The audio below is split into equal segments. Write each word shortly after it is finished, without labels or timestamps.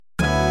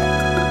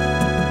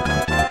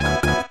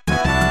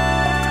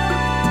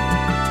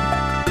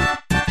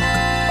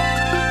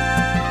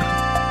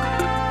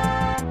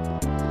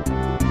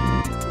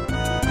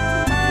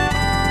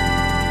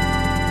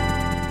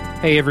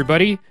Hey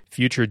everybody,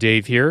 Future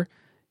Dave here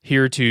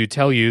to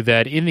tell you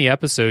that in the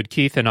episode,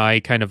 Keith and I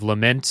kind of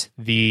lament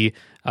the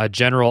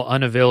general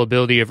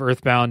unavailability of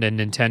Earthbound and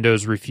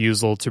Nintendo's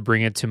refusal to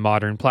bring it to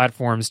modern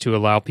platforms to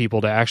allow people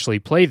to actually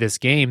play this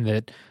game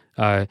that,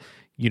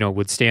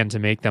 would stand to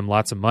make them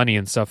lots of money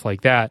and stuff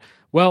like that.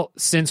 Well,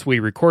 since we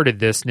recorded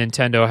this,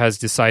 Nintendo has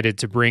decided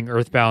to bring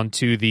Earthbound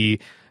to the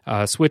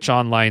Switch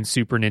Online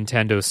Super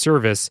Nintendo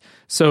service.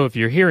 So if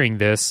you're hearing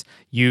this,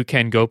 you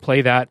can go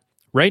play that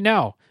right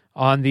now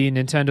on the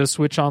Nintendo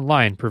Switch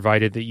Online,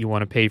 provided that you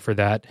want to pay for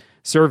that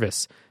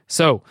service.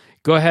 So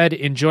go ahead,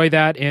 enjoy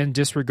that, and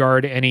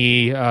disregard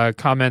any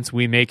comments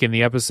we make in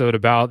the episode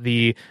about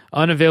the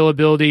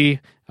unavailability,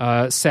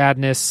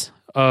 sadness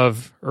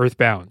of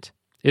Earthbound.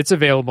 It's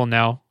available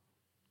now,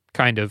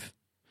 kind of.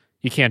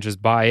 You can't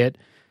just buy it.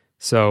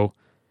 So,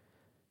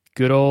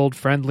 good old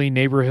friendly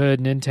neighborhood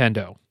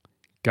Nintendo.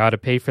 Got to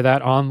pay for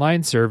that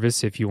online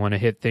service if you want to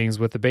hit things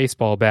with a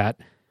baseball bat.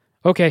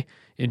 Okay,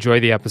 enjoy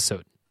the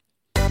episode.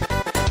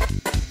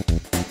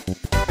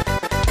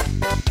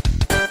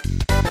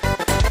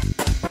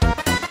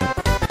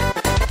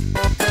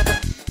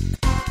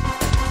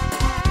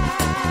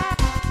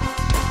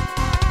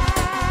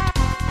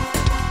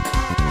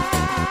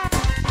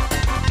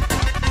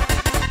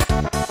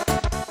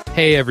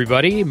 Hey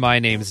everybody, my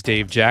name's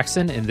Dave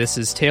Jackson, and this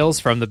is Tales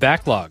from the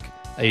Backlog,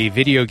 a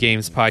video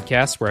games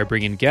podcast where I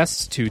bring in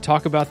guests to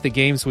talk about the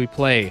games we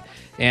play.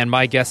 And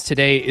my guest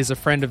today is a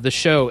friend of the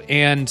show,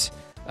 and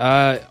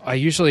I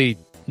usually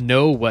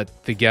know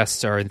what the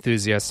guests are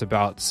enthusiasts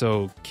about.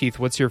 So, Keith,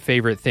 what's your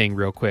favorite thing,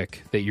 real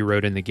quick, that you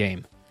wrote in the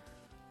game?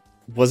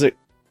 Was it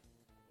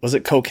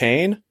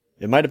cocaine?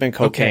 It might have been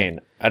cocaine.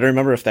 Okay. I don't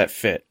remember if that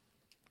fit.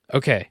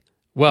 Okay.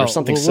 Well,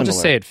 we'll just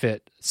say it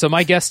fit. So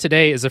my guest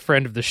today is a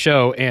friend of the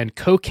show and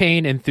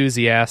cocaine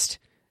enthusiast,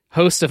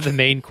 host of the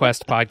Main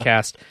Quest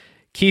podcast,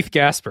 Keith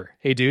Gasper.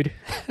 Hey, dude.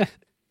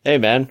 Hey,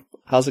 man.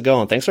 How's it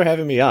going? Thanks for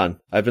having me on.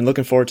 I've been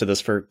looking forward to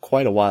this for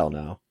quite a while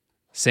now.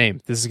 Same.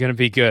 This is going to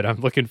be good.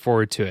 I'm looking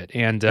forward to it.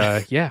 And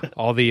yeah,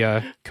 all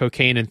the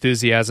cocaine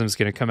enthusiasm is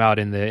going to come out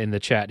in the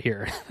chat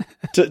here.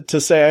 To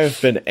say I've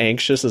been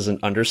anxious is an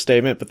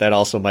understatement, but that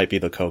also might be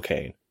the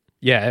cocaine.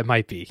 Yeah, it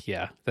might be.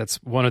 Yeah, that's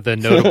one of the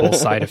notable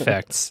side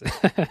effects.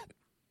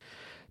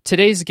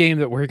 Today's game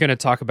that we're going to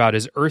talk about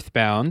is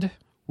Earthbound,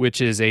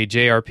 which is a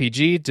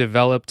JRPG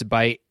developed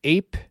by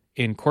Ape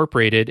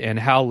Incorporated and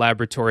HAL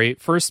Laboratory,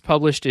 first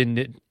published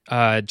in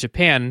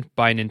Japan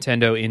by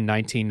Nintendo in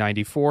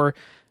 1994,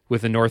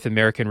 with a North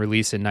American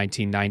release in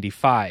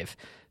 1995.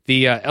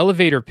 The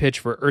elevator pitch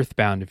for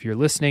Earthbound, if you're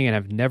listening and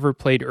have never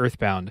played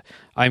Earthbound,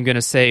 I'm going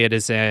to say it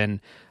is an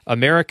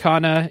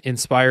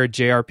Americana-inspired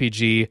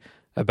JRPG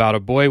about a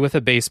boy with a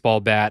baseball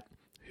bat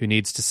who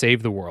needs to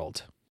save the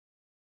world.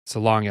 It's a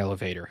long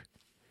elevator.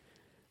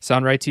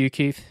 Sound right to you,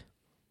 Keith?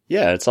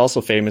 Yeah, it's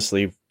also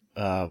famously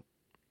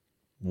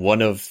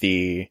one of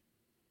the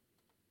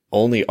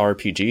only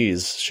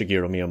RPGs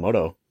Shigeru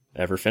Miyamoto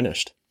ever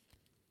finished.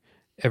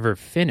 Ever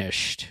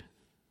finished?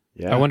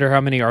 Yeah. I wonder how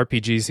many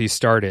RPGs he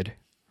started.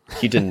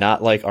 He did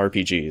not like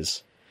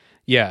RPGs.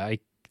 Yeah, I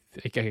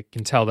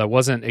can tell that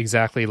wasn't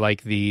exactly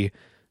like the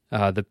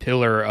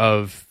pillar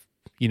of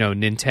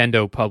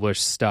Nintendo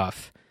published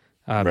stuff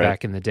right.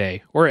 Back in the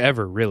day, or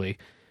ever really.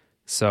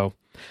 So,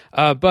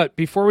 but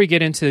before we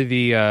get into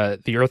the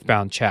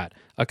Earthbound chat,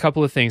 a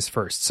couple of things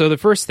first. So the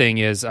first thing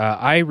is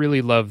I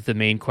really love the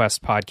Main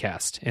Quest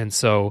podcast, and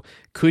so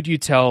could you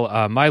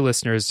tell my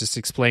listeners, just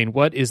explain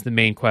what is the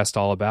Main Quest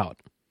all about?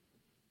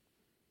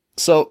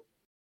 So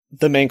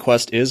the Main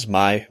Quest is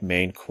my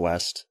main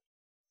quest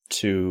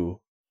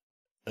to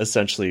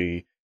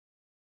essentially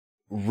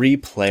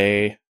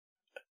replay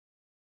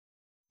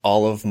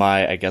all of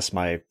my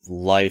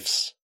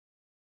life's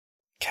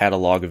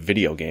catalog of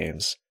video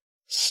games,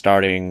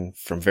 starting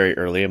from very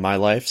early in my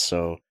life.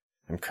 So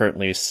I'm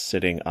currently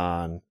sitting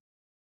on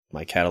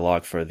my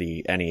catalog for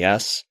the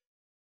NES,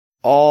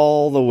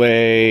 all the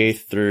way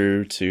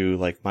through to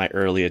like my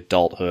early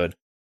adulthood.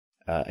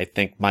 I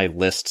think my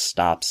list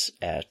stops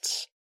at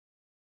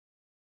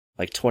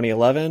like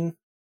 2011,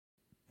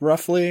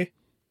 roughly.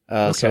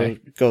 Okay. So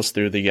it goes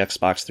through the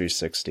Xbox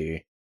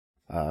 360,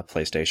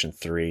 PlayStation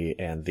 3,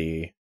 and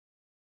the...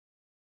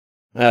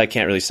 I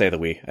can't really say the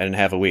Wii. I didn't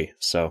have a Wii,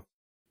 so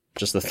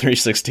just the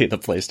 360 and the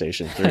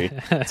PlayStation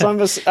 3. So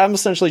I'm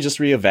essentially just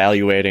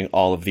reevaluating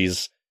all of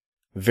these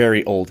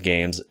very old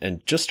games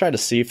and just try to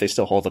see if they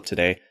still hold up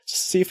today.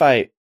 See if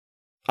I,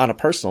 on a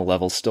personal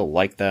level, still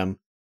like them,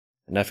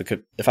 and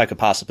if I could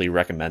possibly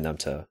recommend them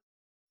to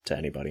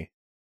anybody.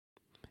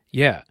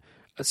 Yeah.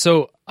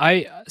 So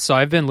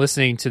I've been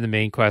listening to the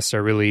Main Quest. I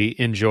really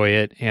enjoy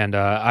it, and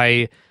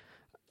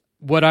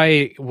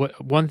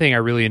one thing I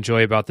really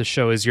enjoy about the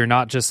show is you're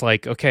not just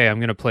like, okay, I'm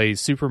going to play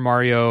Super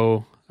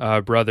Mario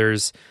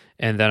Brothers,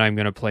 and then I'm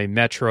going to play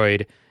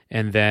Metroid,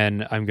 and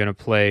then I'm going to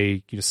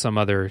play some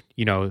other,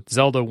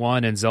 Zelda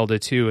 1 and Zelda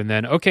 2, and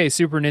then, okay,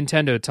 Super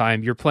Nintendo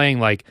time. You're playing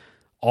like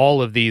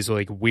all of these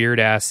like weird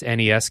ass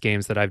NES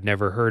games that I've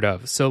never heard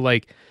of. So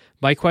like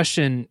my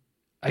question,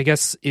 I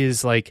guess,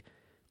 is like,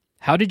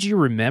 how did you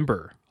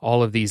remember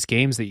all of these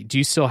games. Do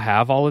you still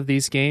have all of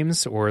these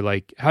games, or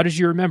like how did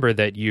you remember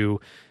that you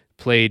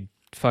played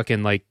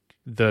fucking like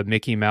the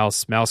Mickey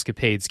Mouse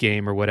Mousecapades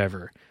game or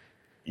whatever?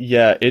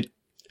 Yeah,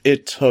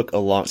 it took a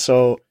long.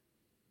 So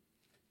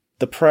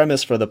the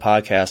premise for the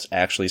podcast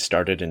actually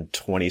started in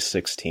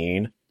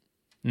 2016.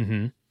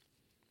 Mm-hmm.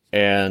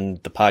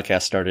 And the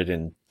podcast started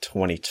in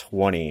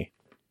 2020,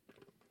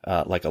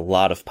 like a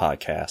lot of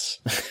podcasts.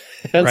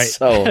 And right.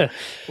 So,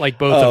 like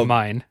both of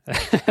mine.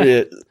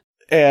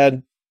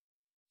 And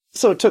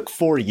so it took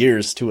 4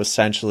 years to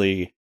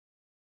essentially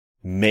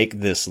make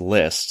this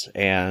list.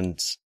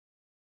 And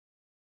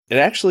it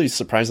actually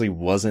surprisingly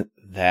wasn't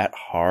that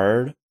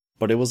hard,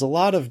 but it was a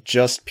lot of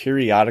just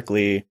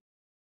periodically,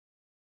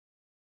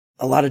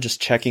 a lot of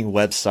just checking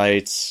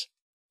websites,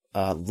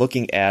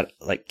 looking at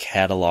like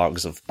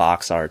catalogs of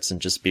box arts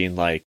and just being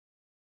like,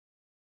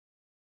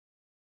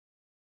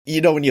 you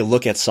know, when you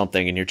look at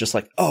something and you're just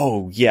like,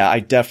 oh yeah,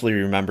 I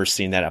definitely remember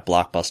seeing that at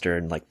Blockbuster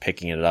and like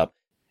picking it up.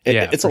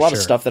 It's a lot of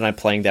stuff that I'm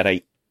playing that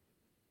I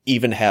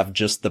even have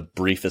just the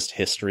briefest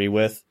history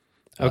with.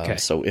 Okay.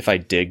 So if I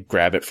did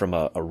grab it from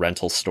a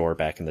rental store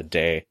back in the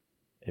day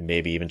and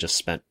maybe even just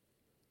spent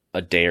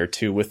a day or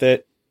two with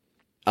it,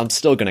 I'm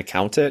still going to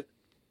count it,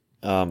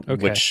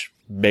 which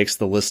makes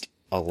the list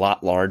a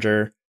lot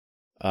larger.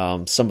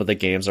 Some of the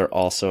games are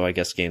also, I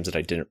guess, games that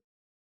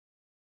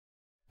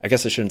I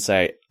guess I shouldn't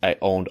say I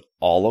owned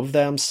all of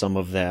them. Some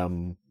of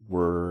them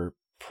were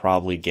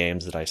probably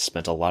games that I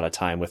spent a lot of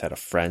time with at a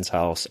friend's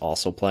house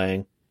also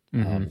playing.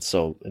 Mm-hmm.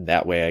 So in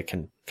that way I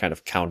can kind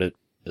of count it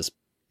as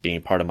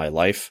being part of my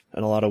life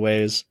in a lot of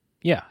ways.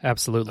 Yeah,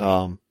 absolutely.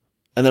 And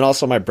then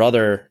also my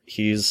brother,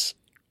 he's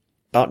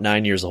about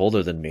 9 years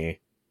older than me.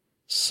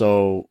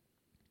 So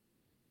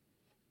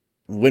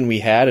when we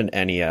had an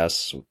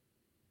NES,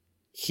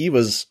 he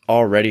was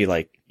already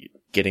like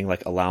getting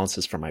like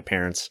allowances from my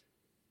parents,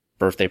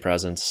 birthday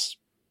presents,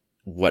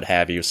 what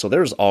have you. So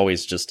there's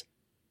always just,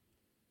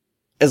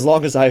 as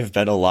long as I've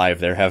been alive,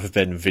 there have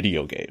been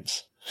video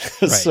games.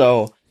 Right.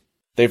 So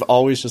they've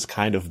always just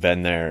kind of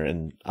been there.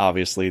 And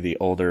obviously the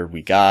older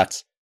we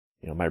got,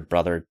 you know, my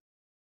brother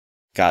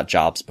got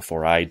jobs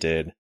before I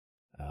did.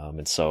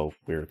 And so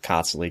we were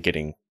constantly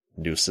getting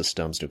new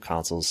systems, new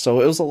consoles.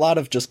 So it was a lot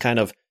of just kind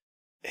of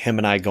him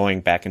and I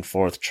going back and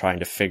forth trying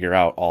to figure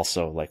out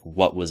also like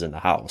what was in the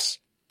house.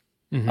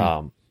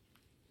 Mm-hmm.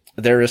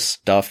 There is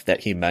stuff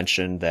that he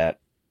mentioned that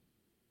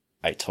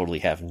I totally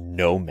have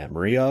no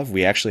memory of.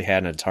 We actually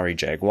had an Atari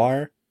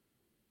Jaguar.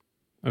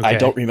 Okay. I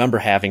don't remember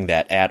having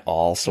that at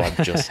all, so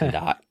I'm just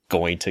not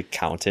going to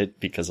count it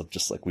because of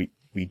just like we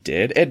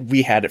did. And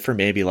we had it for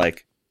maybe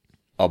like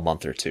a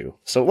month or two.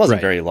 So it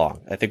wasn't very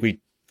long. I think we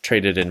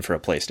traded in for a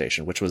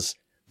PlayStation, which was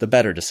the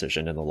better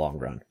decision in the long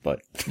run.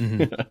 But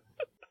mm-hmm.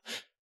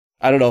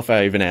 I don't know if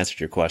I even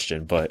answered your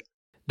question, but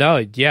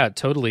no, yeah,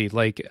 totally.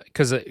 Like,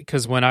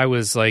 cause when I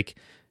was like,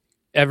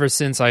 ever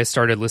since I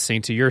started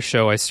listening to your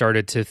show, I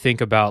started to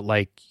think about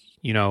like,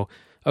 you know,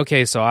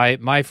 okay, so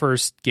my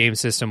first game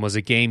system was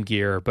a Game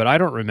Gear, but I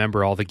don't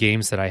remember all the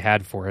games that I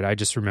had for it. I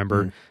just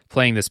remember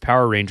playing this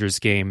Power Rangers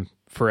game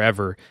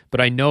forever,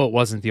 but I know it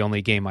wasn't the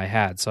only game I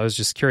had. So I was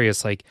just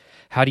curious, like,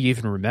 how do you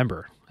even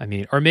remember? I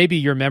mean, or maybe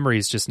your memory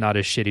is just not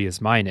as shitty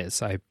as mine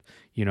is.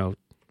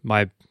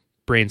 My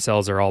brain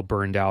cells are all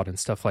burned out and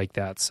stuff like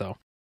that. So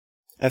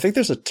I think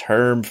there's a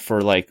term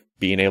for like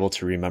being able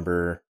to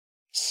remember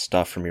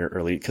stuff from your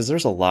early, because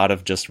there's a lot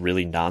of just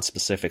really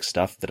non-specific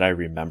stuff that I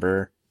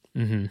remember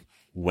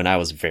when I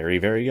was very,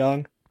 very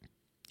young.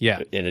 Yeah.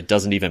 And it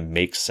doesn't even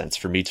make sense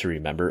for me to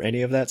remember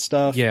any of that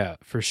stuff. Yeah,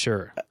 for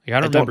sure. Like, I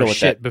don't remember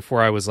shit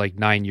before I was like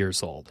 9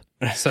 years old.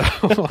 So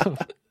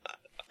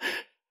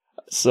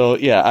So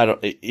yeah,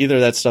 either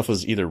that stuff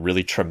was either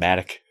really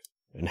traumatic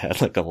and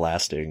had like a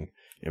lasting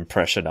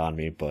impression on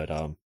me, but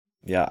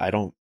yeah, I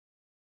don't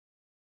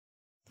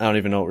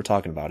even know what we're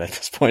talking about at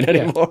this point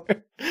anymore.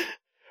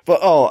 But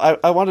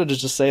I wanted to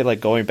just say,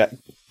 like, going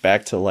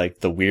back to like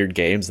the weird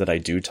games that I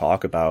do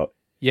talk about.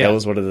 Yeah, that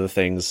was one of the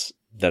things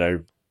that I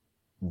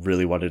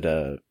really wanted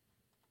to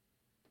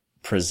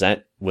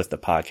present with the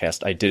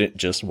podcast. I didn't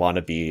just want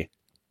to be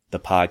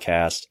the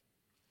podcast,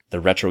 the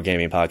retro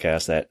gaming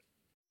podcast that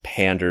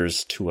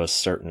panders to a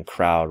certain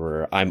crowd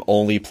where I'm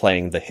only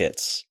playing the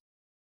hits.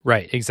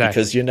 Right, exactly.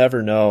 Because you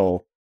never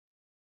know.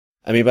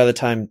 I mean, by the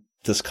time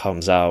this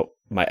comes out,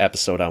 my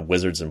episode on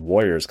Wizards and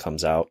Warriors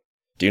comes out.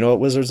 Do you know what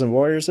Wizards and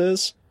Warriors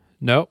is?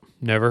 Nope,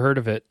 never heard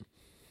of it.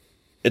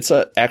 It's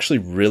a actually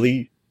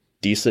really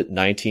decent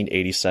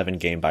 1987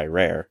 game by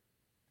Rare.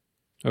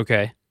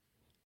 Okay.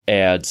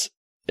 And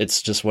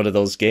it's just one of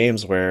those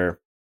games where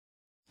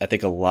I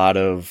think a lot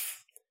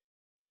of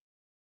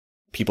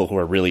people who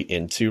are really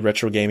into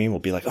retro gaming will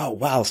be like, oh,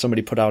 wow,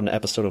 somebody put out an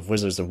episode of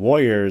Wizards and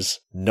Warriors.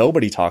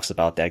 Nobody talks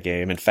about that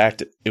game. In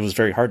fact, it was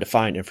very hard to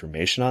find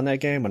information on that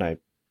game when I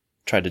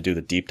tried to do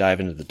the deep dive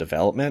into the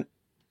development.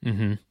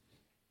 Mm-hmm.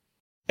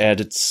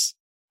 And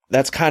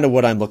that's kind of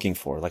what I'm looking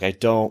for. Like,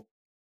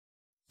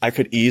 I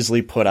could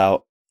easily put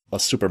out a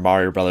Super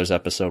Mario Brothers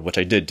episode, which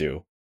I did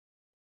do.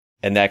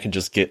 and that can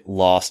just get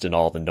lost in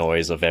all the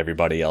noise of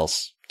everybody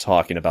else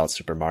talking about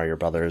Super Mario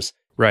Brothers.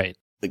 Right.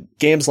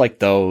 Games like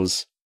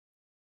those,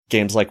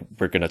 games like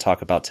we're going to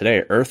talk about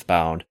today,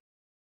 Earthbound,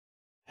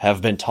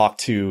 have been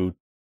talked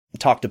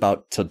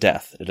about to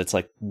death. And it's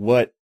like,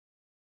 what,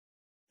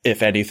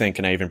 if anything,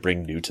 can I even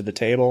bring new to the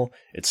table?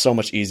 It's so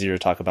much easier to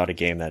talk about a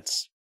game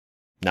that's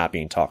not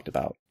being talked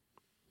about.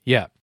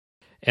 Yeah.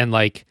 And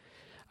like,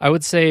 I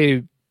would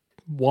say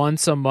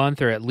once a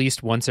month or at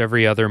least once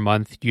every other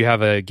month, you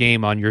have a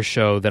game on your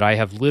show that I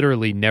have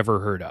literally never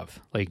heard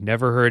of, like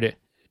never heard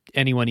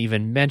anyone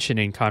even mention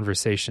in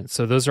conversation.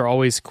 So those are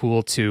always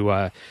cool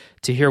to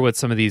hear what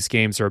some of these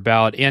games are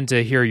about and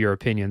to hear your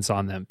opinions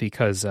on them,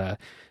 because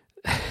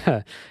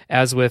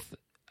as with,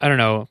 I don't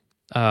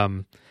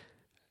know,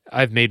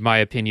 I've made my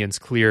opinions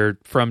clear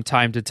from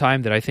time to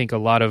time that I think a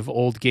lot of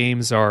old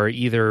games are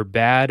either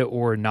bad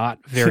or not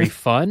very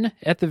fun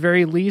at the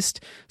very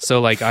least.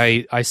 So like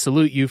I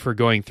salute you for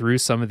going through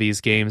some of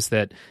these games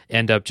that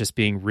end up just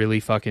being really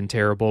fucking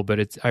terrible,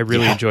 but I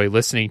really enjoy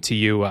listening to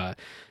you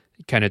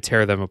kind of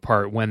tear them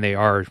apart when they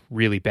are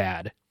really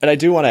bad. And I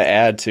do want to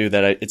add too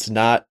that it's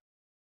not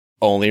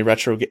only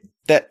retro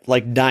that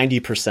like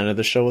 90% of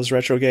the show is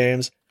retro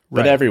games,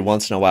 but every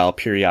once in a while,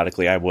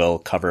 periodically, I will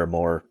cover a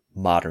more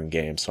modern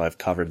game. So I've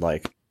covered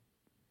like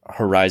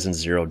Horizon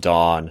Zero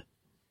Dawn,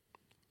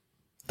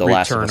 The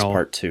Last of Us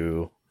Part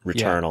 2,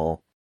 Returnal,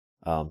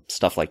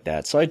 stuff like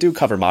that. So I do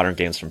cover modern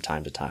games from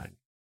time to time.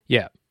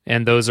 Yeah.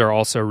 And those are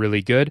also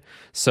really good.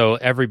 So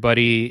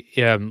everybody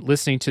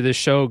listening to this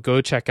show,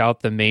 go check out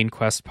the Main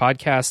Quest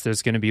podcast.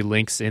 There's going to be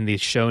links in the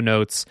show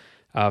notes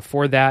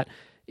for that.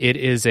 It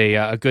is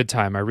a good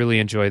time. I really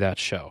enjoy that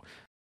show.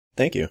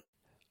 Thank you.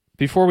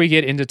 Before we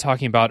get into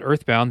talking about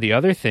Earthbound, the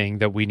other thing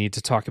that we need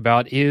to talk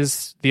about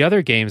is the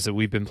other games that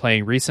we've been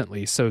playing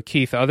recently. So,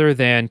 Keith, other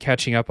than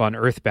catching up on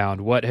Earthbound,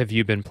 what have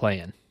you been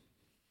playing?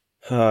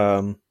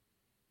 I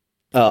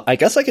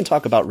guess I can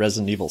talk about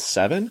Resident Evil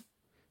 7,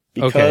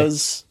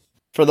 because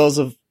for those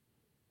of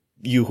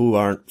you who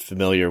aren't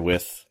familiar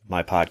with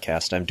my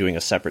podcast, I'm doing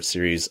a separate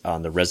series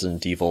on the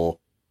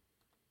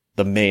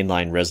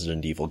mainline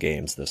Resident Evil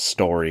games, the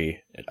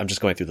story. I'm just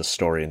going through the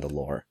story and the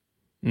lore.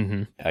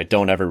 Mm-hmm. I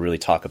don't ever really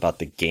talk about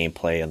the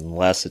gameplay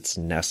unless it's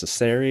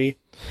necessary.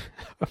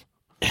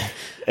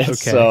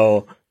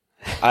 So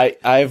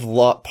I've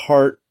lost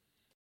part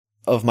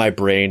of my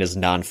brain is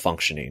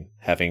non-functioning,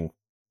 having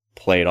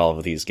played all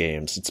of these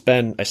games.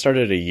 I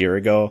started a year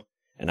ago,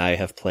 and I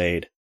have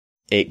played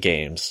 8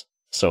 games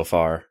so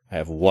far. I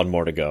have 1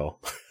 more to go.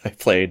 I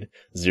played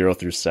 0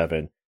 through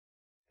 7,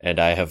 and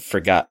I have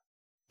forgot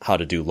how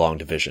to do long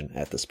division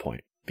at this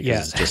point,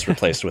 because it's just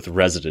replaced with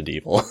Resident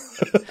Evil.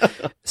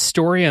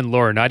 Story and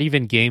lore, not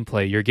even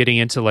gameplay. You're getting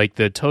into like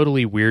the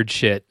totally weird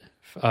shit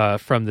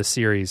from the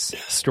series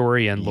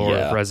story and lore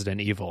of Resident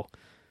Evil.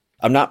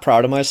 I'm not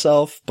proud of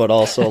myself, but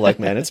also like,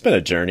 man, it's been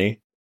a journey.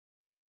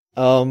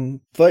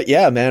 But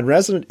yeah, man,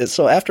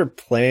 so after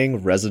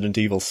playing Resident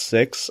Evil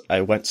 6,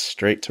 I went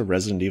straight to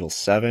Resident Evil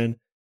 7.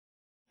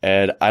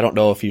 And I don't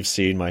know if you've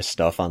seen my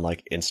stuff on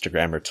like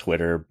Instagram or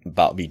Twitter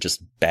about me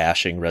just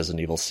bashing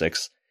Resident Evil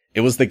 6.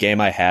 It was the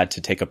game I had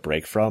to take a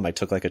break from. I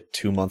took like a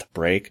 2-month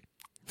break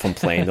from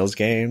playing those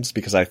games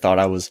because I thought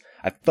I was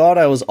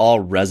all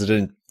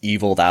Resident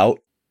Evil'd out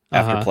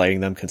after playing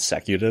them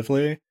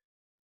consecutively.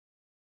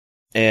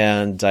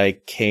 And I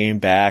came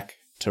back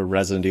to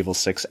Resident Evil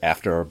 6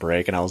 after a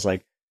break, and I was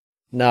like,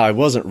 no, I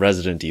wasn't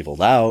Resident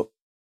Evil'd out.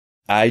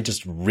 I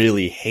just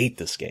really hate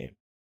this game.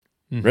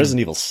 Mm-hmm.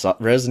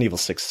 Resident Evil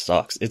 6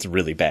 sucks. It's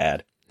really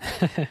bad.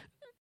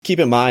 Keep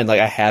in mind, like,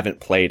 I haven't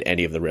played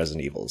any of the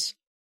Resident Evils.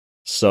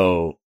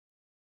 So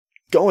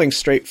going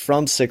straight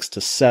from 6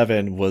 to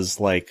 7 was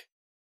like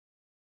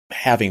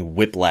having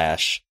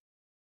whiplash,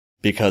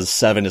 because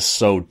 7 is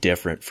so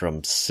different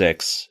from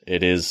 6.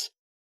 It is,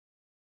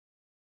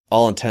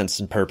 all intents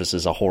and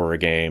purposes, a horror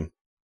game.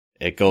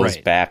 It goes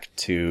back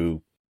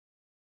to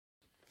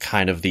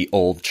kind of the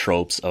old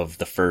tropes of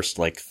the first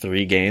like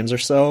 3 games or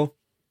so.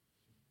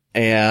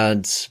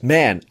 And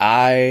man,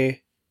 I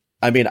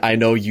mean, I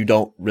know you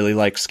don't really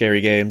like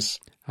scary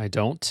games. I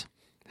don't.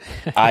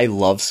 I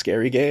love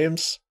scary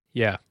games.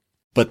 Yeah.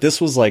 But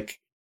this was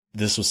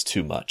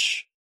too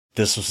much.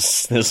 This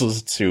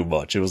was too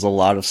much. It was a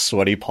lot of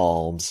sweaty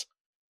palms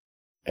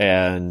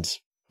and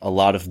a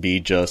lot of me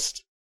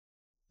just,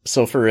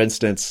 so for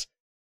instance,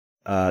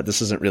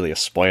 this isn't really a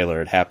spoiler.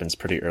 It happens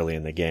pretty early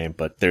in the game,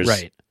 but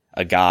there's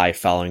a guy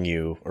following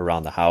you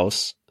around the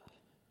house.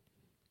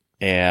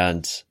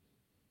 And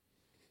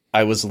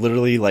I was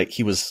literally like,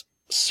 he was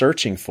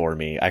searching for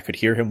me. I could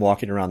hear him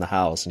walking around the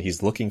house, and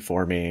he's looking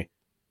for me.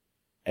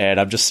 And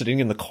I'm just sitting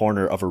in the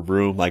corner of a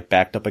room, like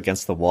backed up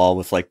against the wall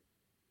with like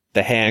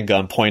the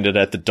handgun pointed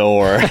at the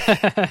door,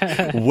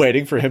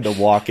 waiting for him to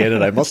walk in.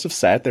 And I must have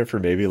sat there for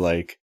maybe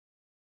like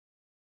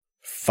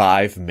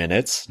 5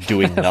 minutes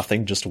doing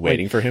nothing, just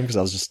waiting for him, because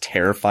I was just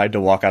terrified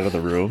to walk out of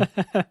the room.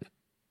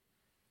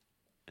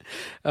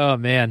 Oh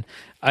man.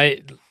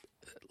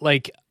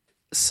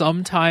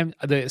 sometimes,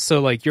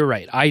 so like you're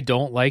right, I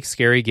don't like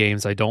scary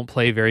games. I don't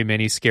play very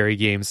many scary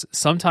games.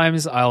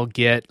 Sometimes I'll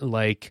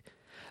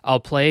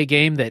play a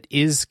game that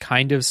is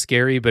kind of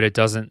scary, but it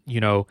doesn't,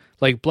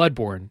 like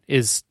Bloodborne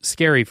is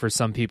scary for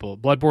some people.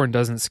 Bloodborne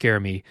doesn't scare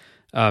me.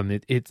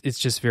 It's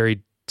just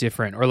very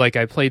different. Or like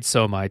I played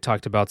Soma. I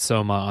talked about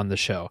Soma on the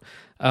show.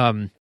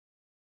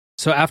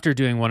 So after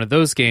doing one of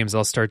those games,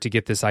 I'll start to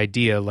get this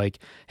idea like,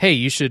 hey,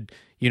 you should,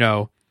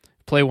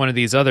 play one of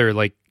these other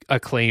like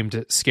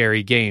acclaimed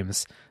scary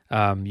games.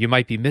 You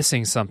might be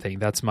missing something.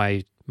 That's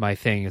my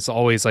thing. It's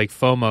always like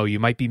FOMO. You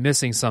might be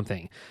missing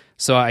something.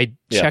 So I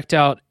checked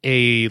out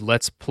a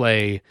Let's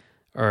Play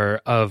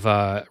of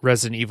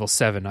Resident Evil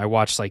 7. I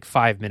watched like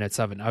 5 minutes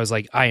of it. And I was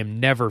like, I am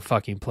never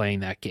fucking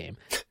playing that game.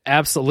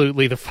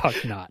 Absolutely the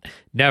fuck not.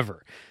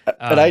 Never.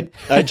 But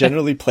I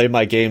generally play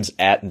my games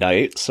at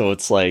night, so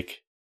it's like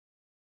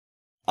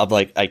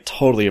I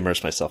totally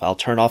immerse myself. I'll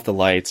turn off the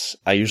lights.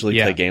 I usually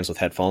play games with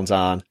headphones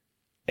on,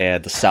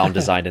 and the sound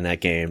design in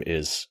that game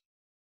is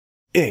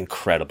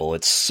incredible.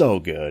 It's so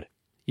good.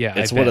 Yeah,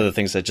 it's one of the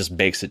things that just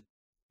makes it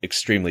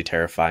extremely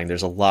terrifying.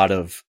 There's a lot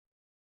of,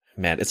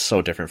 it's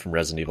so different from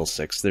Resident Evil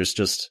 6. There's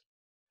just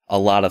a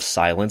lot of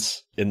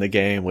silence in the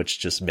game, which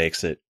just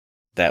makes it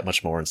that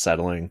much more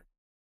unsettling.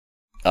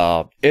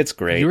 It's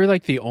great. You were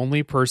like the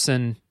only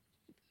person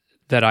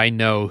that I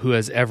know who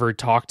has ever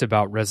talked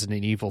about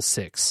Resident Evil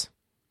 6.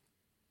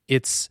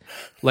 It's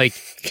like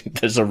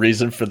there's a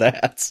reason for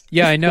that.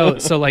 Yeah, I know.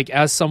 So like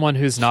as someone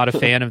who's not a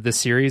fan of the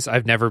series,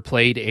 I've never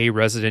played a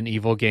Resident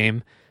Evil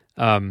game.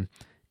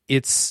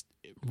 It's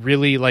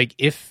really like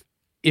if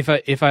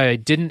I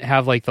didn't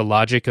have like the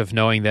logic of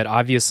knowing that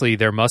obviously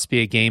there must be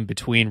a game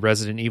between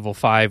Resident Evil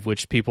 5,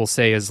 which people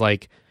say is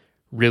like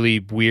really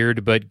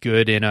weird but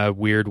good in a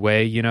weird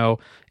way,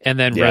 and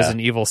then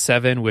Resident Evil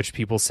 7, which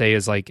people say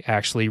is like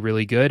actually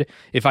really good.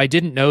 If I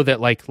didn't know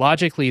that like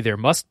logically there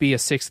must be a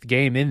sixth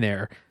game in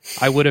there,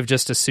 I would have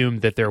just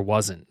assumed that there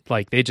wasn't.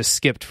 Like they just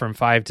skipped from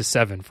 5 to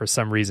 7 for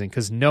some reason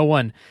because no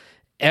one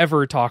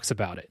ever talks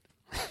about it.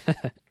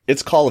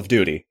 It's Call of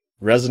Duty.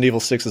 Resident Evil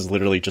 6 is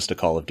literally just a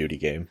Call of Duty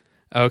game.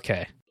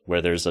 Okay.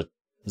 Where there's a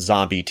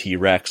zombie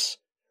T-Rex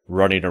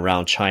running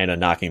around China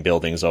knocking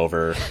buildings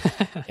over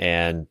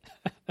and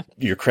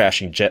you're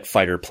crashing jet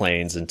fighter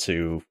planes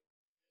into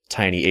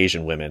tiny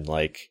Asian women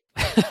like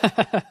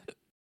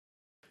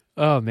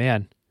Oh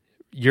man.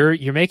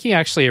 You're making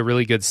actually a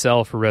really good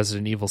sell for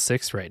Resident Evil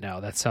 6 right now.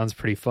 That sounds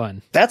pretty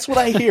fun. That's what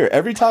I hear.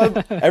 Every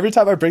time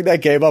I bring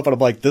that game up and I'm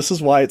like, this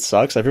is why it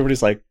sucks,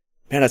 everybody's like,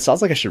 man, it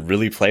sounds like I should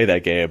really play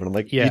that game. And I'm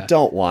like, you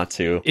don't want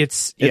to.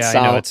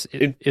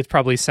 It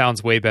probably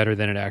sounds way better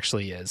than it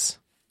actually is.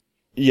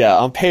 Yeah,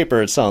 on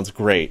paper it sounds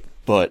great,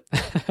 but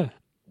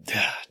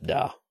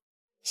no.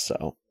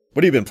 So,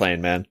 what have you been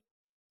playing, man?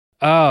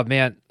 Oh,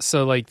 man.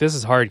 So, like, this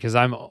is hard because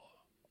I'm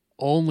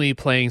only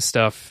playing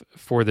stuff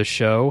for the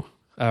show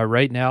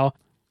right now.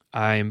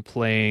 I'm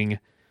playing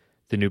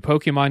the new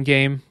Pokemon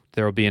game.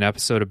 There will be an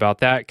episode about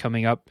that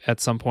coming up at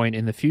some point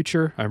in the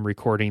future. I'm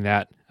recording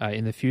that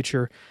in the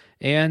future.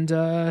 And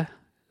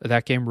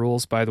that game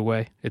rules, by the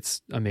way.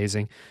 It's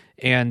amazing.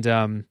 And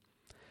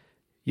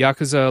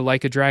Yakuza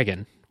Like a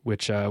Dragon,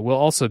 which will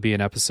also be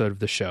an episode of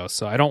the show.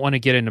 So I don't want to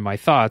get into my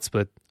thoughts,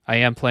 but I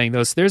am playing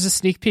those. There's a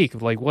sneak peek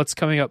of like what's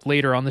coming up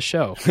later on the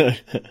show.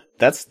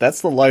 That's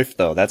the life,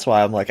 though. That's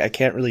why I'm like, I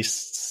can't really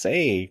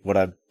say what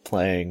I'm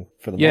playing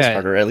for the most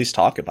part, or at least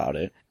talk about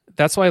it.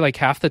 That's why like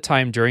half the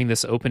time during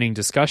this opening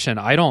discussion,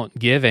 I don't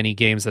give any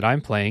games that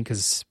I'm playing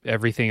because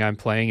everything I'm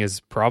playing is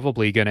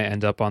probably going to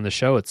end up on the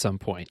show at some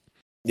point.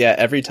 Yeah,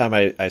 every time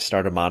I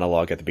start a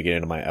monologue at the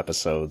beginning of my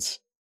episodes,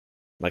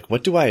 like,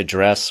 what do I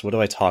address? What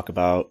do I talk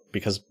about?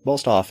 Because more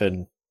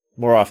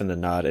often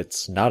than not,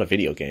 it's not a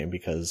video game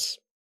because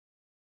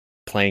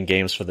playing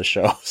games for the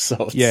show.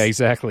 So yeah,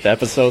 exactly. The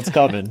episode's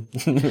coming.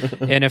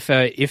 And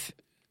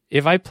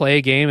if I play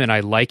a game and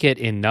I like it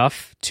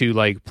enough to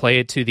like play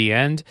it to the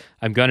end,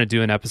 I'm going to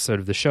do an episode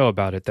of the show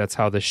about it. That's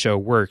how the show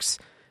works.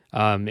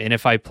 And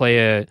if I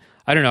play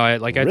I don't know,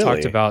 I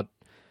talked about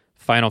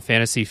Final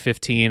Fantasy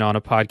 15 on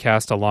a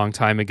podcast a long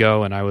time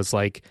ago, and I was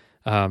like,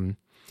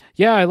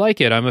 yeah, I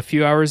like it. I'm a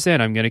few hours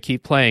in. I'm going to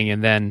keep playing.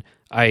 And then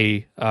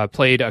I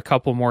played a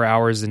couple more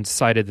hours and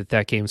decided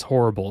that game's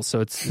horrible.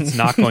 So it's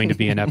not going to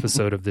be an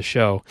episode of the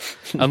show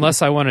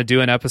unless I want to do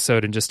an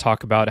episode and just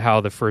talk about how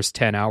the first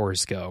 10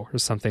 hours go or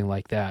something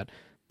like that.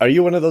 Are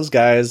you one of those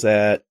guys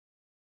that,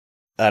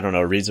 I don't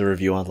know, reads a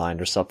review online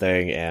or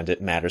something and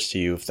it matters to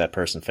you if that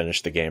person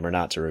finished the game or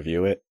not to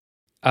review it?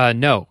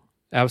 No,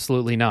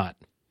 absolutely not.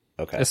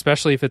 Okay.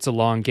 Especially if it's a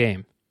long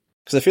game.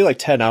 Because I feel like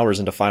 10 hours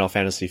into Final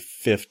Fantasy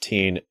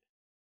 15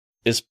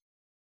 is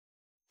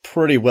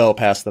pretty well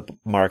past the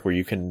mark where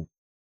you can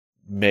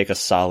make a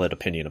solid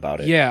opinion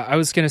about it. Yeah, I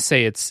was going to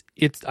say it's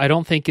I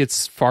don't think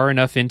it's far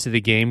enough into the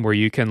game where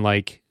you can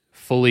like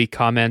fully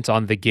comment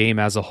on the game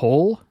as a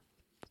whole.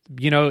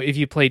 You know, if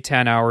you play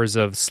 10 hours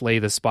of Slay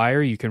the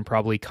Spire, you can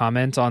probably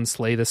comment on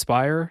Slay the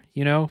Spire,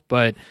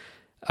 but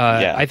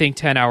I think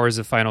 10 hours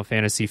of Final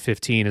Fantasy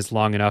 15 is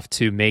long enough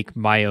to make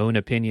my own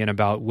opinion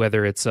about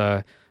whether it's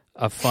a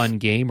a fun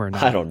game or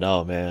not. I don't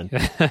know, man.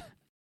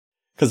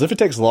 Because if it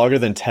takes longer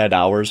than 10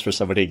 hours for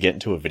somebody to get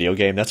into a video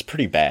game, that's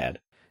pretty bad.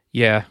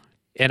 Yeah.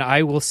 And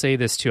I will say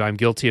this too. I'm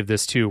guilty of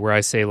this too, where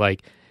I say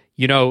like,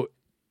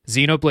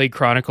 Xenoblade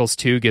Chronicles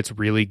 2 gets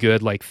really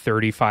good like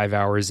 35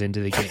 hours into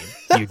the game.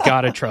 You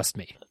gotta trust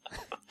me.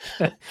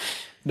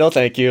 No,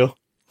 thank you.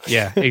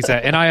 Yeah,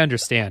 exactly. And I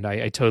understand.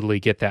 I totally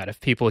get that.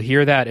 If people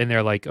hear that and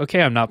they're like,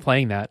 okay, I'm not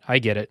playing that, I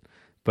get it.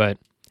 But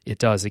it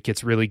does. It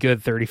gets really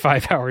good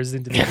 35 hours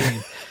into the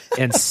game.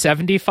 And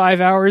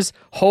 75 hours?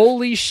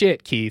 Holy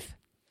shit, Keith.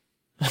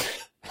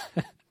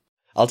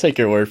 I'll take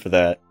your word for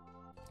that.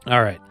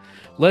 All right.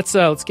 Let's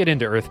get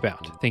into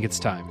Earthbound. I think it's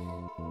time.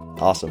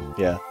 Awesome.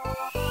 Yeah.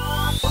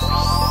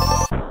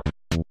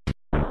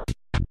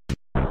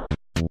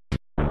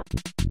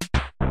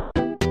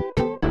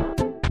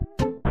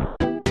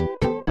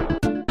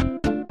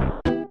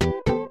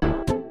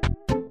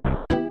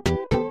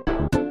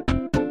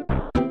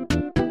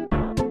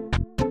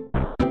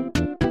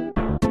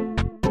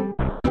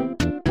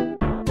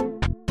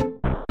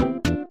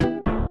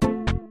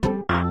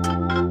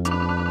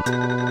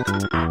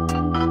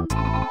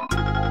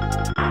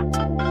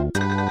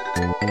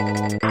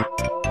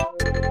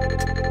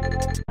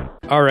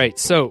 All right,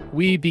 so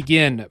we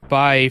begin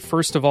by,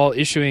 first of all,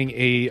 issuing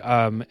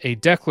a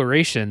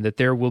declaration that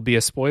there will be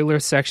a spoiler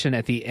section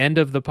at the end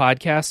of the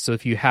podcast. So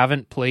if you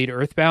haven't played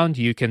Earthbound,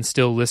 you can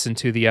still listen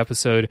to the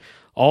episode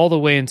all the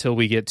way until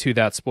we get to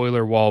that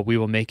spoiler wall. We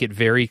will make it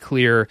very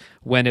clear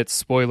when it's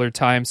spoiler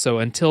time. So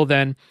until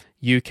then,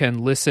 you can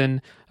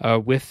listen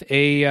with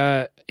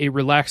a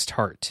relaxed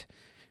heart.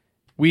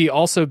 We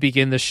also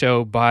begin the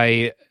show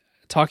by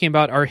talking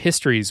about our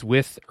histories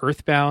with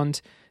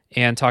Earthbound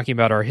and talking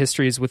about our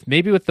histories with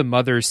the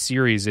Mother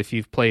series if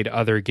you've played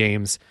other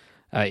games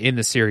in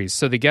the series.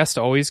 So the guest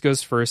always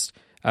goes first.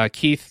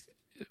 Keith,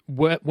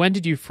 when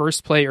did you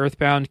first play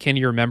Earthbound? Can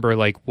you remember,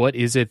 like, what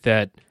is it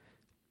that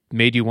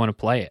made you want to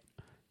play it?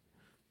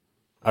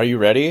 Are you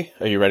ready?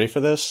 Are you ready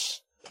for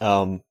this?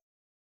 Because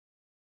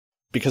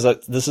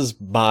this is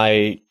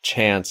my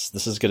chance.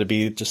 This is going to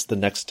be just the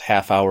next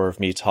half hour of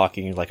me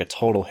talking like a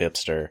total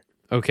hipster.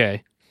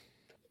 Okay.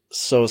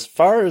 So as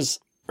far as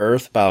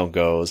Earthbound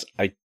goes,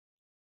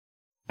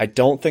 I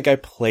don't think I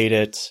played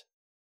it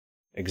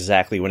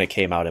exactly when it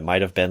came out. It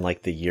might have been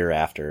like the year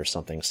after or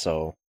something.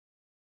 So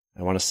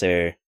I want to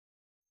say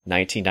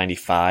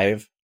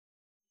 1995,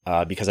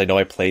 because I know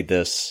I played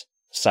this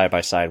side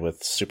by side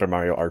with Super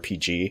Mario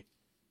RPG.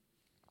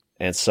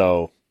 And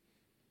so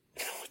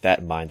with that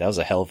in mind, that was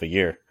a hell of a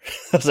year.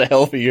 That was a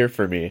hell of a year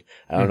for me.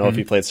 I don't know if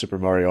you played Super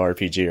Mario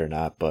RPG or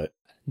not, but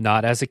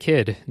not as a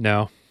kid.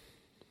 No.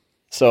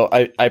 So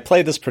I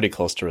played this pretty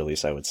close to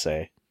release, I would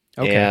say.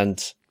 Okay.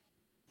 And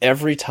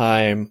every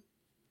time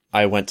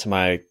I went to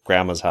my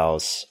grandma's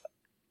house,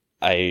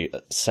 I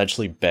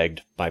essentially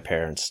begged my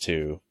parents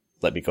to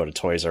let me go to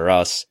Toys R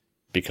Us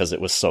because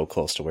it was so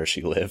close to where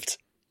she lived.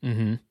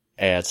 Mm-hmm.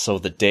 And so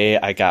the day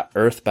I got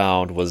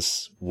Earthbound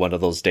was one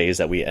of those days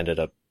that we ended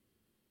up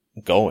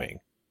going.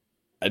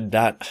 I'm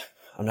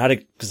not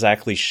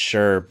exactly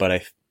sure, but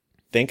I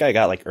think I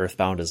got like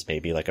Earthbound as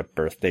maybe like a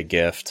birthday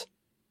gift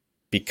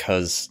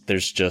because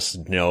there's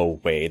just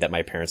no way that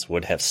my parents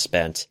would have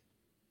spent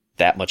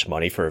that much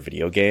money for a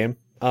video game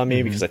on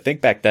me, because I think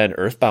back then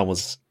Earthbound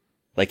was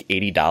like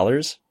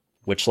 $80,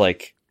 which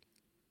like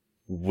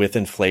with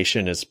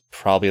inflation is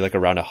probably like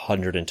around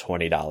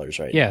 $120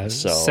 right now. Yeah,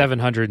 so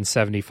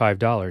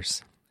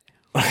 $775.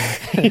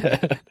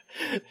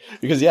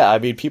 Because I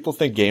mean, people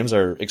think games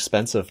are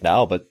expensive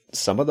now, but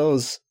some of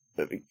those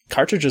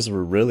cartridges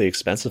were really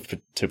expensive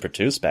to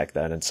produce back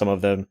then, and some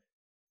of them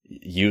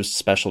used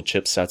special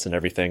chipsets and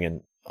everything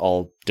and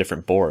all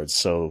different boards.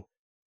 So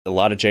a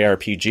lot of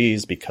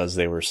JRPGs, because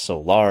they were so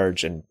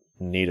large and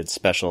needed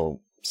special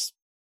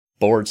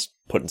boards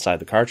put inside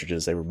the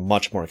cartridges, they were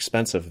much more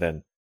expensive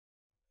than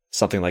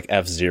something like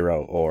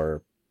F-Zero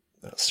or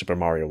Super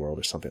Mario World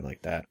or something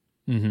like that.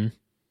 Mm-hmm.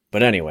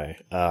 But anyway,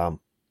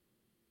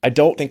 I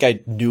don't think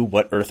I knew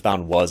what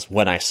Earthbound was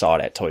when I saw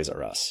it at Toys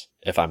R Us,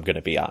 if I'm going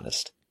to be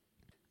honest.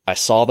 I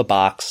saw the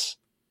box,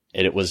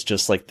 and it was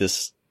just like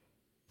this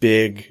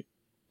big,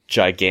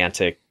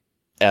 gigantic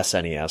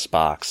SNES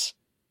box.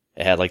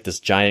 It had like this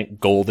giant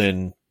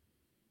golden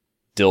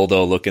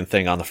dildo looking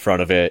thing on the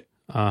front of it.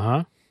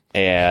 Uh-huh.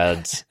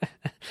 And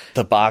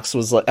the box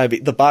was like,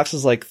 the box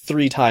is like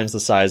 3 times the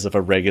size of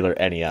a regular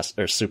NES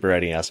or Super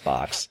NES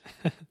box.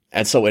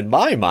 And so in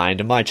my mind,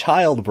 in my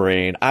child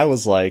brain, I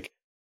was like,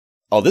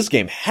 oh, this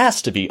game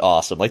has to be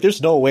awesome. Like,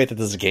 there's no way that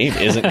this game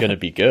isn't going to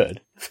be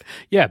good.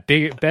 Yeah,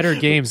 better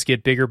games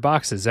get bigger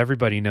boxes.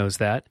 Everybody knows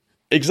that.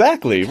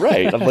 Exactly,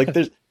 right. I'm like,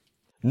 there's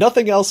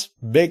nothing else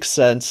makes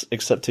sense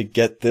except to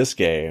get this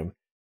game.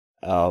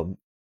 And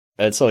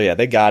so,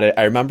 they got it.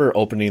 I remember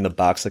opening the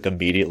box, like,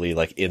 immediately,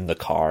 like, in the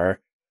car,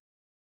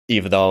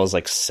 even though I was,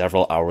 like,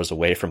 several hours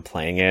away from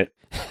playing it.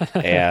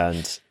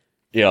 And,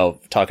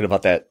 talking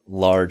about that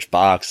large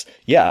box.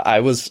 Yeah, I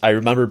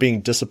remember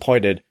being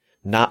disappointed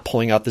not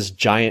pulling out this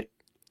giant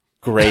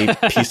gray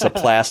piece of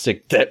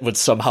plastic that would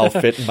somehow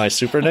fit in my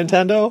Super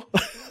Nintendo.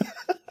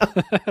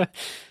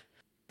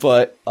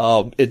 But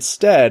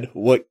instead,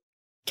 what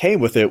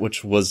came with it,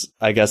 which was,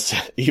 I guess,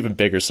 even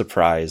bigger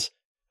surprise,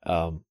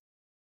 because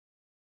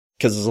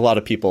there's a lot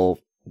of people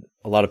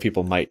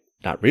might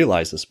not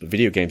realize this, but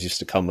video games used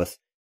to come with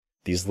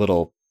these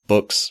little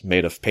books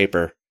made of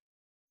paper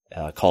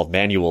called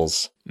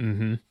manuals.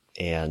 Mm-hmm.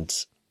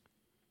 And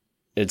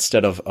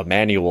instead of a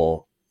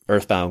manual,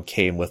 Earthbound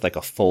came with like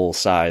a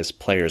full-size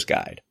player's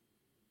guide.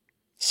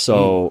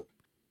 So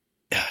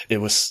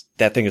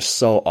that thing is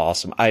so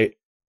awesome. I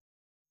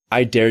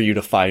dare you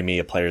to find me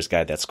a player's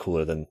guide that's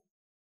cooler than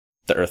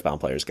the Earthbound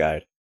player's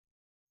guide.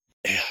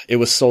 It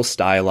was so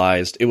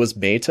stylized. It was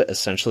made to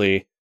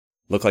essentially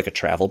look like a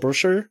travel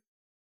brochure.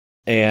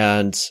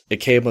 And it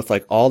came with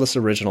like all this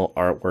original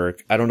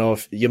artwork. I don't know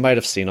if you might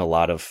have seen a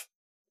lot of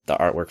the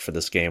artwork for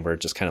this game where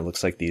it just kind of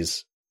looks like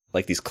these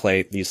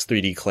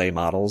 3D clay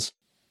models.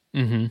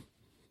 Mm-hmm.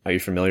 Are you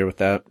familiar with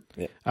that?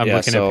 I'm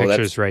looking at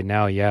pictures right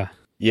now. Yeah.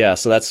 Yeah.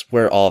 So that's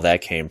where all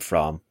that came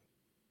from.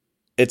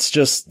 It's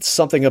just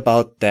something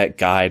about that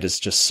guide is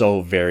just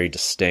so very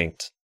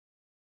distinct.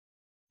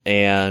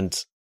 And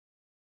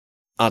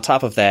on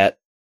top of that,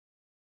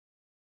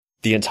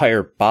 the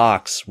entire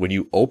box, when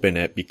you open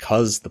it,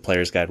 because the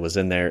player's guide was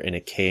in there and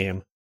it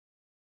came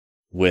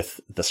with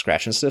the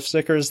scratch and sniff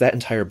stickers, that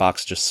entire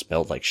box just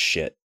smelled like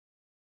shit.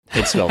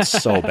 It smelled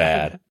so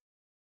bad.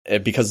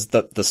 Because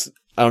I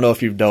don't know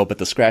if you know, but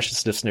the scratch and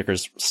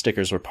sniff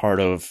stickers were part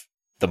of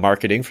the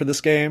marketing for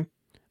this game.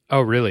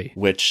 Oh, really?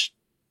 Which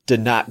did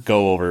not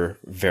go over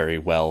very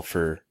well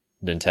for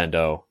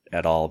Nintendo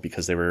at all,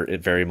 because they were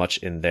very much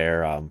in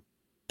their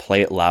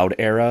play it loud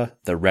era,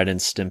 the Ren and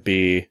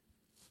Stimpy,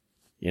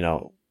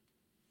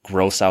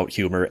 gross out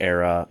humor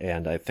era.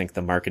 And I think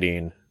the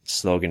marketing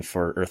slogan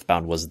for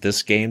Earthbound was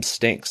 "This game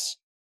stinks."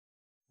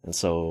 And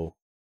so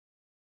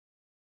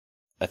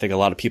I think a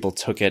lot of people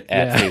took it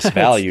at face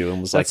value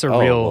and was like,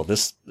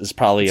 this is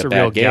probably a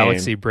bad real game.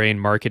 Galaxy Brain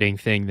marketing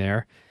thing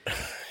there.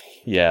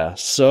 Yeah.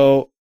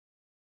 So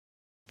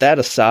that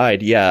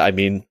aside, yeah, I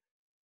mean,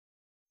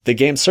 the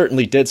game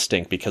certainly did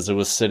stink because it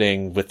was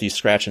sitting with these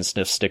scratch and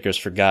sniff stickers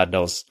for God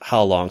knows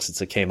how long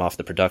since it came off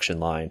the production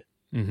line.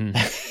 Mm-hmm.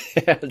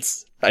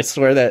 I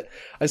swear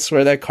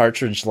that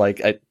cartridge,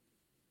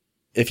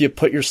 if you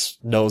put your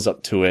nose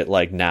up to it,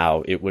 like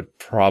now, it would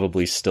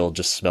probably still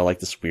just smell like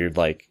this weird,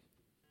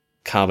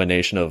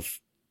 combination of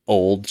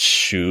old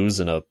shoes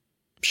and a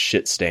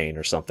shit stain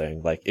or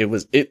something.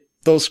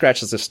 Those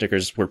scratches and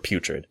stickers were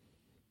putrid.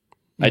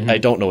 Mm-hmm. I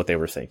don't know what they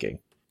were thinking.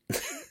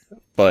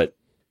 But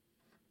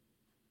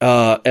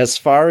as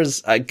far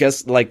as, I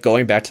guess,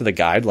 going back to the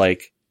guide,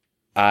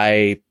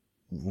 I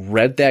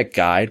read that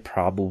guide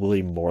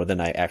probably more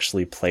than I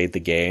actually played the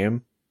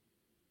game,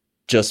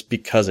 just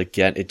because,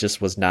 again, it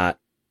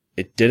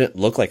didn't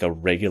look like a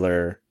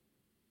regular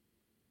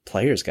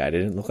player's guide. It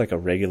didn't look like a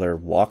regular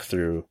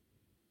walkthrough,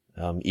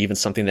 even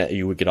something that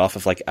you would get off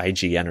of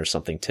IGN or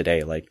something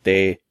today.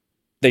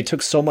 They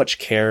took so much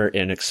care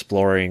in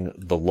exploring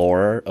the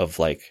lore of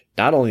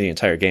not only the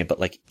entire game,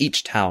 but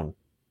each town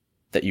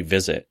that you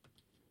visit,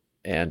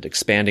 and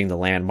expanding the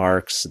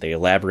landmarks. They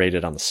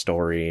elaborated on the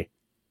story.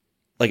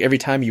 Every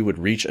time you would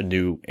reach a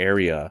new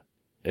area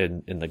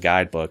in the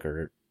guidebook,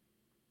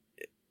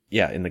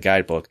 in the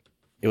guidebook,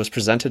 it was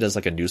presented as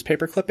a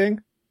newspaper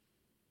clipping.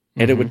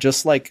 And it would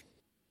just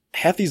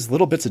have these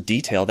little bits of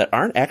detail that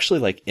aren't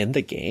actually in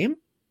the game.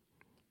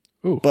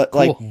 Ooh, but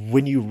cool.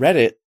 When you read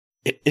it,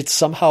 it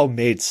somehow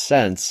made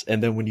sense.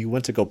 And then when you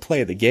went to go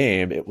play the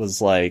game, it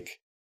was I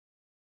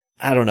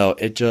don't know.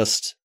 It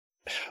just,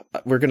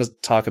 we're going to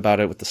talk about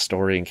it with the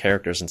story and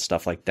characters and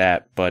stuff like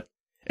that, but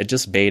it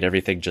just made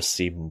everything just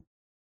seem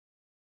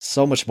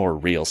so much more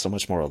real, so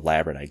much more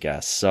elaborate, I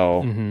guess.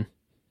 So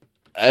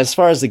as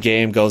far as the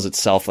game goes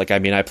itself,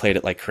 I played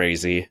it like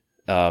crazy.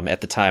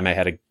 At the time I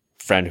had a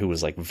friend who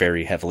was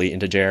very heavily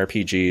into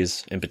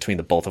JRPGs, and between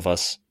the both of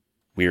us,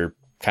 we were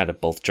kind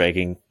of both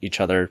dragging each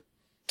other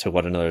to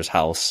one another's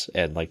house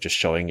and just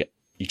showing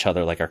each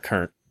other our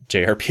current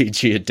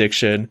JRPG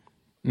addiction,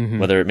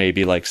 whether it may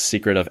be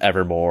Secret of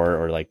Evermore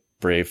or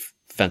Brave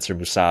Fencer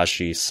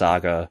Musashi,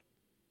 Saga,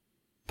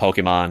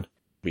 Pokemon.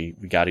 We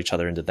got each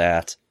other into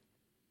that.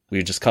 We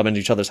would just come into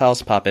each other's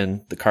house, pop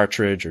in the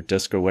cartridge or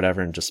disc or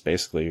whatever, and just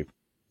basically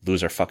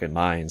lose our fucking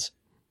minds.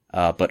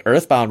 But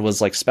Earthbound was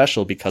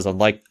special because,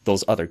 unlike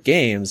those other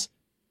games,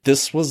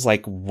 this was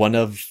one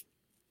of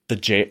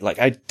the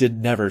I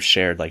never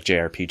shared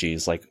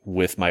JRPGs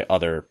with my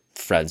other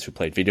friends who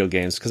played video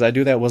games, because I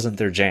knew that wasn't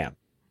their jam.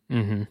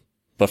 Mm-hmm.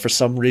 But for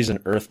some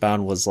reason,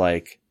 Earthbound was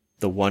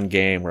the one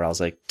game where I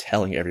was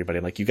telling everybody,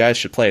 you guys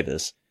should play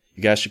this.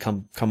 You guys should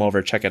come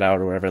over, check it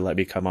out, or whatever. Let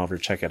me come over,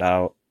 check it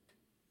out.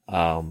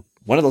 One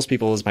of those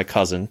people was my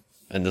cousin,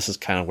 and this is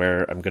kind of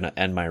where I'm going to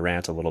end my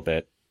rant a little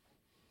bit.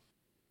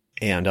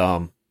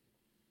 And,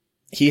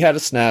 he had a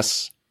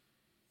SNES,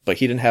 but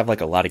he didn't have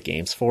a lot of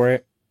games for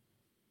it.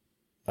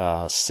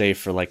 Save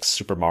for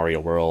Super Mario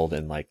World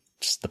and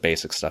just the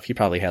basic stuff. He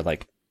probably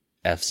had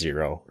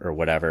F-Zero or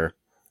whatever.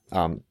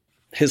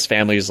 His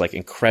family is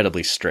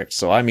incredibly strict,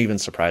 so I'm even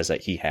surprised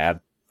that he had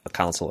a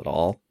console at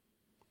all.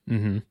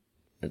 Mm-hmm.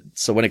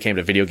 So when it came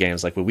to video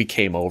games, like when we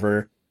came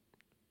over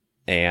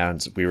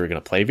and we were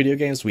going to play video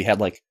games, we had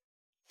like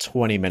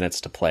 20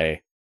 minutes to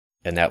play,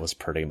 and that was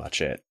pretty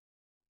much it.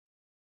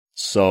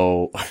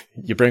 So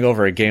you bring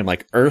over a game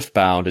like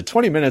Earthbound, and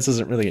 20 minutes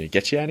isn't really going to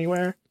get you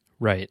anywhere.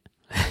 Right.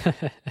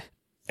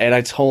 And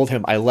I told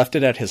him, I left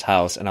it at his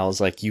house, and I was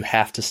like, you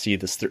have to see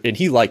this through. And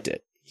he liked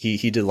it.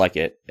 He did like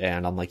it.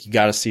 And I'm like, you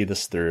got to see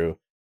this through.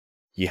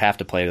 You have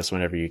to play this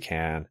whenever you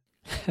can.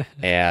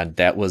 And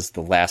that was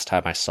the last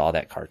time I saw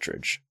that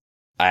cartridge.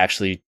 I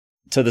actually,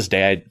 to this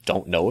day, I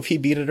don't know if he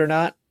beat it or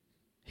not.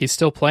 He's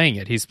still playing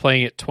it. He's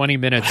playing it 20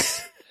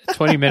 minutes,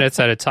 20 minutes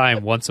at a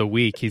time once a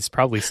week. He's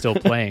probably still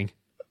playing.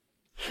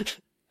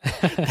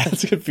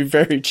 That's going to be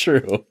very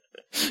true.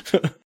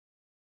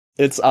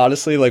 It's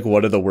honestly like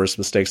one of the worst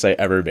mistakes I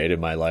ever made in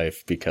my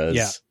life,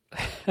 because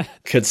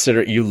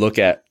consider, you look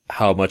at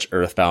how much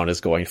Earthbound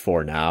is going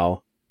for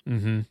now.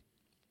 Mm-hmm.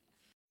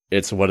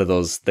 It's one of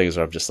those things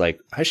where I'm just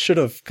like, I should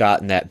have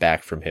gotten that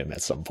back from him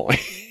at some point.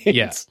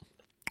 Yes.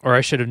 Or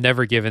I should have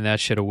never given that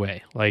shit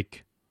away.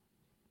 Like,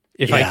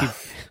 if I could,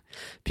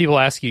 people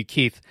ask you,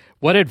 Keith,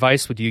 what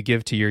advice would you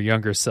give to your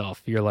younger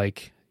self? You're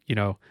like, you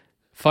know,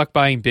 fuck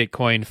buying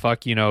Bitcoin,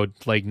 fuck, you know,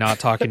 like not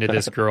talking to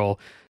this girl.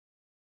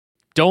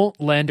 Don't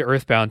lend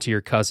Earthbound to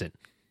your cousin.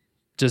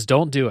 Just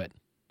don't do it.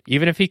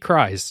 Even if he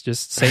cries,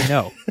 just say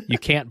no. You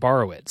can't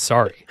borrow it.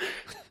 Sorry.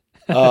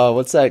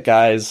 What's that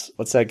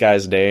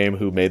guy's name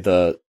who made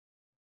the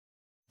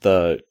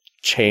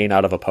chain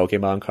out of a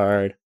Pokemon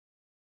card?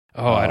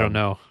 Oh, I don't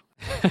know.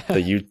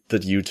 the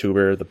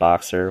YouTuber, the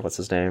boxer, what's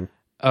his name?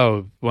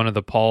 Oh, one of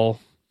the Paul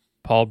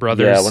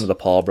brothers. Yeah, one of the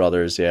Paul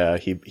brothers. Yeah,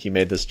 he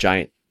made this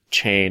giant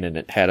chain, and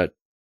it had a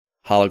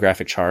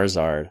holographic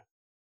Charizard.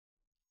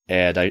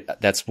 And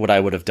that's what I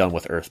would have done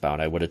with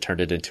Earthbound. I would have turned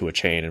it into a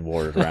chain and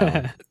wore it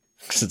around,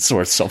 because it's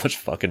worth so much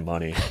fucking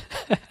money.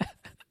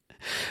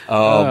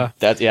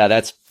 That's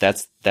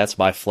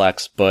my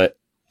flex. But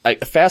I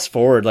fast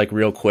forward like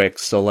real quick.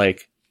 So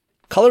like,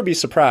 color be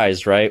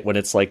surprised, right? When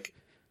it's like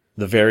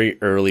the very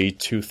early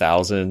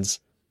 2000s,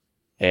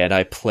 and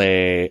I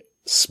play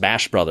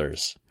Smash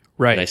Brothers,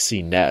 right? And I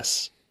see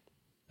Ness,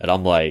 and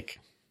I'm like,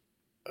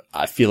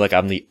 I feel like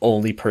I'm the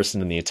only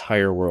person in the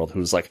entire world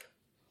who's like,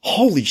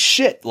 holy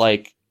shit,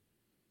 like,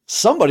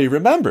 somebody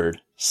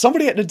remembered.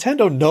 Somebody at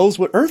Nintendo knows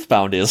what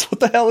Earthbound is. What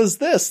the hell is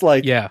this?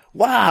 Like,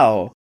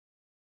 wow.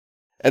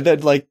 And then,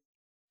 like,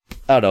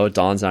 I don't know, it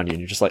dawns on you, and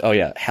you're just like, oh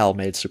yeah, Hal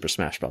made Super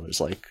Smash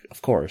Brothers. Like,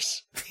 of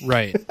course.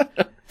 Right.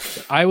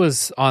 I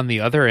was on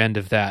the other end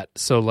of that.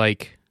 So,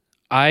 like,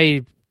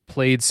 I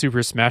played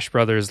Super Smash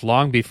Brothers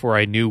long before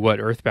I knew what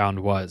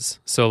Earthbound was.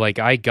 So, like,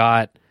 I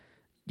got,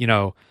 you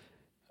know,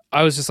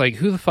 I was just like,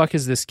 who the fuck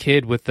is this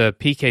kid with the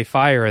PK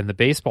Fire and the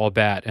baseball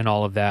bat and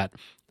all of that?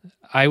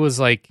 I was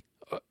like,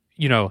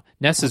 you know,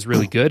 Ness is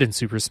really good in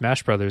Super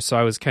Smash Brothers, so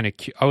I was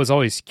I was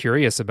always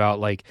curious about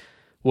like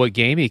what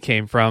game he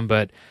came from,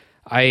 but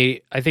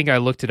I think I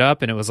looked it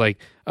up and it was like,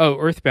 oh,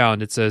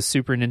 Earthbound, it's a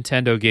Super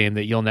Nintendo game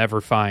that you'll never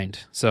find.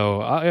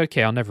 So,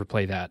 okay, I'll never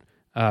play that.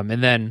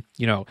 And then,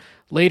 you know,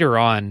 later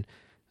on,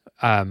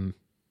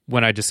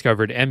 when I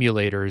discovered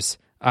emulators,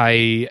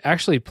 I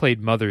actually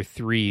played Mother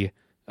 3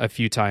 a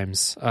few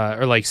times,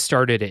 or like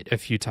started it a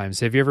few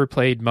times. Have you ever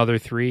played Mother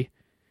 3?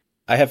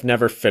 I have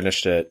never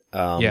finished it.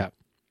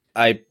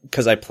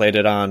 Because I played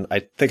it on, I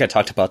think I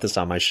talked about this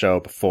on my show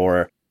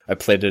before. I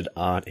played it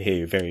on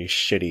a very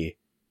shitty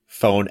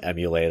phone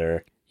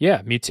emulator.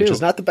 Yeah, me too. Which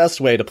is not the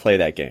best way to play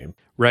that game.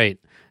 Right.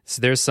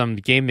 So there's some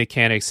game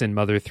mechanics in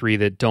Mother 3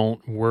 that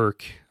don't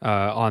work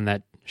on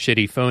that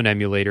shitty phone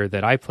emulator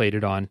that I played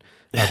it on.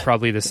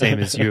 Probably the same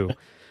as you.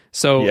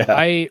 So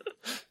I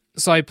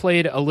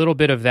played a little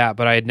bit of that,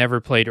 but I had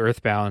never played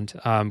Earthbound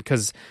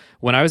because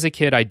when I was a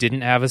kid, I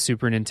didn't have a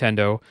Super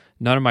Nintendo.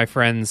 None of my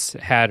friends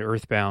had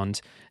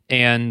Earthbound.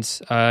 And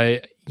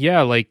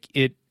like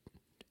it,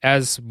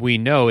 as we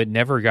know, it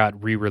never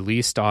got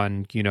re-released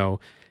on, you know,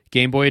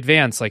 Game Boy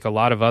Advance. Like a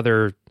lot of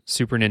other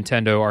Super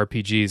Nintendo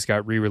RPGs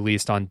got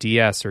re-released on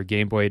DS or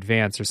Game Boy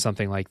Advance or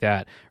something like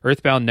that.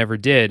 Earthbound never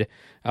did.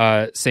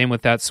 Same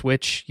with that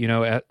Switch, you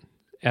know,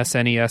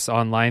 SNES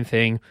Online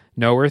thing,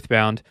 no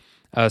Earthbound.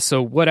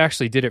 So what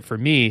actually did it for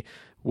me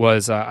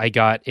was I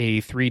got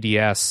a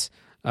 3DS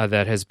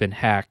that has been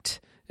hacked.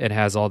 It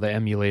has all the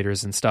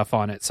emulators and stuff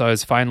on it. So I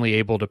was finally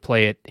able to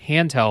play it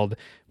handheld,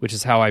 which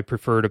is how I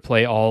prefer to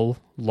play all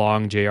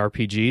long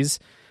JRPGs,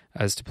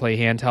 as to play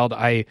handheld.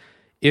 I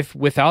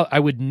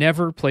would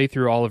never play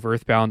through all of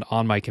Earthbound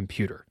on my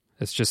computer.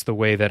 It's just the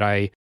way that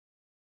I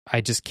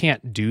just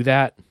can't do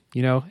that.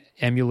 You know,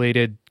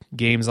 emulated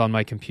games on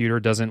my computer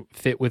doesn't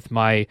fit with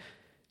my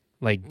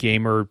like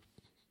gamer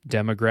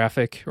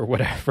demographic or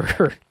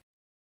whatever.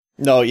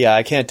 No, yeah,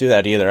 I can't do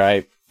that either.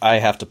 I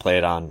have to play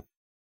it on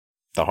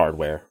the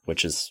hardware,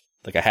 which is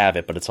like I have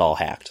it, but it's all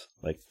hacked,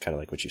 like kind of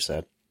like what you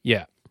said.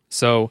 Yeah.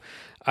 So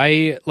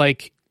I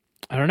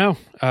don't know.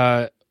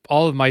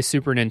 All of my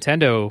Super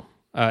Nintendo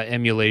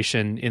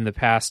emulation in the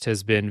past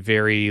has been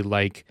very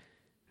like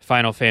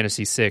Final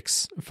Fantasy VI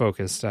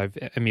focused. I've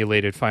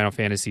emulated Final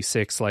Fantasy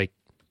VI like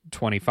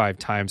 25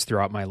 times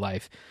throughout my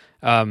life.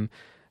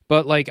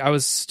 But like I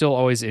was still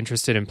always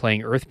interested in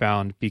playing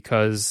Earthbound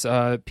because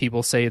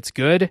people say it's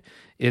good.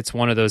 It's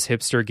one of those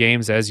hipster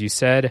games, as you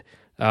said,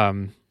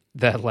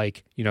 that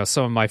like, you know,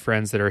 some of my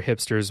friends that are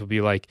hipsters will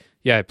be like,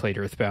 yeah, I played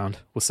Earthbound.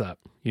 What's up?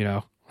 You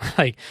know,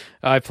 like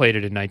I played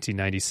it in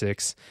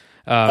 1996.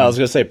 I was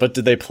going to say, but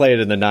did they play it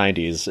in the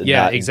 90s and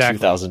Yeah, not exactly. in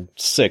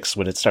 2006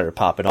 when it started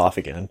popping off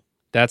again?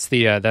 That's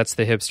the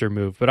hipster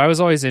move. But I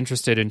was always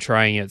interested in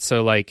trying it.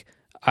 So like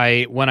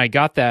when I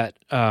got that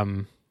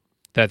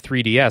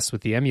 3DS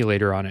with the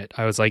emulator on it,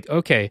 I was like,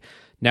 okay,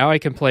 now I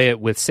can play it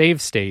with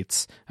save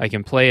states. I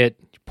can play it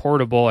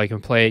portable. I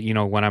can play it, you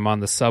know, when I'm on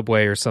the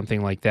subway or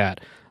something like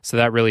that. So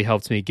that really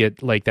helped me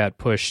get like that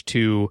push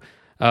to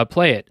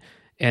play it.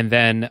 And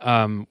then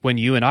when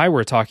you and I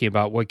were talking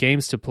about what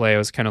games to play, I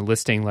was kind of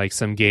listing like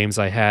some games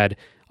I had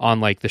on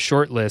like the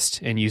short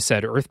list, and you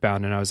said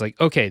Earthbound, and I was like,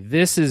 okay,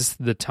 this is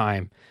the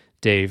time,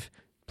 Dave,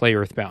 play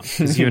Earthbound,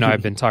 because you and I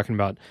have been talking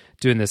about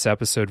doing this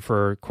episode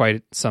for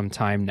quite some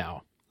time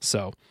now.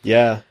 So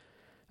yeah,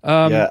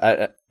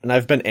 and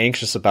I've been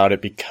anxious about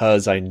it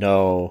because I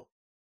know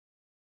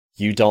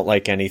you don't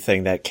like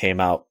anything that came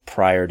out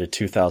prior to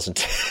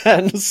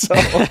 2010. So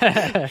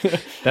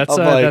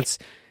that's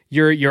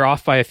you're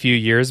off by a few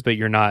years, but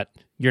you're not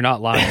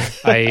lying.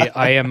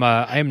 I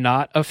am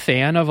not a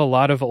fan of a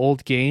lot of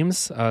old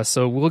games.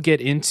 So we'll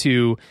get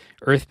into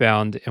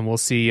Earthbound and we'll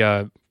see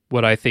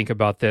what I think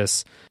about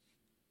this.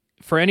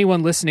 For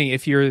anyone listening,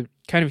 if you're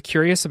kind of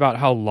curious about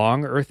how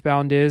long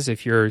Earthbound is,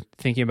 if you're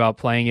thinking about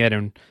playing it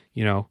and,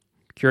 you know,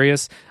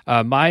 curious,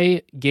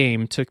 my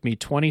game took me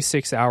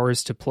 26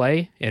 hours to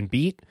play and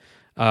beat.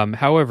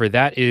 However,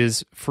 that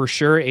is for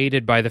sure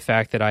aided by the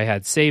fact that I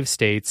had save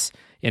states.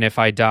 And if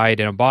I died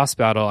in a boss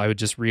battle, I would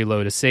just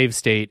reload a save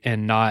state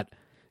and not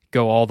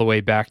go all the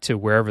way back to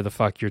wherever the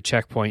fuck your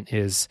checkpoint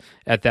is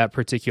at that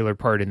particular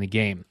part in the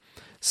game.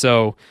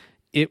 So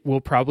it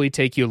will probably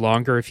take you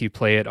longer if you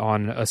play it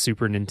on a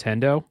Super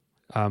Nintendo.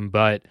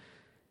 But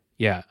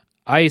yeah,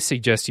 I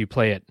suggest you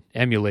play it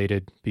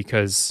emulated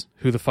because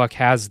who the fuck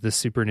has the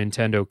Super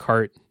Nintendo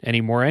cart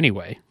anymore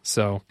anyway?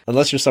 So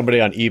unless you're somebody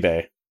on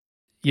eBay.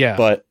 Yeah.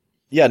 But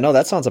yeah, no,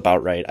 that sounds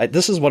about right.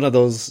 This is one of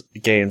those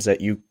games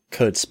that you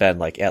could spend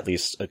like at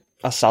least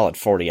a solid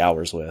 40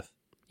 hours with.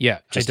 Yeah,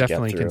 I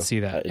definitely can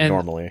see that.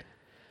 Normally.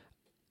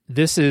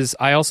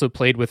 I also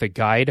played with a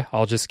guide.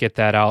 I'll just get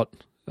that out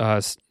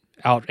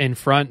in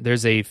front.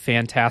 There's a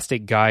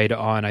fantastic guide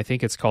on, I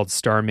think it's called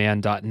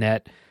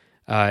starman.net.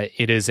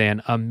 It is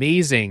an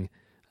amazing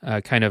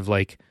kind of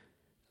like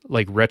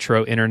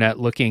retro internet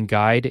looking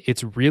guide.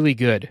 It's really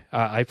good.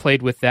 I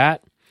played with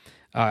that.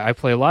 I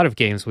play a lot of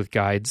games with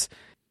guides.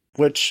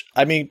 Which,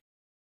 I mean,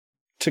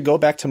 to go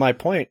back to my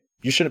point,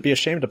 you shouldn't be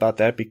ashamed about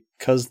that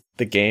because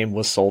the game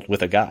was sold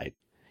with a guide.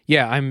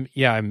 Yeah,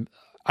 I'm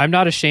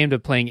not ashamed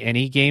of playing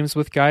any games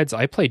with guides.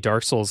 I play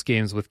Dark Souls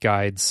games with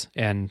guides,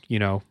 and you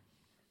know,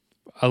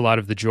 a lot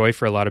of the joy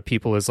for a lot of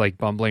people is like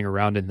bumbling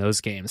around in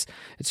those games.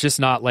 It's just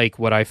not like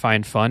what I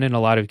find fun in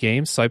a lot of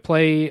games. So I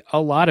play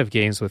a lot of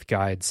games with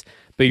guides.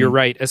 But you're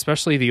right,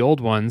 especially the old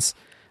ones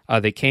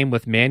that came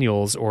with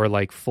manuals or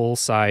like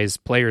full-size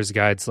player's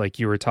guides like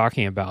you were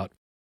talking about.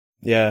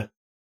 Yeah.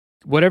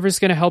 Whatever's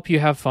going to help you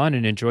have fun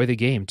and enjoy the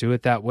game, do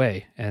it that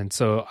way. And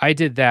so I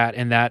did that,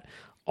 and that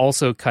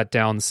also cut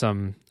down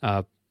some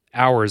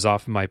hours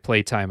off of my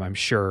playtime, I'm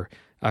sure,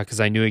 because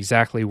I knew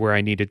exactly where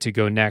I needed to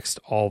go next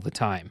all the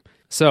time.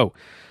 So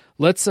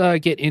let's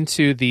get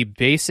into the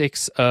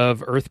basics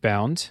of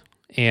Earthbound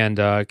and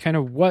kind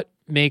of what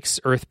makes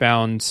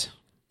Earthbound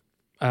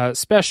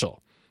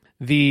special.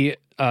 The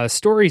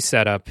story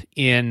setup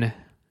in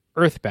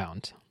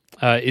Earthbound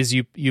is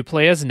you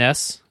play as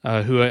Ness,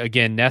 who,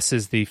 again, Ness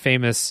is the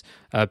famous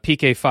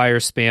PK Fire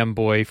spam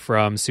boy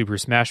from Super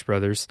Smash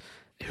Bros.,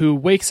 who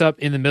wakes up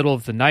in the middle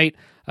of the night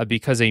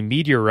because a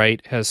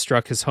meteorite has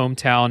struck his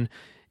hometown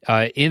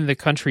in the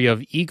country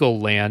of Eagle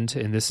Land,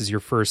 and this is your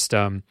first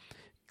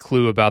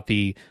clue about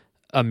the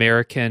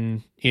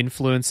American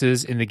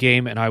influences in the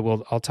game, and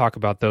I'll talk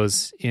about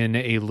those in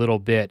a little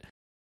bit.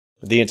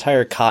 The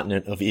entire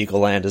continent of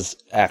Eagle Land is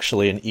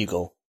actually an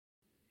eagle.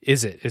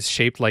 Is it? It's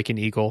shaped like an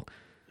eagle.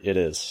 It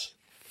is.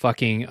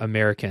 Fucking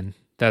American.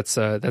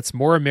 That's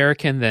more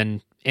American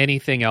than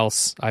anything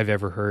else I've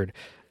ever heard.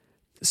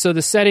 So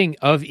the setting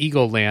of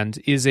Eagle Land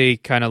is a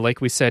kind of,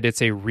 like we said,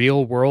 it's a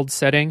real world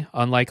setting,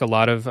 unlike a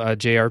lot of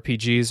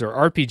JRPGs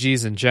or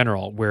RPGs in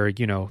general, where,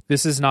 you know,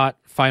 this is not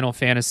Final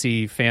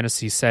Fantasy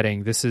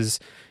setting. This is,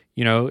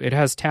 you know, it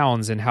has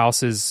towns and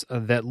houses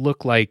that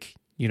look like,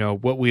 you know,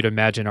 what we'd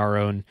imagine our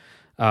own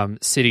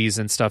cities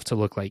and stuff to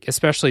look like,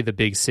 especially the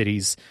big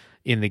cities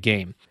in the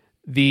game.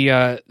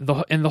 The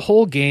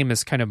whole game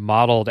is kind of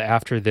modeled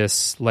after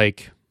this,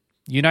 like,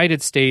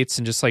 United States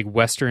and just like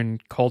Western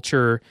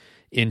culture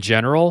in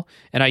general.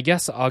 And I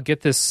guess I'll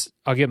get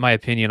my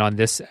opinion on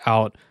this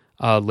out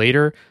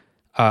later.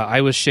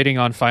 I was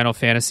shitting on Final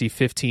Fantasy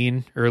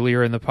 15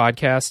 earlier in the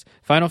podcast.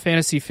 Final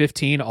Fantasy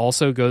 15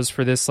 also goes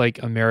for this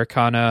like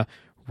Americana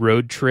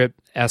road trip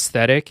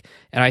aesthetic,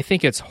 and I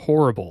think it's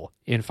horrible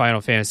in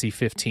Final Fantasy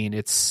 15.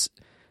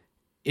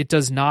 It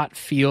does not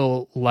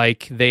feel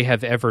like they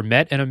have ever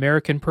met an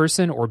American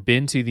person or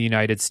been to the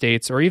United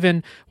States or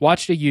even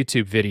watched a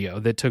YouTube video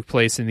that took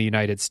place in the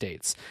United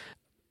States.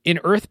 In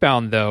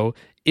Earthbound, though,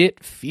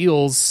 it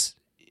feels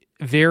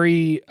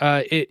very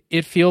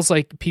it feels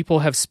like people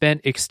have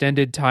spent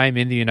extended time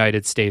in the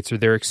United States, or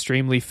they're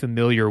extremely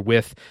familiar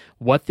with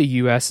what the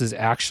US is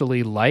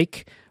actually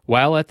like,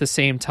 while at the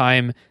same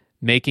time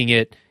making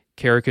it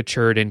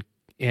caricatured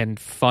and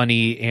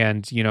funny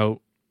and, you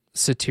know,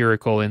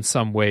 satirical in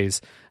some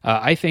ways.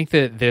 I think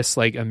that this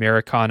like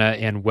Americana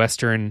and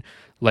Western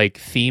like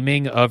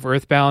theming of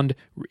Earthbound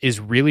is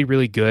really,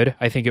 really good.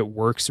 I think it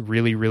works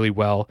really, really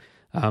well.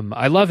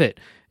 I love it.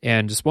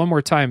 And just one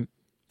more time,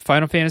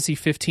 Final Fantasy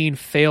 15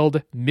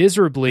 failed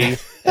miserably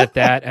at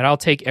that, and I'll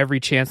take every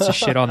chance to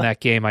shit on that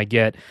game I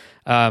get.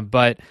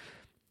 But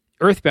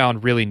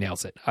Earthbound really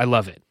nails it. I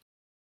love it.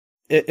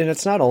 And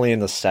it's not only in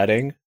the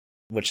setting,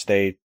 which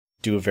they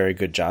do a very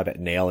good job at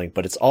nailing,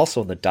 but it's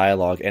also in the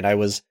dialogue.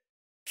 And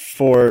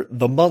for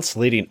the months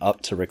leading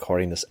up to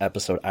recording this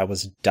episode, I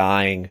was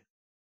dying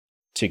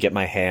to get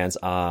my hands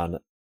on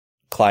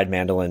Clyde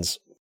Mandelin's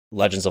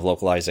Legends of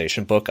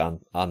Localization book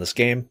on this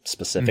game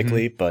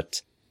specifically,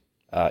 but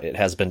it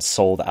has been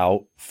sold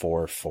out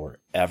for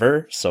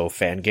forever. So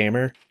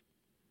Fangamer,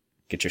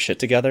 get your shit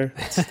together.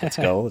 Let's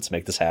go. Let's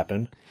make this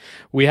happen.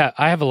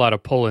 I have a lot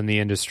of pull in the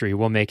industry.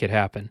 We'll make it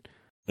happen.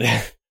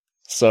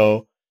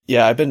 So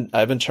yeah, I've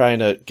been trying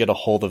to get a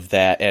hold of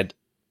that, and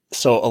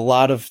so a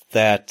lot of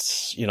that,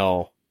 you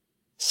know,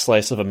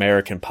 slice of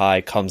American pie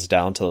comes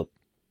down to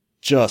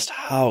just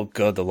how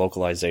good the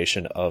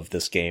localization of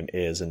this game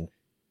is. And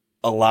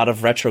a lot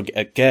of retro,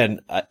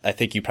 again, I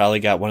think you probably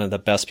got one of the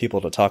best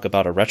people to talk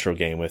about a retro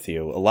game with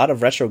you. A lot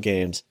of retro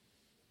games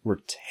were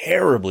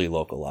terribly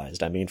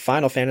localized. I mean,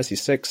 Final Fantasy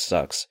VI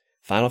sucks.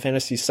 Final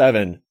Fantasy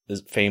VII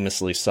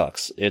famously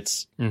sucks.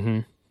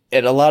 And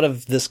a lot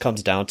of this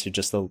comes down to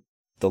just the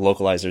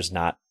localizers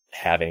not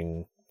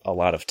having a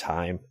lot of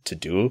time to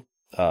do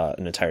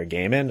an entire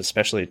game in,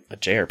 especially a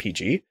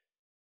JRPG.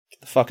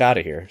 Get the fuck out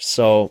of here.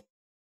 So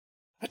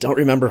I don't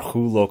remember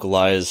who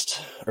localized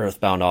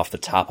Earthbound off the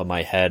top of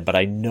my head, but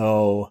I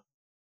know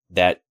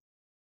that,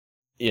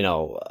 you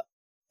know,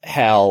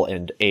 Hal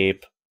and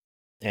Ape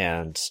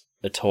and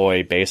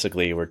Atoy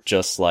basically were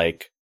just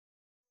like,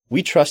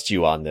 we trust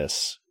you on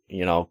this,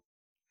 you know,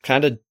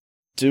 kind of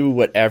do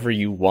whatever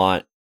you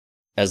want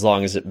as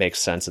long as it makes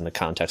sense in the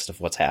context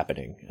of what's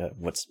happening,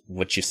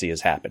 what you see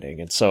is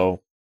happening. And so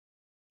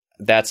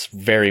that's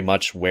very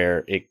much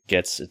where it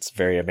gets its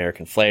very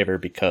American flavor,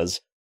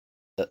 because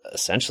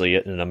essentially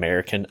an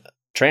American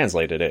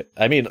translated it.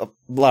 I mean, a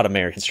lot of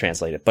Americans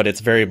translate it, but it's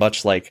very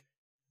much like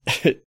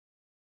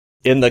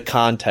in the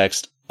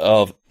context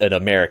of an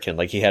American,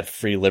 like he had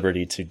free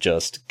liberty to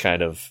just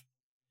kind of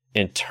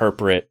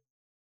interpret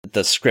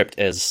the script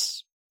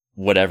as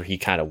whatever he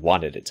kind of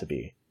wanted it to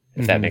be,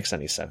 if that makes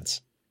any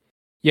sense.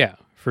 Yeah,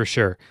 for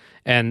sure.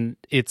 And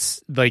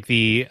it's like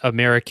the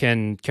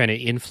American kind of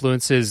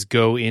influences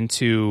go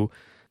into,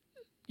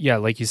 yeah,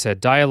 like you said,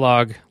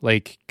 dialogue,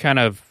 like kind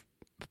of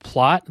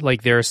plot.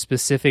 Like there are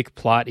specific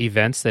plot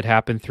events that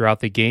happen throughout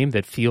the game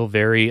that feel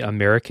very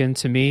American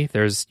to me.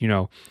 There's, you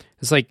know,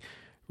 it's like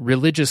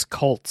religious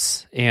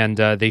cults, and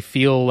they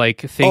feel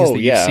like things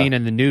you've seen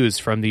in the news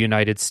from the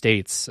United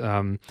States.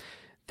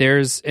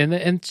 There's,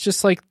 and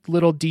just like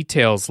little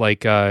details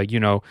like, you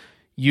know,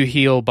 you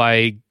heal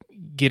by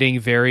getting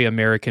very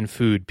American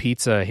food,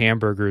 pizza,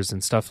 hamburgers,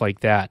 and stuff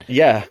like that.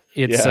 Yeah.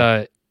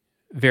 It's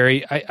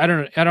very, I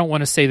don't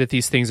want to say that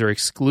these things are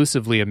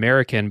exclusively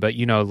American, but,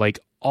 you know, like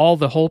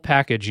the whole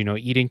package, you know,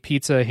 eating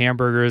pizza,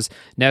 hamburgers,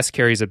 Ness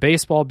carries a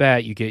baseball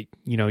bat, you get,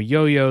 you know,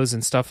 yo-yos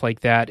and stuff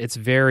like that. It's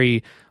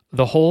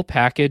the whole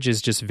package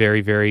is just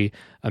very, very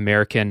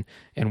American.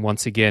 And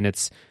once again,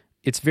 it's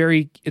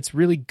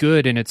really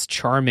good and it's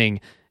charming,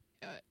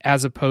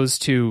 as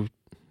opposed to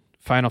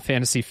Final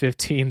Fantasy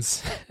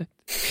 15's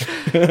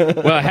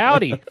well,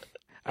 howdy.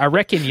 I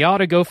reckon you ought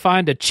to go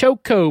find a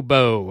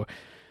chocobo,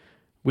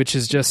 which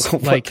is just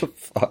like, what the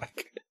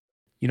fuck?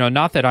 You know,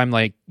 not that I'm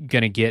like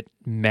going to get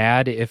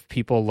mad if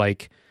people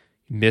like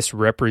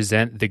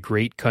misrepresent the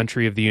great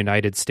country of the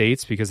United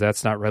States, because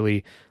that's not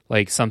really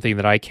like something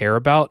that I care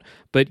about,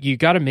 but you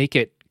got to make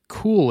it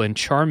cool and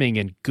charming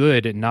and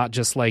good, and not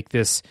just like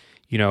this,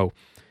 you know,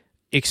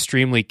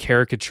 extremely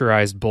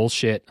caricaturized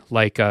bullshit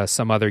like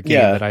some other game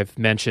that I've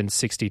mentioned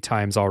 60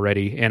 times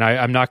already, and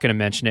I'm not going to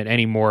mention it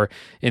anymore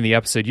in the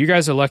episode. You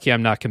guys are lucky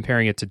I'm not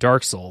comparing it to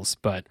Dark Souls,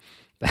 but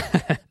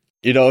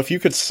you know, if you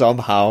could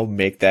somehow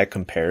make that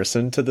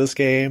comparison to this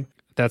game,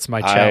 that's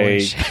my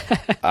challenge.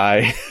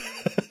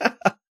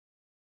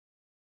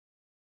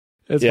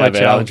 It's my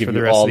challenge for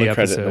the rest of the episode.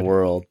 Credit in the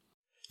world.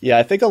 Yeah,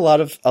 I think a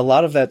lot of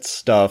that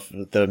stuff,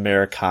 the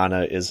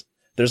Americana, is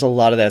there's a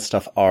lot of that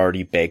stuff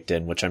already baked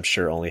in, which I'm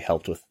sure only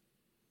helped with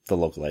the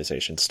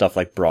localization. Stuff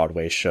like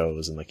Broadway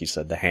shows and, like you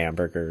said, the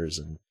hamburgers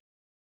and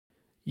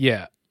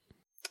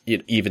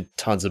even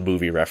tons of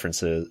movie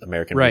references,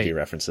 American movie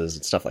references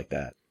and stuff like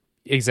that.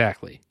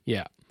 Exactly.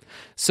 Yeah.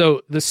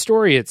 So the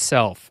story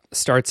itself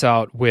starts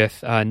out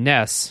with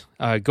Ness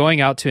going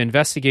out to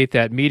investigate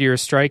that meteor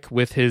strike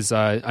with his,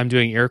 I'm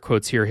doing air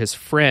quotes here, his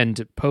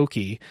friend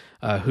Pokey,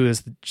 who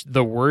is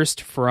the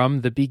worst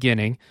from the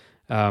beginning,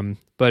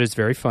 but is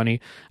very funny.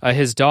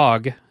 His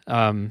dog,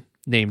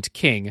 named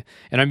King.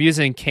 And I'm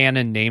using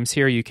canon names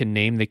here. You can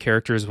name the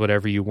characters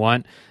whatever you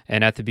want.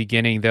 And at the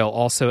beginning, they'll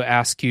also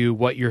ask you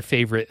what your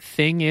favorite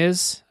thing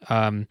is.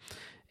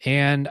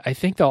 And I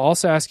think they'll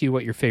also ask you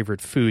what your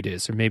favorite food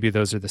is, or maybe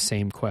those are the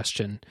same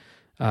question.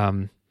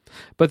 But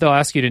they'll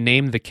ask you to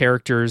name the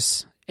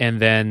characters, and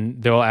then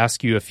they'll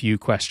ask you a few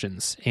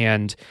questions.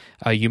 And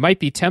you might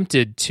be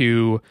tempted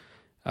to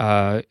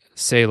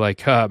say,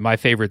 like, my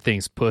favorite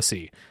thing's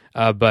pussy.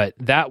 But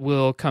that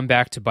will come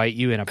back to bite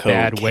you in a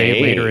bad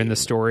way later in the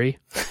story,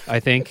 I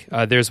think.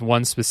 There's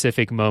one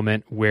specific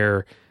moment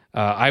where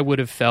I would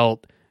have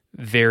felt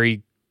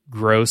very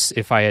gross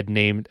if I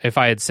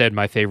had said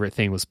my favorite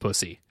thing was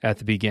pussy at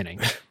the beginning.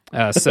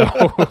 So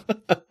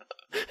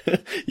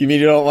you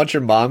mean you don't want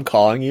your mom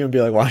calling you and be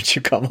like, why don't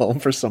you come home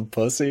for some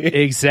pussy?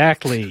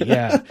 Exactly.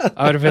 Yeah.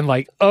 I would have been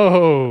like,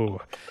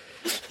 oh,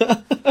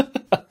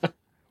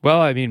 well,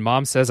 I mean,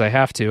 mom says I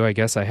have to, I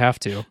guess I have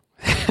to.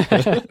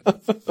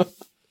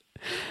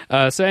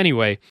 So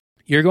anyway,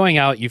 you're going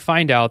out, you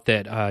find out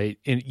that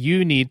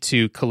you need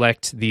to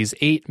collect these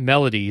 8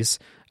 melodies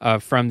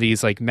from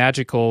these like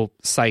magical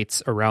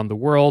sites around the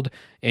world,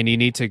 and you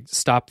need to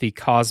stop the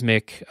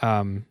cosmic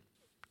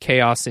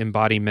chaos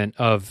embodiment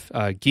of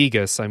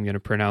Gigas. I'm going to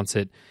pronounce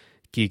it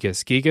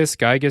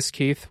Gigas,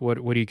 Keith. What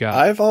do you got?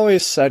 I've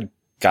always said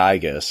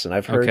Gygas, and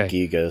I've heard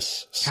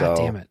Gigas. So. God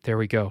damn it! There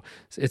we go.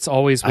 It's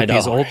always with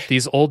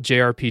these old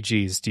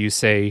JRPGs. Do you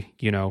say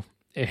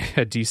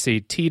do you say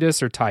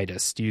Titus or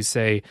Titus? Do you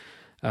say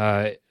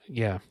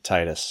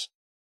Titus?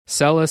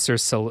 Celis or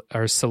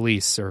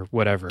Celis or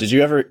whatever. Did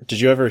you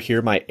ever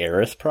hear my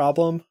Aerith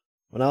problem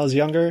when I was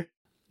younger?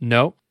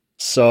 No.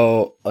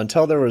 So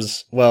until there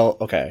was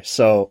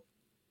so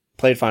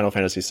played Final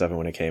Fantasy VII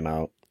when it came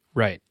out.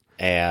 Right.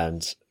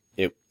 And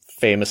it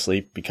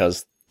famously,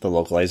 because the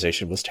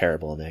localization was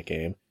terrible in that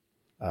game,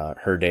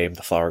 her name,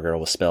 the flower girl,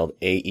 was spelled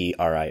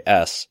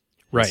Aeris.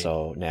 Right.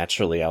 So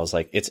naturally I was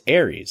like, it's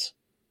Ares.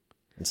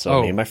 And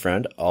so me and my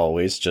friend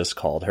always just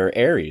called her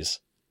Ares.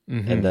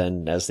 Mm-hmm. And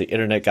then as the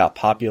internet got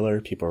popular,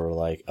 people were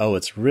like, oh,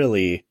 it's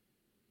really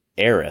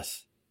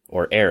Aerith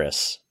or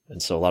Eris. And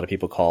so a lot of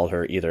people called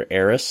her either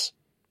Eris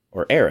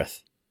or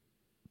Aerith.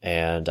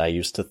 And I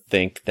used to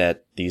think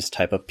that these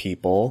type of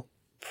people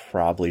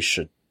probably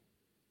should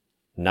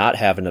not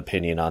have an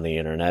opinion on the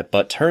internet,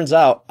 but turns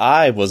out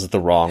I was the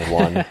wrong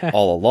one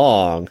all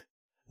along.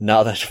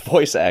 Now that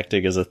voice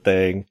acting is a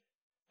thing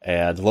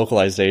and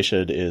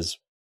localization is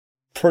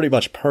pretty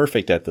much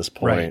perfect at this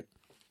point. Right.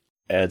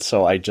 And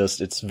so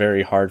it's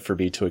very hard for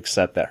me to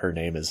accept that her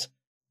name is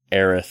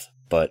Aerith,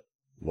 but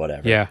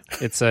whatever. Yeah,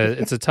 it's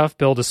a tough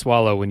pill to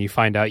swallow when you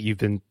find out you've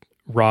been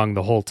wrong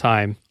the whole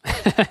time.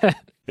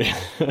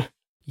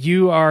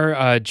 You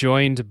are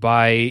joined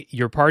by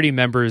your party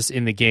members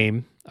in the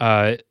game,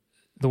 the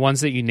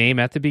ones that you name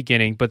at the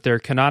beginning, but their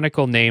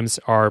canonical names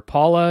are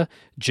Paula,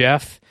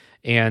 Jeff,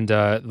 and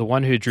the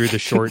one who drew the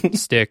short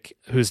stick,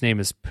 whose name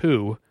is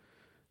Pooh.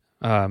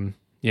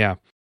 Yeah.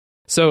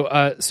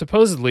 So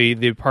supposedly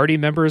the party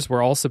members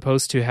were all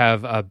supposed to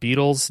have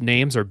Beatles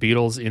names or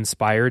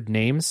Beatles-inspired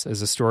names,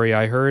 as a story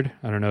I heard.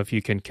 I don't know if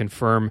you can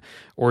confirm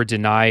or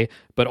deny,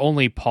 but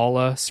only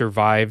Paula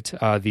survived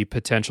the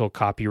potential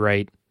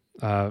copyright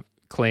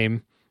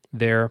claim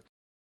there.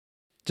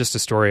 Just a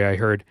story I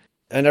heard.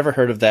 I never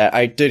heard of that.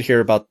 I did hear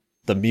about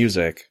the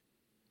music.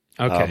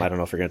 Okay. I don't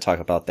know if we're going to talk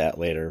about that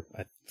later.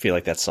 I feel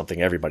like that's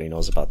something everybody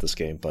knows about this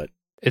game, but...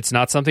 It's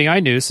not something I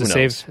knew, so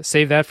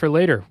save that for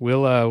later.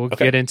 We'll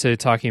get into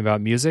talking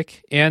about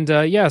music. And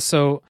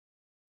so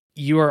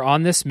you are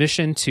on this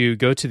mission to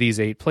go to these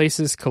 8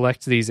 places,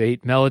 collect these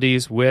 8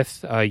 melodies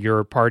with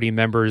your party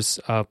members,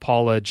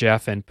 Paula,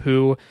 Jeff, and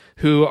Pooh,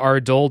 who are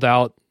doled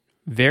out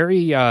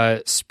very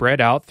spread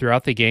out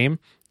throughout the game.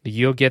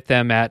 You'll get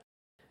them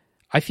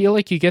I feel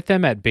like you get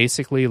them at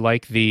basically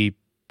like the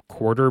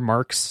quarter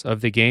marks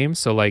of the game.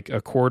 So like a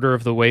quarter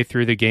of the way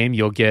through the game,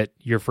 you'll get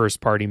your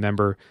first party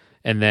member.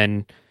 And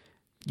then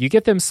you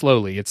get them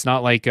slowly. It's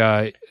not like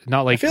I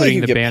feel putting like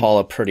you the get band.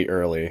 Paula pretty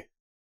early.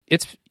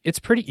 It's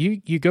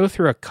pretty. You go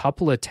through a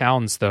couple of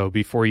towns though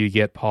before you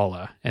get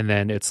Paula, and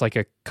then it's like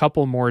a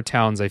couple more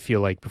towns. I feel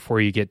like before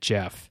you get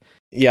Jeff.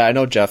 Yeah, I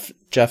know Jeff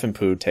and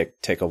Pooh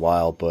take a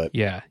while, but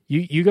yeah,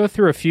 you go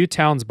through a few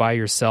towns by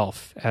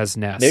yourself as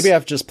Ness. Maybe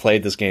I've just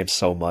played this game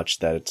so much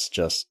that it's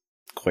just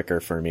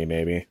quicker for me.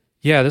 Maybe.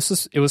 Yeah,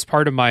 it was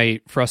part of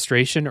my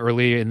frustration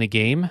early in the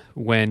game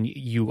when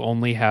you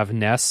only have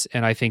Ness,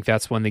 and I think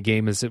that's when the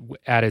game is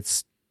at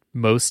its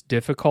most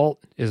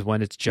difficult, is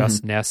when it's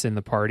just Ness in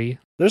the party.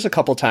 There's a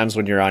couple times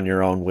when you're on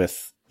your own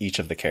with each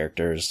of the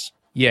characters.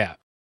 Yeah.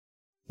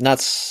 Not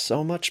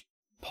so much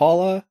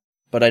Paula,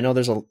 but I know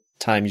there's a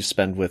time you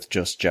spend with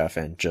just Jeff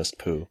and just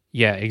Pooh.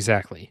 Yeah,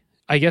 exactly.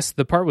 I guess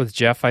the part with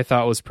Jeff I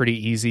thought was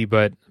pretty easy,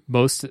 but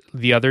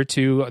the other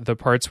two, the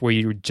parts where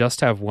you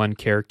just have one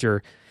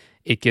character,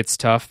 it gets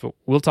tough. But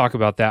we'll talk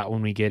about that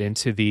when we get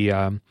into the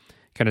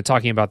kind of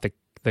talking about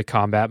the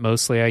combat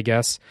mostly, I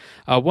guess.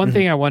 One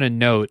thing I want to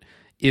note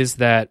is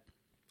that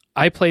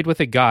I played with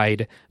a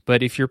guide,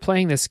 but if you're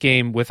playing this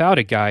game without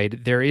a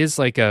guide, there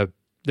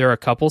are a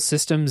couple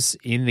systems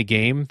in the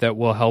game that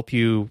will help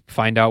you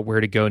find out where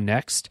to go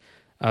next.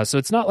 So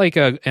it's not like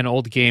an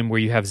old game where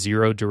you have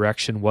zero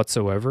direction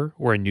whatsoever,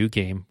 or a new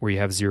game where you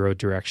have zero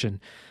direction.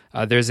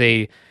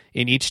 In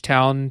each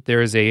town,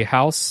 there is a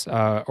house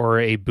or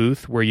a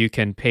booth where you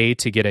can pay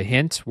to get a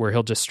hint, where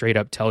he'll just straight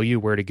up tell you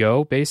where to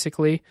go,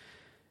 basically.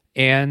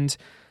 And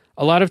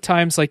a lot of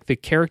times, like the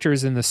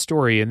characters in the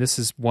story, and this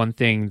is one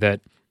thing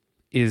that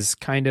is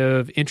kind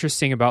of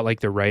interesting about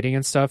like the writing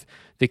and stuff,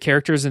 the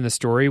characters in the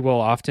story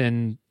will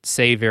often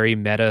say very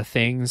meta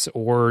things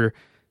or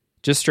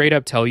just straight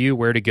up tell you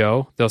where to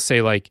go. They'll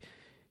say like,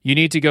 you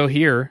need to go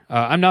here.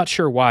 I'm not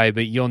sure why,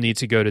 but you'll need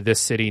to go to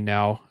this city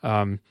now.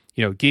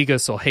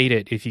 Gigas will hate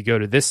it if you go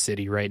to this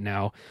city right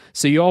now.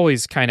 So you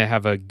always kind of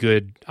have a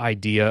good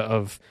idea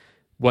of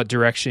what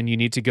direction you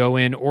need to go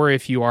in. Or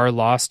if you are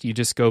lost, you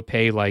just go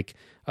pay like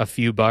a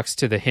few bucks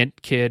to the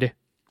hint kid.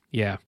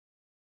 Yeah.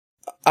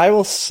 I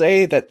will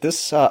say that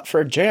this,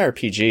 for a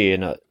JRPG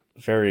and a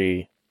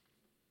very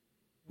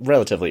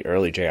relatively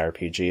early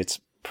JRPG, it's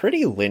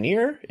pretty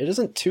linear. It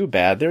isn't too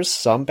bad. There's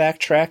some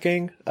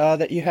backtracking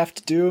that you have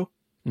to do.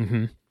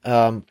 Mm-hmm.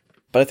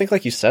 But I think,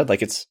 like you said,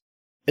 like it's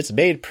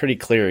made pretty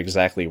clear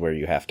exactly where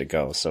you have to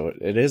go, so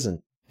it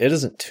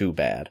isn't too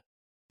bad.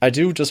 I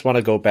do just want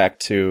to go back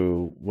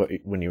to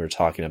when you were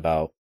talking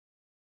about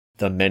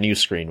the menu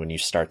screen when you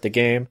start the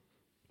game.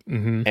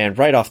 Mm-hmm. And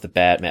right off the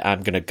bat, man,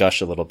 I'm gonna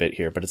gush a little bit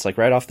here, but it's like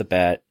right off the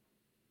bat,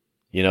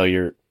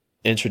 you're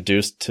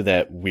introduced to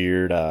that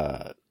weird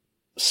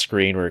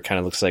screen where it kind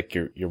of looks like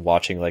you're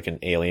watching like an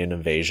alien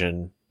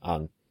invasion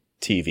on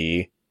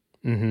TV.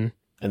 Mm-hmm.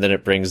 And then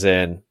it brings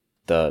in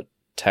the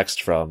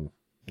text from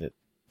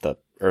the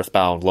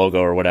Earthbound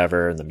logo or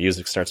whatever, and the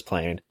music starts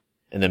playing.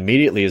 And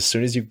immediately, as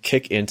soon as you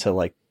kick into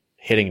like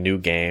hitting new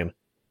game,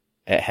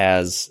 it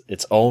has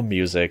its own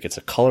music. It's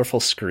a colorful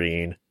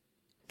screen.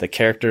 The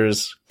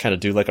characters kind of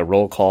do like a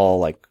roll call,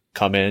 like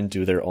come in,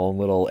 do their own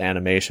little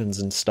animations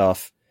and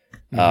stuff,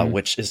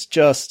 which is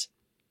just,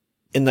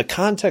 in the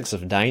context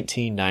of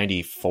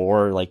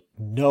 1994, like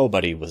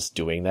nobody was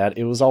doing that.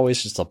 It was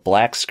always just a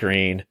black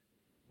screen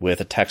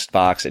with a text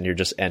box and you're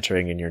just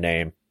entering in your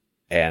name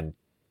and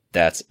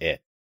that's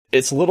it.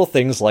 It's little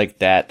things like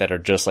that are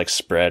just like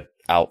spread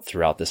out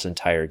throughout this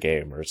entire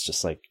game where it's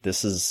just like,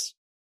 this is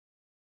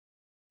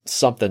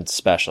something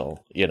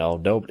special,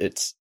 No,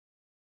 it's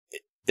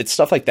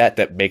stuff like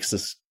that makes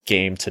this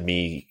game to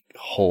me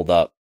hold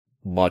up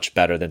much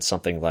better than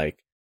something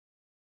like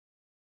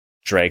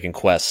Dragon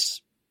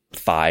Quest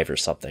V or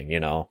something,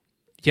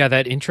 Yeah,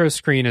 that intro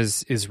screen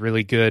is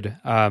really good.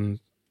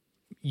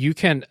 You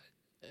can,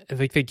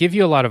 like, they give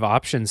you a lot of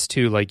options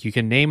too. Like, you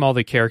can name all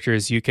the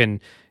characters. You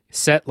can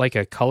set like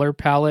a color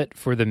palette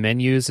for the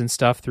menus and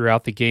stuff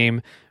throughout the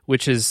game,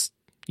 which is,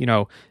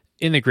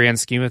 in the grand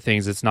scheme of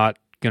things, it's not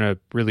going to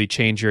really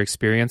change your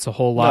experience a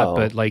whole lot. No.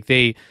 But like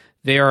they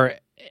are,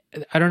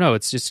 I don't know,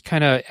 it's just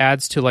kind of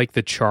adds to like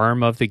the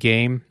charm of the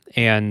game.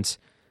 And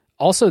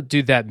also,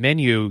 dude, that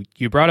menu,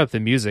 you brought up the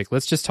music.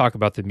 Let's just talk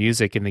about the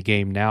music in the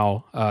game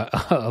now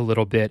a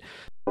little bit.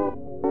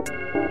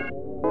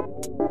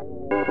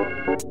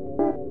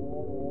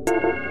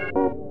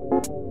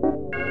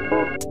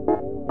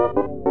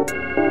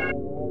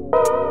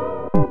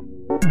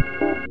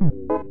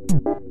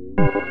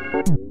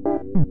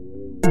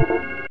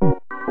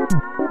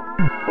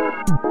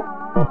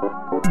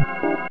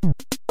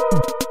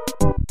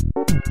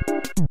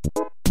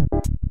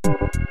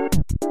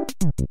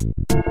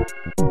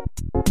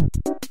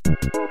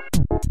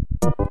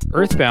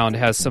 Earthbound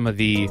has some of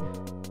the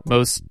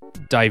most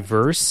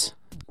diverse,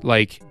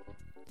 like,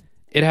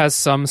 it has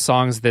some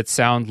songs that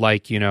sound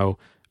like,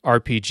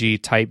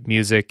 RPG type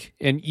music,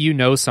 and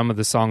some of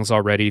the songs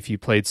already if you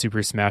played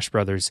Super Smash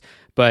Brothers,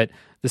 but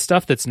the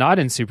stuff that's not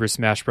in Super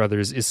Smash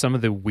Brothers is some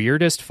of the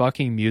weirdest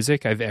fucking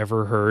music I've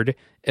ever heard,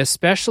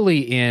 especially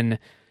in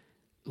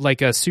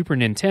like a Super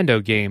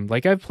Nintendo game.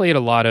 Like, I've played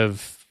a lot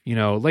of,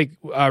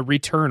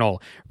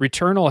 Returnal.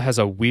 Returnal has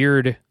a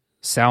weird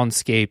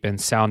soundscape and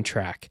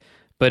soundtrack,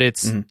 but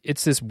it's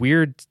this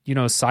weird,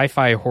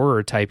 sci-fi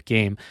horror type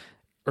game.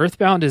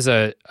 Earthbound is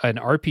an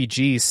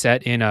RPG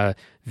set in a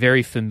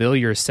very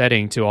familiar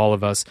setting to all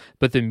of us,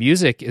 but the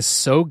music is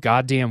so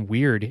goddamn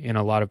weird in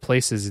a lot of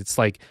places. It's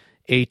like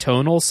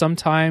atonal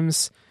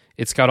sometimes.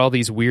 It's got all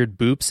these weird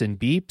boops and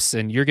beeps,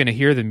 and you're going to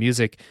hear the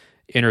music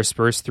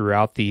interspersed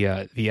throughout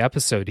the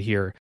episode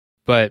here.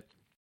 But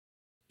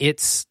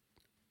it's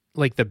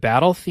like the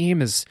battle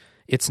theme it's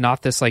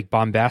not this like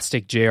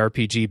bombastic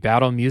JRPG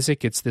battle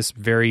music. It's this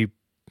very,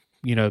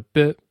 and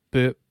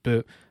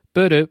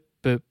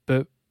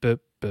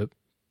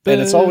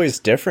it's always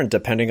different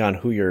depending on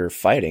who you're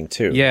fighting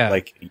too. Yeah.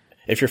 Like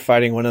if you're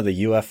fighting one of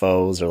the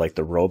UFOs or like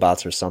the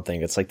robots or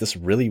something, it's like this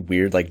really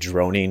weird, like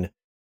droning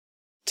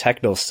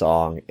techno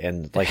song.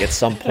 And like at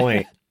some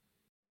point,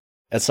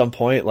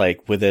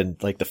 like within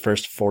like the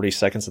first 40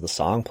 seconds of the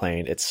song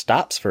playing, it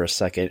stops for a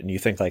second and you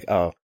think like,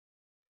 oh,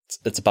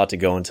 it's about to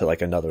go into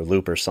like another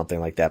loop or something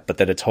like that. But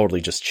then it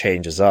totally just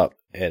changes up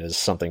and is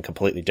something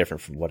completely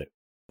different from what it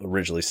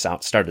originally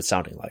started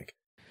sounding like.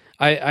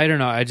 I don't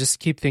know. I just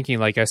keep thinking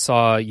like I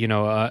saw,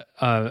 a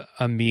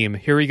meme.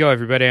 Here we go,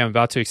 everybody. I'm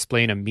about to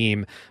explain a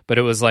meme, but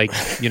it was like,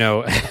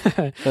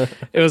 it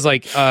was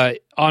like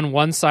on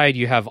one side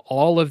you have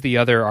all of the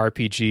other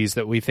RPGs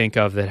that we think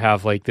of that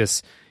have like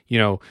this,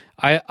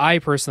 I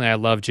personally, I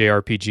love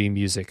JRPG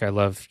music. I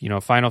love,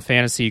 Final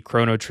Fantasy,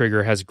 Chrono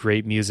Trigger has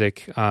great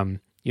music, on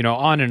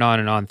and on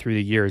and on through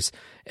the years.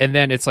 And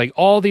then it's like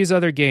all these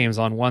other games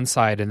on one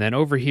side. And then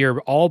over here,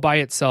 all by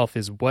itself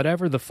is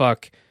whatever the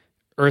fuck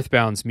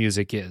Earthbound's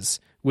music is,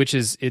 which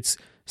is, it's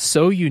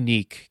so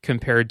unique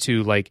compared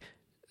to like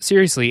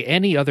seriously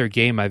any other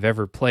game I've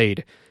ever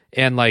played.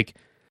 And like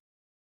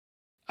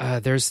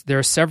there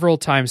are several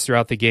times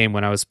throughout the game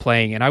when I was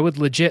playing and I would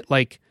legit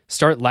like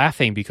start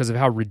laughing because of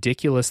how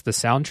ridiculous the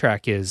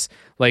soundtrack is.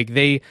 Like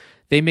they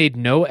made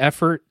no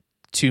effort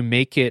to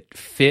make it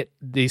fit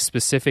the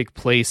specific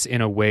place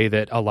in a way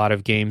that a lot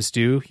of games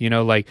do.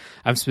 Like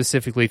I'm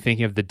specifically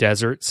thinking of the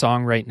desert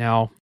song right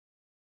now.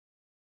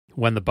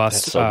 When the bus,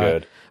 that's so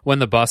good. When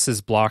the bus is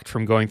blocked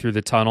from going through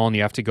the tunnel and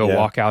you have to go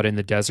walk out in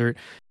the desert.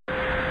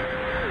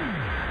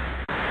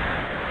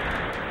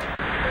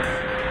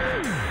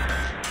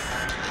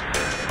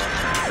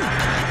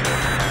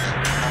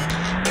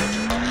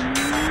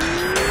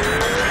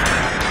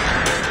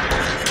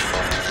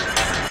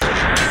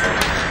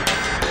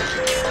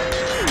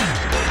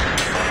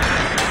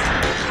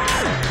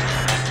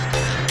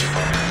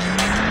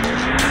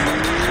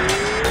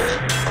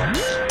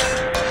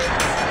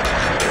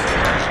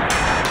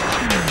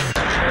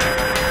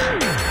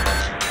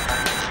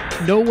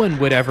 No one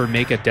would ever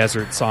make a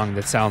desert song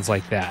that sounds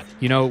like that.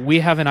 We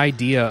have an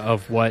idea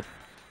of what,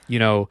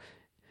 an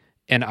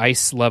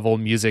ice level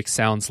music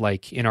sounds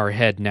like in our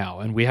head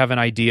now. And we have an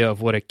idea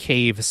of what a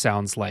cave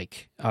sounds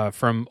like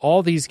from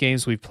all these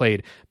games we've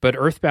played. But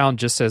Earthbound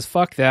just says,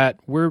 fuck that.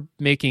 We're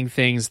making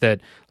things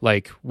that,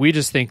 like, we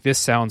just think this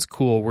sounds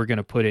cool. We're going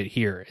to put it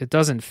here. It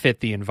doesn't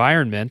fit the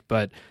environment,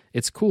 but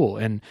it's cool.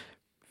 And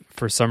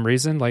for some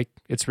reason, like,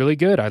 it's really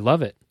good. I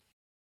love it.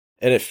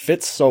 And it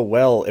fits so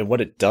well, and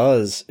what it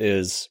does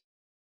is,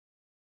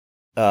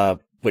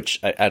 which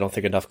I don't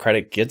think enough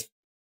credit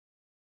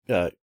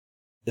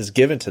is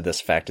given to this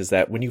fact, is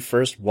that when you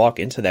first walk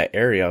into that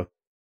area,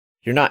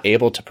 you're not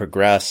able to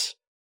progress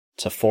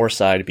to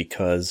Fourside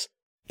because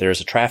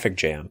there's a traffic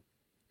jam.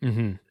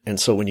 Mm-hmm. And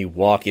so when you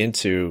walk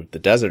into the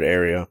desert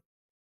area,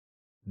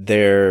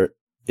 there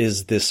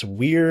is this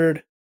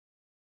weird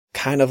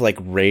kind of like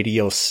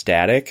radio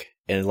static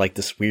and like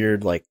this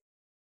weird like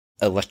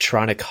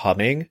electronic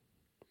humming.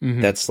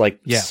 Mm-hmm. That's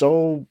like,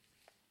 so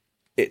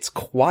it's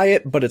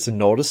quiet, but it's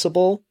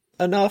noticeable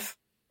enough.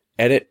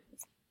 And it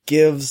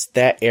gives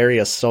that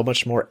area so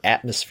much more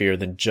atmosphere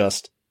than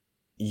just,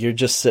 you're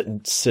just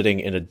sitting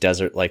in a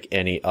desert like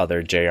any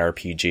other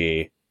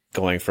JRPG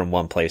going from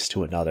one place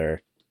to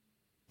another.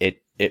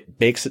 It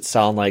makes it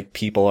sound like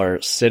people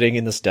are sitting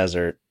in this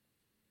desert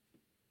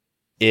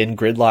in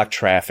gridlock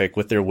traffic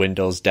with their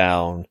windows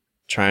down,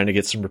 trying to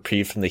get some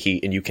reprieve from the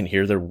heat. And you can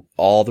hear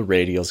all the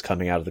radios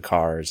coming out of the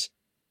cars.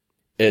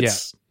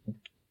 It's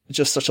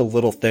just such a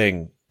little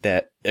thing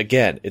that,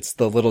 again, it's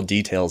the little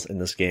details in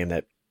this game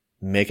that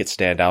make it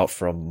stand out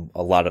from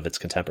a lot of its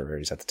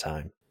contemporaries at the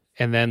time.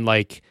 And then,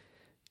 like,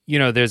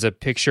 there's a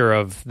picture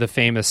of the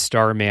famous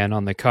Starman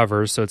on the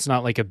cover, so it's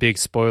not like a big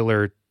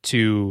spoiler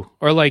to,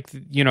 or like,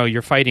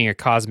 you're fighting a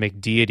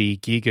cosmic deity,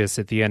 Gigas,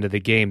 at the end of the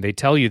game. They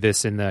tell you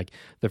this in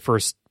the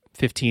first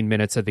 15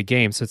 minutes of the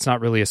game, so it's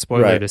not really a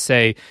spoiler to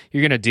say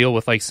you're going to deal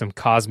with like some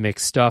cosmic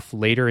stuff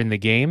later in the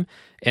game,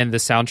 and the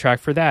soundtrack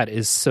for that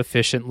is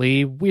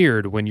sufficiently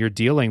weird when you're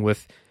dealing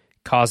with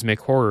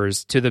cosmic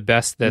horrors to the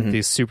best that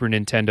the Super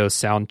Nintendo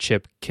sound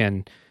chip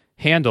can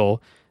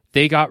handle.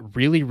 They got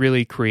really,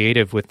 really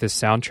creative with this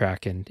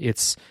soundtrack, and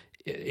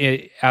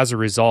as a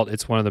result,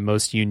 it's one of the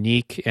most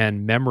unique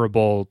and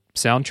memorable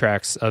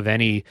soundtracks of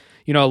any,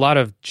 a lot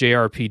of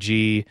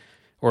JRPG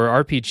or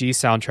RPG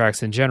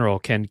soundtracks in general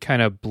can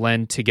kind of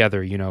blend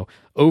together,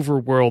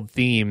 overworld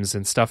themes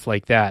and stuff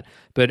like that.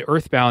 But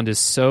Earthbound is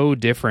so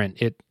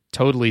different. It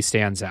totally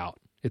stands out.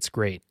 It's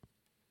great.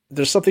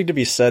 There's something to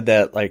be said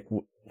that, like,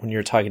 when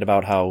you're talking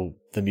about how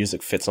the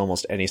music fits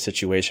almost any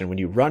situation, when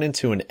you run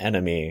into an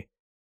enemy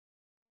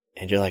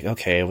and you're like,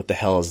 okay, what the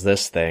hell is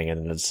this thing?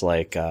 And it's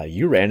like,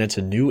 you ran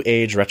into New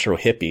Age Retro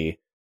Hippie.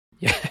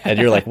 And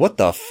you're like, what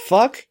the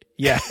fuck?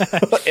 Yeah.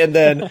 And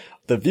then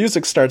the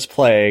music starts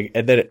playing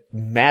and then it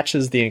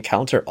matches the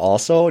encounter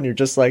also. And you're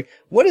just like,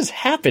 what is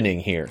happening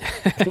here?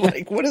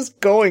 Like, what is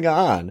going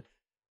on?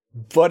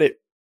 But it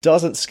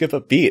doesn't skip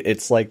a beat.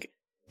 It's like,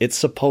 it's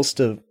supposed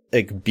to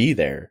like be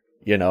there,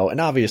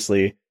 and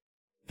obviously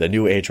the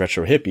New Age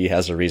Retro Hippie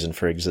has a reason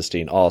for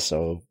existing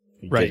also,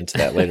 get into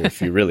that later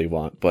if you really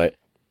want. But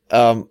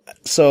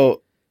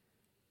so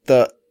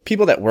the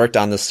people that worked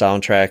on this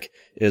soundtrack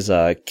is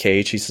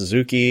Keiichi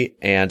Suzuki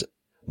and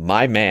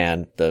my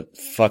man, the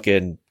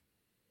fucking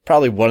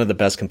probably one of the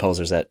best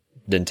composers that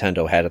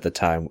Nintendo had at the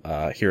time,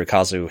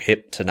 Hirokazu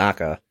Hip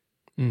Tanaka.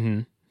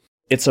 Mm-hmm.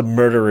 It's a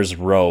murderer's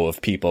row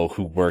of people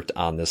who worked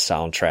on this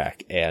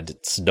soundtrack, and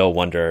it's no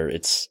wonder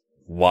it's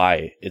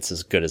why it's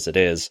as good as it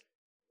is.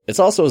 It's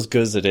also as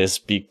good as it is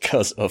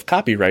because of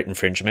copyright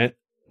infringement,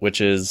 which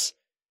is,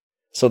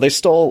 so they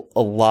stole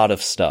a lot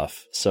of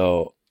stuff.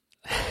 So,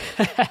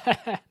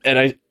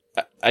 and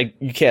I,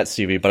 you can't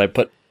see me, but I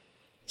put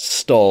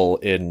stole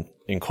in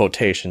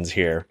quotations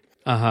here.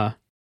 Uh-huh.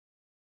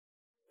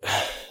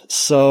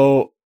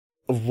 So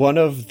one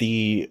of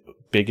the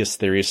biggest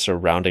theories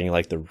surrounding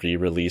like the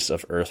re-release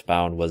of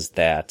Earthbound was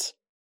that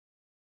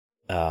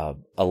a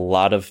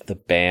lot of the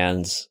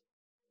bands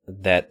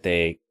that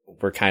they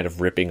were kind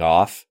of ripping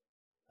off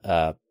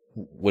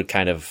would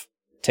kind of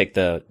take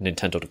the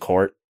Nintendo to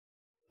court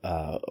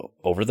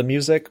over the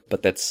music,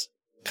 but that's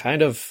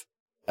kind of,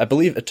 I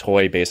believe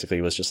Toei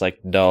basically was just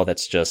like, no, that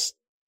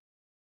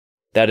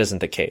isn't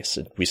the case.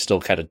 We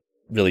still kind of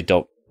really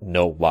don't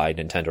know why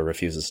Nintendo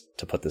refuses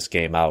to put this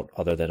game out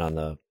other than on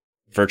the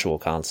virtual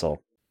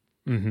console.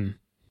 Mm-hmm.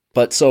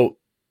 But so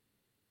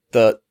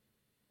the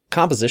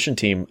composition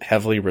team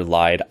heavily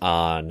relied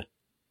on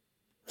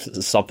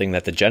something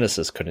that the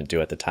Genesis couldn't do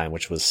at the time,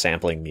 which was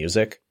sampling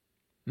music.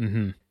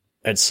 Mm-hmm.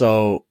 And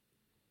so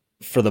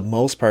for the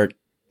most part,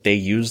 they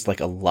used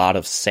like a lot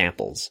of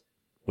samples,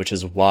 which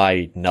is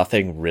why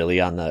nothing really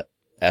on the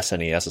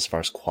SNES as far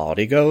as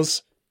quality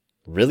goes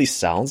really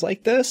sounds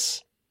like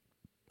this.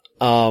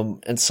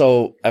 And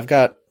so I've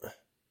got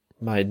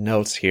my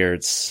notes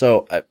here.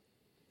 So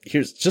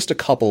here's just a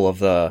couple of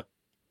the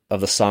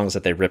songs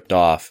that they ripped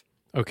off.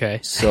 Okay.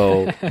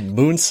 So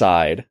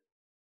Moonside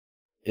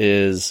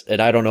is,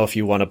 and I don't know if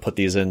you want to put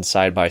these in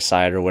side by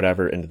side or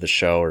whatever into the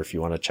show, or if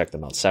you want to check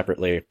them out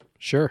separately.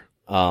 Sure.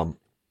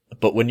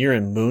 But when you're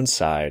in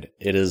Moonside,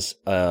 it is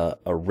a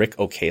Rick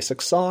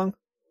Ocasek song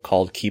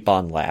called Keep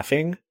On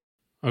Laughing.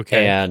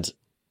 Okay. And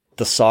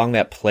the song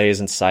that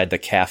plays inside the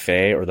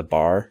cafe or the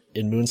bar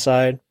in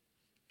Moonside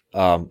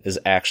is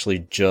actually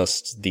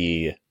just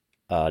the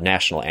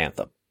national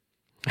anthem.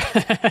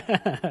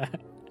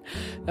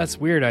 That's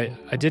weird.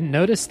 I didn't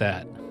notice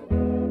that.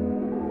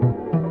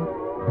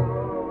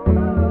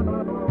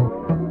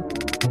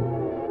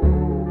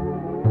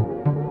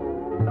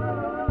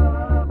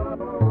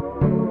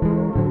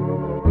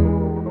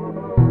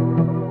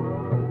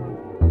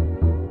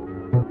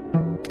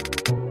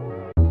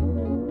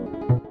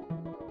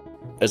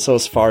 And so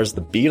as far as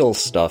the Beatles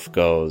stuff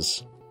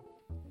goes,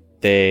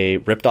 they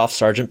ripped off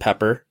Sgt.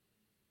 Pepper.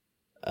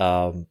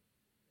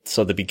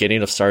 So the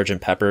beginning of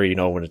Sgt. Pepper, you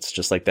know, when it's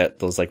just like that,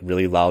 those like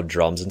really loud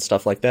drums and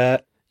stuff like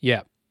that.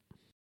 Yeah.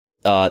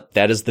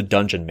 That is the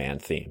Dungeon Man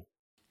theme.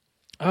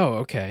 Oh,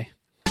 okay.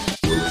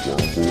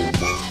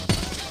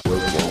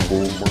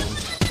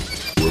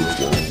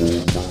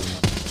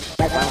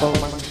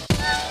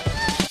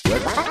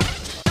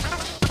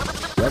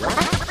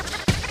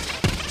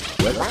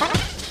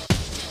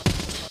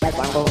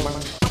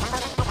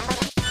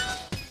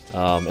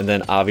 And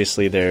then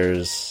obviously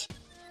there's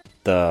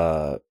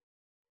one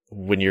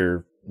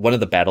of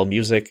the battle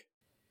music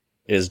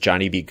is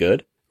Johnny Be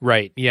Good.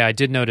 Right. Yeah, I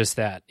did notice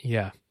that.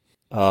 Yeah.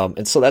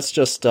 And so that's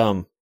just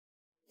a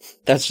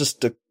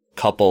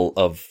couple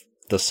of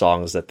the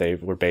songs that they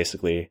were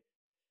basically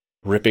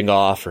ripping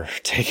off or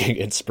taking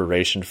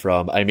inspiration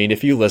from. I mean,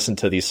 if you listen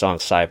to these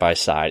songs side by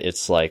side,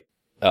 it's like,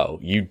 oh,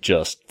 you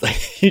just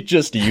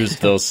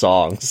used those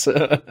songs.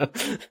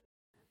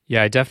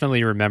 Yeah, I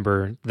definitely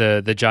remember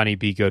the Johnny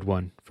Be Good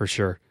one for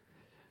sure.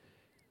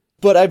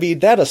 But I mean,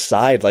 that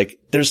aside, like,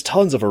 there's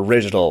tons of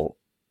original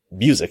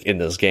music in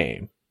this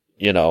game.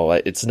 You know,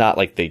 it's not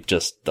like the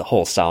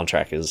whole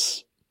soundtrack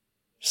is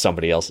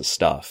somebody else's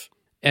stuff.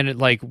 And it,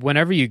 like,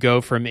 whenever you go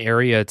from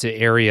area to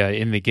area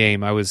in the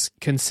game, I was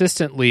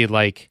consistently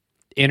like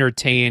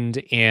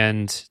entertained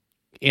and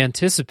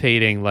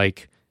anticipating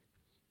like,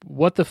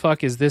 what the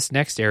fuck is this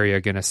next area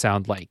going to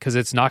sound like? Because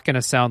it's not going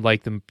to sound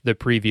like the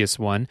previous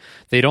one.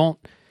 They don't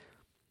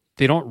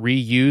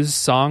reuse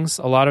songs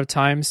a lot of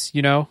times,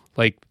 you know,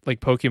 like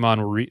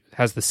Pokemon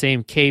has the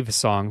same cave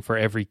song for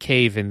every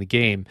cave in the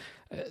game.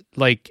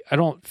 Like, I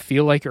don't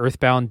feel like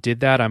Earthbound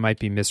did that. I might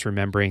be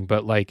misremembering,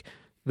 but like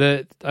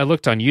I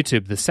looked on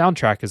YouTube, the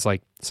soundtrack is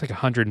like, it's like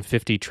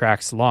 150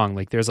 tracks long.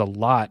 Like there's a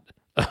lot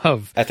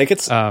of, I think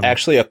it's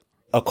actually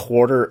a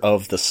quarter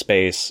of the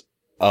space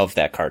of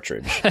that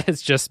cartridge.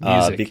 It's just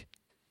music.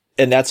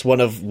 And that's one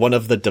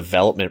of the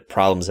development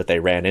problems that they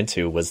ran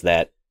into was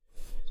that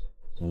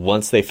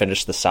once they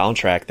finished the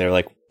soundtrack, they're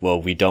like, well,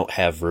 we don't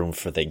have room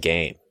for the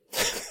game.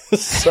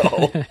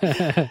 So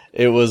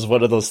it was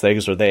one of those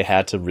things where they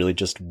had to really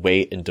just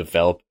wait and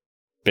develop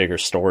bigger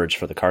storage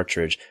for the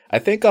cartridge. I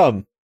think,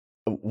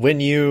 when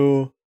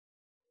you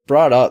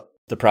brought up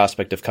the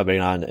prospect of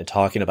coming on and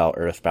talking about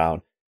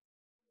Earthbound,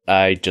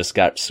 I just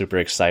got super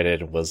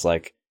excited and was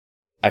like,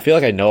 I feel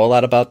like I know a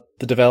lot about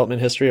the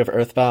development history of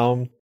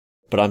Earthbound,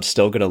 but I'm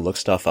still going to look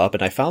stuff up.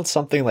 And I found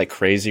something like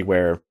crazy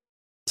where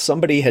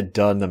somebody had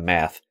done the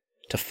math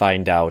to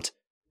find out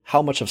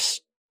how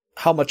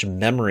much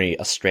memory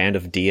a strand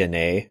of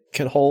DNA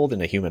can hold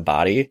in a human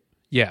body.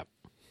 Yeah.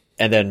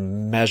 And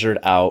then measured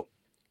out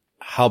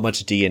how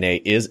much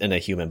DNA is in a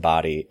human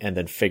body, and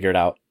then figured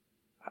out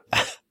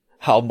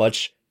how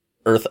much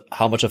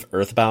of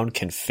Earthbound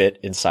can fit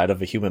inside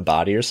of a human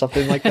body or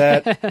something like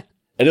that.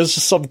 And it was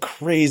just some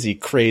crazy,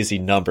 crazy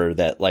number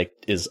that like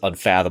is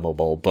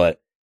unfathomable,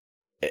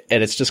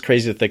 and it's just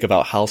crazy to think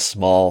about how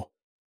small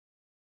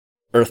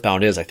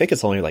Earthbound is. I think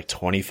it's only like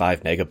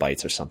 25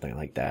 megabytes or something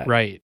like that.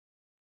 Right.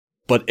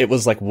 But it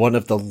was like one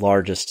of the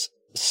largest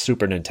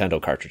Super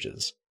Nintendo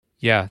cartridges.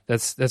 Yeah,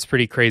 that's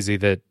pretty crazy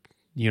that,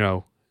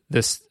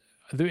 this,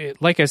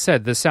 like I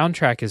said, the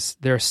soundtrack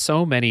there are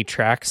so many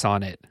tracks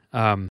on it.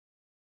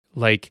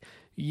 Like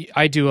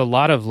I do a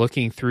lot of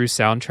looking through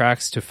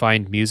soundtracks to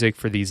find music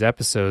for these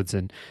episodes,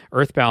 and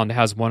Earthbound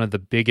has one of the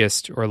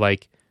biggest or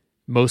like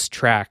most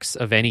tracks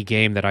of any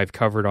game that I've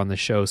covered on the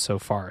show so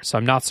far. So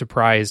I'm not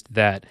surprised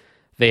that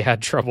they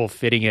had trouble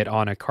fitting it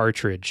on a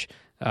cartridge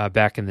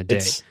back in the day.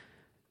 It's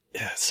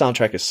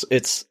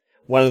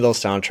one of those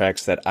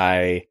soundtracks that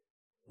I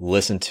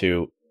listen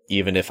to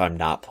even if I'm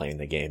not playing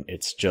the game.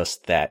 It's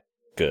just that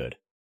good.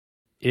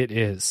 It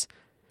is.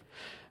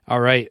 All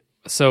right.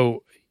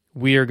 So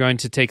we are going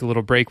to take a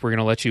little break. We're going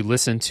to let you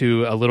listen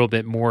to a little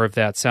bit more of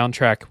that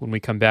soundtrack. When we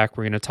come back,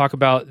 we're going to talk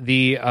about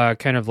the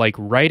kind of like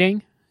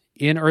writing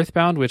in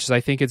Earthbound, which I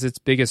think is its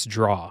biggest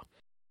draw.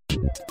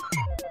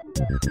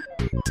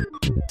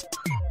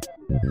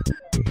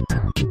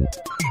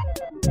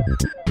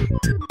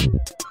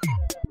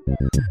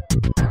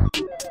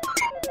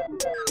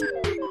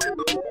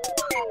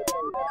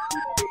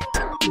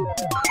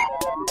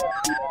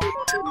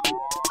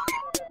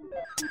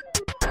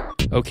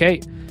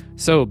 Okay,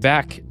 so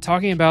back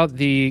talking about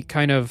the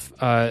kind of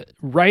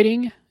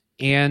writing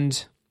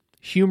and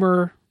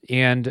humor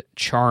and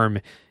charm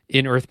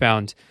in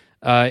Earthbound.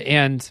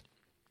 And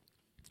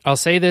I'll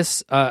say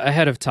this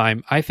ahead of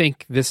time. I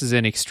think this is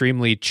an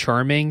extremely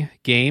charming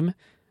game,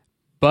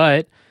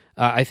 but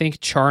I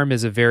think charm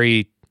is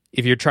if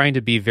you're trying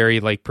to be very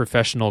like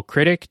professional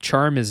critic,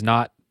 charm is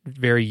not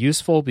very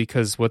useful,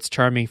 because what's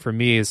charming for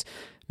me is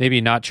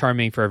maybe not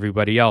charming for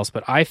everybody else.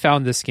 But I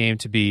found this game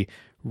to be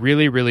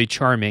really, really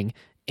charming.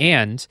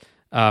 And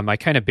I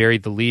kind of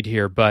buried the lead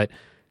here, but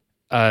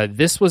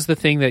this was the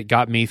thing that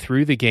got me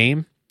through the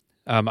game.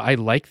 I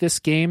like this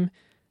game,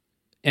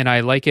 and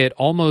I like it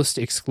almost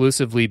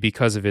exclusively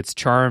because of its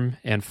charm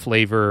and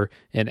flavor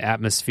and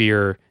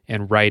atmosphere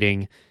and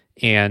writing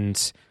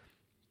and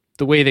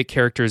the way that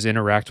characters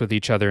interact with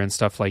each other and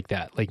stuff like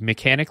that. Like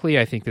mechanically,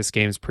 I think this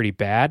game is pretty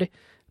bad,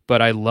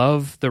 but I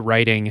love the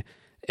writing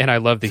and I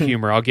love the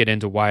humor. I'll get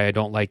into why I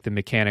don't like the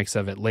mechanics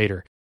of it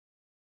later.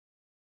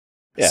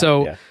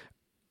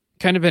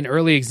 Kind of an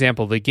early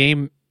example, the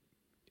game,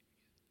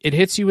 it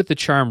hits you with the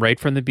charm right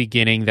from the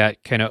beginning,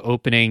 that kind of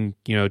opening,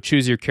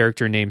 choose your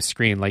character name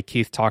screen like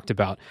Keith talked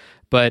about.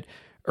 But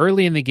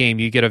early in the game,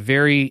 you get a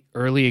very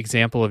early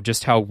example of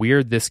just how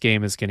weird this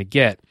game is going to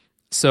get.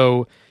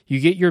 So you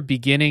get your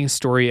beginning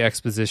story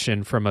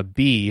exposition from a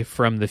bee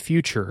from the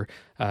future,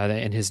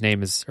 and its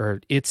name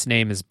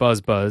is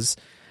Buzz Buzz.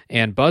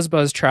 And Buzz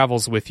Buzz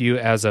travels with you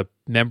as a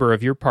member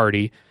of your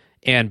party,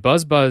 and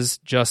Buzz Buzz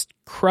just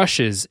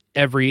crushes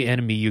every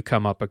enemy you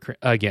come up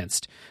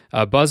against.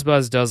 Buzz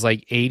Buzz does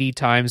like 80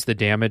 times the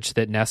damage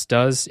that Ness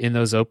does in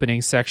those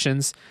opening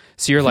sections.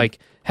 So you're like,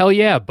 hell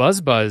yeah,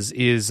 Buzz Buzz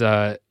is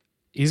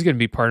he's going to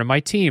be part of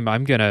my team.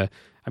 I'm gonna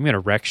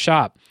wreck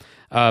shop.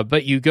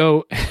 But you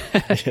go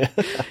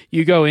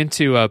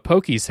into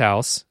Pokey's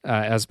house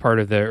as part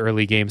of the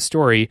early game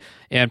story,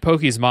 and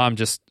Pokey's mom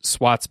just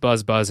swats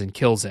Buzz Buzz and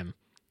kills him.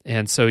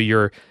 And so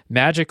your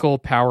magical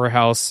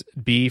powerhouse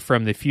bee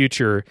from the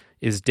future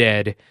is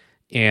dead,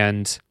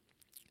 and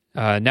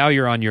now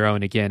you're on your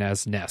own again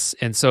as Ness.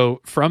 And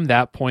so from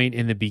that point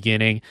in the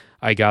beginning,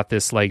 I got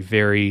this like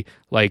very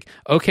like,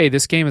 okay,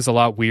 this game is a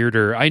lot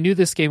weirder. I knew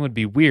this game would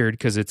be weird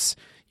because it's,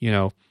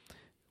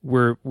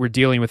 we're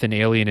dealing with an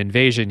alien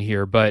invasion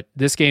here, but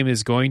this game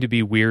is going to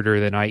be weirder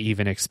than I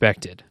even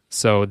expected.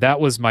 So that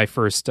was my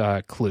first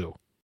clue.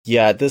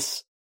 Yeah,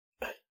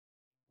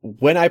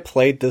 when I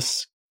played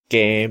this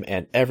game,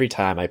 and every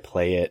time I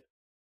play it,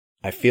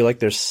 I feel like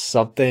there's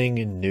something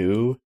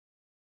new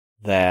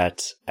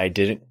that I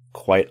didn't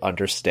quite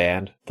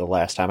understand the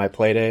last time I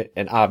played it.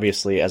 And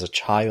obviously, as a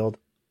child,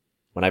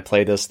 when I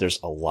play this, there's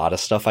a lot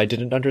of stuff I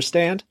didn't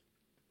understand.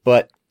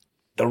 But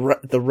the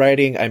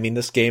writing, I mean,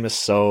 this game is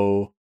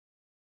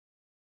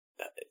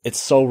it's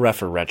so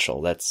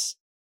referential.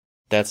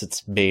 That's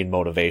its main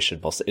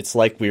motivation. It's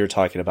like we were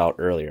talking about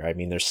earlier. I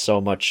mean, there's so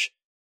much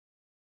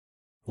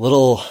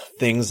little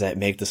things that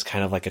make this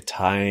kind of like a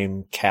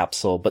time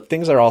capsule, but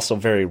things are also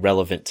very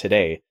relevant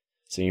today.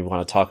 So you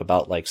want to talk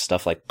about like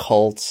stuff like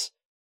cults,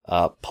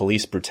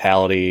 police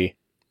brutality,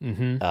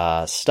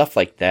 stuff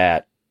like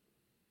that.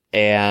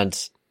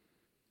 And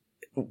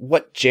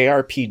what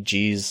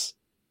JRPGs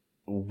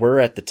were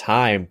at the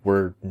time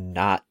were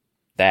not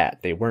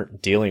that. They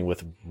weren't dealing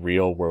with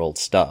real world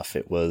stuff.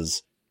 It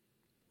was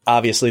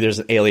obviously there's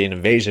an alien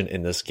invasion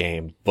in this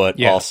game,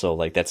 but also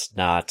like that's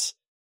not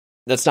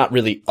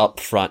really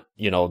upfront,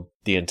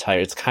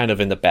 it's kind of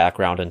in the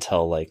background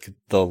until like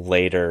the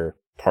later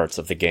parts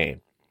of the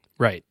game.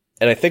 Right.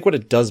 And I think what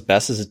it does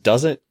best is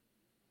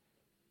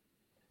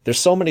there's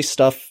so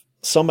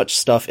much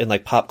stuff in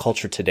like pop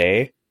culture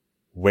today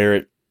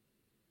where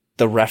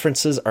the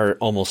references are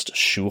almost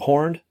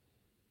shoehorned,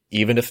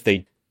 even if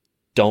they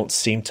don't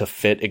seem to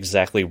fit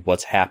exactly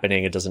what's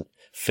happening. It doesn't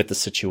fit the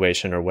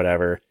situation or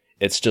whatever.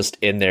 It's just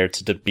in there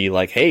to be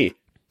like, hey,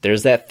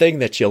 there's that thing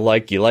that you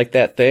like. You like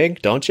that thing,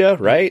 don't you?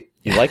 Right?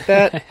 You like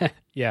that?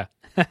 Yeah.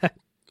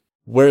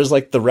 Whereas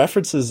like the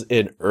references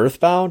in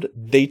Earthbound,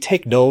 they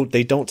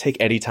don't take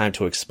any time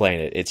to explain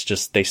it. It's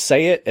just, they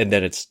say it and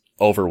then it's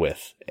over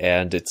with.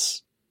 And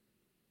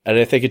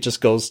I think it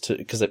just goes to,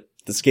 because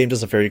this game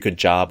does a very good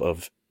job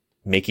of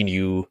making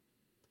you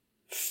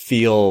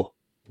feel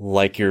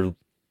like you're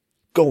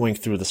going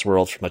through this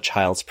world from a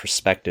child's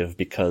perspective,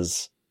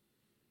 because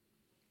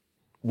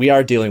we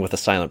are dealing with a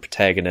silent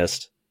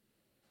protagonist,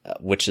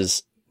 which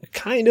is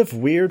kind of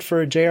weird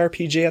for a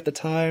JRPG at the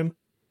time.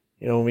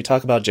 When we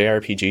talk about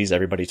JRPGs,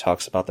 everybody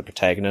talks about the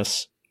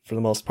protagonist for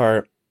the most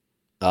part.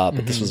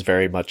 But this was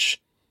very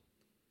much,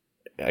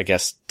 I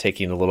guess,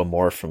 taking a little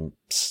more from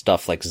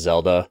stuff like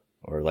Zelda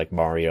or like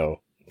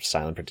Mario,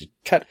 silent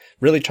protagonist,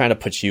 really trying to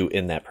put you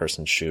in that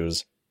person's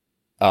shoes.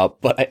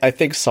 But I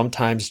think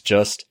sometimes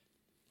just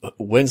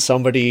when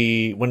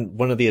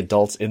one of the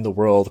adults in the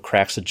world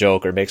cracks a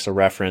joke or makes a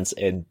reference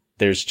and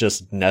there's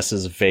just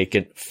Ness's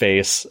vacant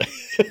face,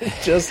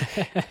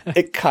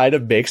 it kind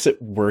of makes it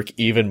work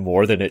even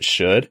more than it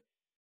should.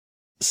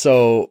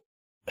 So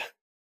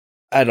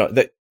I don't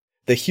know,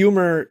 the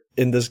humor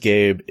in this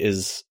game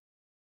is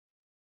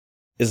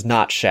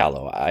not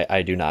shallow.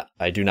 I do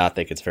not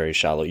think it's very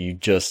shallow. You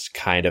just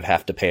kind of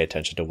have to pay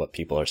attention to what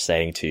people are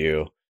saying to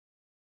you.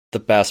 The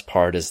best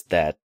part is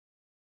that,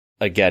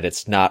 again,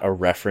 it's not a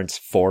reference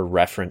for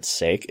reference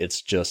sake.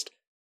 It's just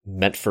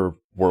meant for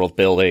world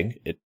building.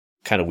 It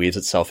kind of weaves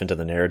itself into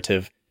the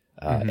narrative,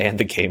 and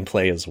the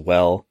gameplay as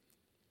well.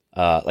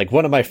 Like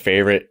one of my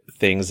favorite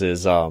things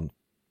is, I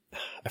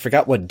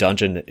forgot what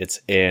dungeon it's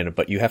in,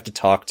 but you have to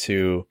talk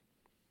to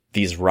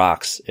these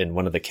rocks in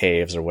one of the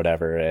caves or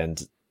whatever.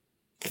 And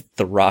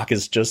the rock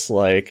is just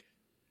like,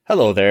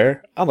 hello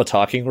there, I'm a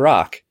talking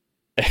rock.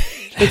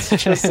 It's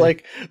just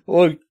like,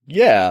 well,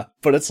 yeah,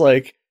 but it's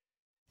like,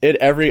 in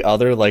every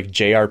other like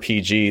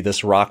JRPG,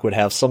 this rock would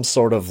have some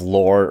sort of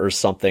lore or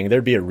something.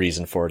 There'd be a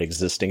reason for it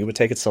existing. It would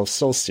take itself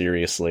so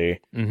seriously.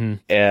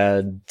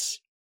 And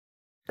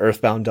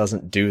Earthbound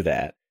doesn't do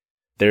that.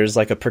 There's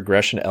like a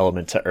progression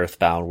element to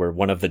Earthbound where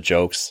one of the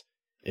jokes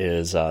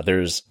is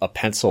there's a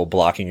pencil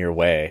blocking your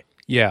way.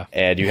 Yeah.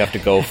 And you have to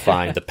go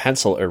find the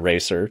pencil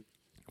eraser.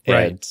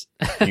 Right.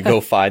 And you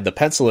go find the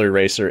pencil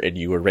eraser and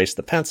you erase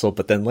the pencil,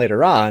 but then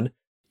later on,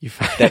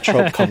 that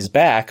trope comes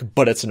back,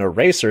 but it's an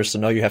eraser, so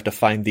now you have to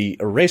find the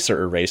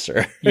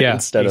eraser. Yeah,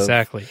 instead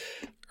exactly.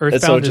 Of,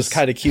 and so it just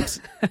kind of keeps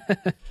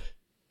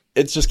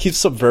it just keeps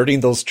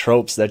subverting those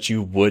tropes that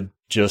you would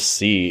just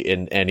see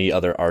in any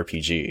other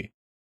RPG.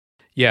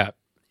 Yeah,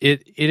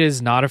 it is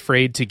not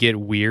afraid to get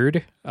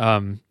weird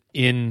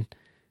in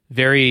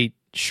very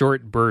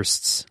short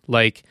bursts.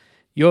 Like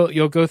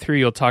you'll go through,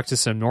 you'll talk to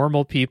some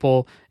normal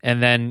people,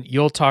 and then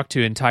you'll talk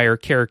to entire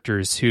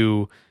characters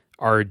who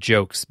are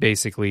jokes,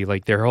 basically.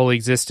 Like their whole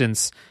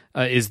existence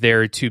is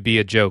there to be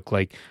a joke.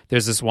 Like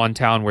there's this one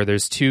town where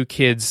there's two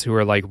kids who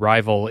are like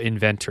rival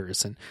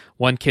inventors, and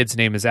one kid's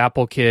name is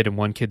Apple Kid and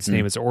one kid's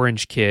name is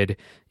Orange Kid,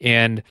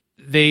 and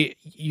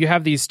you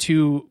have these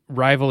two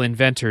rival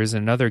inventors,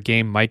 and another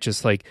game might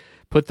just like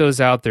put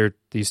those out there,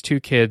 these two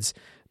kids,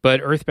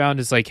 but Earthbound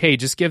is like, hey,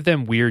 just give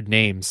them weird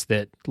names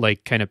that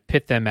like kind of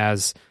pit them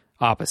as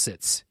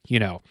opposites,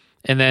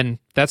 and then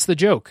that's the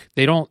joke.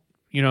 They don't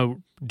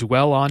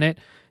dwell on it.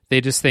 They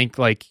just think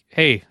like,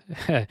 hey,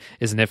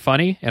 isn't it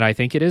funny? And I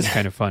think it is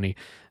kind of funny.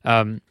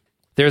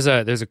 There's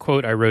a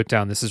quote I wrote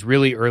down. This is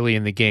really early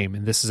in the game,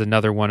 and this is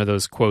another one of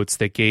those quotes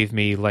that gave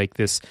me like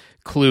this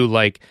clue,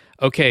 like,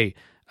 okay,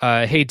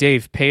 hey,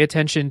 Dave, pay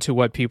attention to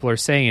what people are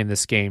saying in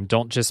this game.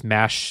 Don't just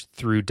mash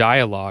through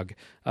dialogue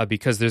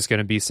because there's going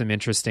to be some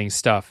interesting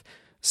stuff.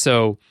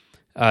 So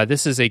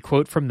this is a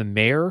quote from the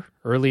mayor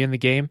early in the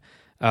game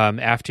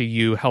after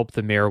you help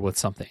the mayor with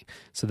something.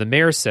 So the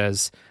mayor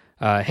says,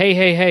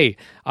 hey,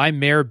 I'm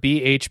Mayor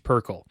B.H.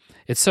 Perkle.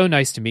 It's so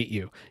nice to meet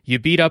you. You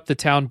beat up the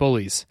town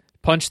bullies,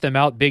 punched them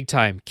out big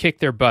time,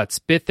 kicked their butts,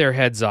 bit their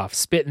heads off,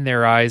 spit in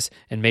their eyes,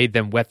 and made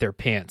them wet their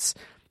pants.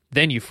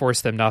 Then you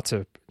forced them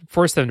to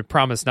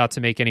promise not to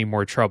make any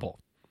more trouble.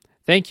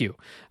 Thank you.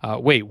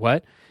 Wait,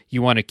 what?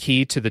 You want a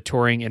key to the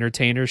touring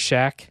entertainer's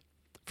shack?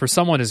 For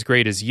someone as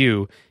great as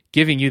you,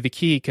 giving you the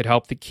key could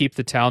help to keep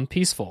the town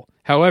peaceful.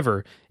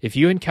 However, if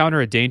you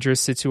encounter a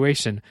dangerous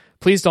situation,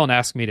 please don't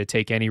ask me to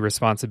take any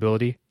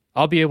responsibility.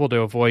 I'll be able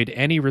to avoid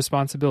any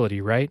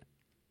responsibility, right?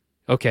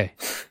 Okay.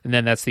 And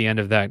then that's the end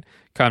of that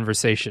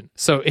conversation.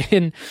 So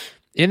in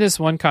In this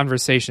one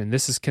conversation,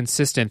 this is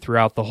consistent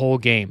throughout the whole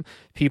game.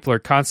 People are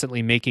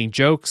constantly making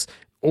jokes,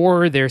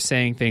 or they're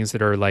saying things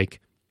that are like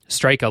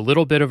strike a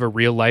little bit of a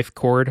real life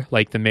chord,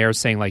 like the mayor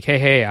saying like,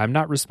 hey, I'm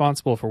not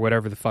responsible for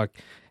whatever the fuck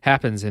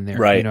happens in there.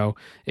 Right. You know,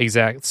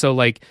 exact. So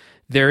like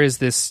there is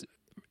this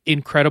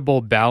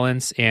incredible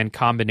balance and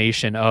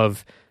combination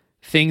of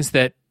things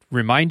that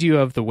remind you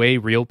of the way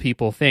real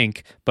people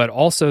think, but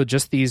also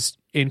just these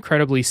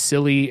incredibly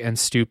silly and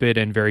stupid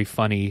and very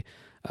funny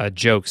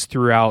jokes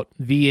throughout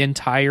the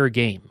entire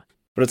game.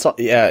 But it's all,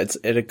 yeah,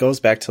 it goes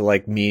back to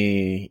like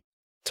me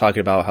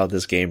talking about how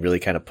this game really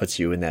kind of puts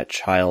you in that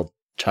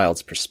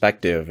child's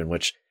perspective, in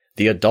which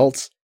the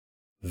adults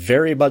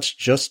very much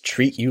just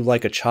treat you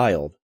like a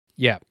child.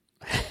 Yeah.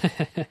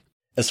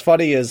 As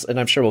funny as, and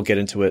I'm sure we'll get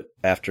into it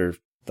after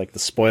like the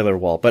spoiler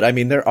wall, but I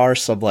mean, there are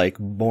some like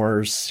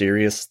more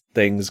serious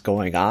things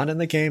going on in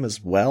the game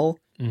as well,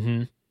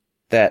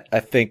 that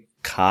I think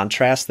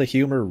contrast the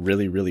humor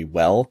really, really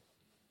well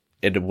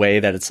in a way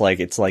that it's like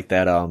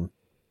that,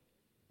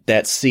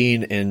 that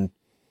scene in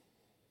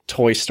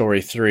Toy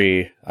Story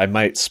 3. I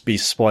might be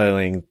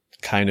spoiling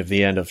kind of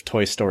the end of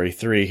Toy Story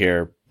 3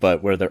 here,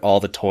 but where all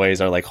the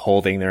toys are like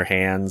holding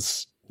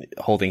hands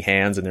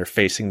and they're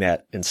facing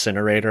that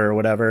incinerator or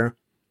whatever,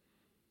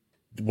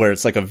 where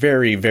it's like a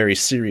very, very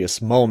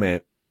serious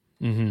moment.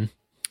 And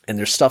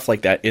there's stuff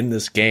like that in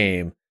this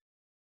game,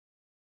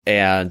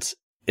 and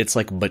it's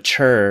like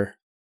mature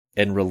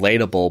and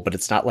relatable, but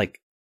it's not like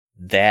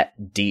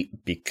that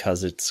deep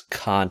because it's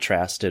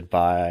contrasted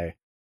by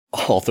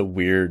all the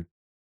weird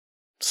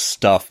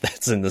stuff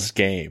that's in this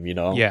game, you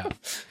know? Yeah.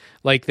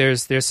 Like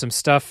there's some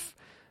stuff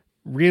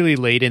really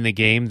late in the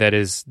game that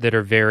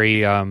are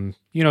very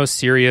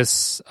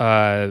serious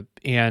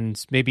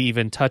and maybe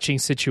even touching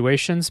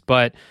situations,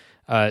 but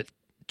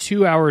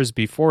 2 hours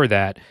before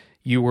that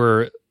you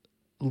were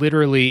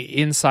literally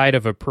inside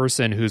of a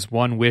person whose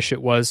one wish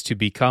it was to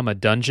become a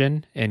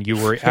dungeon, and you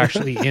were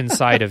actually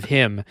inside of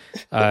him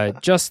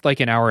just like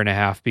an hour and a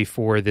half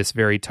before this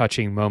very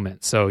touching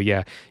moment. So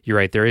yeah, you're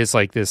right, there is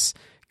like this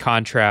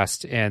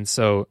contrast, and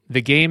so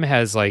the game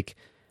has like,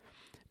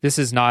 this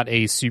is not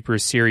a super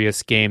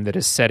serious game that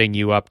is setting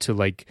you up to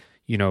like,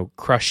 you know,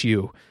 crush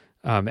you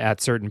at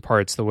certain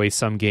parts the way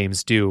some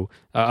games do.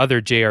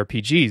 Other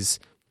JRPGs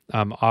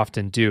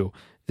often do.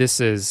 This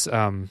is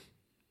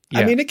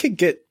I mean, it could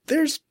get,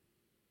 there's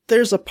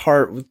a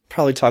part we'll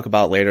probably talk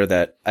about later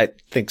that I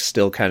think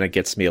still kind of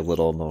gets me a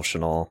little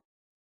emotional.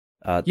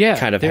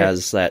 Kind of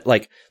has that,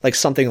 like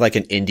something like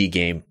an indie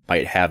game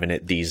might have in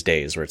it these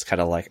days, where it's kind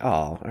of like,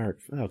 oh,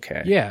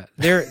 okay. Yeah,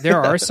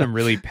 there are some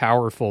really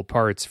powerful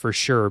parts for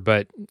sure,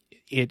 but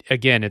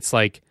it's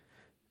like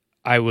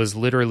I was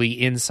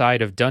literally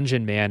inside of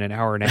Dungeon Man an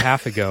hour and a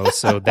half ago,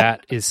 so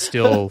that is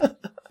still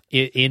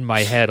in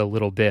my head a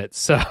little bit.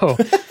 So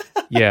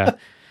yeah.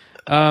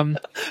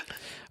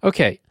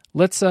 Okay,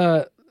 let's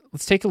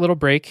take a little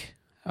break.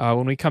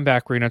 When we come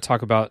back, we're going to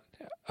talk about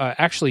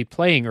actually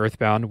playing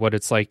Earthbound, what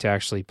it's like to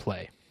actually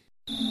play.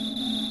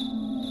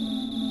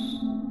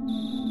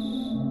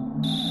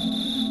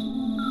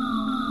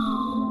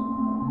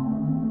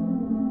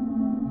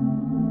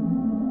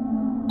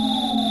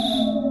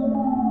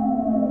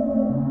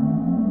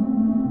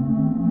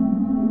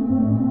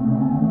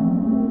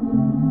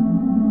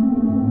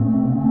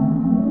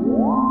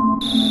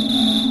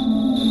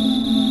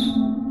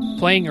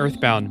 Playing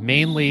Earthbound,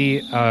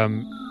 mainly,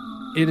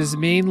 it is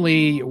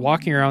mainly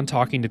walking around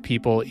talking to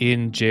people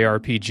in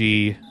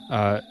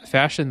JRPG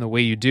fashion the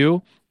way you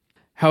do.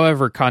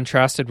 However,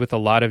 contrasted with a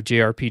lot of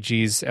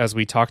JRPGs, as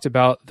we talked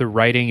about, the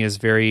writing is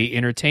very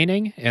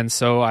entertaining, and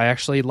so I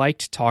actually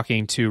liked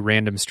talking to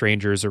random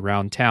strangers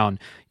around town.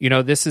 You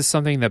know, this is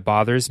something that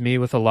bothers me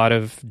with a lot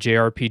of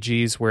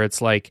JRPGs, where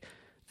it's like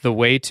the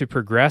way to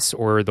progress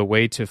or the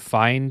way to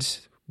find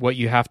what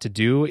you have to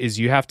do is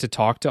you have to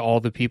talk to all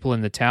the people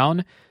in the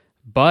town,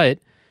 but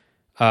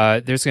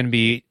there's going to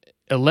be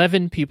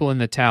 11 people in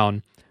the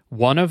town.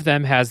 One of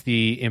them has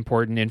the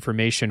important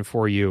information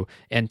for you,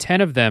 and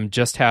 10 of them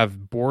just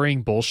have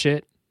boring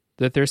bullshit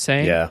that they're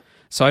saying. Yeah.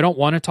 So I don't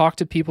want to talk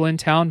to people in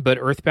town, but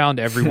Earthbound,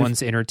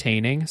 everyone's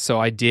entertaining.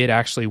 So I did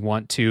actually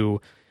want to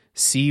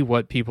see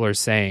what people are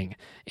saying.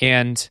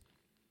 And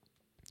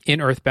in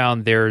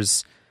Earthbound,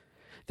 there's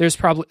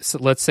probably, so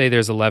let's say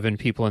there's 11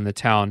 people in the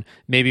town.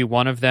 Maybe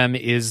one of them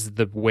is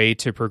the way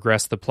to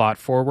progress the plot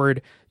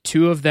forward.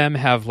 Two of them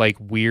have like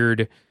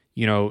weird,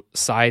 you know,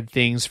 side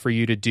things for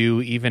you to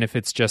do, even if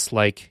it's just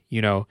like,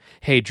 you know,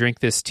 hey, drink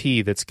this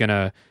tea that's going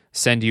to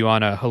send you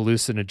on a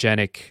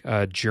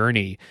hallucinogenic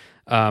journey.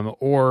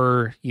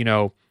 Or, you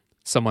know,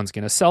 someone's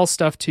going to sell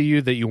stuff to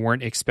you that you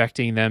weren't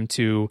expecting them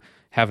to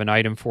have an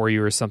item for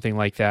you or something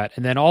like that.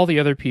 And then all the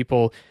other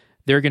people,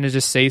 they're going to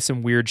just say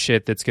some weird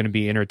shit that's going to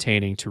be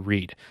entertaining to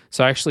read.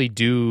 So I actually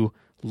do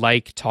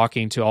like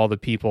talking to all the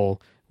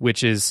people,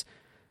 which is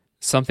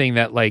something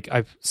that like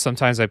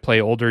sometimes I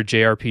play older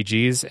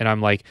JRPGs and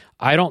I'm like,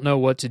 I don't know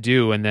what to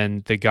do. And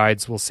then the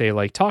guides will say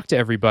like, talk to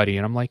everybody.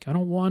 And I'm like, I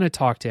don't want to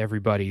talk to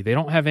everybody. They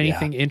don't have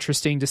anything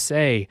interesting to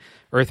say.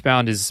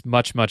 Earthbound is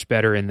much, much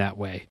better in that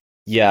way.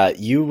 Yeah,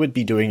 you would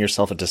be doing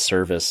yourself a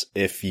disservice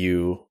if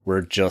you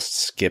were just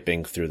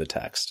skipping through the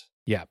text.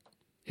 Yeah,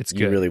 it's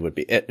good. You really would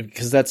be.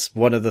 Because that's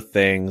one of the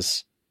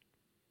things,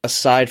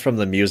 aside from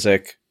the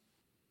music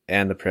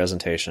and the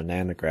presentation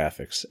and the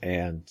graphics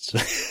and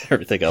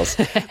everything else,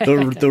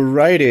 the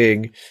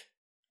writing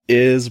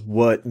is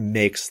what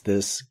makes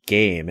this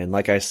game. And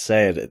like I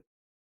said,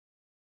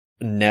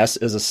 Ness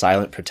is a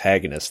silent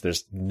protagonist.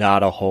 There's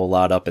not a whole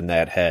lot up in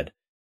that head.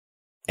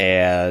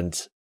 And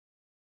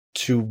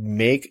to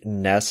make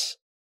Ness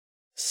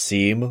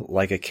seem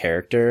like a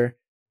character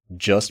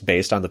just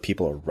based on the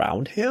people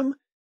around him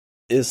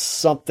is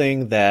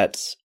something that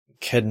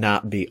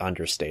cannot be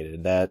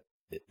understated. That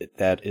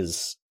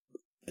is,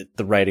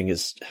 the writing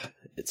is,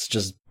 it's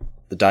just,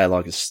 the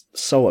dialogue is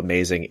so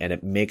amazing, and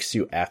it makes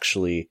you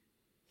actually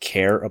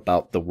care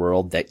about the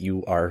world that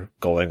you are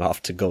going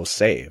off to go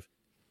save.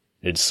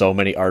 In so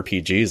many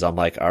RPGs, I'm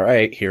like, all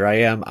right, here I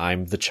am.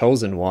 I'm the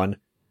chosen one.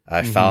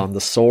 I found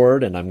the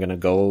sword and I'm going to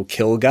go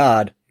kill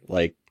God.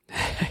 Like,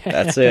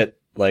 that's it.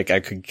 Like,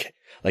 I could,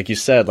 like you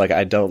said, like,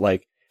 I don't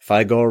like, if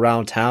I go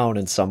around town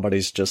and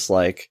somebody's just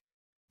like,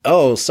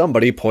 oh,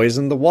 somebody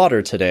poisoned the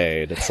water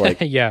today. And it's like,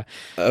 yeah.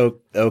 Oh,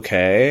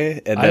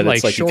 okay. And then I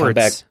it's like, shorts. you come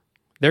back.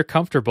 They're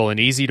comfortable and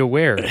easy to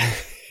wear.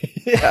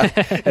 Yeah.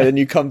 And then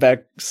you come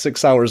back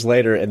 6 hours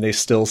later and they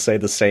still say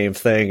the same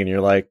thing. And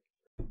you're like,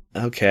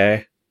 okay.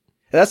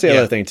 And that's the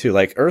other thing too.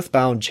 Like,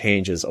 Earthbound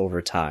changes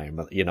over time.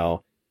 You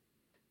know,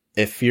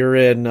 if you're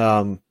in,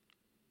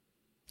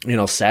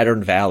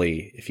 Saturn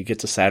Valley, if you get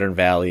to Saturn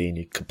Valley and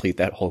you complete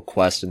that whole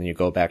quest and then you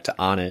go back to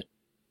Onett,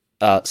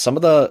 some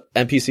of the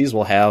NPCs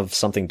will have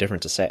something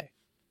different to say.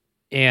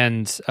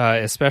 And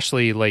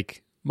especially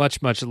like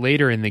much, much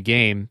later in the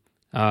game.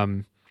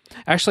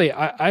 Actually,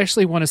 I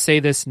actually want to say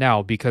this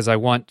now because I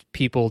want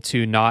people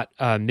to not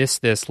miss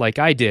this like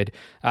I did.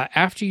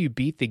 After you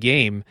beat the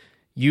game,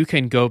 you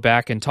can go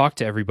back and talk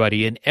to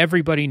everybody, and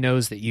everybody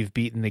knows that you've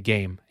beaten the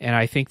game. And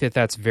I think that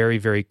that's very,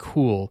 very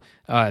cool.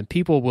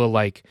 People will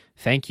like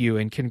thank you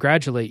and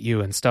congratulate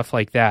you and stuff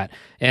like that.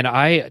 And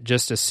I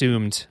just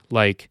assumed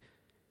like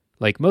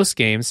most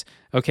games,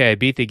 okay, I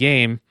beat the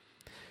game.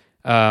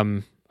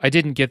 I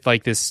didn't get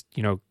like this,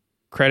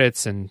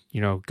 credits and,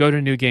 go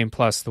to New Game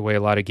Plus the way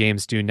a lot of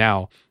games do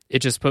now. It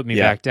just put me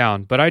back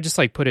down. But I just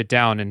like put it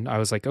down and I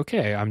was like,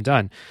 okay, I'm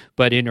done.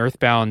 But in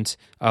Earthbound,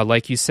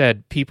 like you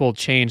said, people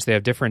change. They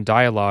have different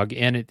dialogue.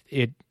 And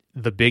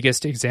the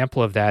biggest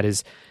example of that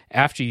is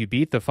after you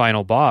beat the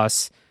final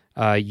boss,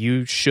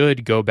 you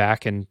should go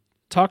back and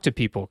talk to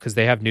people because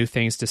they have new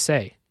things to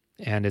say.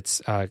 And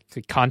it's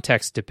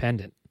context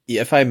dependent.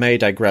 If I may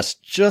digress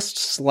just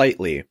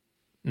slightly,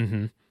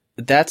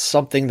 that's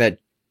something that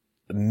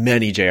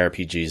many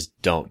JRPGs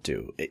don't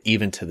do,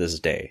 even to this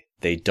day.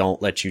 They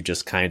don't let you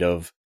just kind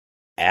of,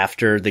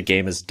 after the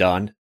game is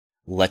done,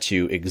 let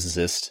you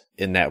exist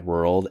in that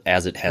world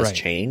as it has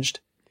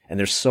changed. And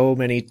there's so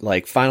many,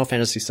 like Final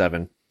Fantasy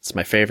VII, it's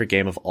my favorite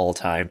game of all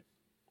time.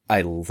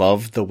 I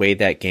love the way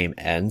that game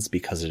ends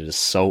because it is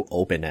so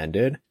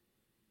open-ended.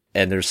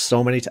 And there's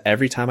so many,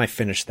 every time I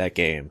finish that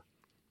game,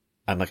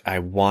 I'm like, I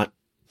want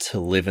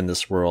to live in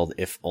this world,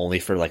 if only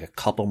for like a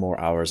couple more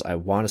hours. I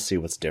want to see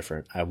what's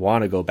different. I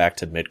want to go back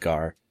to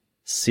Midgar,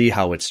 see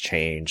how it's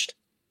changed.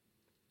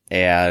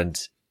 And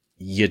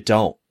you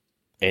don't.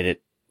 And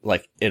it,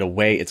 like, in a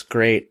way it's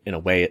great, in a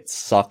way it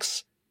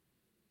sucks.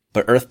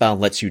 But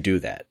Earthbound lets you do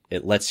that.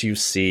 It lets you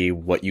see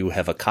what you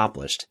have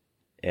accomplished.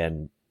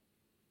 And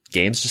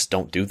games just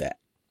don't do that.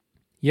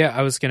 Yeah,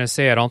 I was going to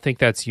say, I don't think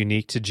that's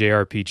unique to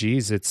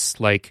JRPGs. It's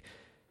like,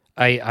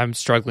 I'm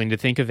struggling to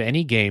think of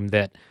any game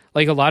that,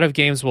 like, a lot of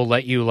games will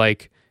let you,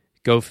 like,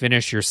 go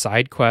finish your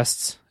side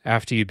quests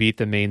after you beat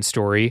the main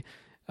story.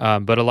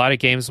 But a lot of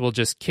games will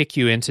just kick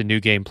you into New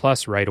Game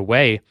Plus right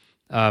away.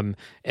 And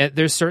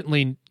there's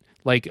certainly,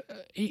 like,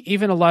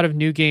 even a lot of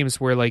new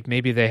games where, like,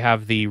 maybe they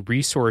have the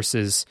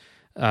resources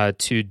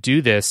to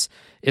do this.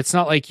 It's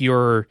not like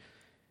you're,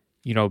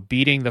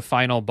 beating the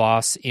final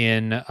boss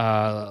in,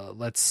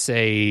 let's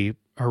say,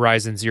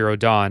 Horizon Zero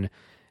Dawn,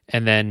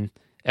 and then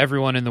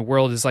everyone in the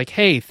world is like,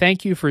 hey,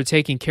 thank you for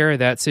taking care of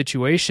that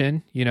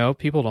situation.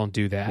 People don't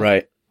do that.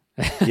 Right.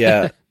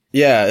 Yeah.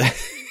 Yeah.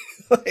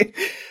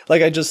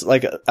 I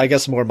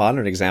guess a more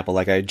modern example,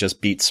 like I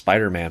just beat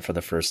Spider-Man for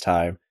the first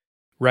time.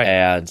 Right.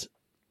 And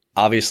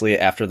obviously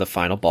after the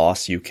final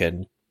boss, you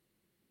can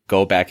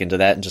go back into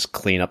that and just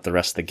clean up the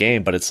rest of the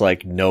game. But it's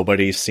like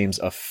nobody seems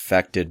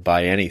affected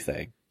by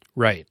anything.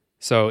 Right.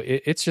 So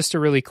it's just a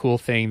really cool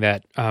thing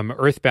that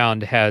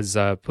Earthbound has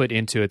put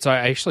into it. So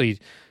I actually,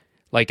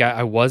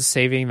 I was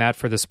saving that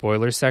for the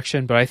spoiler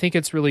section, but I think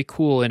it's really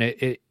cool, and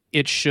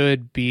it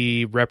should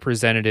be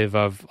representative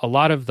of a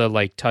lot of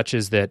the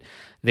touches that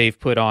they've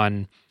put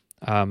on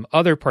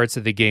other parts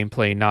of the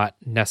gameplay, not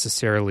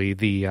necessarily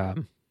the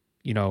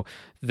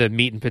the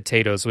meat and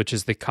potatoes, which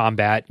is the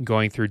combat,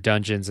 going through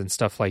dungeons and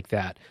stuff like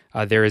that.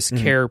 There is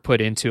care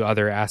put into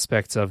other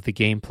aspects of the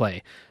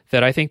gameplay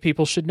that I think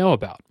people should know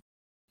about.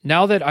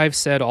 Now that I've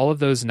said all of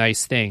those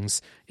nice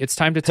things, it's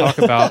time to talk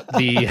about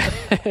the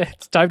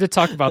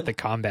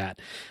combat.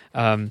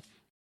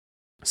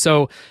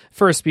 So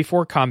first,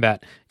 before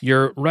combat,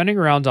 you're running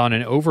around on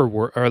an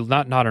overworld, or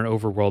not an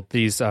overworld,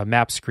 these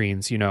map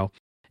screens,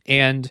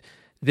 and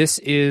this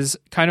is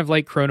kind of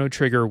like Chrono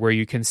Trigger, where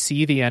you can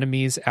see the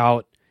enemies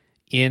out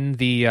in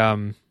the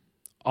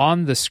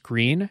on the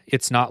screen.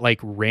 It's not like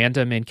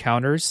random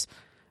encounters.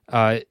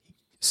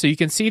 So you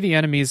can see the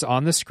enemies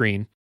on the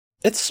screen.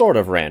 It's sort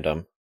of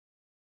random.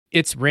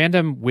 It's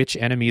random which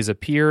enemies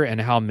appear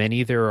and how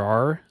many there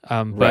are.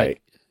 But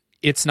Right.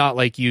 it's not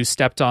like you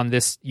stepped on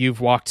this, you've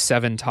walked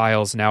 7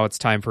 tiles, now it's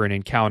time for an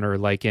encounter,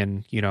 like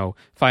in,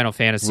 Final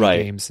Fantasy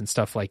Right. games and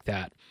stuff like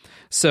that.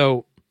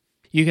 So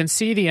you can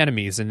see the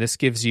enemies, and this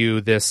gives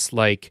you this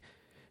like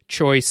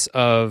choice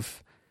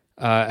of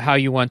how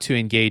you want to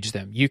engage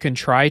them. You can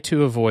try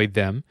to avoid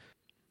them,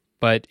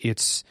 but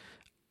it's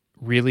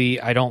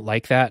really, I don't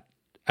like that.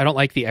 I don't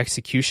like the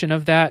execution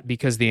of that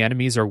because the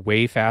enemies are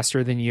way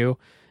faster than you.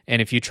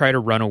 And if you try to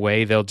run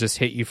away, they'll just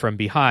hit you from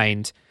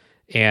behind.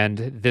 And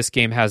this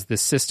game has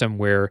this system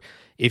where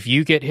if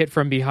you get hit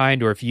from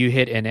behind, or if you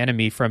hit an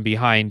enemy from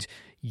behind,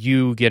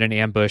 you get an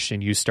ambush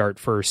and you start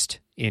first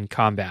in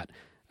combat.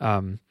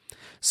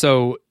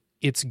 So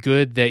it's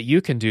good that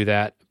you can do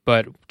that,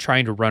 but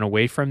trying to run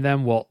away from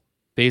them will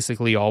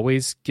basically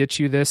always get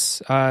you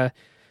this,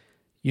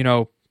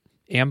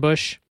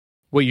 ambush.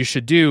 What you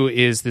should do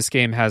is, this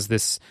game has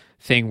this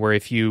thing where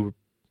if you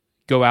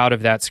go out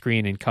of that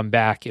screen and come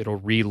back, it'll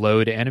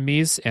reload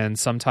enemies. And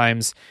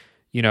sometimes,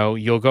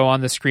 you'll go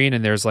on the screen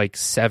and there's like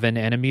 7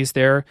 enemies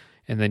there.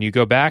 And then you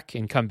go back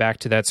and come back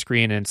to that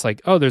screen and it's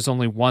like, oh, there's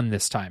only 1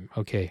 this time.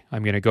 Okay,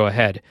 I'm going to go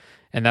ahead.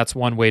 And that's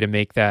one way to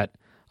make that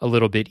a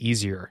little bit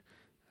easier.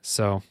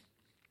 So,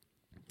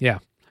 yeah.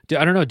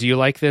 I don't know. Do you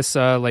like this,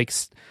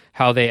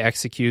 how they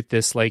execute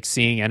this, like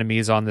seeing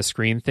enemies on the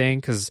screen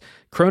thing? Because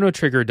Chrono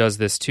Trigger does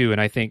this too,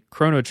 and I think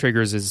Chrono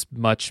Trigger's is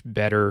much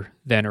better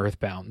than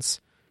Earthbound's.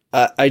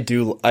 I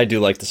do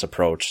like this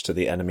approach to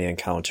the enemy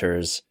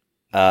encounters.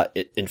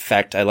 In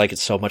fact, I like it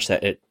so much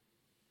that it,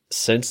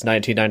 since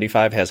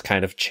 1995, has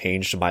kind of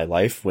changed my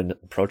life when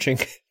approaching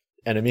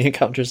enemy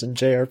encounters in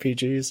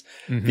JRPGs,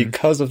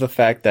 because of the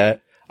fact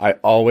that I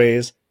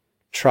always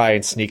try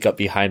and sneak up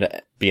behind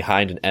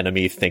an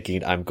enemy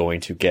thinking I'm going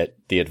to get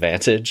the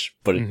advantage,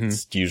 but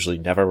it usually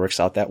never works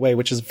out that way,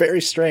 which is very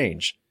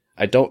strange.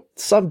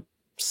 Some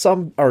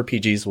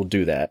RPGs will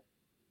do that.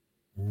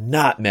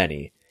 Not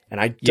many. And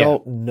I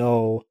don't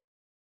know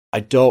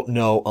a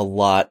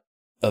lot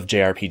of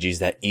JRPGs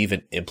that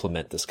even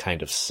implement this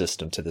kind of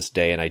system to this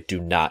day, and I do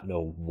not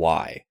know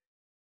why.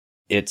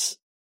 It's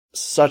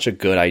such a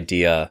good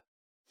idea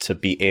to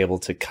be able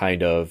to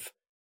kind of,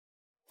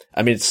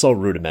 I mean, it's so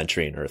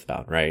rudimentary in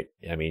Earthbound, right?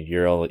 I mean,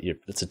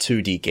 it's a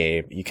 2D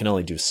game. You can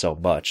only do so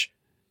much.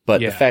 But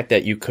the fact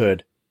that you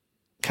could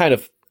kind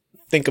of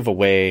think of a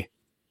way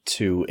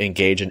to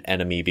engage an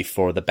enemy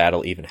before the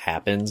battle even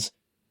happens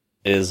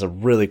is a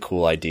really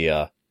cool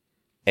idea.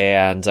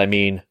 And I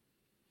mean,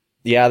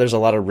 yeah, there's a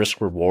lot of risk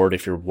reward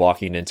if you're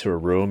walking into a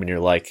room and you're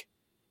like,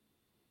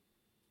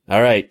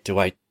 all right, do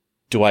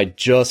I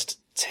just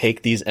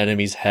take these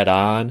enemies head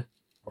on,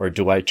 or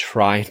do I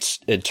try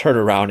and turn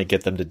around and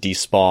get them to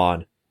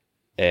despawn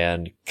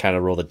and kind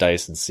of roll the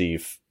dice and see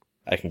if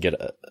I can get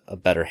a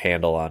better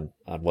handle on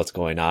what's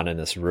going on in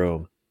this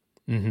room?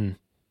 Mm-hmm.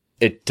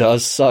 It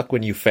does suck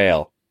when you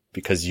fail,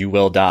 because you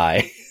will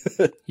die.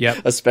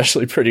 Yep.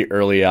 Especially pretty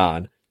early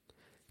on.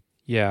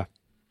 Yeah.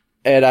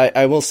 And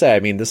I will say, I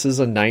mean, this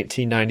is a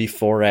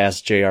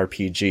 1994-ass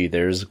JRPG.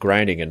 There's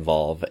grinding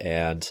involved,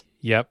 and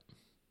yep.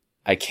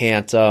 I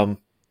can't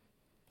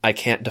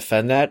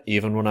defend that,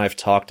 even when I've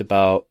talked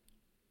about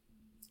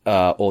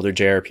older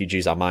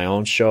JRPGs on my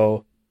own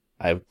show.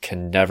 I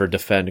can never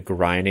defend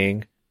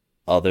grinding,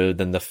 other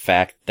than the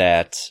fact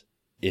that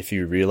if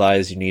you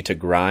realize you need to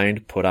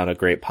grind, put on a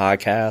great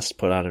podcast,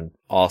 put on an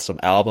awesome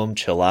album,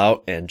 chill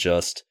out, and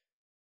just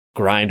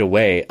grind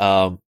away.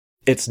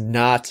 It's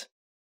not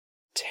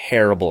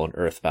terrible in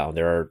Earthbound.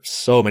 There are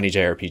so many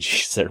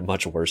JRPGs that are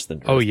much worse than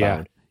Earthbound. Oh,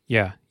 yeah.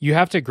 Yeah. You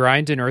have to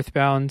grind in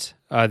Earthbound.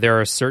 There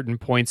are certain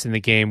points in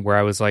the game where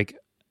I was like,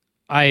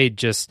 I'm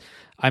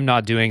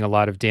not doing a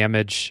lot of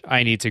damage.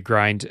 I need to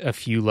grind a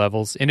few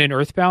levels. And in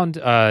Earthbound,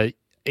 a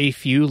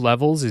few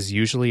levels is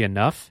usually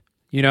enough,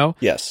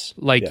 Yes.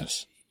 Like,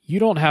 yes. You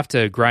don't have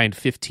to grind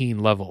 15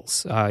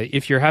 levels.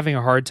 If you're having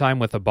a hard time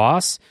with a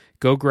boss,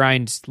 go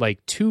grind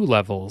like 2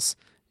 levels,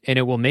 and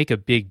it will make a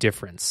big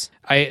difference.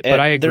 But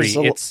I agree,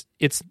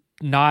 it's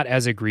not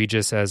as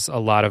egregious as a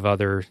lot of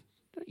other,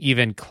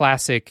 even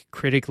classic,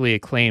 critically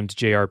acclaimed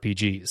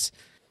JRPGs.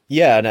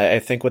 Yeah, and I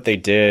think what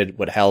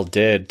HAL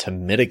did to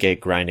mitigate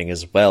grinding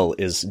as well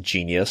is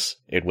genius,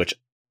 in which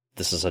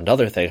this is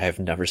another thing I've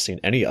never seen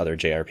any other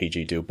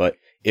JRPG do. But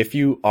if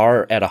you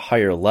are at a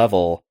higher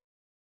level,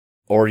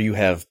 or you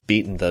have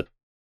beaten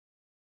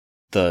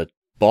the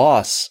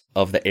boss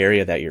of the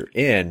area that you're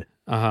in,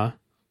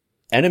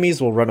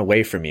 enemies will run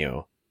away from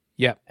you.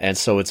 Yep. And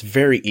so it's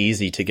very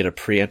easy to get a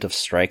preemptive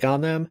strike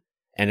on them.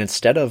 And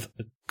instead of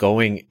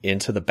going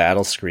into the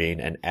battle screen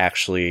and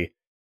actually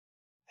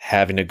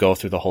having to go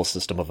through the whole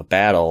system of a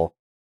battle,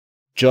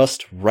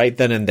 just right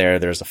then and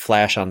there's a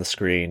flash on the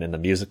screen and the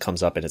music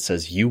comes up and it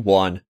says you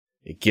won.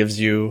 It gives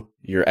you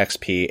your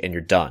XP and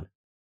you're done,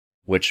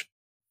 which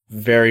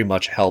very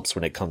much helps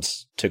when it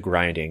comes to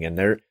grinding. And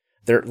there,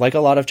 like a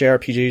lot of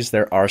JRPGs,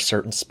 there are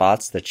certain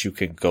spots that you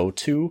can go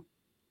to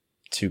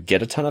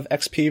get a ton of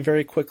XP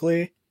very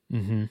quickly.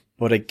 Mm-hmm.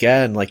 But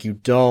again, like you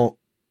don't,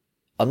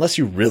 unless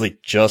you really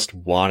just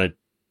want to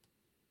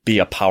be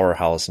a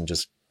powerhouse and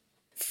just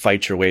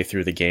fight your way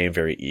through the game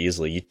very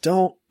easily, you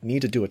don't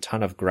need to do a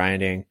ton of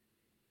grinding.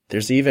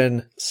 There's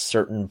even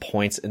certain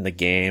points in the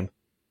game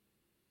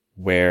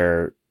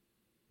where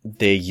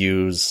they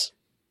use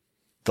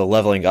the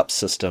leveling up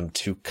system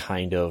to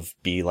kind of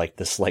be like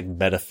this like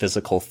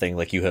metaphysical thing,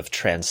 like you have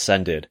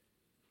transcended,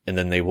 and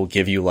then they will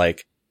give you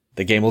like,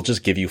 the game will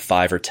just give you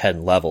 5 or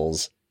 10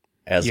 levels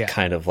as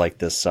kind of like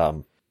this,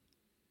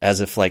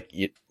 as if like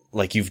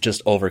you've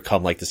just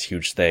overcome like this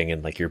huge thing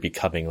and like you're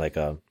becoming like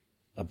a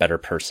better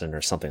person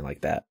or something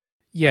like that.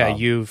 Yeah.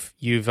 You've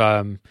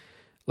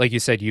like you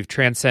said, you've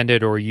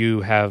transcended, or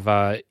you have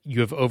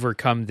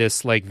overcome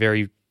this like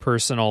very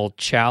personal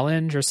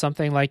challenge or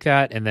something like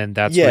that, and then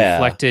that's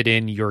reflected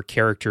in your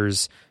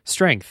character's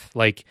strength.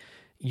 Like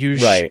you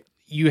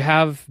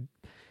have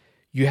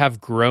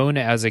grown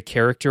as a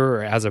character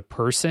or as a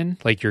person,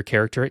 like your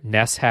character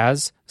Ness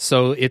has,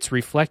 so it's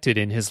reflected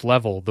in his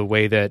level, the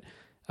way that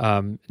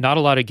not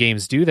a lot of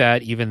games do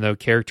that, even though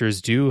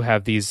characters do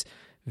have these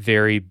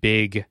very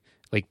big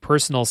like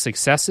personal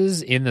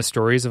successes in the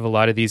stories of a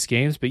lot of these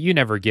games, but you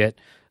never get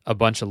a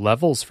bunch of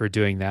levels for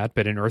doing that.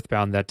 But in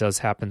Earthbound, that does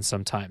happen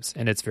sometimes,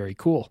 and it's very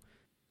cool.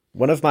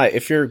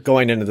 If you're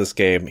going into this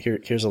game,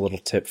 here's a little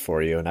tip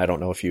for you, and I don't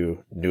know if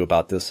you knew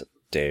about this,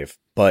 Dave,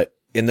 but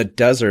in the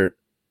desert,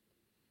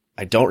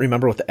 I don't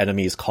remember what the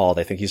enemy is called.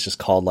 I think he's just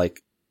called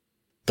like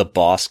the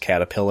boss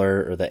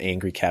caterpillar or the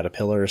angry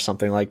caterpillar or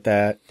something like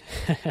that.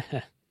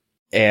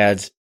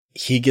 And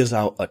he gives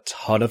out a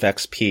ton of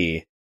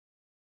XP,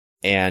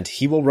 and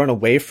he will run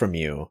away from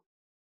you.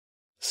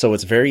 So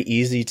it's very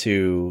easy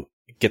to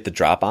get the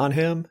drop on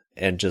him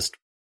and just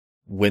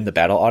win the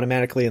battle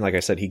automatically. And like I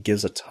said, he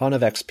gives a ton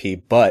of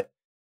XP, but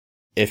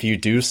if you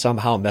do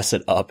somehow mess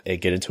it up and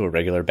get into a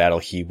regular battle,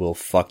 he will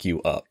fuck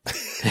you up.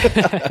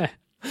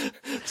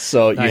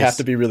 So nice. You have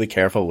to be really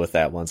careful with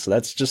that one. So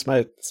that's just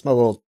my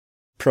little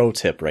pro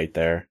tip right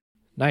there.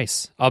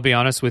 Nice. I'll be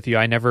honest with you.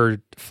 I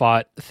never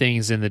fought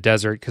things in the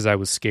desert because I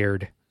was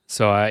scared.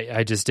 So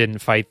I just didn't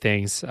fight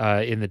things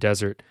in the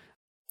desert.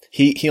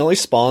 He only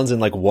spawns in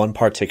like one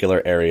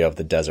particular area of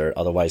the desert.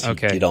 Otherwise,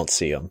 you don't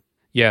see him.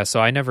 Yeah, so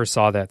I never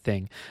saw that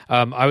thing.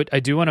 I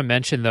do want to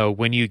mention, though,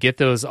 when you get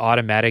those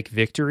automatic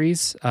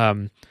victories,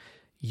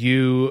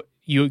 you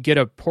get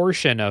a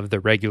portion of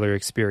the regular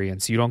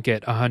experience. You don't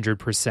get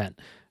 100%.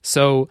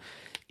 So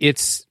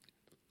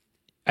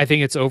I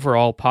think it's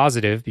overall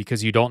positive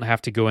because you don't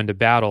have to go into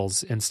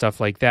battles and stuff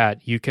like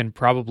that. You can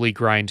probably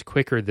grind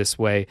quicker this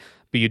way,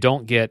 but you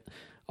don't get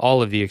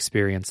all of the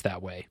experience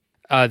that way.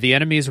 The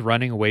enemies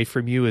running away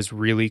from you is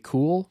really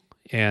cool,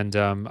 and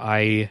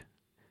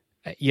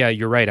yeah,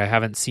 you're right. I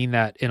haven't seen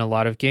that in a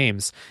lot of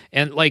games.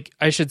 And like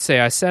I should say,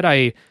 I said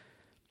I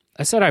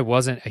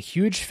wasn't a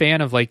huge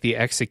fan of like the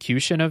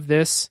execution of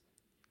this,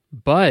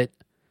 but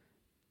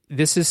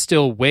this is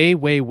still way,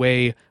 way,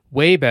 way,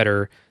 way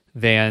better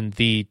than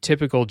the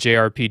typical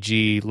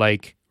JRPG,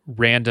 like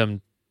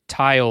random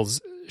tiles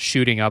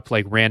shooting up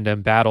like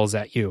random battles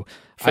at you.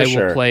 I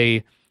will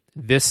play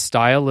this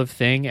style of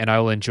thing, and I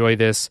will enjoy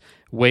this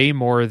way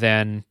more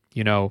than,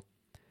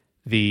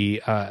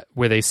 the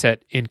where they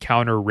set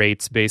encounter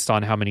rates based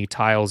on how many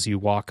tiles you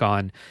walk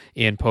on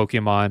in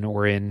Pokemon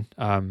or in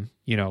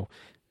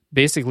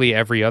basically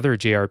every other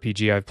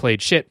JRPG I've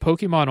played. Shit,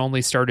 Pokemon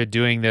only started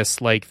doing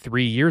this like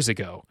 3 years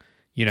ago,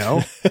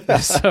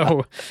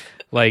 so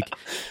like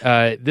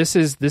this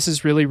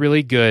is really,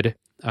 really good,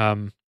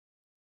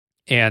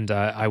 and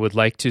I would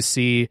like to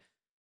see.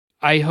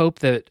 I hope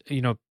that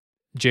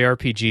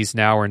JRPGs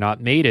now are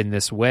not made in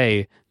this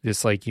way,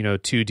 this like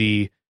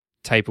 2D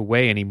type of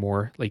way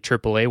anymore, like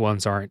AAA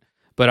ones aren't.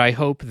 But I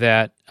hope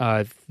that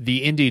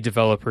the indie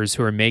developers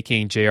who are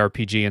making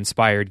JRPG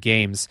inspired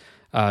games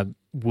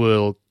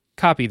will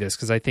copy this,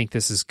 because I think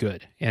this is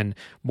good, and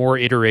more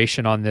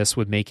iteration on this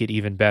would make it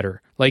even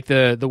better. Like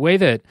the way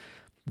that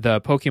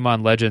the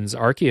Pokemon Legends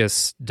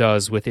Arceus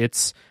does with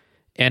its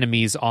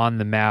enemies on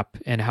the map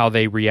and how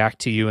they react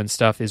to you and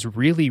stuff is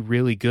really,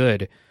 really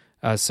good.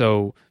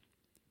 So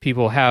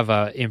people have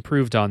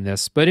improved on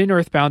this, but in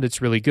Earthbound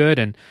it's really good.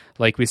 And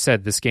like we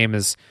said, this game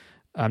is,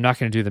 I'm not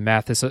going to do the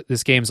math,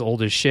 this game's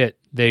old as shit.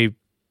 They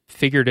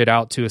figured it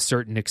out to a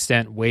certain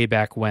extent way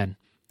back when,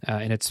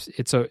 and it's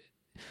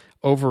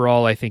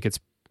overall I think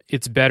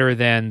it's better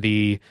than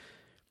the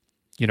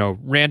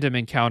random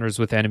encounters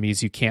with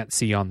enemies you can't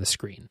see on the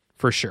screen,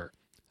 for sure.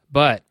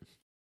 But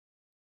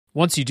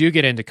once you do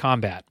get into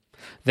combat,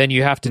 then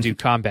you have to do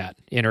combat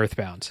in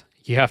Earthbound.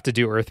 You have to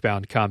do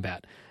Earthbound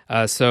combat.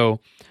 So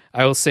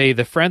I will say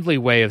the friendly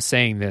way of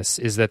saying this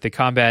is that the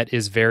combat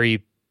is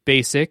very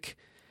basic,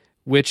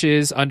 which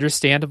is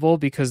understandable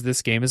because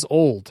this game is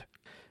old.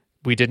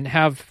 we didn't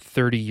have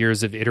 30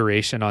 years of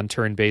iteration on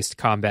turn-based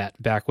combat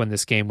back when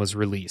this game was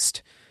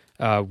released.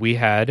 We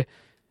had,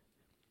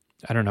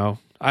 I don't know,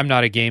 I'm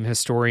not a game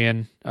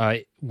historian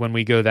when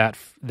we go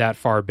that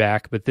far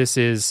back, but this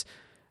is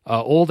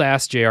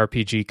old-ass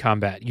JRPG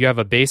combat. You have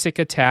a basic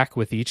attack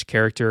with each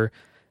character.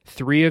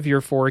 3 of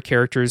your 4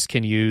 characters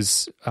can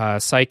use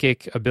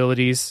psychic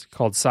abilities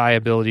called psi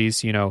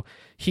abilities,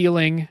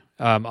 healing,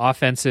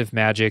 offensive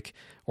magic,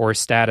 or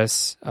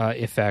status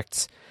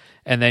effects.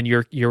 And then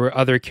your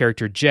other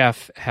character,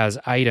 Jeff, has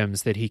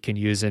items that he can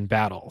use in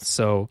battle.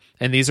 So,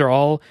 and these are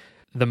all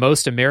the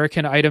most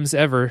American items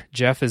ever.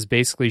 Jeff is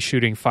basically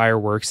shooting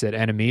fireworks at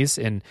enemies.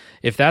 And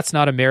if that's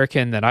not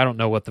American, then I don't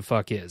know what the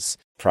fuck is.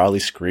 Probably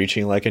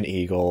screeching like an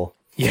eagle.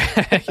 Yeah,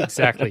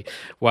 exactly.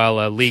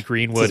 While Lee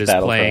Greenwood is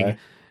playing. Cry.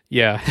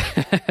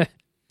 Yeah.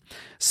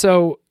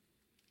 So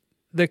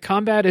the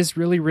combat is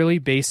really, really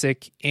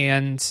basic.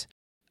 And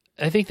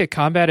I think the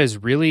combat is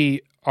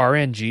really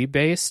RNG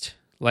based.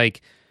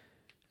 Like,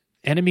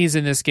 enemies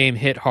in this game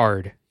hit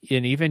hard,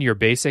 and even your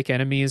basic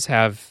enemies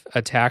have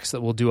attacks that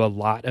will do a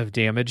lot of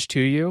damage to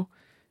you,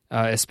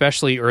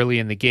 especially early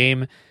in the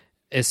game.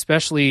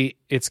 Especially,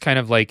 it's kind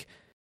of like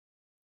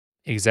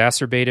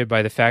exacerbated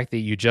by the fact that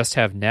you just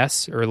have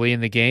Ness early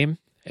in the game.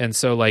 And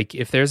so, like,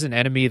 if there's an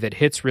enemy that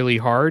hits really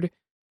hard,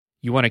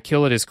 you want to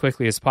kill it as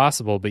quickly as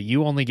possible, but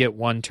you only get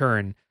 1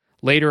 turn.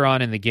 Later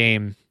on in the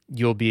game,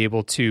 you'll be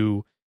able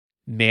to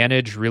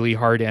manage really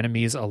hard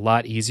enemies a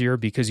lot easier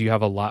because you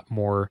have a lot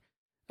more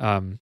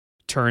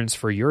turns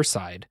for your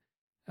side.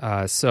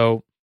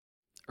 So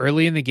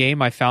early in the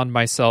game, I found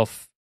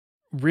myself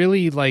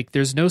really like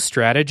there's no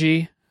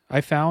strategy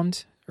I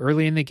found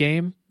early in the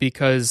game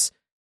because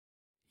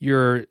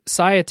your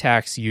psi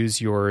attacks use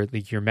your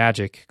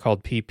magic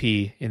called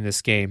PP in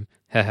this game.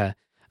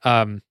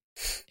 And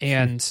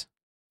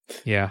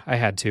yeah, I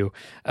had to.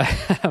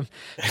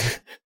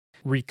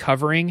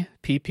 Recovering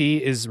PP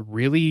is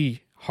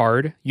really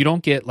hard. You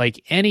don't get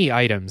like any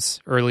items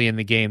early in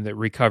the game that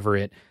recover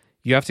it.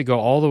 You have to go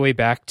all the way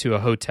back to a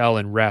hotel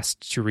and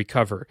rest to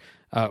recover,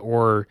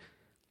 or,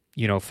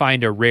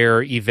 find a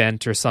rare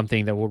event or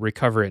something that will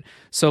recover it.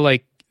 So,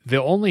 like, the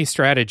only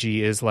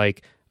strategy is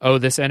like, oh,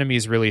 this enemy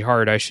is really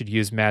hard. I should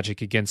use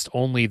magic against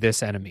only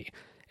this enemy.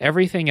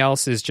 Everything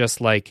else is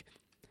just like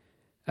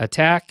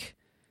attack.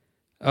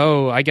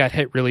 Oh, I got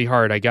hit really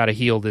hard. I got to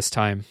heal this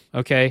time.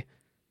 Okay.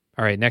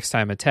 All right. Next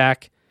time,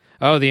 attack.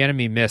 Oh, the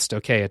enemy missed.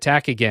 Okay.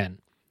 Attack again.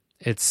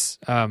 It's,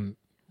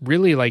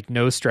 really like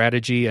no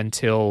strategy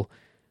until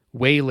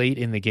way late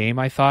in the game,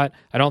 I thought.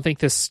 I don't think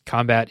this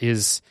combat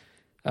is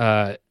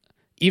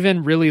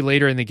even really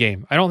later in the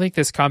game. I don't think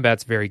this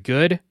combat's very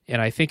good,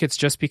 and I think it's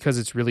just because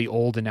it's really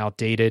old and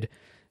outdated.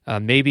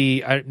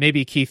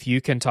 Maybe Keith,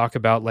 you can talk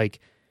about like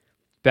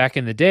back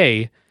in the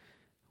day,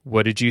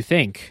 what did you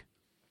think?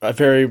 I'm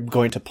very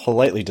going to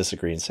politely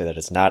disagree and say that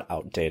it's not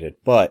outdated,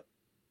 but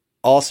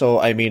also,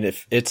 I mean,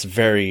 if it's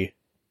very,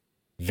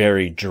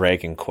 very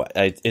Dragon Quest.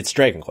 It's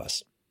Dragon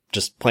Quest.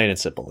 Just plain and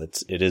simple.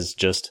 It is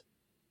just,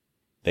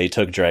 they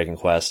took Dragon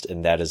Quest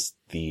and that is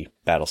the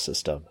battle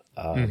system.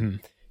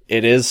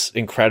 It is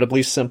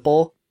incredibly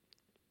simple.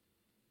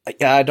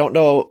 I don't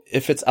know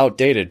if it's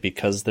outdated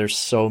because there's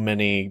so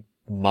many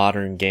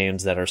modern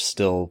games that are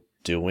still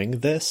doing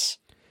this.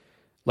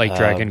 Like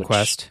Dragon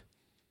Quest.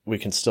 We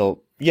can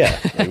still, yeah,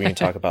 like we can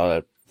talk about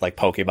it like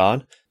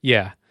Pokemon.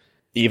 Yeah.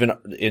 Even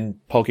in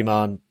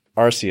Pokemon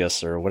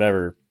Arceus or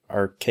whatever,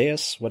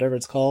 Arceus, whatever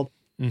it's called.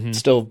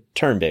 Still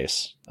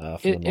turn-based for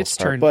the most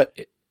part. But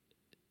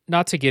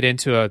not to get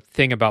into a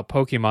thing about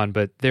Pokemon,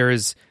 but there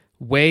is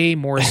way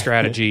more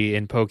strategy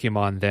in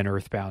Pokemon than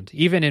Earthbound.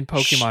 Even in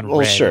Pokemon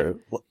Red. Sure.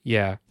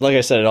 Yeah. Like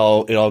I said, it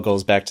all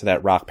goes back to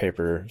that rock,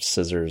 paper,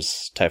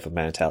 scissors type of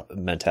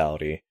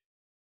mentality.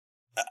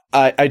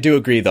 I do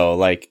agree, though.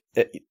 Like,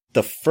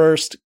 the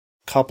first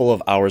couple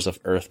of hours of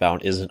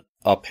Earthbound is an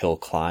uphill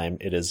climb.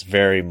 It is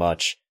very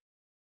much,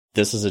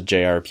 this is a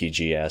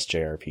JRPG-ass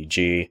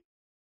JRPG.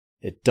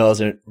 It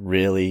doesn't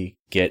really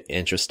get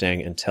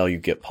interesting until you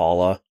get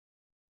Paula.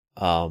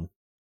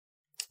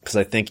 Because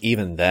I think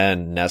even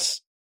then,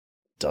 Ness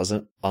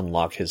doesn't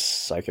unlock his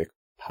psychic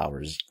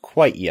powers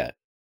quite yet.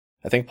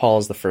 I think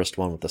Paula's the first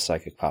one with the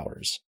psychic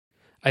powers.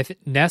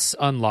 Ness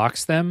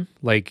unlocks them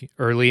like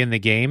early in the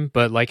game,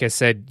 but like I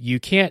said, you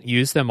can't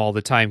use them all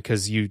the time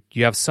because you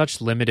have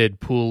such limited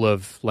pool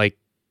of like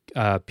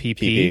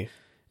PP.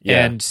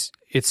 Yeah. And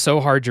it's so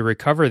hard to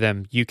recover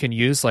them. You can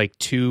use like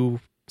 2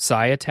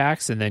 psi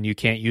attacks and then you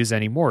can't use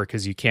any more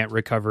because you can't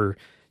recover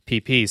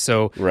PP.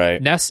 So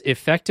right. Ness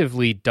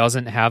effectively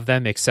doesn't have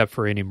them except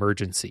for in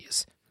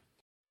emergencies.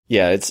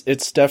 Yeah,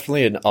 it's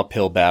definitely an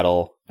uphill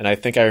battle. And I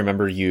think I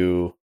remember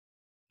you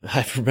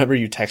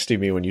texting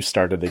me when you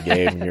started the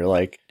game and you're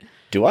like,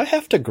 do I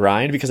have to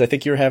grind? Because I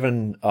think you're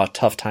having a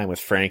tough time with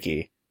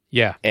Frankie.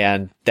 Yeah.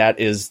 And that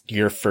is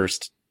your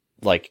first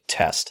like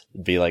test.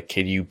 Be like,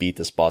 can you beat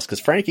this boss? Because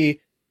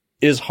Frankie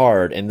is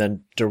hard. And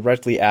then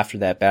directly after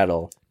that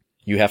battle,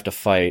 you have to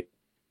fight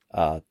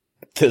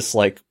this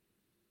like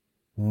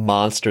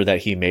monster that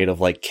he made of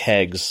like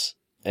kegs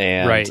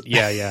And right.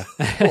 Yeah.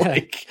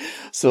 like,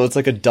 so it's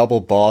like a double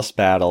boss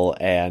battle,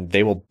 and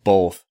they will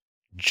both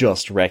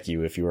just wreck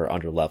you if you are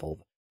underleveled.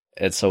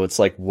 And so it's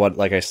like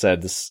like I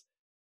said,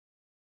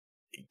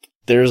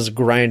 there's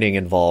grinding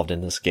involved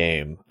in this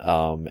game.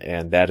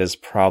 And that is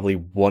probably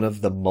one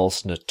of the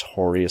most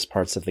notorious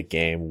parts of the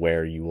game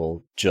where you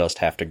will just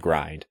have to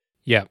grind.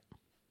 Yeah.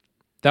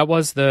 That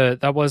was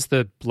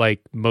the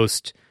like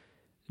most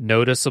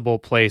noticeable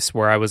place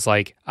where I was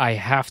like, I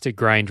have to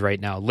grind right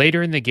now.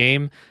 Later in the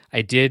game,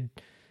 I did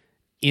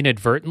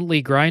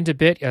inadvertently grind a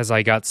bit as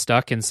I got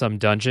stuck in some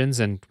dungeons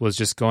and was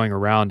just going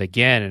around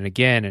again and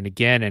again and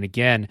again and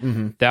again.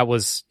 Mm-hmm. That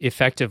was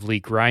effectively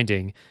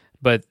grinding.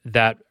 But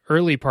that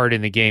early part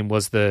in the game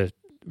was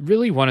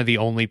really one of the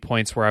only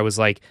points where I was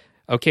like,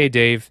 okay,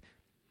 Dave,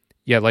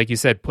 yeah, like you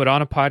said, put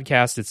on a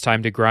podcast. It's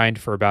time to grind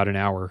for about an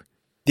hour.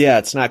 Yeah,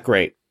 it's not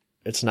great.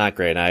 It's not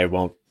great. I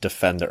won't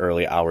defend the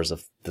early hours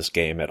of this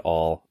game at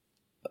all,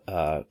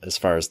 as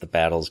far as the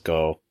battles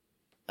go.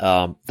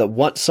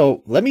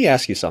 So let me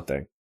ask you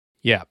something.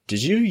 Yeah.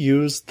 Did you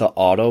use the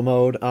auto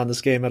mode on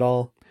this game at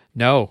all?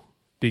 No,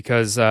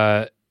 because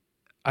I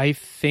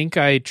think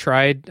I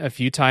tried a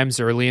few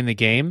times early in the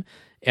game,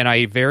 and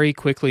I very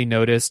quickly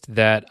noticed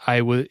that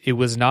it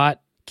was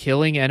not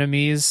killing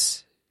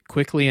enemies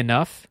quickly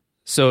enough.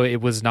 So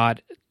it was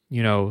not,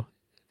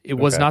 it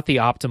was not the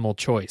optimal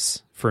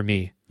choice for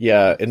me.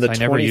 Yeah, in the so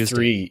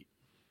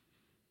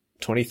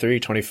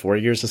 24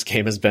 years this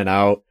game has been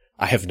out,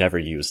 I have never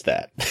used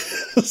that.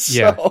 So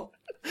Yeah.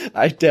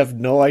 I have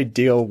no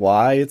idea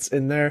why it's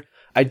in there.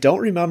 I don't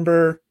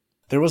remember.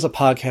 There was a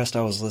podcast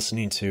I was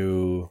listening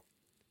to.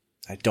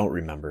 I don't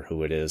remember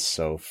who it is,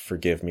 so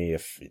forgive me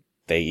if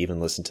they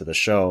even listen to the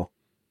show.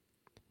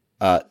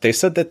 They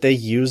said that they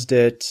used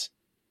it,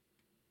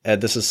 and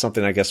this is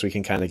something I guess we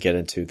can kind of get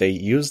into. They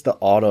used the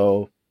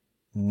auto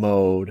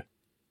mode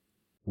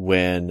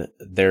when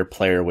their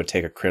player would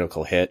take a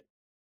critical hit,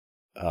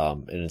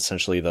 and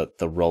essentially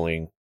the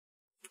rolling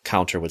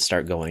counter would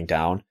start going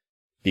down,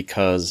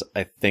 because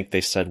I think they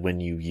said when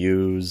you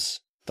use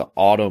the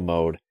auto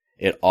mode,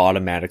 it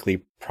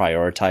automatically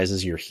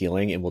prioritizes your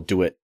healing and will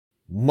do it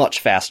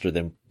much faster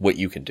than what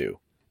you can do.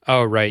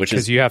 Oh, right,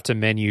 because you have to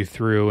menu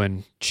through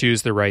and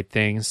choose the right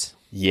things.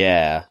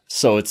 Yeah,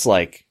 so it's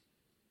like,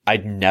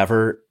 I'd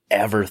never,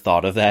 ever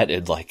thought of that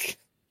in like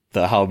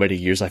the how many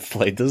years I've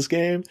played this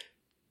game.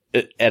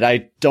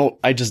 And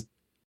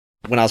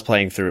when I was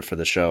playing through it for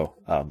the show,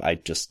 I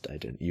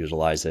didn't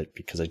utilize it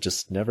because I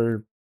just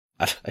never,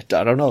 I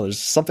don't know, there's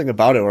something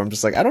about it where I'm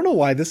just like, I don't know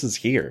why this is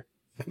here.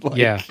 Like,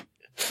 yeah.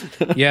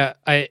 Yeah.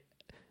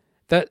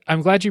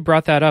 I'm glad you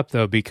brought that up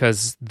though,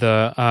 because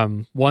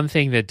the one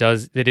thing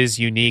that is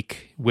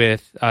unique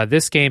with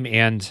this game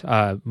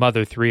and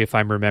Mother 3, if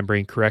I'm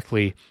remembering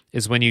correctly,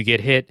 is when you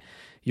get hit,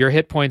 your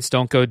hit points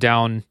don't go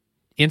down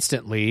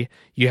instantly.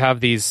 You have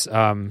these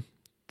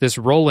this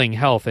rolling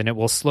health, and it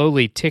will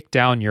slowly tick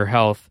down your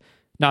health.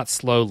 Not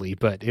slowly,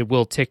 but it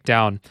will tick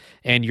down.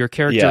 And your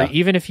character,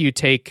 even if you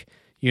take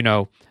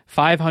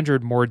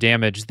 500 more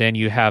damage than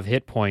you have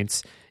hit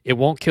points, it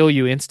won't kill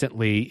you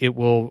instantly. It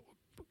will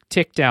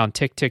tick down,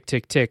 tick, tick,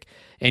 tick, tick,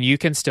 and you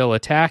can still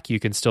attack. You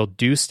can still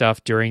do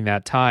stuff during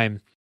that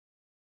time.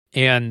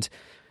 And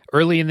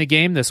early in the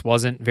game, this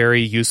wasn't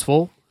very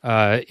useful.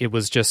 It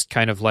was just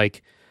kind of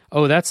like,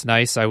 oh, that's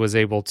nice. I was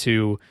able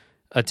to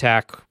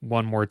attack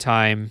one more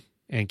time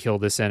and kill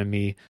this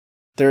enemy.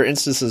 There are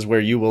instances where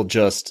you will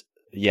just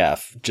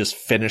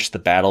finish the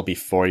battle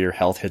before your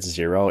health hits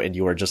 0, and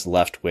you are just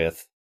left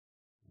with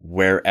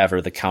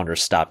wherever the counter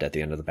stopped at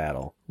the end of the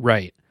battle.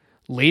 Right.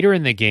 Later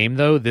in the game,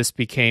 though, this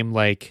became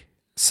like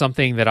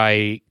something that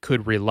I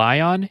could rely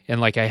on, and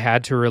like I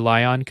had to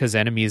rely on because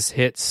enemies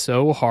hit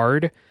so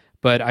hard.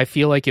 But I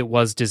feel like it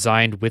was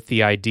designed with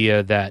the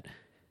idea that,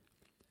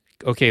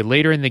 okay,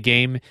 later in the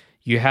game,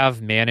 you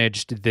have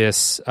managed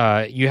this,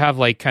 you have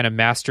like kind of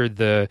mastered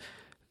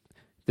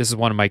this is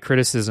one of my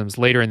criticisms.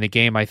 Later in the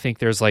game, I think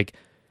there's like,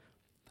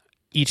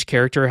 each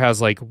character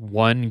has like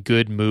one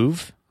good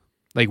move,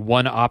 like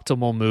one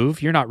optimal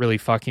move. You're not really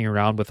fucking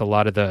around with a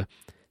lot of the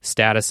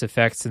status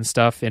effects and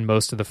stuff in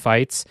most of the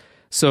fights.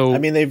 So, I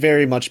mean, they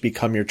very much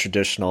become your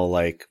traditional,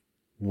 like,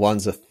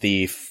 one's a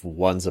thief,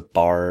 one's a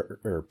bard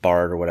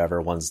or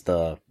whatever, one's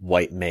the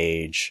white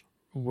mage,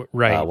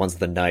 right? One's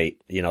the knight.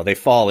 They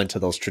fall into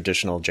those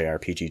traditional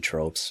JRPG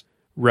tropes.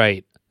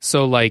 Right.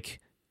 So, like,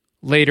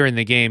 later in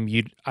the game,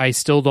 I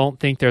still don't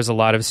think there's a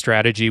lot of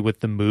strategy with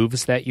the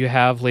moves that you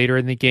have later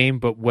in the game,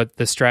 but what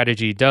the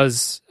strategy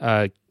does,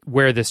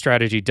 where the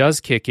strategy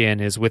does kick in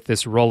is with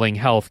this rolling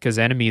health, because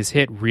enemies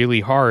hit really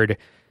hard,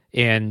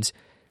 and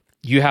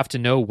you have to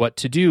know what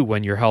to do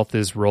when your health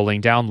is rolling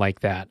down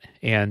like that.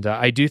 And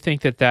I do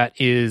think that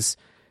is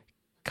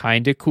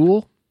kind of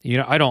cool.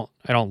 I don't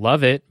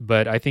love it,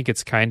 but I think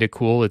it's kind of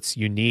cool. It's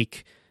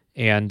unique,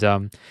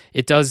 and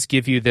it does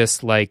give you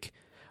this like,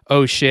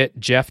 oh shit,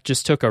 Jeff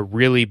just took a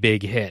really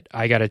big hit.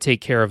 I got to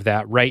take care of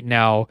that right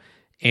now.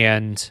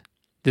 And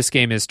this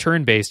game is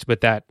turn-based,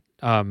 but that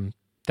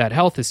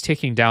health is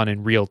ticking down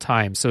in real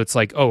time. So it's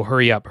like, oh,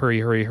 hurry up,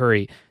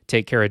 hurry,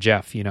 take care of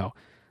Jeff,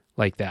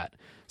 like that.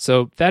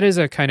 So that is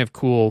a kind of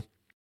cool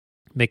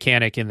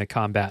mechanic in the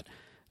combat.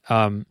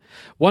 One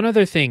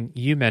other thing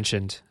you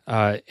mentioned,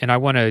 and I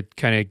want to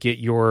kind of get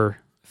your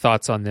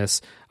thoughts on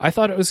this. I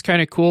thought it was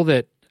kind of cool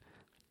that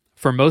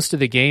for most of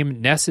the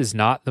game, Ness is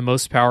not the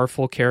most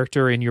powerful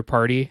character in your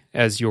party,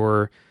 as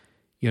your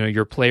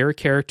player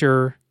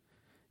character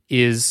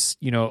is,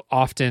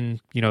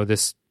 often,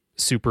 this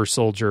super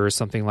soldier or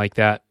something like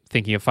that,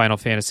 thinking of Final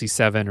Fantasy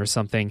VII or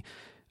something.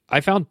 I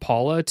found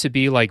Paula to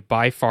be like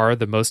by far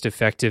the most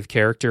effective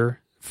character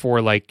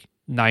for like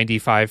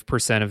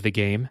 95% of the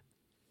game.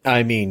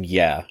 I mean,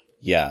 yeah.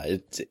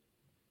 I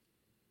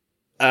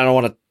don't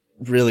want to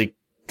really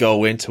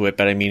go into it,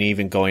 but I mean,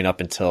 even going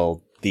up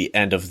until the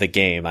end of the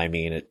game, I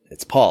mean,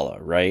 it's Paula,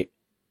 right?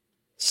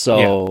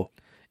 So,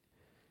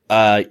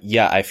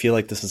 I feel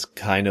like this is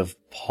kind of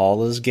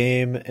Paula's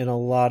game in a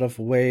lot of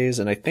ways,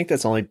 and I think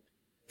that's only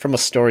from a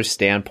story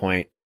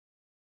standpoint.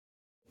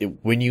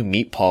 When you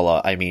meet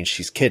Paula, I mean,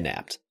 she's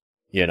kidnapped.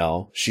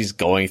 She's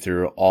going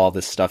through all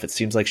this stuff. It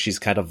seems like she's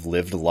kind of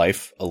lived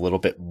life a little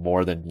bit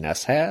more than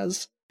Ness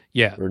has.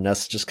 Yeah. Or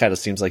Ness just kind of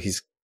seems like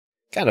he's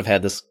kind of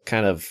had this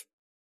kind of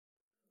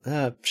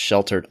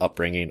sheltered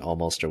upbringing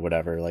almost, or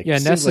whatever. Like,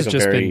 Ness has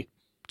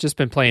just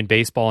been playing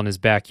baseball in his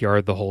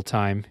backyard the whole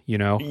time,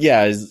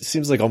 Yeah, it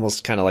seems like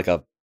almost kind of like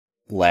a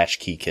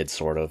latchkey kid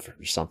sort of,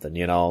 or something,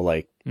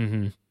 like.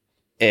 Mm-hmm.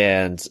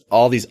 And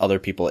all these other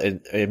people,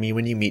 I mean,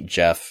 when you meet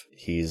Jeff,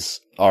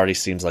 he's already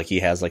seems like he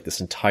has like this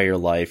entire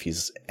life.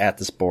 He's at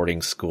this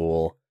boarding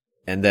school,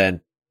 and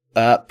then,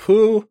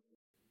 Pooh,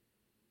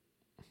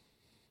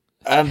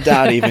 I'm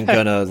not even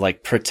gonna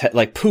like pretend,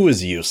 like, Pooh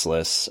is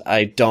useless.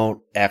 I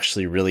don't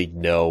actually really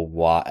know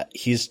why.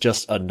 He's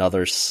just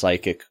another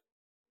psychic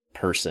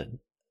person.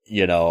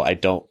 I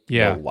don't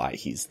know why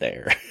he's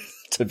there,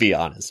 to be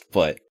honest,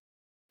 but.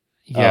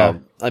 Yeah.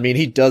 I mean,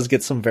 he does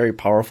get some very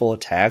powerful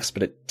attacks,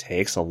 but it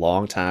takes a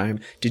long time.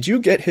 Did you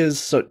get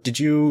did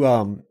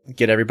you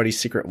get everybody's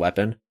secret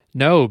weapon?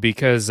 No,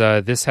 because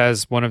this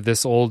has one of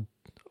this old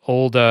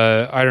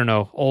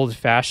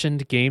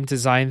old-fashioned game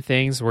design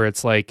things where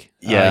it's like,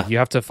 you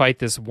have to fight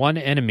this one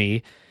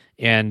enemy,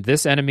 and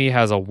this enemy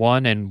has a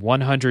 1 in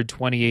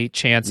 128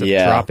 chance of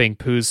dropping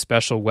Pooh's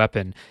special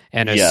weapon.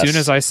 And as soon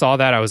as I saw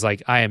that, I was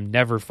like, I am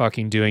never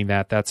fucking doing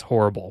that. That's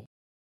horrible.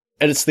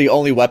 And it's the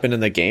only weapon in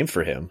the game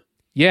for him.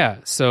 Yeah,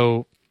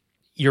 so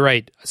you're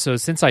right. So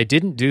since I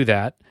didn't do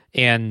that,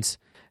 and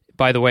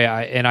by the way,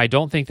 I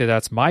don't think that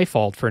that's my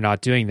fault for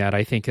not doing that.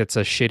 I think it's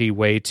a shitty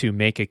way to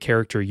make a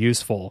character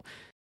useful.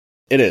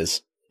 It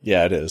is.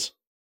 Yeah, it is.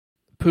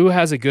 Pooh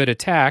has a good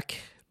attack,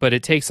 but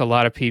it takes a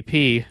lot of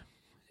PP,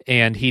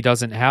 and he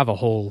doesn't have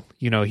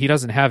he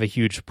doesn't have a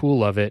huge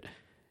pool of it.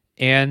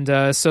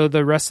 And so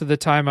the rest of the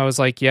time I was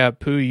like, yeah,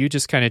 Pooh, you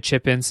just kind of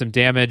chip in some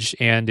damage,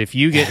 and if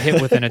you get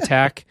hit with an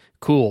attack,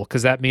 cool,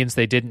 because that means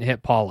they didn't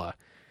hit Paula.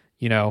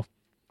 Yeah.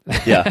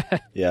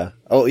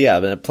 Oh, yeah.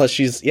 But plus,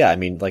 I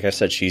mean, like I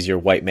said, she's your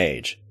white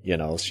mage.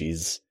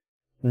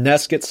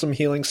 Ness gets some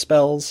healing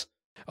spells.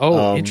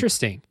 Oh,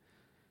 interesting.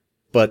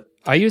 But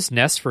I used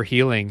Ness for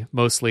healing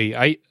mostly.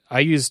 I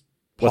used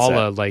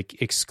Paula like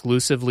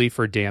exclusively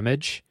for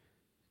damage,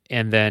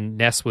 and then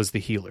Ness was the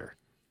healer.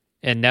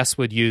 And Ness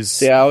would use.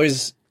 See, I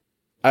always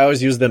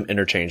use them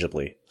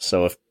interchangeably.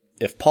 So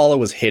if Paula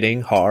was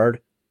hitting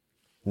hard,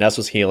 Ness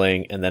was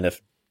healing, and then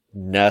if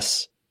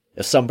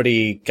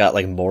somebody got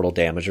like mortal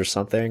damage or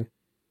something,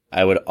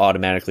 I would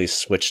automatically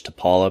switch to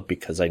Paula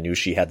because I knew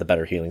she had the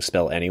better healing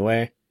spell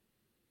anyway.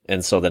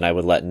 And so then I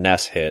would let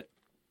Ness hit,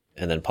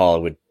 and then Paula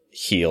would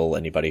heal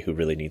anybody who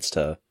really needs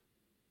to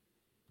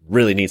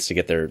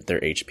get their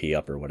HP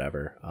up or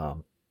whatever.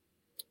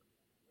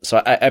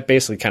 So I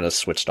basically kind of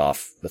switched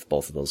off with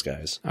both of those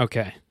guys.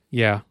 Okay.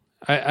 Yeah.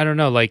 I don't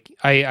know. Like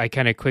I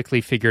kind of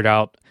quickly figured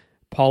out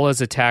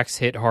Paula's attacks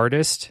hit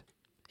hardest,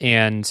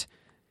 and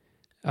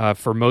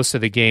for most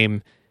of the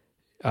game,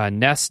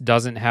 Ness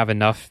doesn't have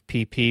enough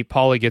PP.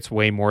 Paula gets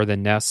way more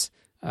than Ness.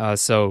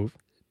 So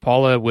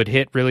Paula would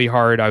hit really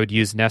hard. I would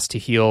use Ness to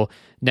heal.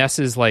 Ness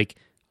is like,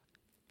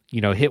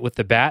 hit with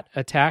the bat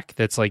attack.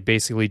 That's like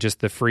basically just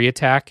the free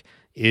attack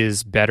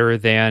is better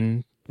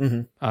than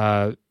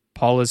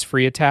Paula's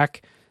free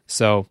attack.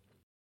 So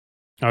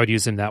I would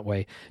use him that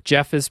way.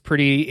 Jeff is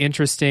pretty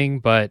interesting,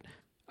 but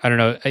I don't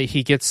know.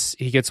 He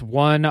gets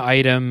one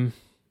item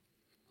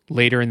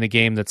later in the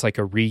game that's like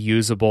a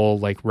reusable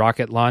like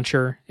rocket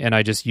launcher, and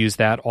I just use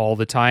that all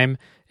the time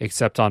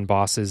except on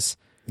bosses.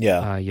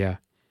 Yeah.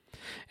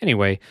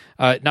 Anyway,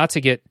 not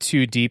to get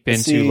too deep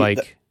into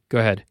go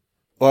ahead.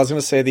 Well, I was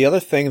going to say the other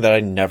thing that I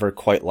never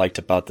quite liked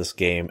about this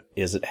game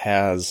is it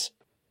has,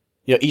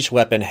 each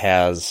weapon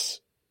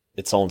has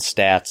its own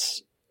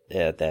stats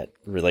that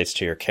relates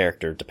to your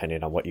character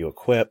depending on what you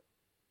equip.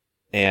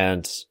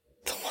 And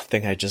the one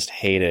thing I just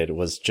hated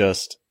was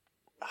just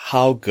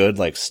how good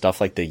like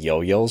stuff like the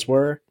yo-yos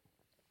were,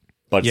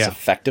 but its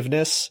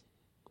effectiveness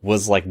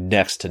was like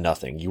next to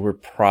nothing. You were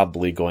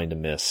probably going to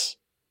miss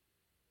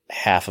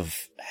half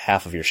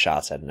of your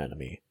shots at an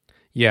enemy.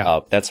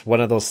 Yeah. That's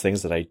one of those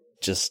things that I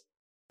just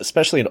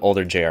especially in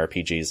older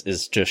JRPGs,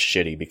 is just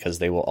shitty because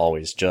they will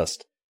always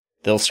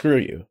they'll screw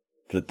you.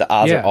 The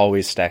odds are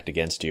always stacked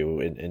against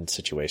you in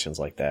situations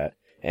like that.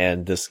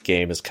 And this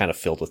game is kind of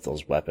filled with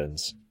those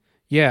weapons.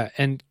 Yeah,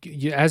 and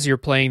as you're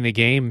playing the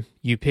game,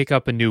 you pick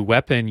up a new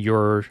weapon.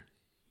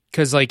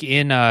 Because like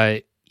in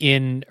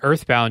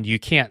Earthbound, you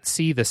can't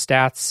see the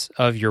stats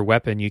of your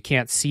weapon. You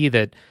can't see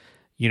that,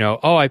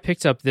 I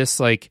picked up this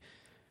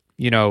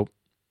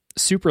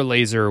super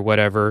laser or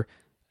whatever.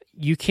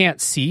 You can't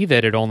see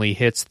that it only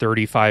hits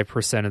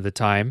 35% of the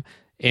time,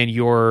 and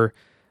your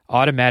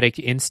automatic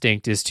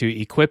instinct is to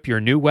equip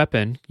your new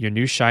weapon, your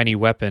new shiny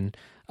weapon,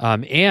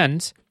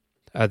 and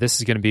this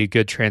is going to be a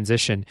good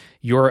transition.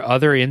 Your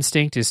other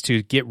instinct is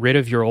to get rid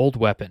of your old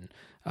weapon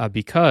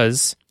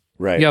because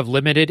you have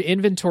limited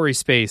inventory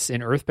space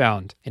in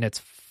Earthbound, and it's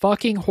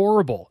fucking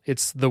horrible.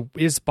 It's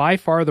by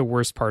far the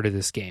worst part of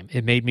this game.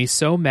 It made me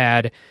so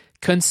mad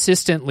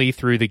consistently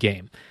through the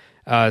game.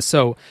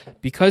 So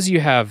because you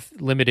have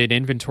limited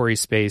inventory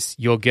space,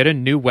 you'll get a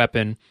new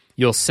weapon.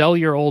 You'll sell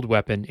your old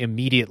weapon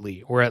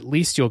immediately, or at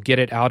least you'll get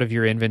it out of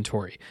your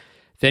inventory.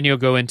 Then you'll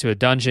go into a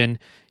dungeon.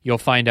 You'll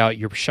find out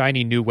your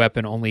shiny new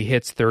weapon only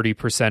hits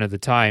 30% of the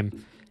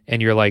time,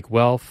 and you're like,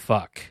 well,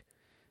 fuck.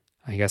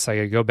 I guess I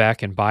gotta go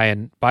back and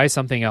buy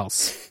something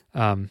else.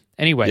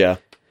 Anyway,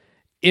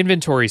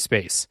 inventory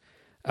space.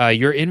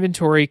 Your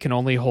inventory can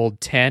only hold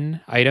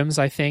 10 items,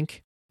 I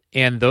think,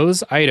 and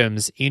those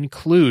items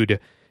include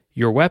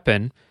your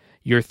weapon,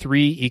 your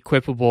 3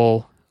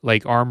 equipable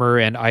like armor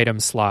and item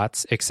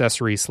slots,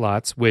 accessory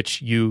slots,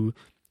 which you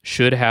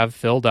should have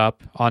filled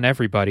up on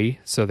everybody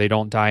so they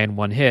don't die in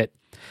one hit.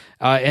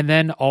 And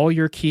then all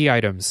your key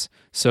items.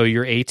 So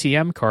your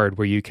ATM card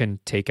where you can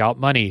take out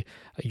money,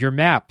 your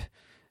map,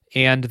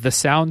 and the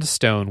sound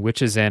stone,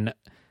 which is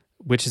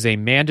a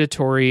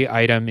mandatory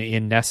item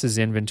in Ness's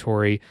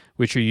inventory,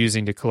 which you're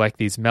using to collect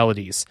these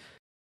melodies.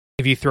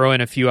 If you throw in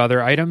a few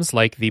other items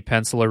like the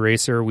pencil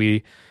eraser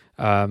we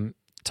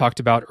talked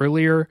about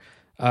earlier,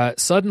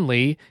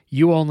 suddenly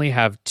you only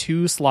have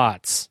 2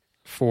 slots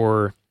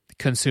for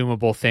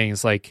consumable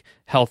things like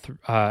health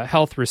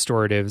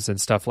restoratives and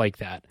stuff like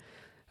that.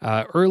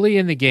 Early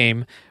in the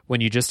game,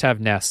 when you just have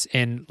Ness,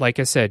 and like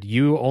I said,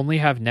 you only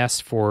have Ness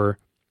for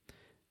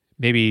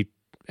maybe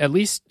at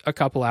least a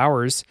couple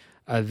hours,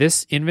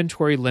 this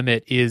inventory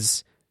limit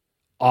is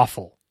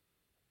awful.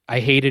 I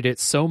hated it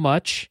so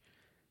much.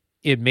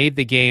 It made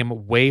the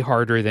game way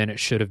harder than it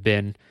should have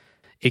been.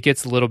 It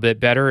gets a little bit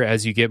better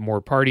as you get more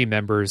party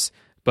members,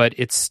 but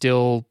it's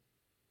still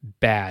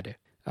bad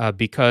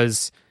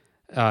because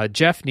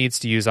Jeff needs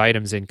to use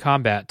items in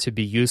combat to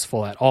be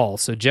useful at all.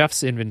 So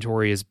Jeff's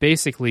inventory is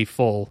basically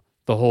full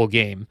the whole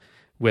game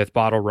with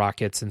bottle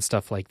rockets and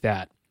stuff like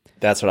that.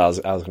 That's what I was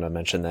going to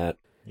mention that.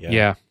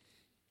 Yeah.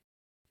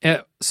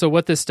 So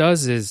what this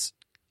does is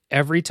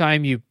every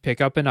time you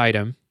pick up an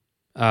item,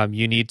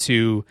 you need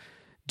to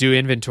do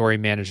inventory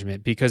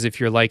management, because if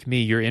you're like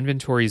me, your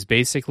inventory is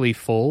basically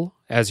full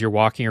as you're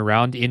walking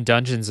around in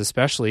dungeons,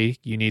 especially.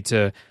 You need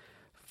to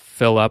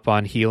fill up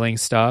on healing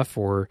stuff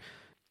or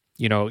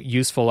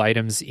useful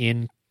items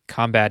in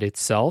combat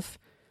itself.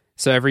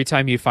 So every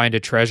time you find a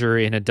treasure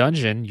in a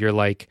dungeon, you're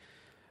like,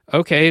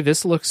 okay,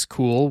 this looks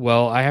cool.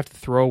 Well, I have to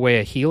throw away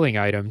a healing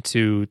item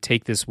to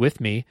take this with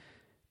me.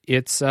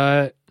 It's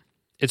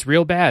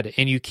real bad.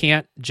 And you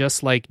can't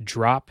just like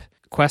drop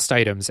quest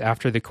items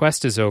after the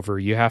quest is over.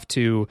 You have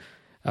to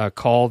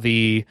call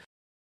the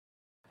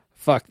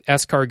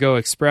Escargot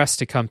Express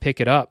to come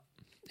pick it up.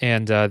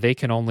 And they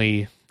can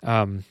only,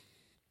 they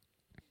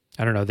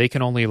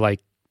can only like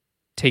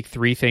take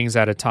 3 things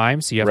at a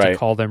time, so you have to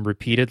call them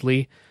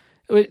repeatedly.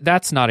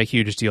 That's not a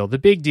huge deal. The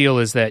big deal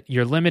is that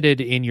you're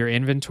limited in your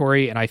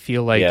inventory, and I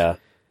feel like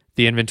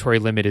the inventory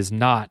limit is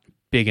not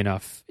big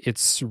enough.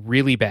 It's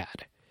really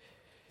bad.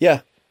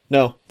 Yeah.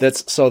 No,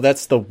 that's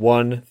the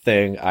one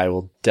thing I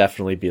will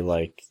definitely be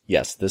like,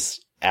 yes, this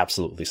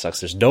absolutely sucks.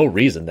 There's no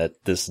reason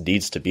that this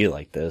needs to be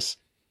like this.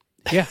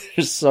 Yeah.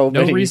 There's no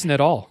reason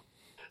at all.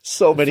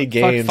 So many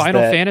games.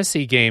 Final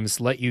Fantasy games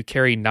let you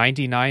carry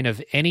 99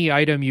 of any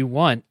item you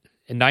want,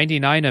 and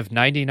 99 of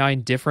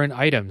 99 different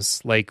items.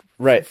 Like,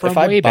 if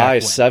I buy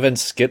 7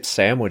 skip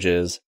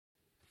sandwiches,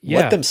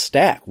 let them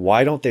stack.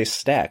 Why don't they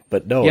stack?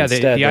 But no,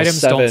 instead, the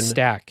items don't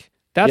stack.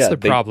 That's the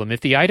problem. If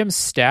the items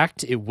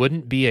stacked, it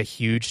wouldn't be a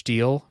huge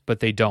deal,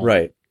 but they don't.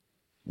 Right.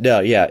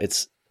 No, yeah,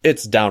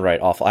 it's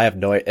downright awful. I have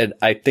no idea. And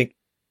I think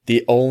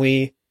the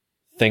only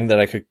thing that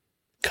I could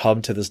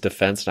come to this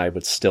defense, and I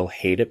would still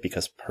hate it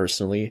because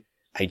personally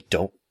I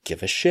don't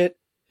give a shit,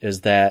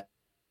 is that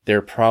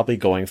they're probably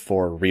going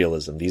for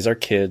realism. These are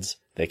kids.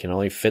 They can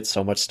only fit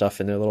so much stuff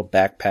in their little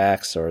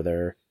backpacks or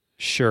their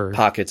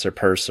pockets or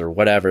purse or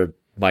whatever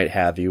might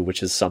have you,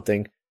 which is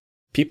something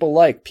people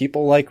like.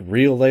 People like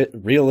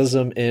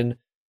realism in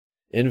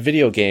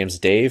video games,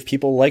 Dave.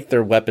 People like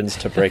their weapons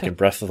to break in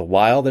Breath of the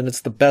Wild, and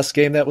it's the best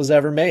game that was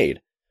ever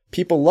made.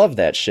 People love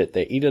that shit.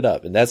 They eat it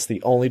up, and that's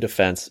the only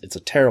defense. It's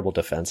a terrible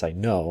defense, I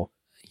know.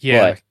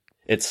 Yeah. But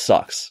it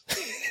sucks.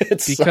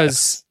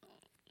 Because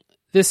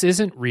this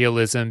isn't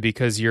realism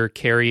because you're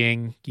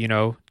carrying,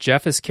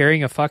 Jeff is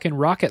carrying a fucking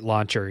rocket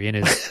launcher in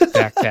his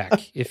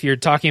backpack. If you're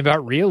talking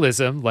about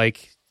realism,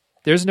 like,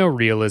 there's no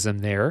realism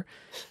there.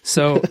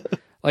 So,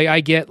 like,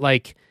 I get,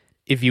 like,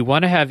 if you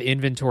want to have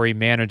inventory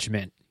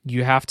management,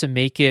 you have to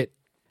make it,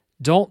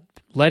 don't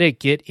let it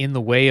get in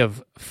the way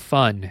of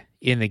fun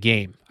in the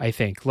game, I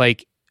think.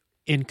 Like,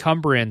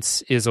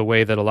 encumbrance is a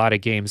way that a lot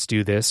of games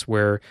do this,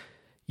 where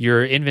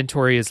your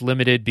inventory is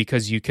limited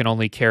because you can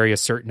only carry a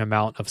certain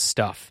amount of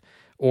stuff.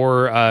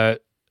 Or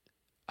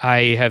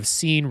I have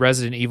seen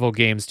Resident Evil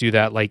games do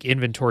that, like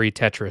inventory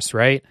Tetris,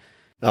 right?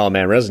 Oh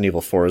man, Resident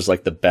Evil 4 is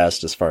like the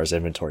best as far as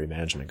inventory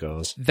management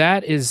goes.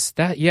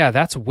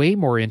 That's way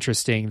more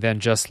interesting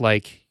than just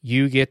like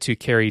you get to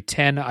carry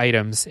 10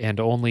 items and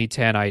only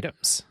 10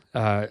 items.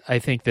 I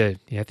think this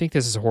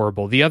is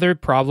horrible. The other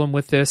problem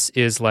with this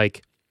is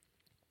like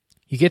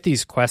you get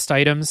these quest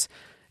items,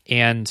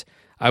 and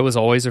I was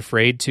always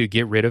afraid to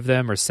get rid of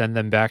them or send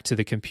them back to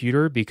the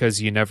computer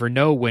because you never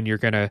know when you're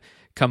going to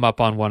come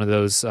up on one of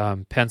those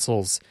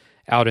pencils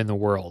out in the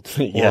world.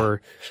 Yeah.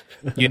 Or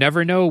you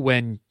never know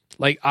when,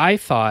 like, I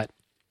thought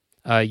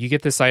you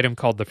get this item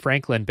called the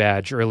Franklin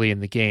badge early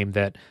in the game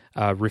that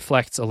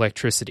reflects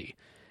electricity,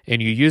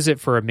 and you use it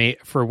for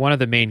one of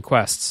the main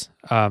quests.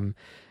 And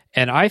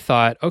I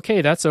thought,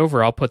 okay, that's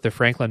over. I'll put the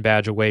Franklin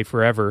badge away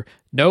forever.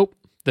 Nope.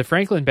 The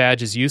Franklin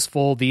badge is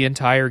useful the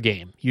entire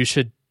game. You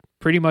should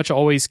pretty much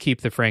always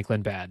keep the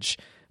Franklin badge.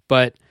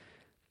 But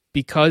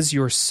because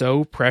you're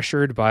so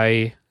pressured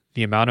by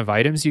the amount of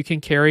items you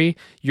can carry,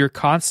 you're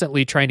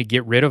constantly trying to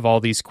get rid of all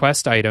these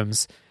quest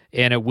items,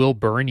 and it will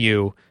burn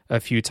you a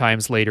few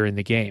times later in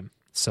the game.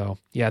 So,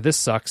 yeah, this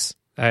sucks.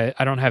 I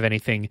don't have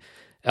anything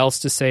else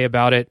to say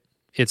about it.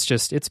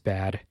 It's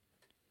bad.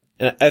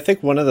 And I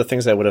think one of the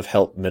things that would have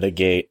helped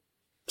mitigate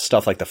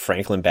stuff like the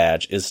Franklin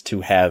badge is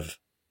to have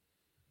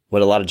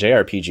what a lot of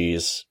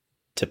JRPGs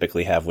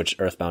typically have, which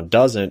Earthbound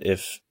doesn't,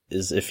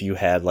 if you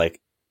had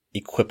like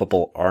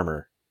equipable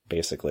armor,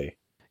 basically.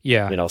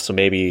 Yeah. So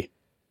maybe,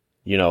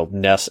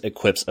 Ness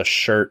equips a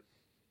shirt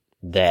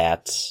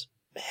that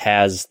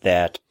has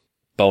that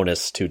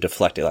bonus to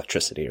deflect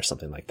electricity or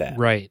something like that.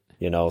 Right.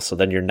 So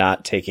then you're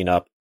not taking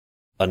up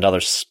another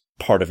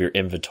part of your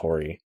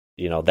inventory.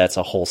 That's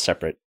a whole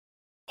separate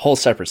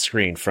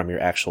screen from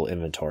your actual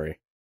inventory.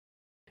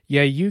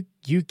 Yeah, you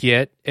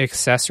get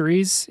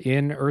accessories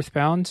in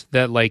Earthbound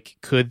that like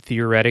could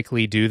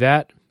theoretically do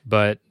that,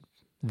 but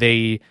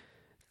they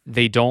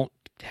don't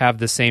have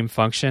the same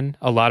function.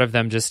 A lot of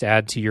them just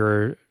add to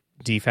your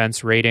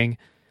defense rating,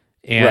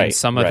 and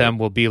some of them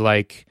will be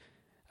like,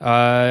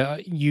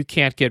 you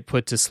can't get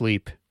put to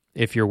sleep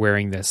if you're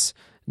wearing this.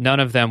 None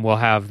of them will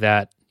have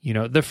that.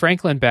 The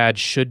Franklin badge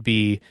should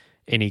be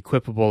an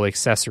equipable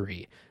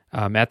accessory.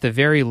 At the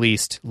very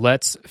least,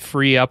 let's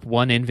free up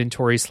one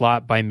inventory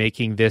slot by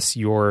making this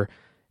your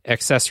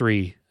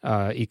accessory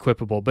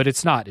equipable. But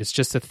it's not. It's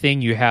just a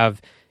thing you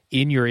have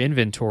in your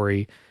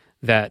inventory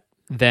that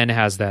then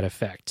has that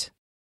effect.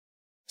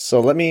 So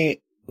let me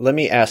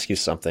ask you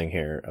something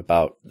here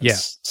about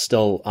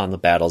still on the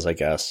battles, I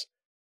guess.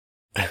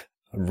 I'm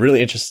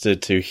really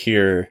interested to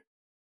hear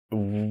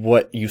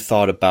what you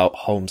thought about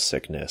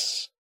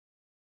homesickness.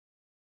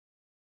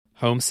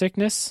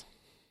 Homesickness?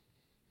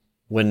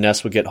 When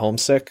Ness would get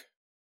homesick?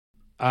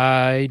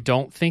 I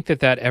don't think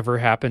that ever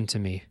happened to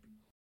me.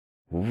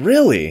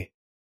 Really?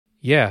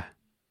 Yeah.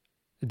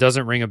 It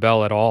doesn't ring a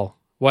bell at all.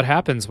 What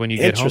happens when you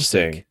get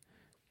homesick?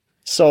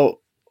 So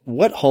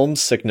what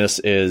homesickness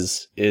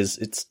is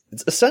it's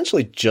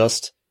essentially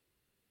just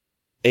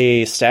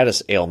a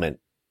status ailment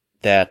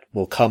that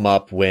will come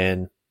up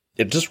when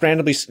it just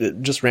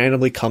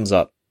randomly comes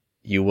up.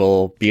 You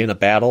will be in a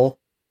battle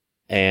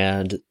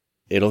and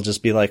it'll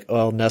just be like,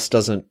 oh, Ness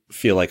doesn't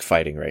feel like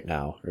fighting right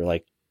now. Or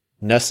like,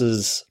 Ness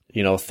is,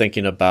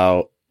 thinking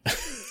about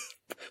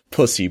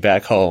pussy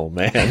back home.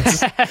 And,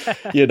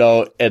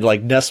 and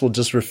like Ness will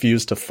just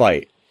refuse to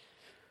fight.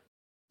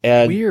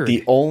 And Weird.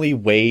 The only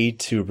way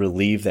to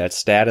relieve that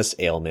status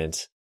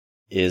ailment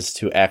is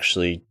to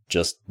actually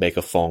just make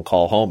a phone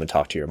call home and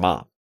talk to your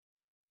mom.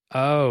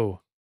 Oh.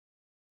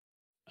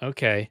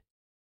 Okay.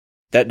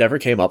 That never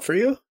came up for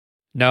you?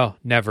 No,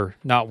 never.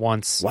 Not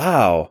once.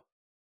 Wow.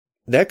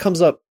 That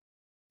comes up,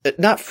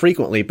 not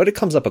frequently, but it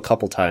comes up a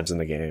couple times in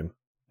the game.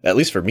 At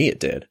least for me, it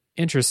did.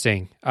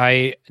 Interesting.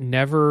 I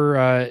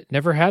never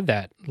had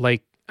that.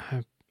 Like,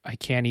 I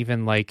can't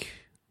even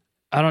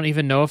I don't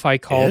even know if I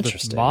called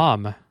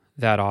mom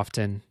that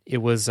often. It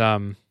was,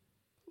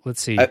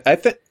 let's see.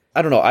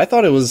 I don't know. I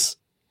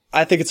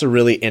think it's a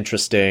really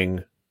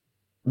interesting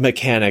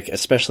mechanic,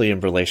 especially in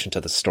relation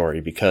to the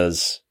story,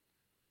 because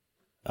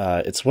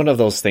it's one of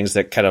those things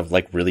that kind of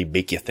like really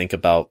make you think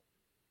about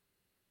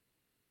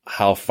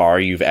how far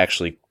you've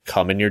actually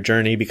come in your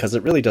journey, because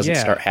it really doesn't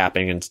start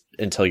happening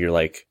until you're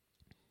like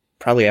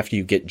probably after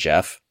you get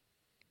Jeff.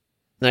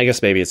 And I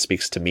guess maybe it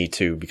speaks to me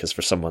too, because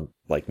for someone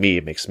like me,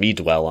 it makes me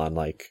dwell on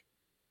like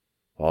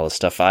all the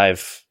stuff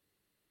I've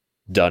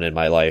done in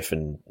my life,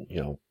 and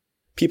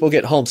people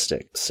get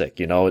homesick. It's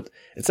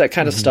that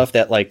kind of stuff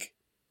that like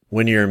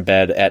when you're in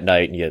bed at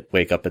night and you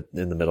wake up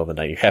in the middle of the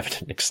night, you're having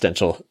an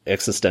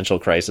existential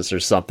crisis or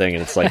something.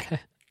 And it's like,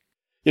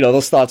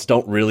 those thoughts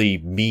don't really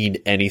mean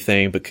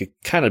anything, but could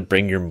kind of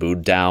bring your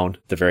mood down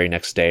the very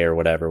next day or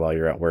whatever while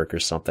you're at work or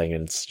something.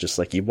 And it's just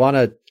like, you want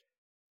to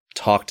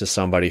talk to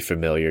somebody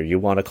familiar. You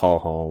want to call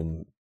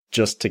home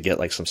just to get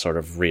like some sort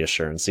of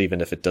reassurance, even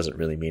if it doesn't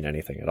really mean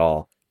anything at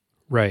all.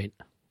 Right.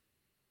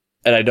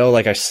 And I know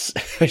like I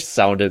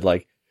sounded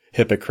like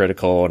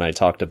hypocritical when I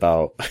talked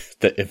about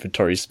the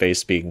inventory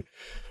space being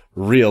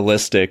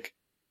realistic,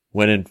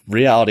 when in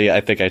reality,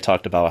 I think I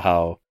talked about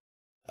how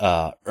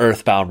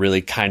Earthbound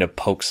really kind of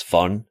pokes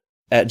fun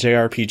at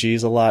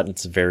JRPGs a lot. And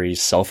it's very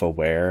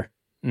self-aware.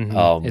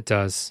 Mm-hmm. It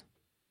does.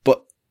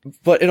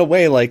 But in a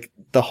way, like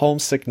the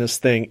homesickness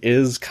thing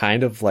is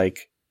kind of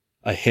like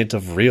a hint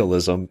of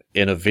realism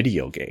in a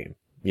video game,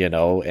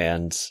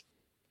 and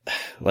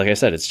like I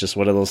said, it's just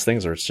one of those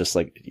things where it's just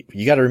like,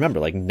 you got to remember,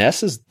 like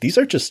these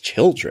are just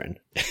children.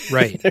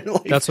 Right.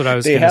 Like, that's what I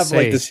was going to say. They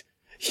have like this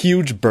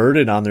huge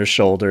burden on their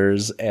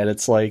shoulders. And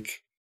it's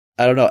like,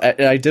 I don't know.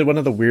 I did one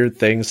of the weird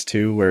things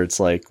too, where it's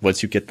like,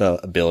 once you get the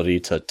ability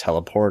to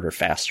teleport or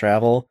fast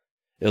travel,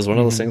 it was one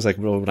of those things like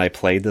when I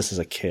played this as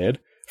a kid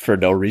for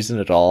no reason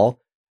at all,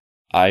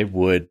 I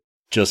would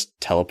just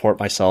teleport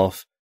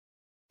myself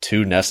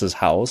to Ness's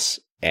house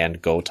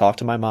and go talk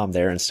to my mom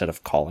there instead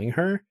of calling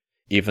her,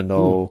 even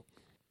though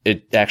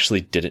it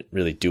actually didn't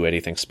really do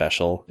anything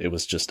special. It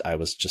was just, I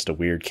was just a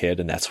weird kid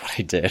and that's what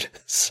I did.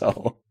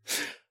 So,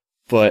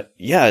 but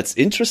yeah, it's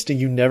interesting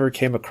you never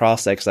came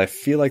across that, because I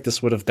feel like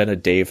this would have been a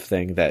Dave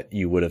thing that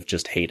you would have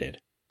just hated.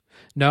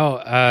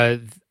 No,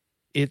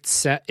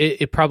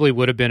 it probably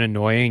would have been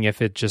annoying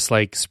if it just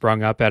like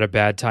sprung up at a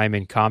bad time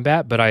in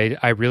combat, but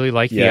I really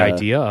like the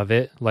idea of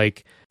it.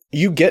 Like,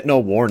 you get no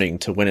warning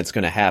to when it's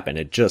going to happen.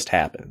 It just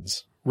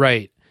happens.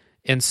 Right.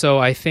 And so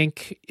I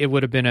think it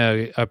would have been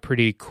a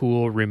pretty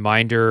cool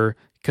reminder,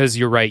 because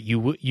you're right.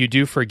 You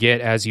do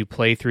forget as you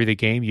play through the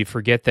game, you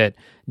forget that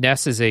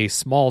Ness is a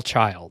small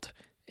child.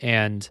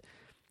 And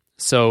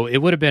so it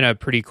would have been a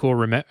pretty cool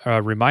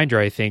reminder,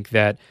 I think,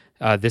 that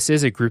this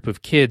is a group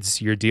of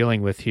kids you're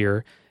dealing with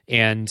here.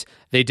 And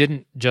they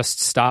didn't just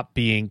stop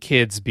being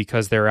kids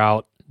because they're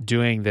out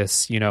doing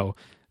this,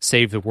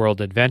 save the world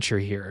adventure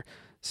here.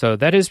 So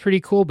that is pretty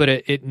cool, but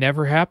it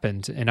never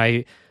happened. And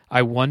I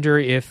wonder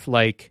if,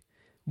 like,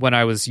 when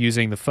I was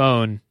using the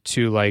phone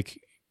to, like,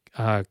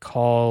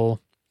 call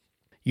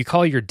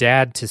your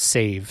dad to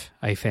save,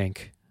 I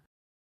think.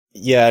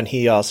 Yeah, and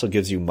he also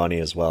gives you money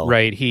as well.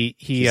 Right.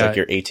 He's like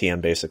your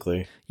ATM,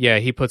 basically. Yeah,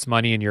 he puts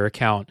money in your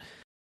account.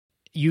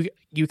 You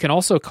can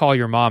also call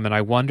your mom, and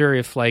I wonder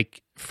if,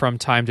 like, from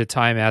time to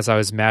time as I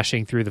was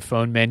mashing through the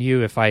phone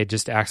menu, if I had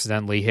just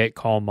accidentally hit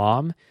call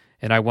mom,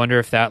 and I wonder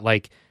if that,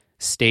 like,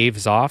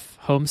 staves off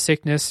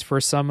homesickness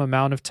for some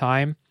amount of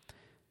time.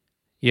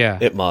 Yeah.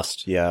 It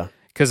must, yeah.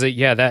 Because,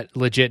 that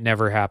legit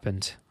never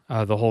happened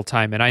the whole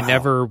time, and I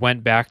never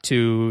went back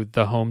to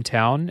the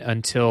hometown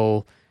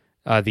until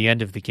the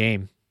end of the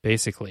game,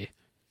 basically.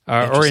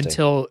 Or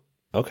until,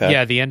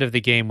 the end of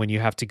the game when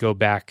you have to go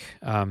back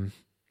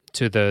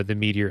to the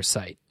meteor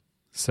site.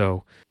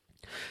 So,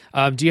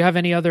 do you have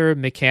any other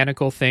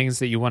mechanical things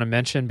that you want to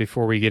mention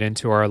before we get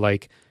into our,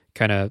 like,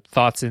 kind of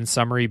thoughts in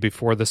summary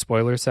before the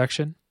spoiler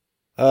section?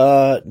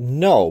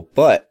 No,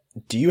 but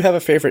do you have a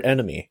favorite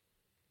enemy?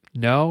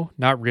 No,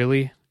 not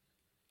really.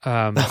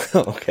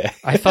 Okay.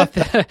 I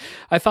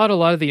thought a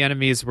lot of the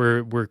enemies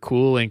were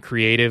cool and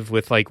creative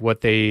with, like,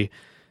 what they're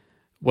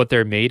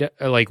made,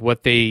 like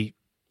what they,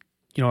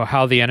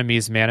 how the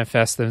enemies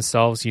manifest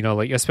themselves,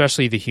 like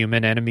especially the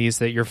human enemies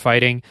that you're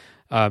fighting.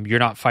 You're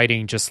not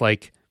fighting just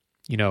like,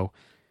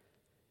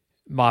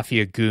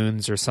 mafia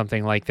goons or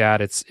something like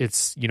that.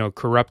 It's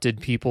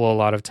corrupted people a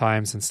lot of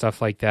times and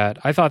stuff like that.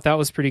 I thought that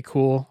was pretty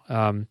cool.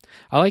 I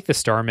like the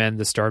Starmen.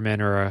 The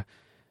Starmen are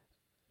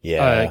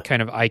a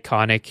kind of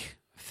iconic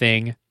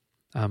thing.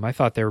 I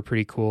thought they were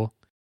pretty cool.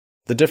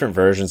 The different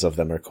versions of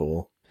them are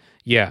cool.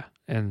 Yeah,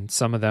 and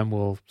some of them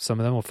will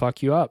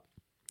fuck you up.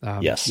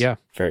 Yes. Yeah.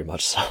 Very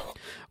much so.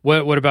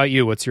 What about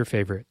you? What's your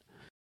favorite?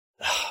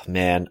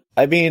 Man,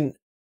 I mean,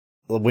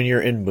 when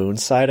you're in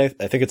Moonside,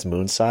 I think it's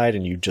Moonside,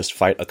 and you just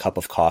fight a cup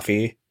of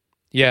coffee.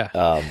 Yeah.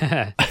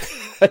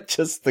 I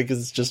just think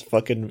it's just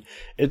fucking,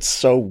 it's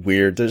so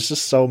weird. There's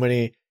just so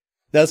many.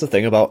 That's the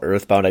thing about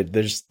Earthbound.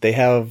 They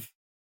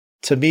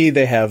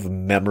have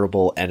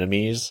memorable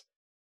enemies,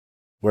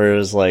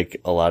 whereas like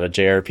a lot of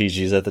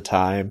JRPGs at the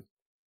time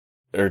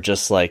are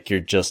just like,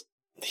 here's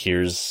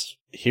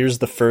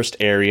the first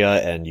area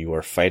and you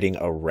are fighting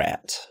a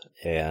rat,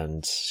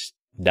 and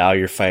now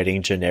you're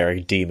fighting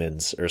generic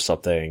demons or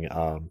something.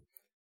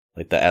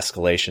 Like the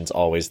escalation's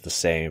always the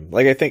same.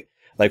 Like I think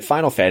like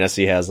Final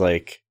Fantasy has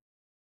like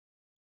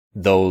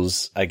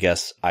those, I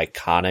guess,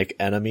 iconic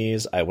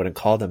enemies. I wouldn't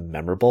call them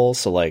memorable.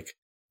 So like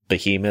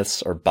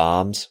behemoths or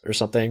bombs or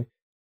something.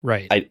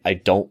 Right. I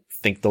don't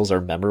think those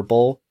are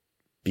memorable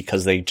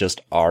because they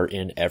just are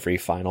in every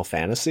Final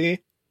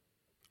Fantasy.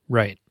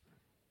 Right.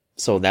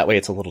 So that way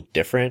it's a little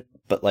different.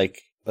 But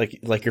like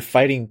like you're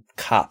fighting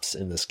cops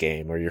in this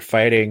game, or you're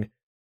fighting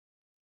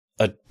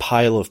a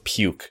pile of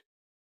puke.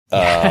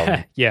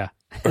 Yeah.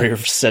 Or you're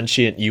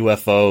sentient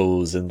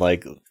UFOs, and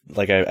like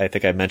I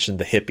think I mentioned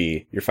the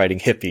hippie. You're fighting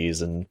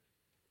hippies and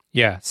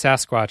yeah,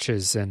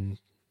 Sasquatches and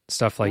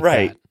stuff like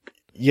right. that.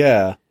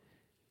 Yeah,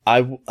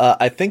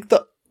 I think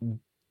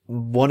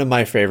one of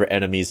my favorite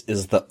enemies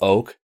is the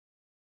oak.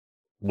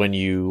 When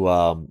you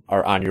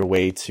are on your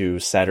way to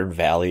Saturn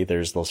Valley,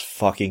 there's those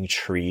fucking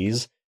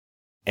trees,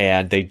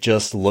 and they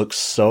just look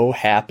so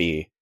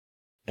happy,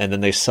 and then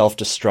they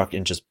self-destruct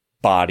and just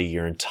body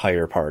your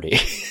entire party.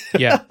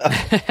 Yeah.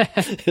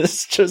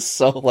 It's just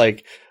so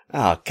like,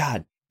 oh,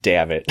 god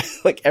damn it.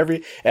 Like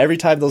every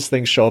time those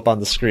things show up on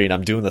the screen,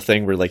 I'm doing the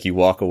thing where like you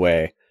walk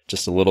away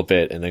just a little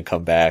bit and then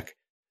come back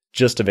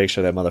just to make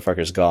sure that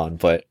motherfucker's gone.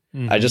 But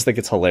I just think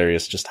it's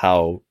hilarious just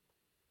how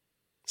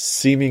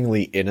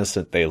seemingly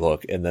innocent they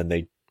look, and then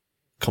they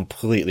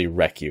completely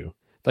wreck you.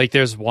 Like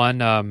there's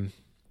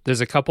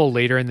a couple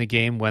later in the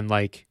game when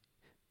like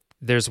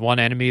there's one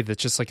enemy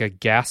that's just like a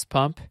gas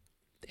pump,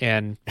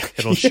 and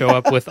it'll show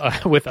up with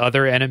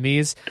other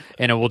enemies,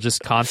 and it will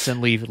just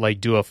constantly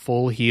like do a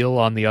full heal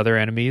on the other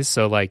enemies.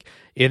 So like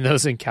in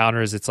those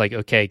encounters, it's like,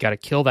 okay, got to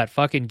kill that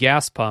fucking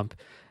gas pump,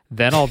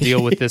 then I'll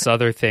deal with this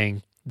other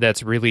thing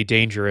that's really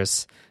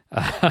dangerous.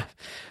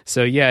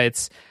 So yeah,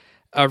 it's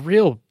a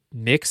real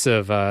mix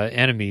of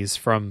enemies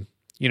from,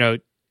 you know,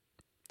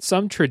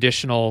 some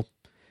traditional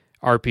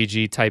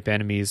RPG type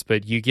enemies,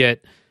 but you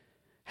get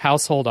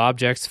household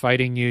objects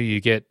fighting you.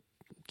 You get,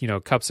 you know,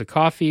 cups of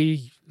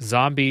coffee,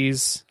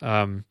 zombies,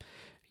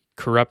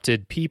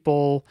 corrupted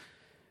people,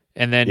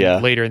 and then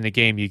later in the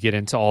game you get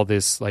into all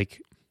this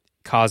like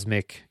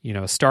cosmic, you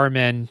know,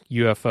 starmen,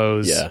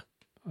 UFOs,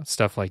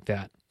 stuff like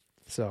that.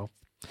 So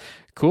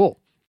cool.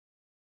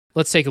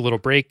 Let's take a little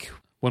break.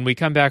 When we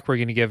come back, we're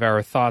going to give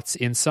our thoughts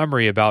in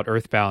summary about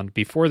Earthbound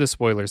before the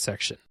spoiler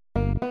section.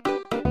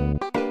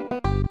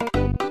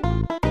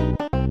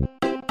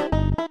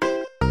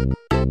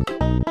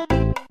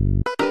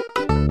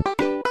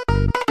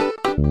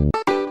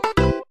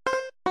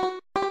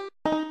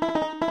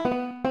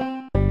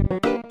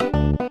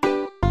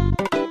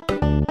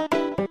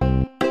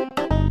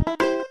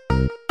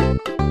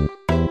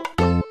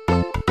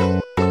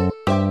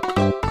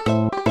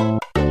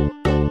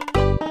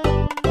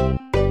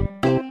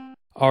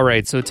 All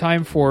right, so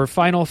time for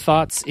final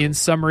thoughts in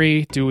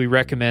summary. Do we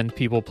recommend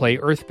people play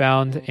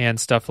Earthbound and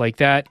stuff like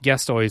that?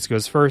 Guest always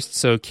goes first.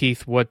 So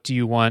Keith, what do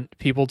you want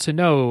people to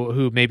know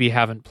who maybe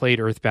haven't played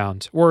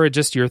Earthbound, or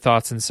just your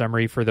thoughts in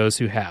summary for those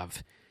who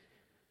have?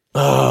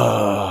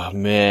 Oh,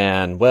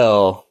 man.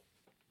 Well,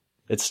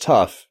 it's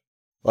tough.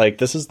 Like,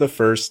 this is the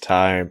first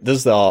time. This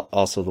is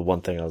also the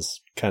one thing I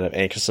was kind of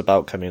anxious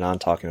about coming on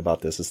talking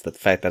about this, is the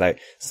fact that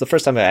it's the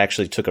first time I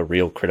actually took a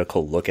real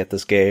critical look at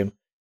this game.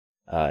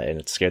 And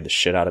it scared the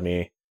shit out of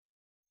me.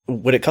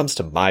 When it comes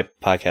to my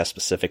podcast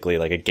specifically,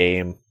 like a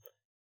game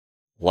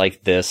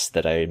like this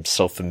that I'm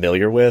so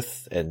familiar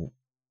with and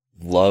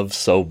love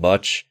so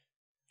much,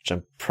 which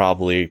I'm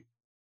probably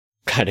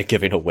kind of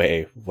giving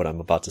away what I'm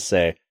about to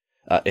say,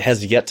 it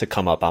has yet to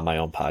come up on my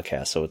own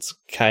podcast. So it's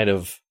kind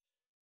of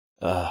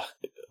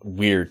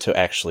weird to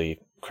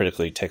actually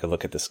critically take a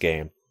look at this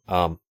game.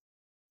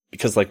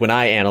 Because like when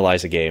I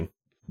analyze a game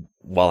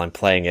while I'm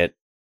playing it,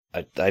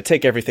 I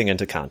take everything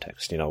into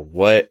context. You know,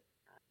 what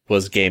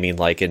was gaming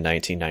like in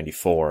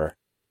 1994?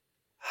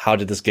 How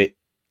did this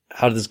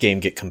game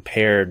get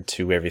compared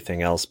to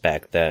everything else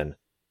back then?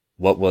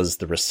 What was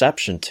the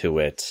reception to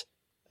it?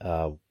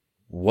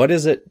 What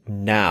is it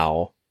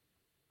now?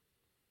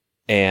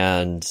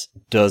 And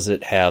does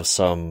it have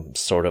some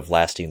sort of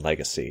lasting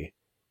legacy?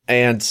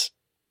 And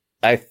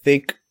I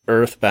think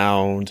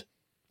Earthbound,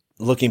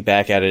 looking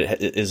back at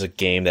it, is a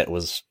game that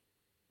was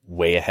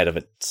way ahead of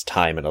its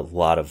time in a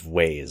lot of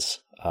ways.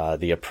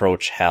 The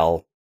approach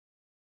Hal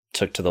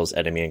took to those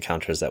enemy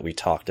encounters that we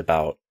talked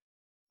about,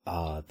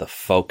 the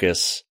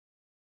focus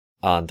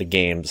on the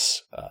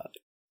game's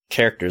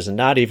characters, and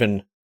not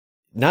even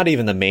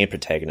the main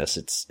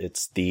protagonist.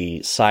 It's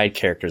the side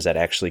characters that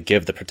actually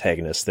give the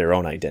protagonist their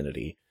own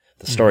identity.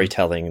 The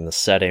storytelling and the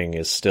setting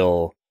is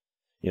still,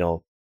 you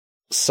know,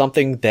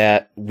 something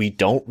that we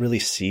don't really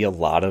see a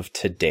lot of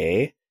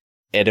today.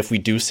 And if we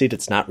do see it,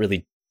 it's not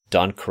really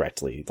done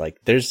correctly. Like,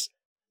 there's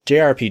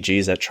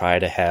JRPGs that try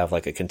to have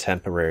like a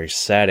contemporary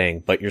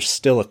setting, but you're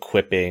still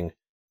equipping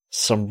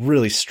some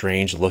really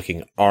strange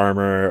looking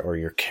armor, or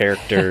your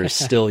character's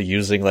still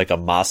using like a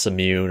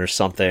Masamune or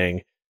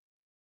something.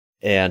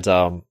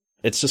 And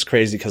it's just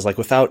crazy because, like,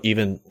 without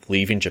even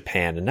leaving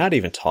Japan and not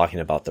even talking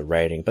about the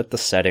writing, but the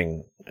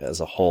setting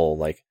as a whole,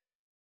 like,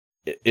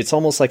 it's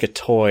almost like a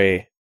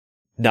toy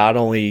not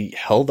only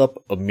held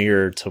up a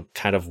mirror to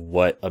kind of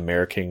what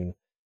American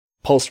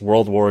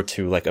post-World War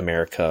II, like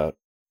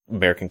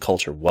American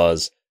culture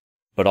was,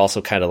 but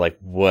also kind of like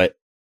what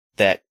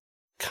that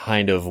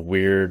kind of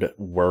weird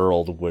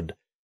world would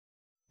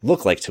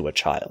look like to a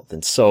child.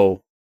 And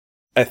so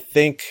I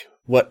think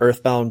what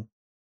Earthbound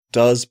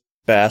does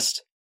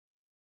best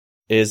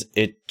is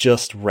it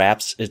just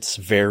wraps its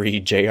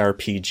very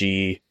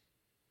JRPG,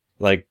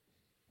 like,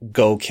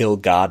 go kill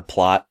God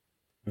plot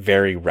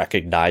very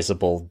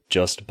recognizable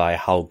just by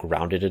how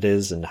grounded it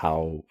is and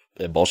how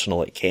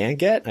emotional it can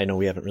get. I know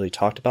we haven't really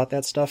talked about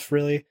that stuff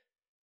really,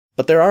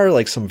 but there are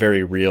like some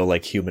very real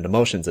like human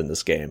emotions in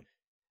this game,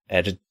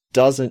 and it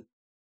doesn't,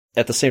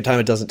 at the same time,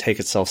 it doesn't take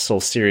itself so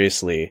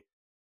seriously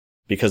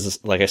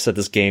because, like I said,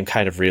 this game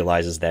kind of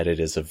realizes that it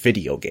is a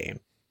video game.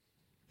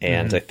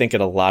 And I think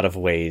in a lot of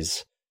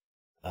ways,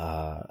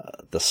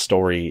 the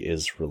story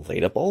is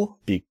relatable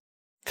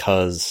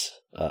because,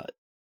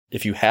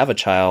 if you have a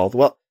child,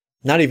 well,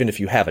 not even if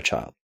you have a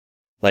child,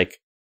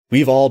 like,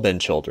 we've all been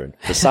children.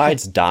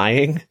 Besides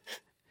dying,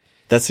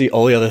 that's the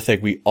only other thing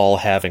we all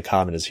have in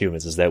common as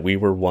humans, is that we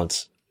were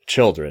once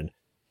children.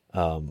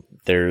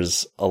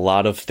 There's a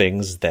lot of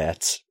things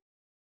that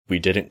we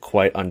didn't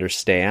quite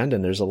understand,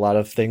 and there's a lot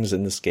of things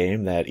in this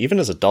game that even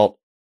as adult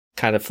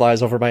kind of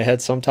flies over my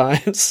head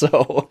sometimes.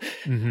 So,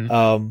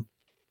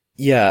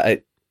 yeah,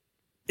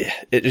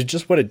 it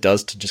just what it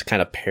does to just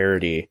kind of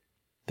parody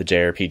the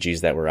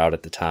JRPGs that were out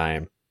at the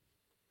time.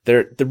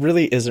 There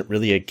really isn't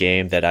really a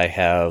game that I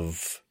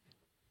have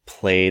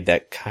played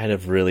that kind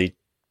of really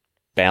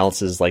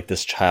balances like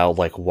this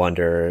childlike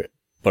wonder,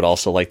 but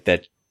also like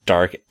that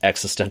dark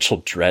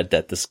existential dread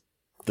that this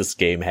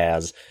game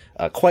has,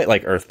 quite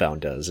like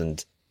Earthbound does.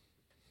 And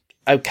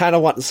I kind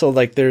of want, so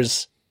like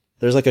there's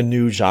like a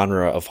new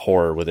genre of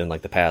horror within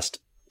like the past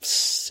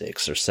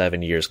 6 or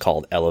 7 years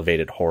called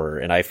elevated horror.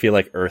 And I feel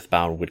like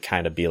Earthbound would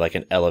kind of be like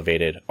an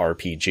elevated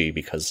RPG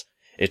because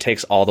it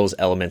takes all those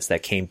elements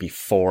that came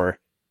before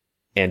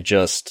and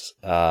just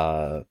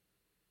ramps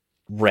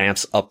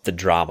up the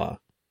drama,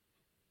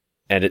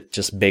 and it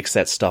just makes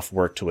that stuff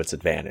work to its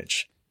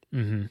advantage.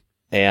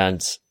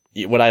 And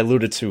what I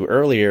alluded to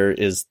earlier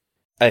is,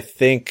 I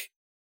think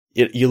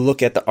you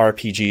look at the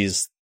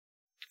RPGs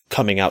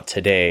coming out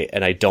today,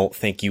 and I don't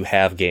think you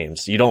have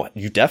games. You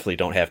definitely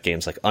don't have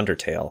games like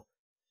Undertale.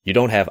 You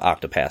don't have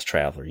Octopath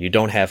Traveler. You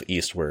don't have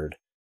Eastward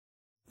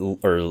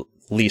or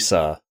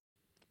Lisa.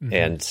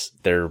 And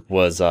there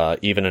was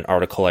even an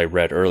article I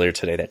read earlier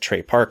today that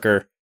Trey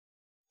Parker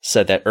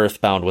said that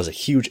Earthbound was a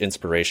huge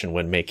inspiration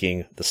when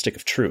making The Stick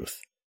of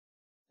Truth.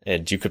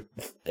 And you could,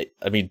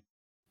 I mean,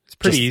 it's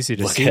pretty easy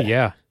to see.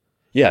 Yeah,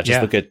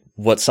 look at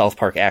what South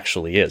Park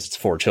actually is. It's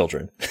for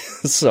children.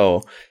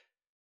 So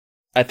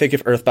I think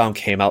if Earthbound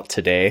came out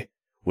today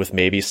with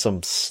maybe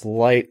some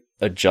slight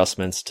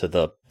adjustments to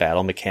the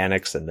battle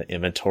mechanics and the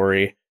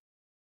inventory,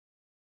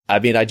 I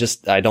mean, I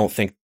don't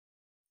think,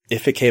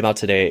 if it came out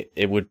today,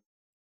 it would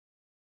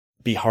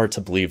be hard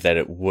to believe that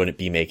it wouldn't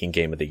be making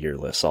Game of the Year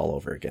lists all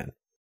over again.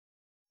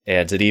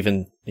 And it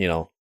even,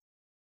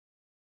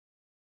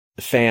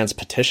 fans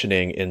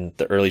petitioning in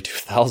the early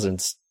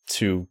 2000s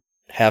to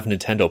have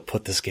Nintendo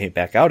put this game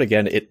back out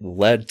again, it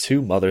led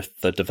to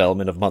the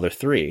development of Mother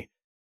 3,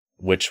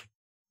 which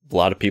a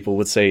lot of people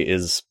would say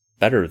is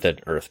better than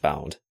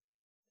Earthbound,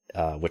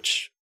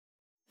 which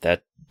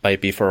that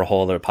might be for a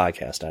whole other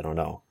podcast. I don't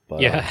know.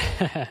 But,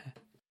 yeah.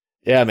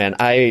 Yeah, man,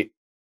 I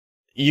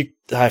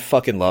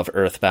fucking love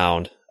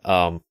Earthbound.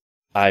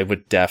 I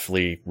would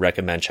definitely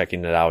recommend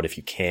checking it out if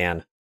you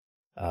can.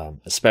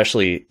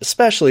 Especially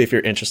if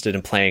you're interested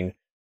in playing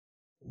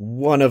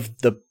one of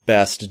the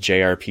best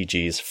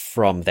JRPGs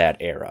from that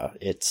era.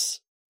 It's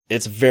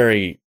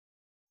very,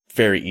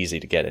 very easy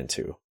to get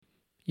into.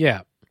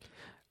 Yeah.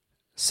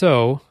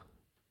 So,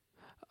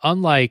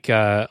 unlike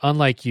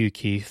you,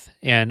 Keith,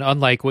 and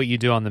unlike what you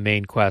do on the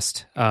main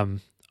quest,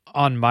 on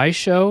my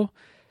show,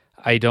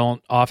 I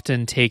don't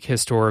often take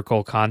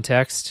historical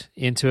context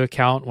into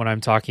account when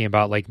I'm talking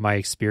about like my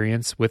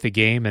experience with a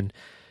game and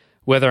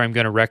whether I'm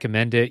going to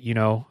recommend it.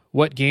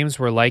 What games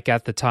were like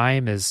at the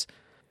time is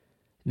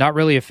not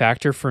really a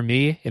factor for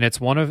me. And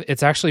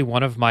it's actually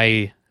one of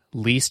my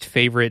least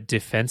favorite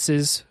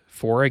defenses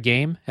for a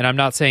game. And I'm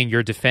not saying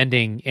you're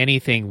defending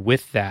anything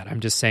with that. I'm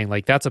just saying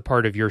like that's a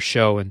part of your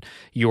show and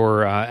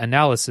your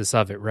analysis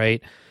of it,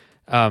 right?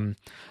 A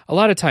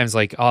lot of times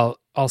like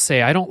I'll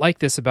say, I don't like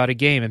this about a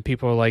game, and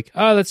people are like,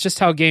 oh, that's just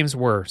how games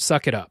were.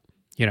 Suck it up.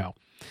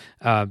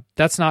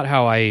 That's not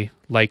how I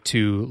like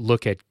to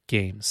look at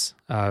games.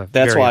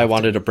 That's why I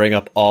wanted to bring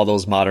up all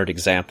those modern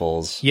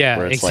examples. Yeah,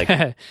 where it's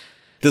like,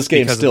 this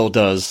game still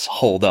does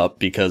hold up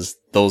because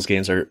those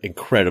games are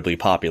incredibly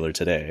popular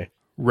today.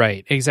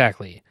 Right,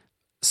 exactly.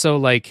 So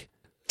like,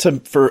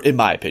 in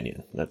my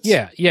opinion, that's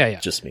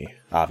just me,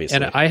 obviously.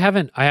 And I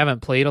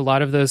haven't played a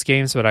lot of those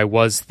games, but I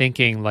was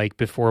thinking like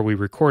before we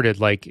recorded,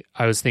 like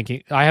I was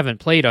thinking I haven't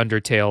played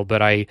Undertale,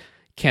 but I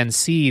can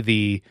see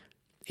the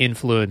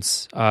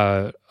influence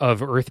of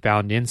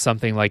Earthbound in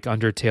something like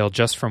Undertale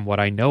just from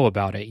what I know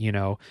about it.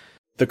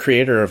 The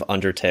creator of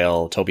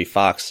Undertale, Toby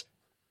Fox,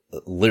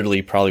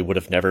 literally probably would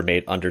have never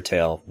made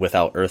Undertale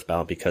without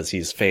Earthbound because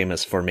he's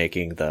famous for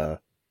making the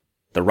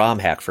ROM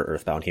hack for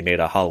Earthbound. He made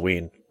a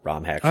Halloween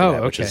ROM hack for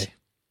that, which is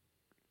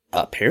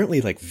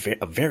apparently like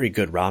a very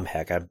good ROM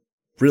hack. I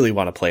really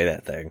want to play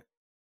that thing.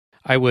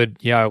 I would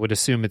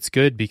assume it's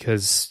good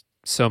because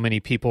so many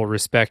people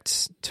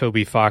respect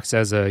Toby Fox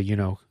as a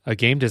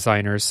game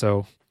designer,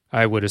 so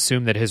I would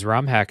assume that his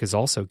ROM hack is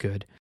also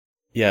good.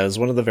 Yeah, it was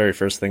one of the very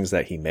first things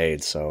that he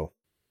made, so...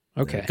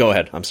 Okay. Go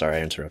ahead. I'm sorry,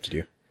 I interrupted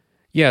you.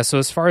 Yeah, so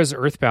as far as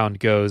Earthbound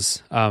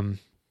goes,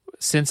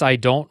 since I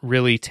don't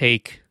really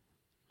take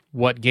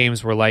what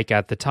games were like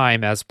at the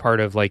time as part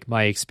of like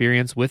my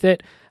experience with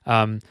it,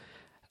 I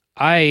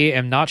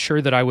am not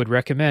sure that I would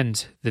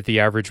recommend that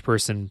the average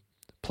person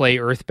play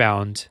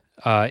Earthbound,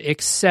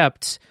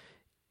 except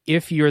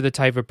if you're the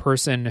type of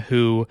person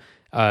who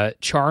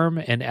charm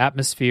and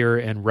atmosphere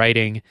and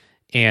writing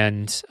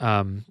and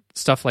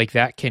stuff like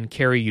that can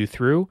carry you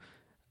through.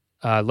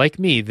 Like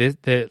me,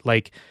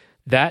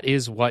 that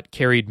is what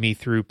carried me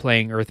through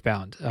playing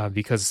Earthbound,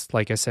 because,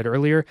 like I said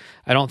earlier,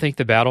 I don't think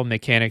the battle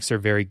mechanics are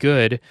very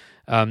good,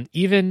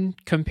 even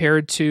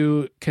compared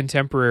to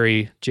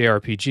contemporary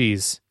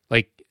JRPGs,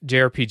 like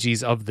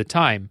JRPGs of the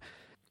time.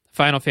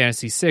 Final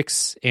Fantasy VI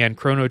and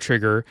Chrono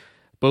Trigger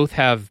both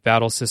have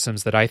battle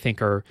systems that I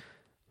think are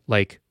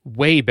like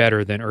way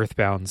better than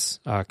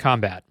Earthbound's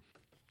combat.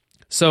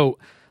 So,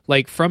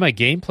 like, from a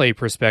gameplay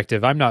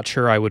perspective, I'm not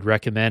sure I would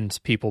recommend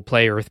people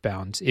play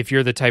Earthbound. If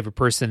you're the type of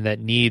person that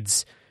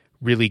needs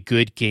really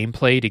good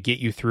gameplay to get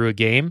you through a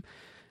game,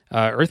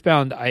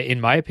 Earthbound,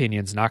 in my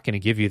opinion, is not going to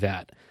give you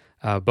that.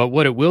 But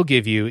what it will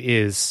give you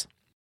is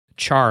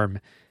charm,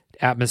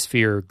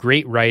 atmosphere,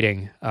 great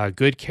writing,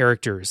 good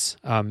characters,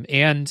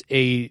 and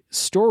a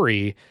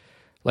story.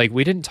 Like,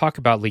 we didn't talk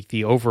about like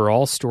the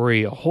overall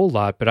story a whole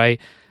lot, but I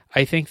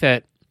think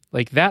that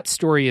like that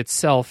story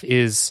itself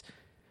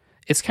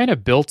it's kind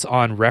of built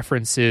on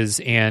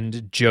references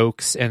and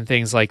jokes and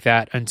things like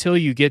that until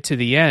you get to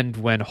the end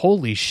when,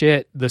 holy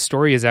shit, the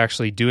story is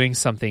actually doing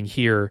something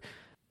here.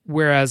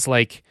 Whereas,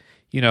 like,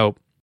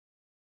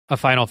 a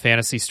Final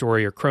Fantasy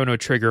story or Chrono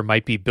Trigger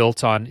might be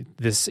built on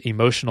this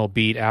emotional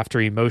beat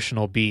after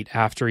emotional beat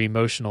after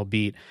emotional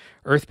beat.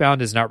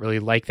 Earthbound is not really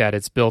like that.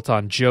 It's built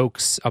on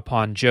jokes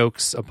upon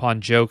jokes upon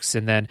jokes,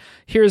 and then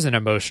here's an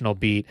emotional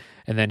beat,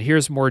 and then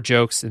here's more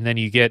jokes, and then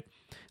you get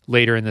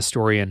later in the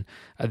story, and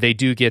they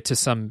do get to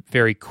some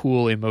very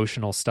cool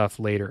emotional stuff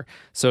later.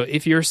 So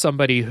if you're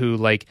somebody who,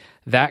 like,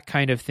 that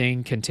kind of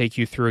thing can take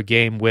you through a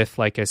game with,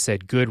 like I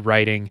said, good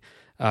writing,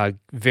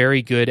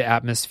 very good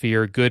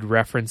atmosphere, good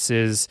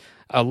references,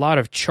 a lot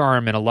of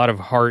charm and a lot of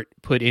heart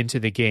put into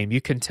the game.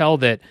 You can tell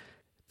that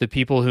the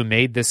people who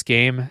made this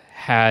game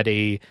had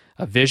a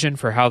vision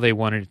for how they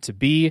wanted it to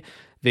be.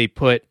 They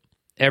put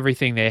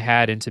everything they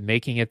had into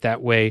making it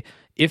that way.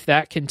 If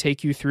that can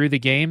take you through the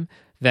game,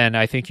 then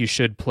I think you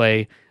should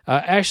play.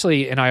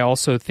 Actually, and I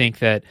also think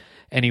that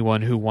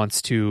anyone who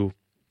wants to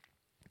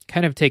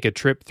kind of take a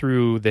trip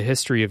through the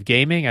history of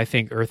gaming, I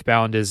think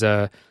Earthbound is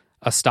a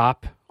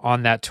stop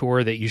on that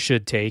tour that you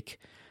should take.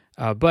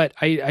 But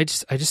I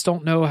just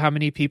don't know how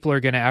many people are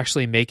going to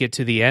actually make it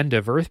to the end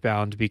of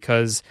Earthbound,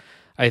 because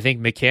I think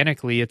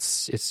mechanically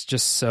it's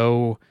just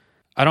so,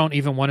 I don't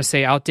even want to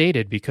say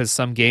outdated, because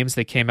some games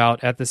that came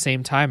out at the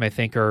same time I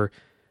think are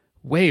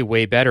way,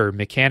 way better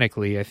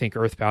mechanically. I think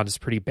Earthbound is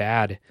pretty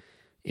bad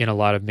in a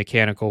lot of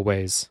mechanical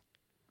ways.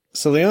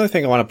 So the only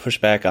thing I want to push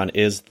back on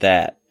is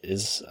because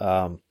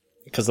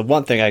the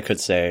one thing I could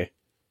say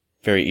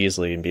very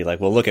easily and be like,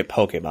 well, look at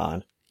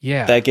Pokemon.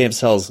 Yeah. That game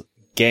sells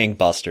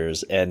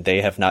gangbusters, and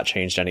they have not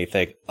changed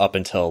anything up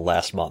until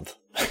last month.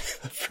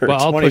 For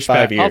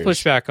 25 years. I'll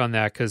push back on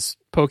that, because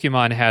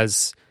Pokemon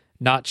has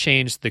not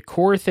changed the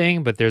core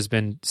thing, but there's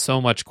been so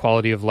much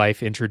quality of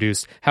life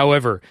introduced.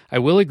 However, I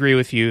will agree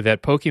with you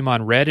that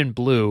Pokemon Red and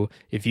Blue,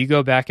 if you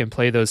go back and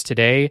play those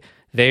today,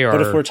 they are.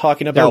 But if we're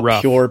talking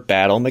about pure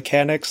battle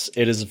mechanics,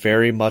 it is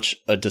very much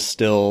a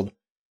distilled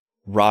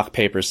rock,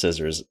 paper,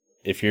 scissors.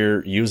 If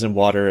you're using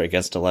water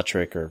against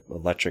electric or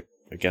electric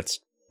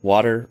against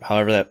water,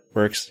 however that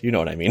works, you know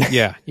what I mean.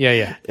 Yeah.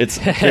 It's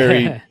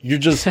very, you're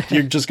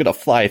just gonna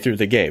fly through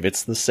the game.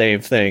 It's the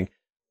same thing.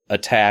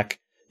 Attack,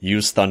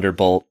 use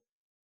Thunderbolt,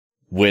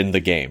 win the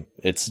game.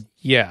 It's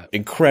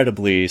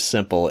incredibly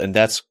simple, and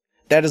that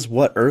is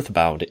what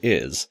Earthbound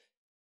is.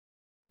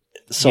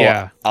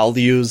 So I'll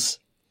use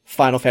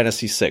Final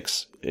Fantasy VI.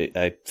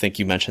 I think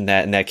you mentioned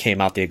that, and that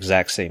came out the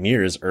exact same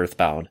year as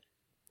Earthbound.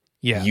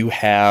 Yeah. You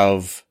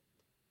have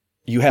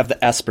the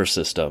Esper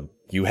system.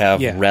 You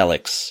have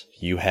relics.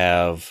 You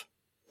have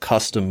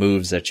custom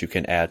moves that you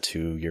can add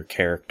to your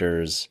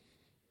characters.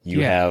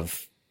 You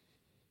have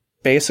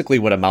basically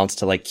what amounts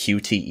to like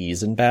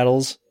QTEs in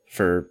battles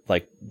for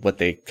like what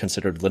they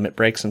considered limit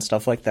breaks and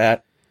stuff like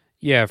that.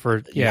 You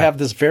have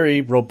this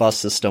very robust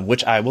system,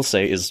 which I will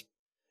say is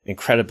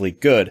incredibly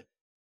good,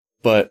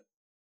 but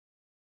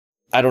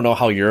I don't know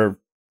how your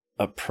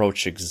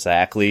approach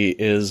exactly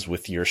is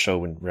with your show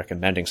when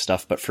recommending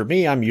stuff, but for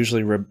me, I'm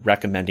usually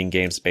recommending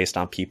games based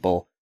on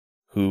people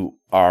who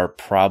are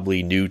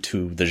probably new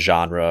to the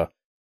genre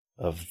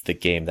of the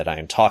game that I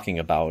am talking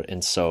about.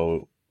 And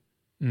so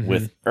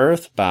with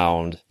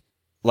Earthbound,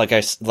 like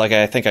I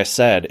think I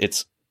said,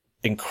 it's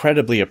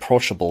incredibly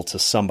approachable to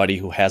somebody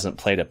who hasn't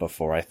played it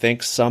before. I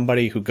think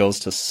somebody who goes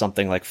to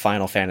something like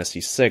Final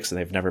Fantasy VI and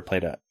they've never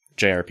played a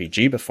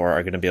JRPG before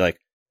are going to be like,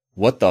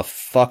 what the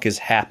fuck is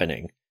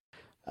happening?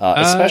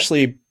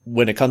 Especially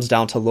when it comes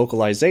down to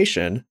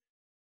localization,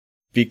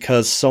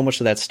 because so much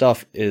of that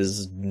stuff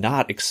is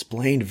not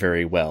explained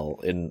very well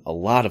in a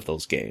lot of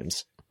those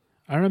games.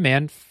 I don't know,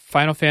 man.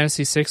 Final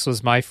Fantasy VI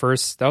was my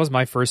first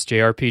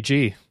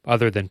JRPG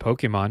other than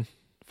Pokemon.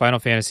 Final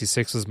Fantasy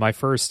VI was my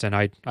first, and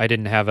I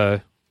didn't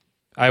have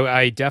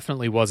I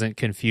definitely wasn't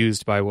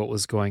confused by what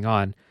was going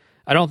on.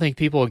 I don't think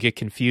people will get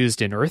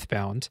confused in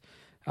Earthbound,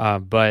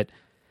 but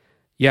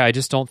yeah, I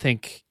just don't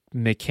think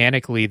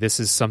mechanically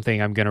this is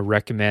something I'm going to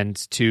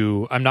recommend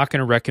to... I'm not going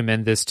to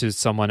recommend this to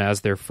someone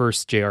as their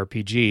first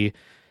JRPG,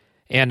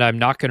 and I'm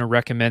not going to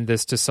recommend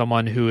this to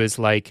someone who is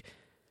like,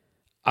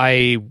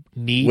 I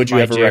need Would you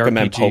my ever JRPGs.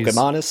 recommend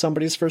Pokemon as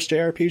somebody's first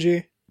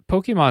JRPG?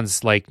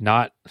 Pokemon's like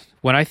not...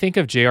 When I think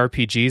of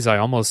JRPGs, I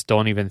almost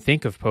don't even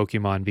think of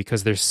Pokemon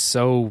because they're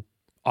so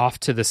off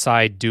to the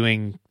side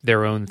doing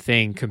their own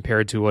thing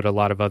compared to what a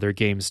lot of other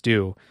games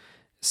do.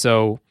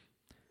 So,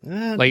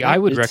 I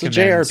would recommend...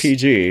 It's a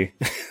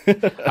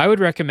JRPG. I would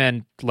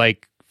recommend,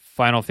 like,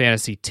 Final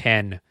Fantasy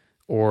X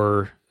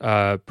or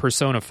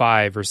Persona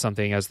 5 or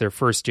something as their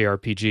first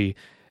JRPG,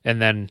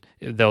 and then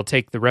they'll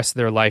take the rest of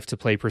their life to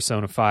play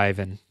Persona 5,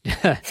 and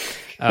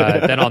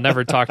then I'll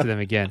never talk to them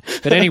again.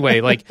 But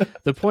anyway, like,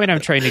 the point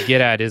I'm trying to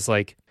get at is,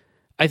 like,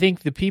 I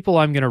think the people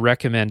I'm going to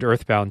recommend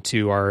Earthbound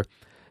to are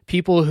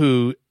people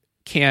who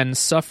can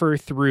suffer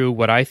through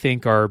what I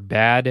think are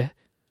bad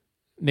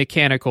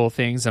mechanical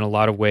things in a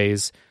lot of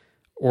ways,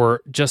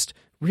 or just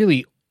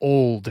really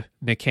old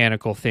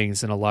mechanical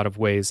things in a lot of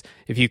ways.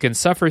 If you can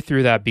suffer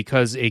through that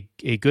because a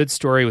good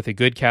story with a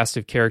good cast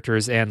of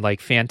characters and like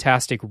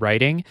fantastic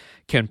writing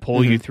can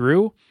pull you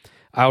through,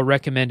 I'll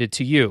recommend it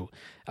to you.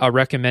 I'll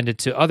recommend it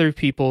to other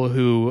people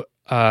who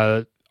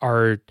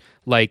are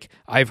like,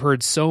 I've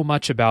heard so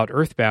much about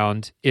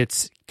Earthbound,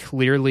 it's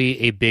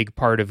clearly a big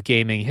part of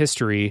gaming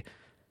history.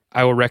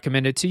 I will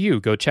recommend it to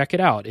you. Go check it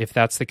out. If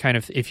that's the kind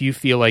of, if you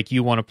feel like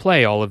you want to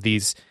play all of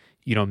these,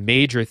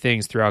 major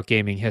things throughout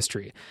gaming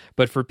history.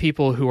 But for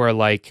people who are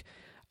like,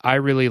 I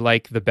really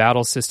like the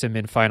battle system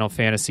in Final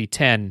Fantasy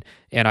X,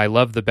 and I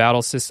love the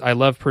battle system. I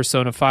love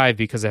Persona 5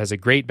 because it has a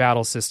great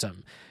battle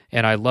system,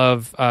 and I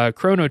love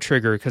Chrono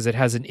Trigger because it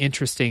has an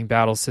interesting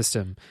battle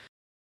system.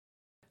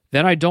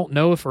 Then I don't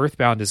know if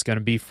Earthbound is going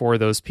to be for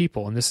those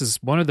people. And this is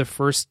one of the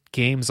first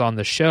games on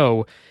the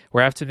show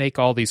where I have to make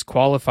all these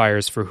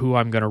qualifiers for who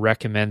I'm going to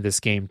recommend this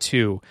game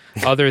to,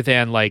 other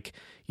than like,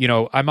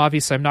 I'm not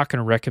going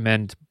to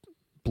recommend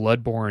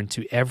Bloodborne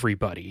to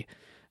everybody,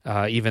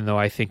 even though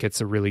I think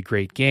it's a really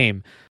great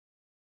game.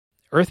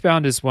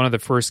 Earthbound is one of the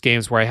first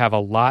games where I have a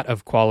lot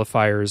of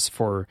qualifiers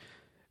for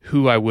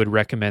who I would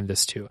recommend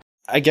this to.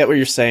 I get what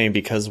you're saying,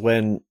 because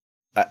when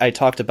I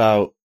talked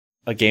about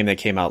a game that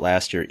came out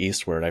last year,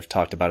 Eastward, I've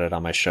talked about it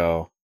on my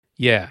show.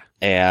 Yeah.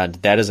 And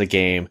that is a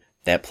game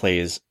that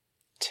plays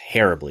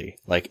terribly.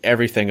 Like,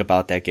 everything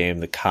about that game,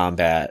 the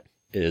combat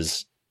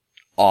is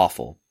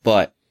awful.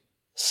 But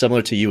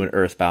similar to you in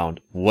Earthbound,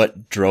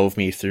 what drove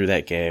me through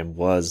that game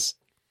was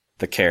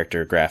the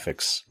character,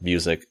 graphics,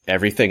 music,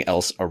 everything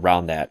else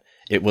around that.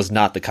 It was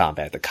not the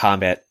combat. The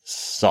combat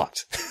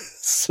sucked.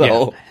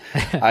 So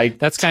yeah. I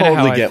That's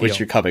totally get what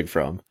you're coming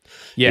from.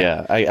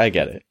 Yeah, I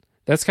get it.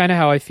 That's kind of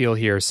how I feel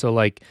here. So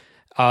like,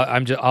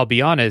 I'll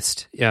be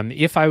honest.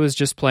 If I was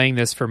just playing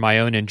this for my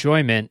own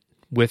enjoyment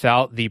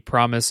without the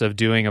promise of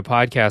doing a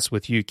podcast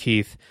with you,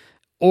 Keith,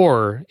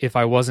 or if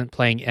I wasn't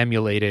playing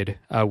emulated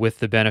with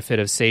the benefit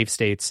of save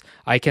states,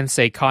 I can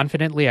say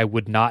confidently I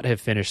would not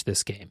have finished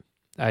this game.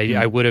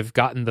 I would have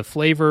gotten the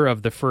flavor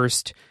of the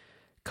first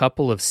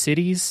couple of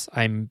cities.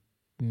 I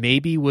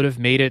maybe would have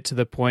made it to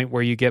the point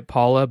where you get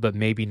Paula, but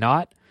maybe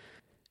not.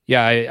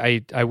 Yeah,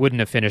 I wouldn't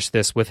have finished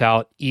this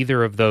without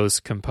either of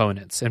those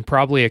components, and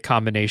probably a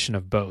combination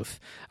of both.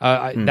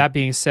 That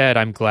being said,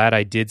 I'm glad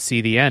I did see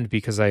the end,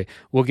 because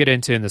we'll get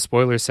into in the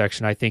spoilers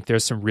section. I think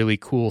there's some really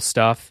cool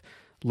stuff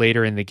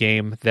later in the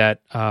game that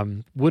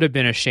would have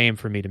been a shame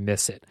for me to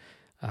miss it.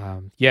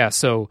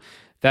 So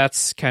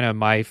that's kind of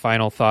my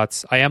final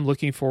thoughts. I am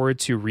looking forward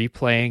to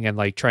replaying and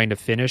like trying to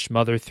finish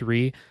Mother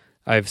 3.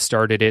 I've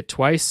started it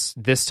twice.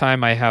 This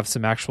time I have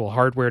some actual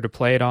hardware to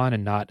play it on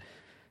and not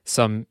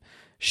some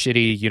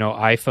shitty,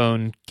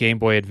 iPhone, Game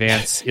Boy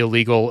Advance,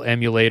 illegal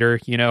emulator,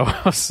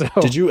 So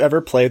Did you ever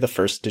play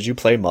did you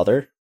play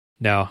Mother?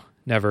 No,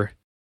 never.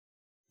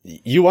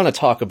 You want to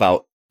talk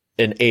about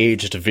an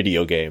aged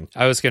video game.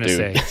 I was going to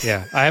say,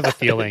 yeah, I have a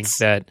feeling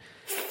that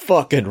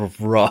fucking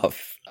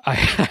rough.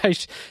 I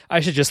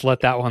should just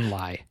let that one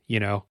lie,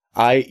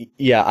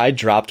 I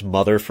dropped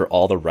Mother for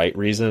all the right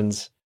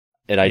reasons,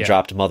 and I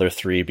dropped Mother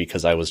 3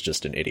 because I was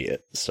just an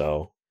idiot.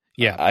 So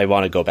yeah, I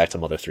want to go back to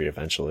Mother 3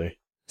 eventually.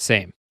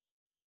 Same.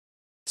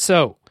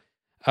 So,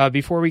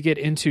 before we get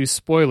into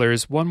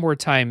spoilers, one more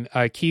time,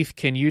 Keith,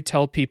 can you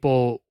tell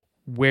people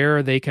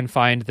where they can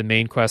find the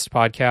Main Quest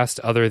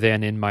podcast other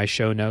than in my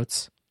show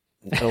notes?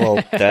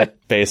 Well,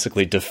 that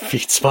basically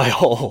defeats my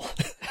whole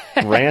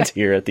rant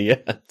here at the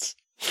end.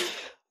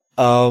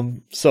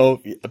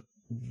 So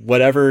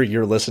whatever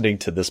you're listening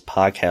to this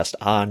podcast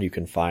on, you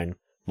can find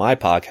my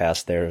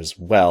podcast there as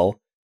well.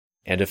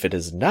 And if it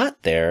is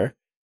not there,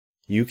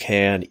 you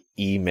can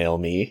email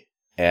me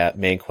at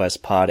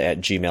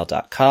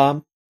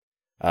mainquestpod@gmail.com.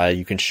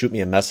 You can shoot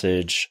me a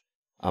message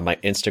on my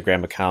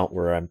Instagram account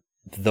where I'm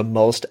the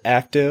most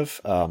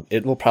active.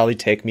 It will probably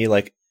take me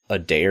like a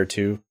day or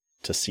two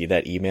to see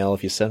that email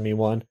if you send me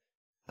one,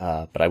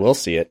 but I will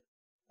see it.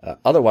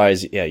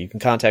 Otherwise, yeah, you can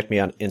contact me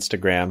on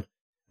Instagram.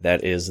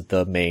 That is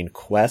The Main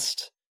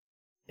Quest.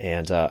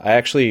 And I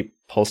actually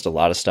post a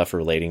lot of stuff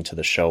relating to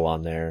the show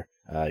on there.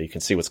 You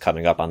can see what's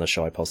coming up on the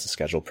show. I post the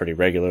schedule pretty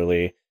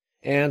regularly,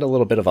 and a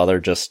little bit of other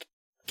just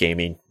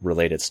gaming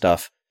related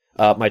stuff.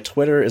 My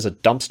Twitter is a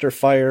dumpster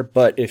fire,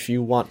 but if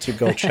you want to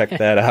go check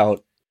that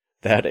out,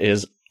 that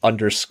is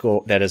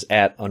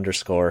at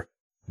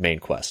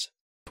 _main quest.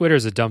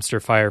 Twitter's a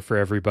dumpster fire for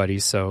everybody,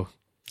 so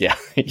yeah.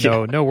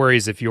 No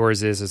worries if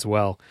yours is as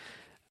well.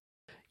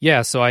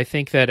 Yeah, so I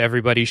think that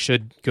everybody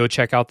should go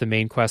check out the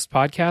Main Quest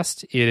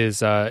podcast. It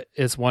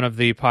is one of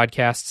the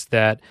podcasts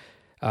that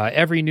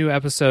every new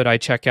episode I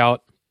check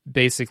out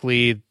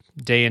basically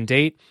day and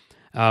date.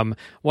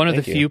 One of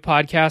the few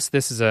podcasts,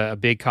 this is a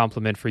big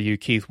compliment for you,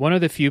 Keith. One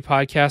of the few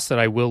podcasts that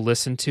I will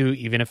listen to,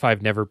 even if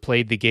I've never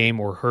played the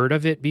game or heard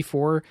of it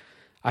before.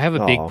 I have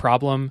a big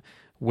problem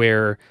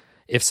where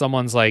if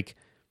someone's like,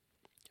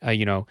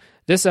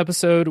 this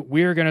episode,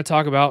 we're going to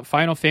talk about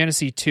Final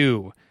Fantasy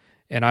II.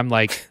 And I'm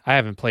like,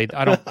 I'm not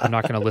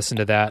going to listen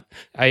to that.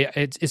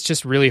 It's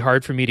just really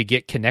hard for me to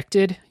get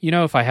connected,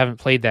 if I haven't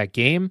played that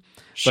game.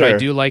 Sure. But I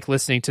do like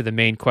listening to the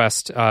Main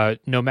Quest,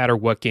 no matter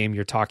what game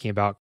you're talking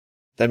about.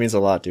 That means a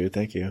lot, dude.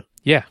 Thank you.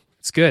 Yeah,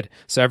 it's good.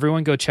 So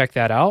everyone go check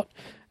that out.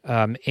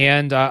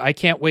 And I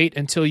can't wait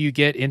until you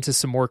get into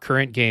some more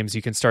current games.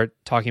 You can start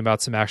talking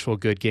about some actual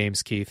good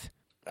games, Keith.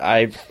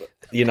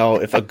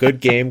 If a good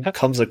game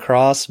comes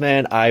across,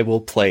 man, I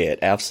will play it.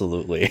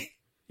 Absolutely.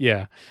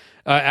 Yeah.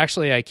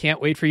 Actually, I can't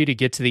wait for you to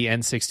get to the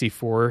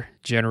N64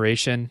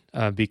 generation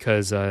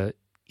because,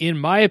 in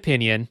my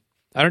opinion,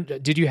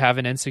 did you have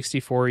an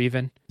N64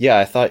 even? Yeah,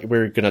 I thought we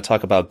were going to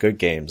talk about good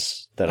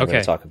games that I'm going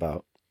to talk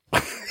about.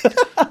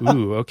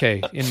 Ooh,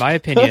 okay. In my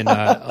opinion,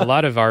 a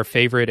lot of our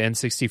favorite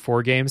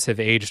N64 games have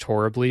aged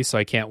horribly, so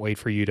I can't wait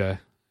for you to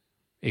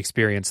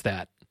experience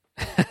that.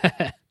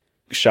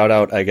 Shout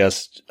out, I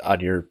guess,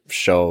 on your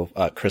show,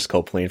 Chris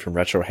Copeland from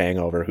Retro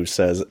Hangover, who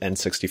says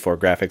N64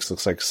 graphics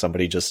looks like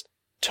somebody just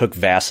took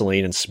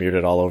Vaseline and smeared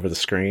it all over the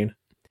screen.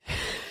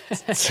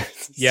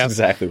 It's yep,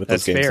 exactly what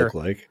those games look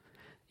like.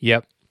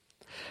 Yep.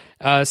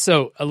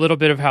 So a little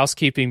bit of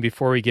housekeeping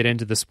before we get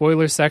into the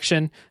spoiler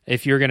section.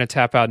 If you're going to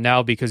tap out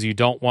now because you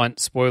don't want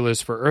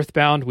spoilers for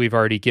Earthbound, we've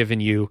already given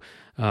you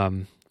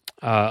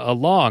a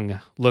long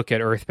look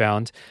at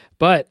Earthbound.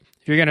 But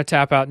if you're going to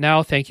tap out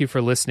now, thank you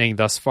for listening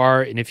thus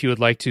far. And if you would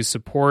like to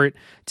support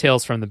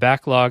Tales from the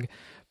Backlog,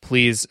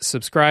 please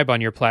subscribe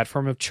on your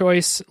platform of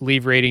choice,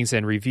 leave ratings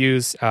and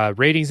reviews.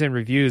 Ratings and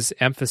reviews,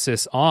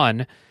 emphasis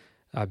on,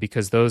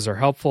 because those are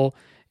helpful.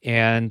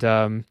 And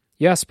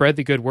spread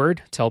the good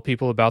word. Tell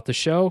people about the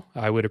show.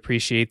 I would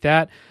appreciate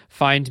that.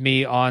 Find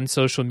me on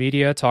social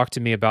media. Talk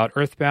to me about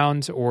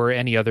Earthbound or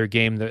any other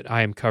game that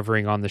I am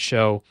covering on the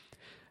show.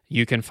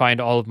 You can find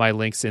all of my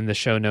links in the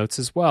show notes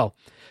as well.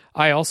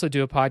 I also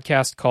do a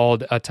podcast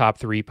called A Top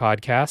 3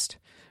 Podcast,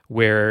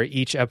 where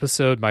each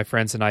episode, my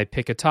friends and I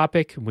pick a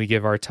topic, and we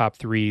give our top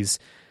threes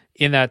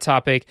in that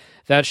topic.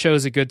 That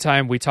show's a good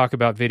time. We talk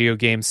about video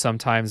games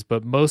sometimes,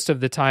 but most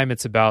of the time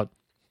it's about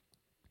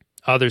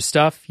other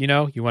stuff. You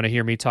want to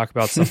hear me talk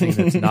about something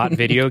that's not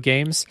video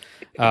games.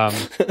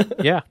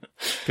 Yeah,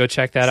 go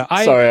check that out.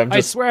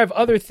 I swear I have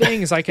other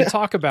things I can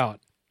talk about.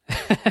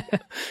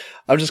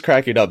 I'm just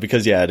cracking up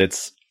because,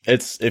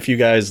 it's if you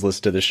guys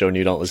listen to the show and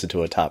you don't listen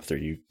to a top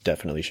 3, you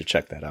definitely should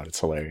check that out. It's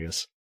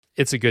hilarious.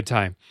 It's a good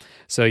time.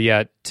 So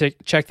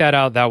check that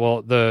out.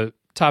 The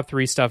top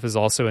 3 stuff is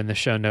also in the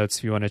show notes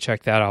if you want to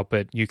check that out,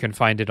 but you can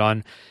find it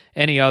on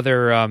any of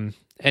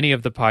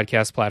the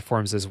podcast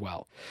platforms as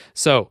well.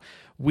 So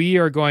we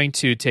are going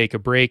to take a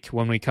break.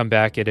 When we come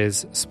back, it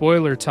is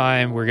spoiler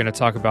time. We're going to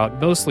talk about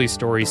mostly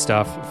story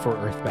stuff for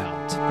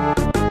Earthbound.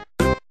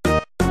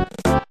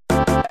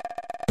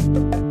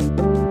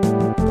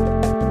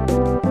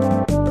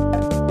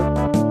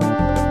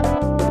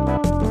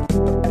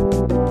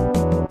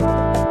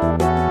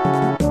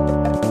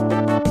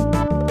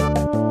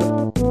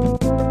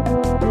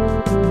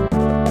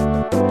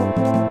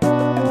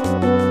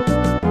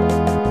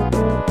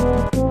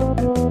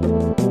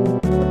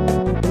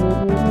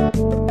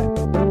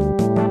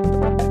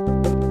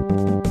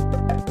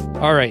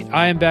 All right,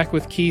 I am back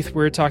with Keith.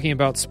 We're talking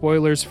about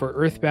spoilers for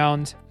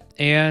Earthbound,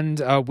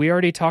 and we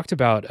already talked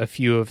about a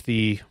few of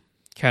the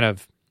kind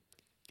of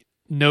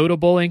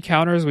notable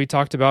encounters. We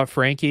talked about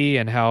Frankie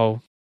and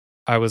how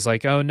I was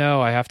like, oh no,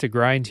 I have to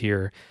grind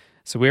here.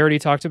 So we already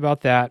talked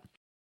about that.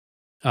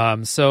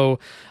 So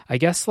I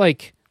guess I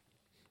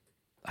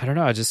don't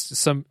know, just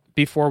some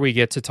before we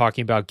get to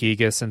talking about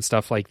Gigas and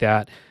stuff like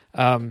that.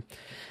 I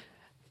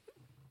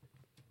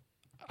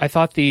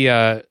thought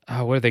the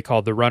what are they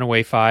called? The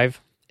Runaway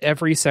Five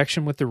every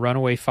section with the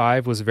Runaway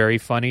Five was very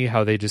funny,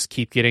 how they just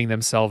keep getting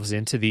themselves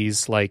into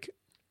these like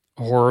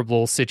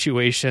horrible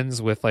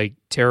situations with like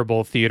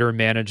terrible theater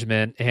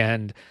management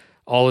and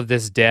all of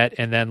this debt,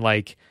 and then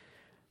like,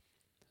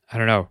 I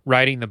don't know,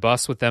 riding the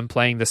bus with them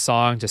playing the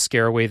song to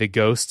scare away the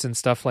ghosts and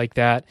stuff like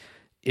that.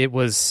 It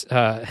was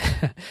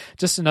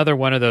just another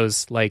one of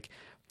those, like,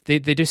 they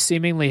just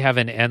seemingly have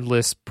an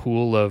endless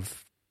pool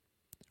of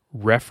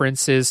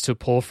references to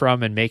pull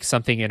from and make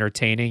something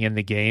entertaining in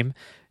the game.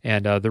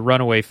 And the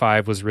Runaway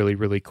Five was really,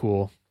 really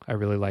cool. I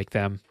really like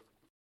them.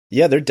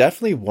 Yeah, they're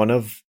definitely one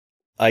of,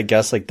 I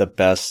guess, like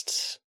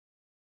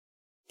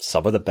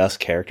some of the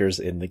best characters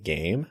in the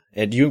game.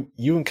 And you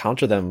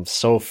encounter them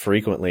so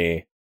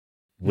frequently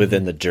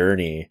within the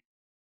journey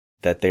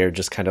that they're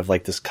just kind of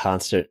like this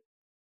constant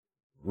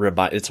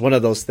it's one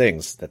of those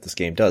things that this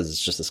game does.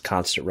 It's just this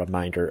constant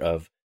reminder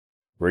of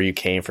where you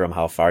came from,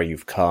 how far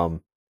you've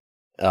come.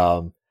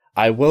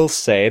 I will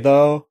say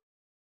though,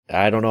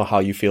 I don't know how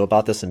you feel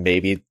about this, and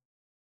maybe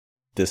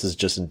this is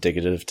just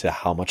indicative to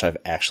how much I've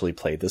actually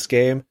played this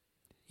game.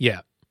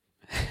 Yeah.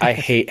 I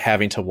hate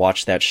having to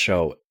watch that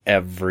show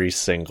every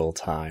single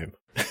time.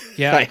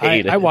 Yeah, I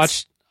hate it.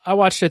 I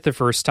watched it the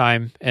first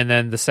time, and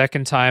then the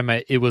second time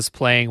it was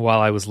playing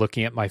while I was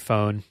looking at my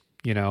phone,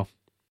 you know.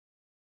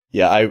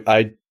 Yeah,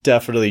 I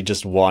definitely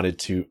just wanted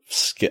to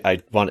skip.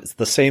 It's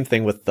the same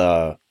thing with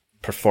the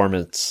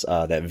performance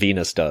that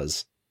Venus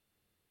does.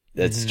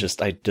 It's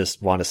just, I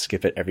just want to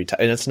skip it every time.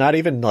 And it's not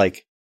even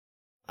like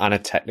on a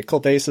technical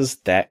basis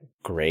that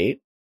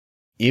great.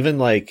 Even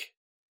like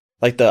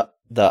the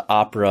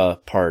opera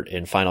part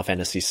in Final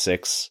Fantasy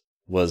VI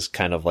was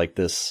kind of like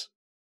this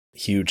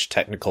huge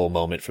technical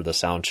moment for the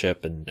sound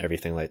chip and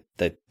everything like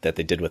that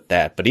they did with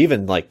that. But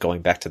even like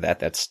going back to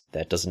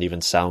that doesn't even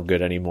sound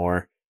good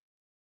anymore.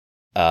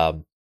 Yeah,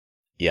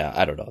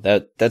 I don't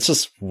know. That's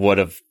just one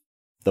of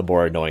the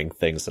more annoying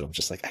things that I'm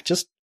just like,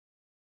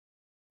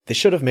 they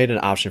should have made an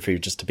option for you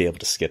just to be able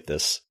to skip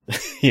this,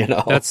 you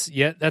know?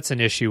 That's an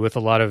issue with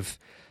a lot of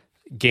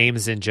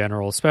games in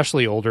general,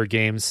 especially older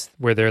games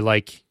where they're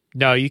like,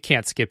 no, you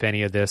can't skip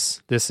any of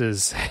this. This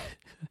is,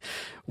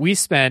 we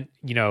spent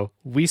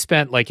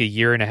like a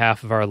year and a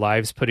half of our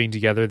lives putting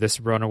together this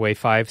Runaway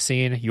Five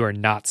scene. You are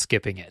not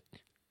skipping it.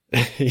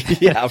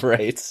 Yeah,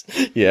 right.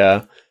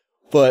 Yeah.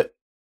 But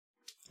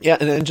yeah,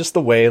 and then just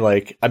the way,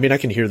 like, I mean, I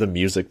can hear the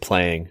music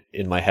playing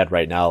in my head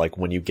right now, like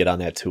when you get on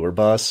that tour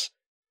bus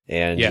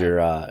and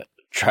you're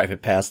driving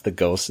past the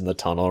ghosts in the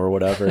tunnel or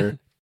whatever.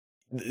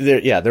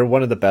 They're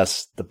one of the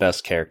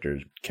best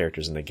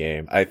characters in the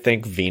game. I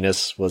think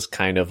Venus was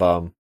kind of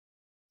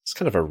it's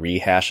kind of a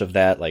rehash of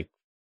that, like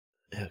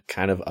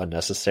kind of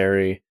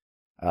unnecessary,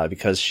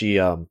 because she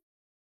oh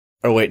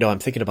wait, no, I'm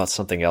thinking about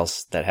something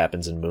else that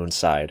happens in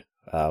Moonside,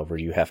 where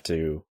you have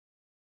to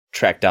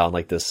track down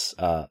like this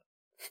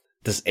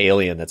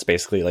alien that's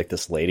basically like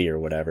this lady or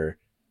whatever.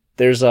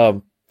 There's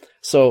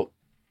so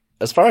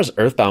as far as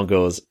Earthbound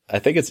goes, I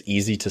think it's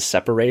easy to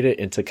separate it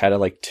into kind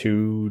of like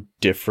two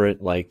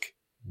different like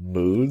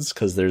moods,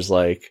 because there's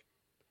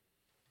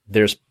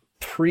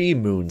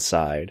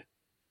pre-Moonside,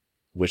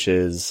 which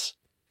is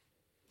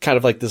kind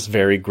of like this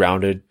very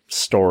grounded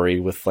story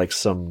with like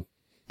some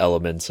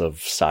elements of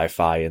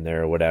sci-fi in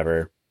there or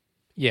whatever.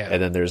 Yeah.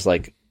 And then there's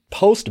like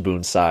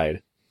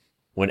post-Moonside,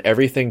 when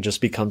everything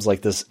just becomes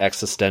like this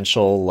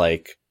existential,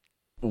 like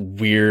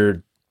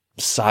weird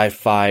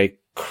sci-fi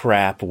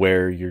crap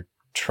where you're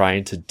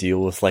trying to deal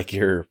with like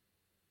your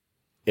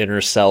inner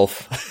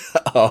self.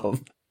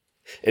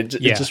 It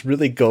just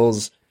really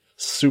goes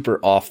super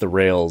off the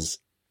rails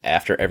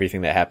after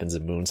everything that happens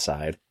in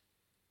Moonside.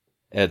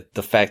 And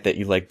the fact that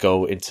you like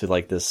go into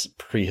like this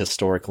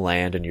prehistoric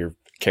land and your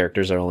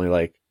characters are only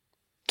like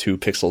 2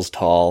 pixels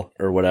tall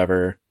or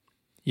whatever.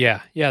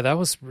 Yeah, that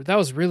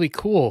was really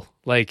cool.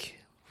 Like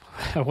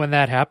when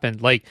that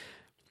happened, like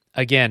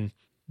again,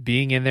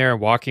 being in there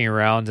and walking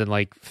around and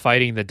like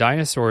fighting the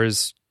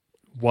dinosaurs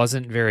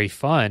wasn't very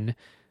fun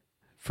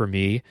for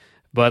me,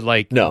 but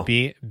like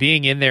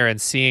being in there and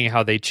seeing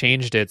how they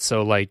changed it,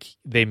 so like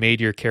they made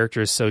your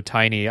characters so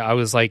tiny, I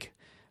was like,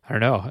 I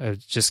don't know, I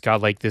just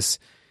got like this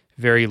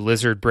very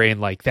lizard brain,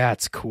 like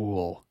that's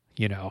cool,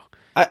 you know.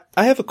 I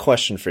have a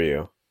question for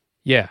you.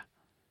 Yeah.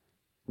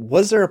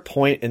 Was there a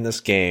point in this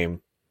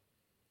game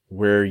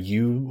where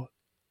you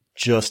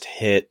just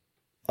hit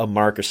a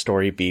mark or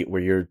story beat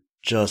where you're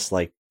just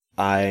like,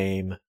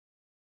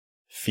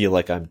 feel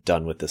like I'm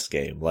done with this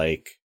game?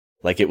 Like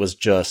it was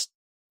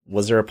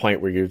there a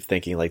point where you're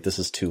thinking like, this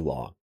is too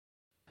long?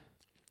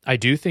 I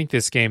do think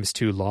this game's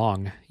too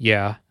long.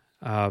 Yeah.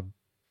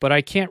 But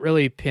I can't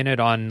really pin it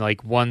on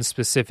like one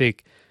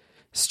specific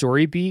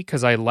story beat,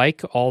 because I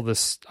like all the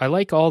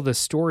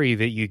story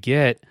that you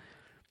get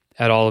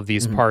at all of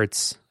these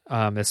parts,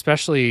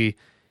 especially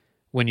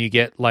when you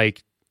get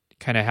like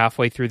kind of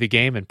halfway through the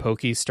game and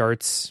Pokey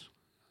starts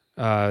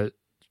being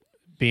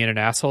an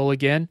asshole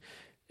again.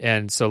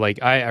 And so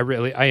like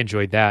I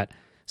enjoyed that.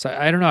 So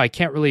I don't know, I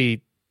can't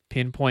really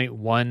pinpoint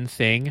one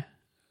thing,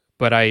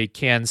 but I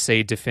can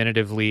say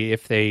definitively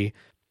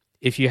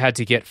if you had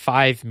to get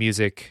 5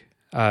 music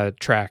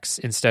tracks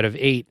instead of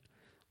 8,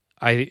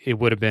 it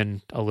would have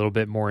been a little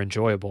bit more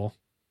enjoyable.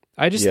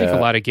 I just think a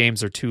lot of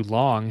games are too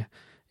long,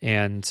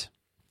 and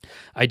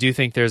I do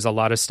think there's a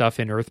lot of stuff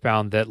in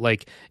Earthbound that,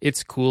 like,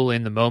 it's cool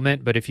in the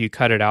moment, but if you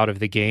cut it out of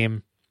the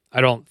game,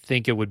 I don't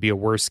think it would be a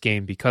worse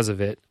game because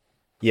of it.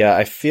 Yeah,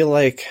 I feel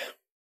like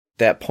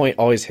that point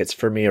always hits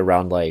for me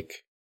around,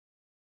 like,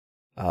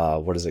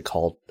 what is it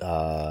called?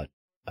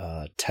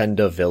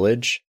 Tenda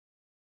Village,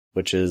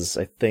 which is,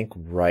 I think,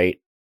 right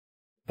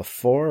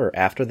before or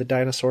after the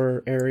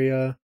dinosaur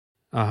area.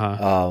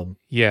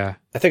 Yeah.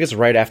 I think it's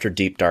right after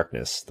Deep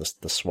Darkness,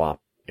 the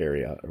swamp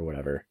area or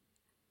whatever.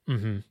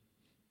 Mm-hmm.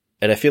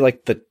 And I feel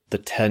like the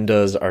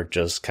Tendas are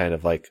just kind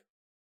of like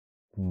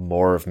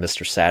more of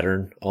Mr.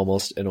 Saturn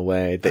almost in a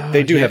way.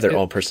 They do have their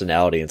own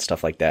personality and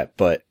stuff like that,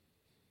 but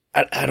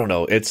I don't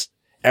know. It's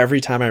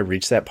every time I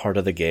reach that part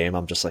of the game,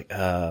 I'm just like,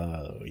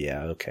 oh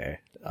yeah, okay.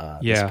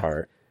 This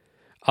part.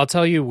 I'll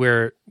tell you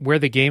where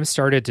the game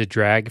started to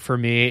drag for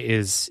me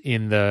is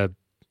in the,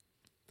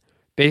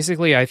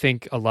 basically I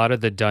think a lot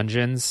of the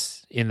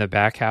dungeons in the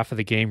back half of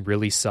the game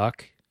really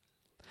suck.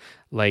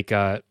 Like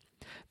the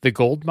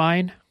gold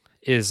mine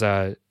is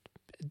I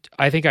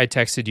think I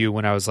texted you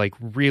when I was like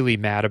really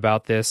mad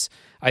about this.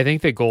 I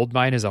think the gold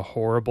mine is a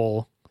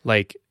horrible,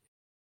 like,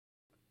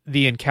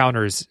 the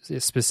encounters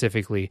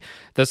specifically.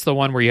 That's the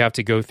one where you have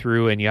to go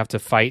through and you have to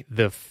fight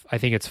I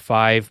think it's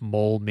 5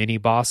 mole mini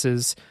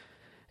bosses.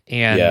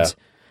 And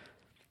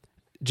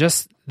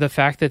just the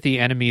fact that the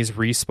enemies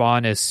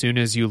respawn as soon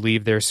as you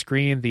leave their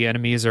screen, the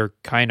enemies are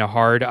kind of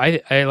hard.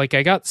 I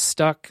got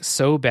stuck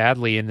so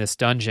badly in this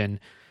dungeon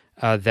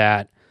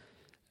that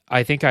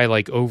I think I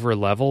like over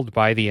leveled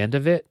by the end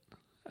of it.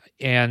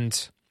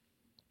 And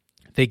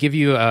they give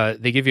you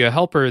a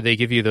helper. They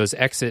give you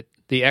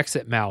the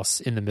exit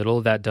mouse in the middle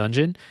of that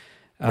dungeon.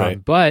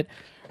 Right. But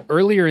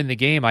earlier in the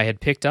game, I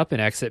had picked up an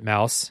exit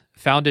mouse,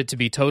 found it to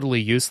be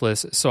totally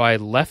useless, so I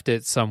left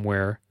it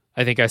somewhere.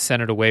 I think I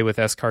sent it away with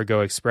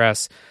Escargot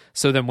Express.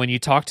 So then when you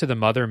talk to the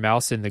mother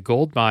mouse in the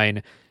gold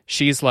mine,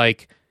 she's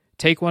like,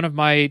 take one of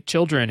my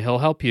children, he'll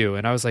help you.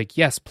 And I was like,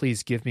 yes,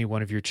 please give me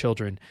one of your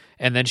children.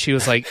 And then she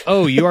was like,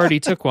 oh, you already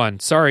took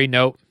one. Sorry,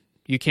 nope,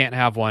 you can't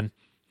have one.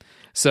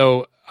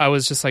 So I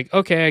was just like,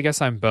 okay, I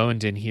guess I'm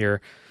boned in here.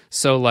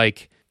 So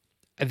like,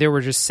 there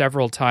were just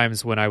several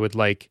times when I would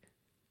like,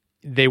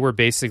 they were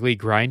basically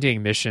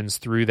grinding missions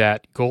through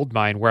that gold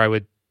mine where I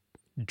would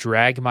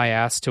drag my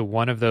ass to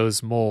one of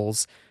those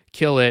moles,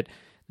 kill it,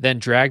 then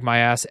drag my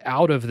ass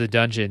out of the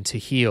dungeon to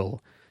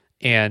heal.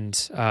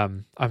 And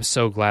I'm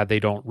so glad they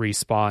don't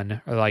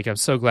respawn. Like, I'm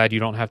so glad you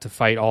don't have to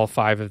fight all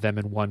 5 of them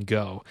in one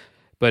go.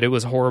 But it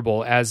was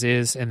horrible as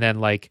is. And then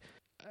like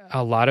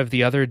a lot of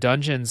the other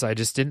dungeons I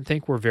just didn't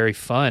think were very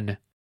fun.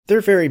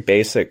 They're very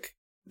basic.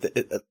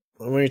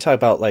 When you talk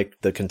about like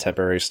the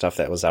contemporary stuff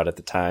that was out at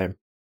the time,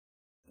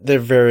 they're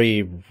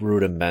very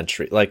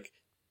rudimentary. Like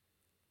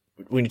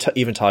when you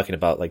even talking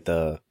about like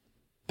the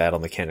battle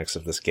mechanics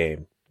of this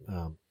game,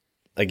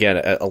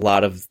 again, a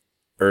lot of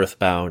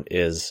Earthbound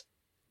is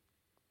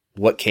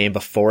what came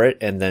before it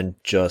and then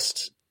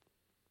just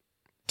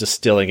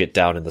distilling it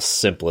down in the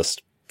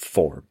simplest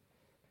form.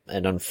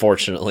 And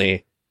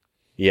unfortunately,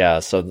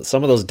 so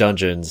some of those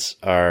dungeons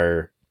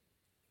are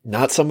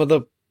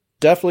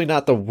definitely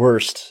not the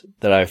worst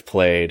that I've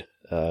played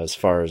as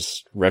far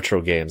as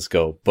retro games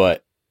go,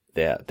 but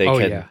yeah, they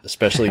can,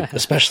 especially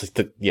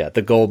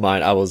the gold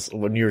mine.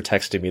 When you were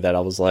texting me that,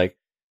 I was like,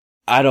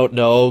 I don't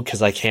know,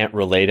 because I can't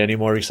relate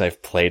anymore because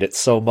I've played it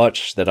so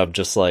much that I'm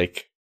just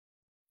like,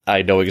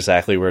 I know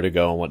exactly where to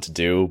go and what to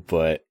do,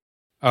 but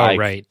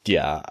right.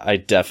 Yeah, I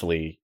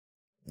definitely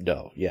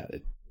know. Yeah,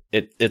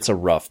 it's a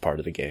rough part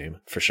of the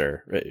game for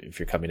sure if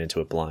you're coming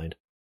into it blind.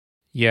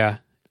 Yeah.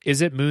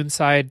 Is it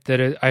Moonside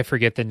that I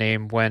forget the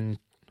name when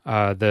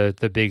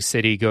the big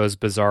city goes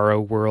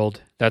Bizarro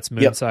World? That's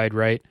Moonside,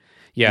 right?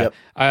 Yeah.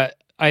 Yep.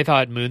 I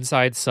thought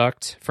Moonside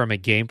sucked from a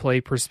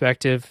gameplay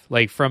perspective.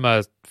 Like from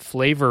a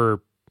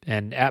flavor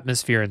and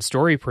atmosphere and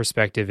story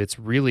perspective, it's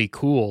really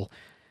cool.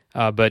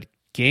 But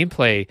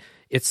gameplay,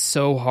 it's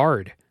so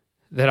hard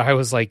that I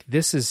was like,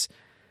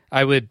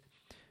 I would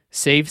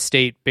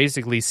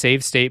basically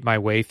save state my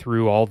way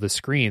through all the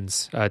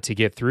screens to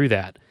get through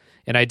that.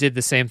 And I did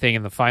the same thing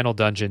in the final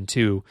dungeon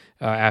too,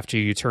 after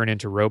you turn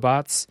into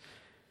robots.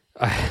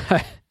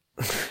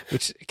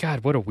 Which,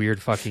 God, what a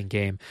weird fucking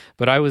game.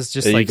 But I was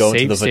just like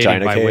save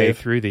stating my way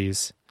through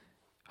these.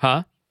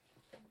 Huh?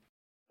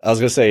 I was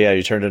going to say,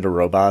 you turn into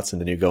robots and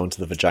then you go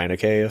into the vagina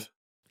cave.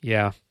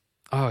 Yeah.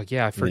 Oh,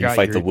 yeah, I forgot. You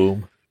fight the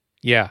womb.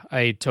 Yeah,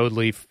 I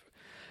totally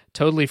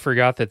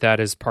forgot that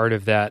is part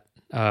of that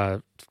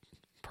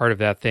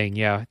thing.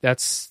 Yeah,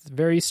 that's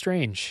very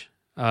strange.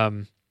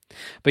 But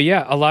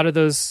yeah, a lot of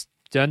those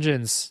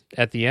dungeons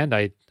at the end,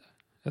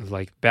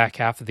 like back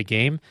half of the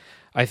game,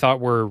 I thought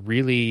were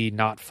really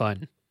not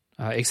fun,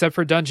 except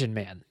for Dungeon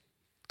Man.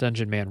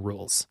 Dungeon Man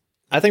rules.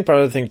 I think part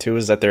of the thing too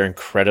is that they're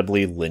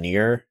incredibly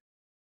linear,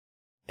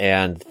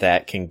 and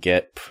that can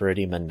get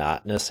pretty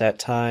monotonous at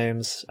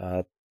times.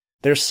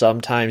 There's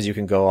sometimes you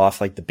can go off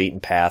like the beaten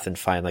path and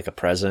find like a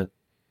present,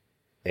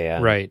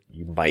 and Right.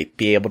 you might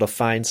be able to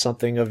find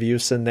something of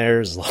use in there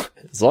as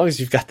long as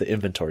you've got the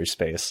inventory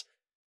space.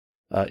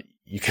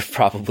 You could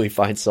probably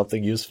find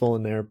something useful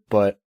in there,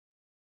 but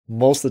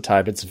most of the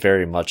time it's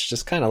very much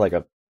just kind of like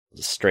a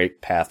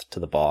straight path to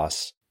the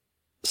boss.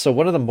 So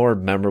one of the more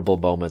memorable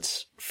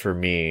moments for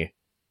me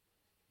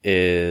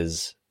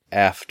is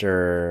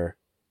after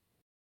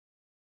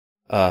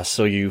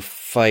so you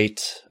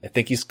fight, I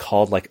think he's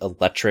called like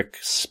Electric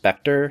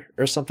Spectre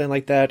or something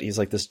like that. He's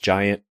like this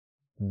giant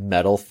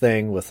metal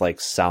thing with like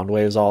sound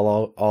waves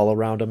all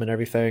around him and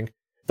everything.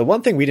 The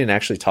one thing we didn't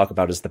actually talk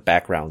about is the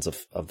backgrounds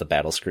of the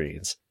battle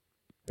screens.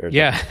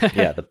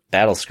 The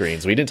battle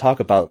screens. We didn't talk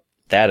about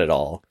that at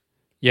all.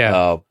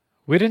 Yeah.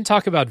 We didn't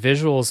talk about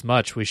visuals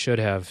much. We should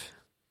have.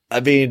 I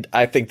mean,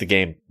 I think the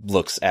game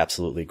looks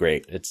absolutely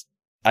great.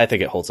 I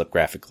think it holds up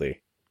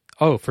graphically.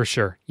 Oh, for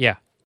sure. Yeah.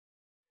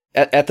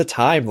 At the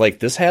time, like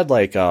this had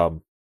like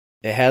it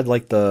had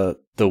like the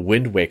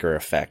Wind Waker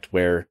effect,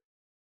 where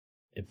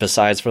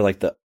besides for like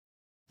the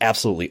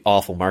absolutely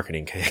awful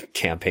marketing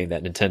campaign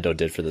that Nintendo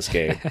did for this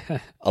game,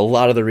 a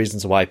lot of the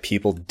reasons why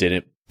people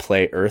didn't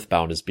play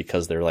Earthbound is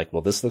because they're like,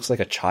 well, this looks like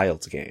a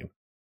child's game,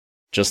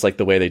 just like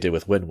the way they did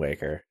with Wind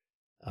Waker.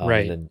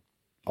 Right. And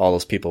all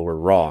those people were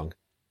wrong.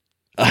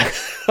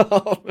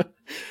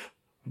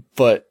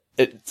 But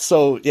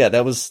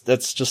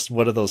that's just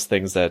one of those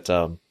things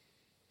that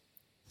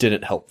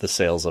didn't help the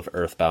sales of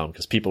Earthbound,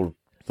 because people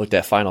looked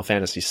at Final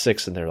Fantasy VI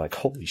and they're like,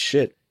 holy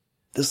shit,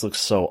 this looks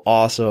so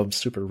awesome,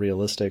 super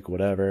realistic,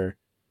 whatever.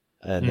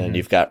 And then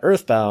you've got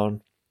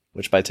Earthbound,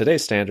 which by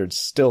today's standards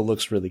still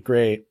looks really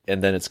great.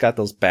 And then it's got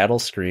those battle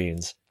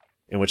screens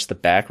in which the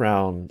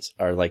backgrounds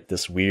are like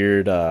this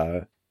weird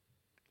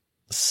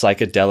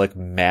psychedelic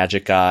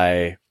magic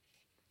eye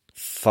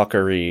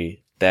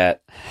fuckery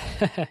that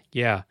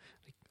yeah,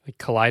 like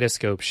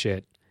kaleidoscope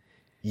shit.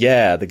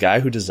 Yeah, the guy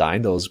who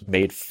designed those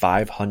made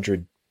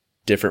 500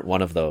 different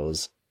one of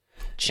those.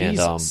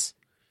 Jesus.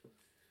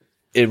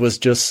 And it was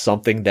just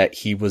something that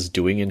he was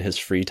doing in his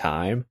free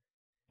time.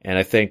 And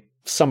I think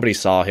somebody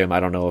saw him,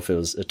 I don't know if it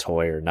was a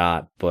toy or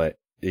not, but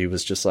he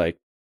was just like,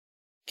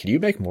 can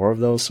you make more of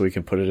those so we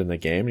can put it in the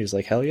game? And he's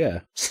like, hell yeah.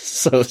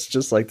 So it's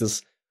just like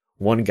this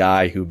one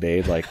guy who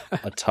made like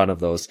a ton of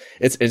those.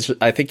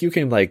 I think you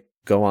can like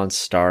go on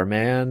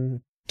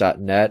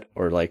starman.net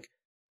or like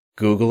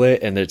Google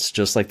it, and it's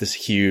just like this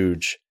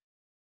huge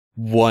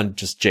one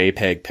just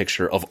JPEG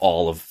picture of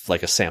all of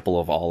like a sample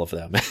of all of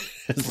them.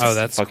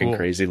 That's fucking cool.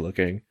 Crazy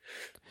looking.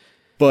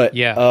 But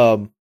yeah,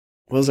 what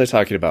was I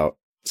talking about?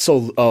 So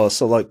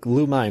like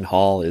Lumine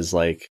Hall is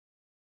like,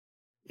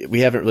 we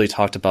haven't really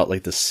talked about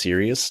like the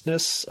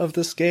seriousness of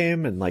this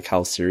game and like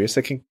how serious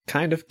it can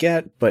kind of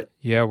get, but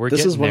yeah,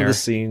 this is one there. of the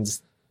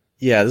scenes.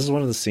 Yeah, this is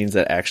one of the scenes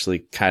that actually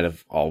kind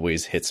of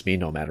always hits me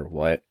no matter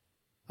what.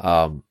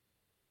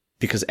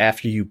 Because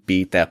after you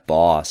beat that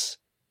boss,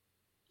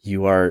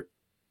 you are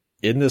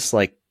in this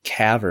like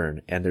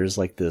cavern, and there's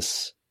like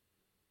this,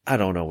 I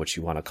don't know what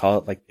you want to call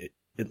it. Like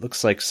it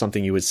looks like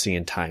something you would see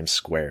in Times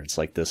Square. It's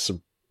like this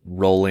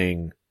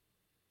rolling,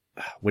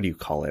 what do you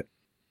call it?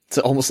 It's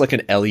almost like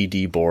an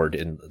LED board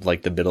in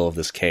like the middle of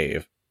this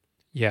cave.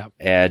 Yeah.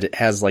 And it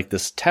has like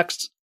this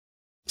text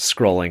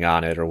scrolling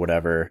on it or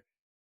whatever.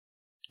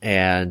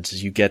 And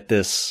you get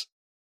this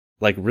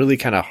like really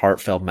kind of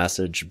heartfelt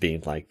message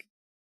being like,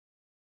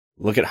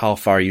 look at how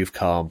far you've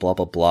come, blah,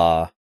 blah,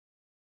 blah.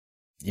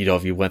 You know,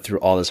 if you went through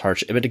all this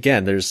hardship. But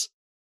again,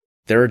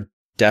 there are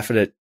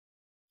definite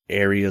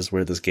areas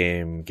where this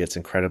game gets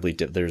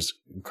there's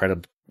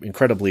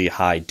incredibly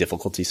high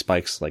difficulty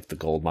spikes, like the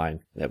gold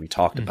mine that we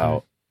talked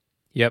about.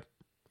 Yep.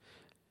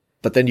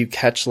 But then you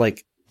catch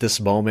like this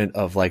moment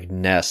of like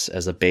Ness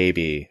as a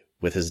baby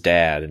with his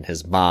dad and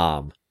his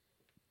mom.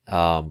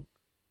 And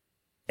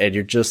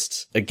you're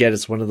just, again,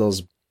 it's one of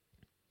those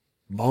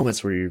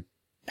moments where you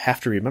have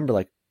to remember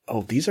like,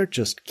 oh, these are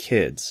just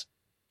kids.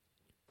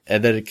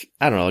 And then,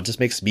 I don't know, it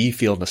just makes me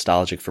feel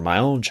nostalgic for my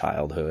own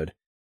childhood.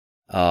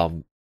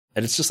 And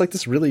it's just like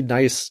this really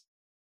nice,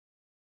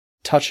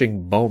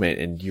 touching moment.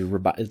 And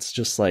it's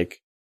just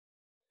like,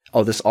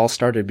 oh, this all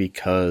started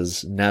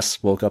because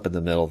Ness woke up in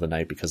the middle of the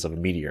night because of a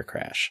meteor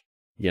crash,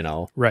 you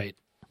know? Right.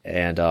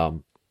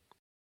 And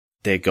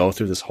they go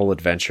through this whole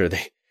adventure.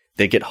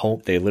 They get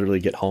home, they literally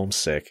get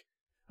homesick.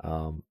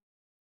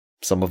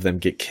 Some of them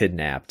get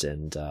kidnapped,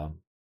 and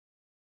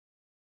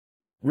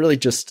really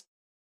just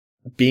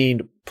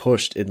being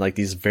pushed in like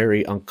these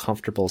very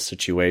uncomfortable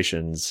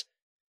situations.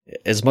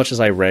 As much as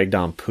I ragged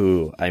on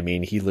Pooh, I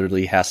mean, he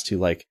literally has to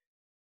like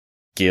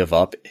give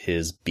up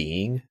his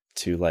being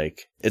to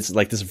like, it's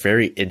like this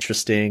very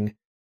interesting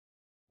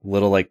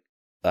little like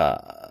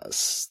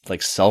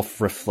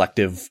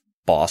self-reflective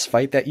boss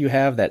fight that you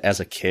have that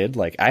as a kid,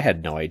 like I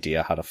had no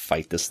idea how to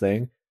fight this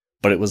thing,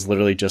 but it was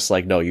literally just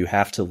like, no, you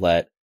have to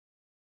let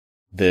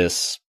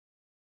this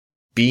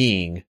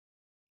being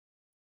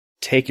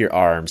take your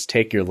arms,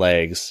 take your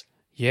legs,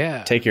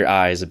 take your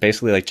eyes, and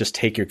basically like just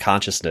take your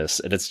consciousness.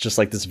 And it's just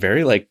like this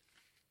very like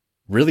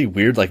really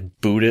weird,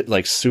 like Buddhist,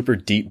 like super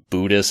deep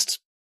Buddhist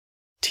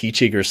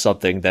teaching or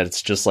something that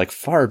it's just like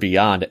far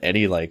beyond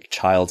any like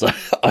child's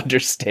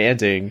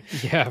understanding.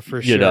 Yeah,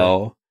 for sure. You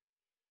know,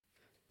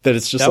 that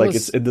it's just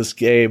it's in this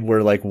game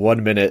where like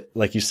 1 minute,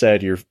 like you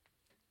said,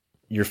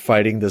 you're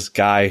fighting this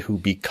guy who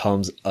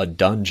becomes a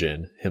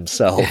dungeon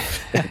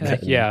himself.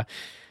 Yeah.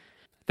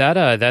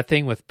 That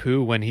thing with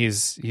Pooh when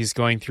he's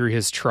going through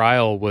his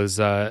trial was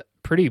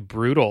pretty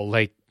brutal.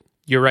 Like,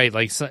 you're right.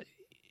 Like,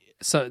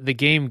 so the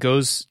game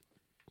goes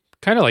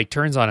kind of like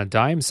turns on a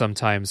dime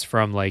sometimes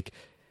from like,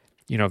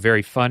 you know,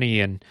 very funny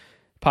and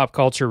pop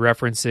culture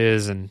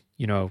references and,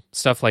 you know,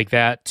 stuff like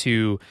that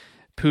to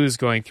Pooh's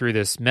going through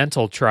this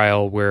mental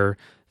trial where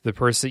the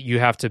person you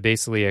have to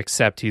basically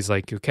accept, he's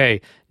like,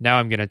 okay, now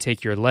I'm going to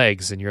take your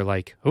legs. And you're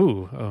like,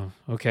 oh,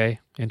 okay,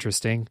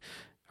 interesting.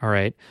 All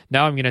right.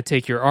 Now I'm going to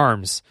take your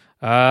arms.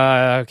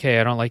 Okay,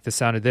 I don't like the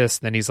sound of this.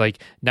 Then he's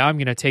like, now I'm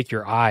going to take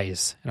your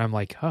eyes. And I'm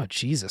like, oh,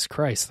 Jesus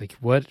Christ. Like,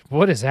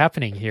 what is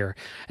happening here?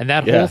 And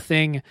that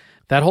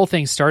whole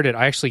thing started,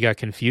 I actually got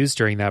confused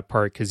during that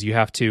part because you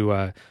have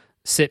to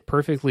sit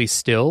perfectly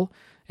still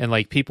and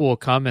like people will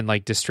come and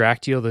like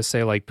distract you. They'll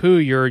say like, Pooh,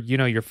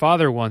 your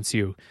father wants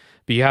you,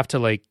 but you have to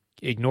like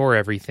ignore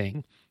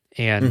everything.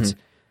 And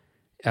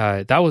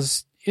that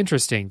was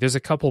interesting. There's a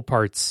couple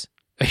parts,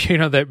 you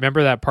know, that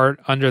remember that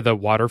part under the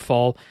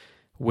waterfall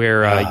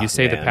where you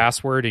say the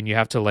password and you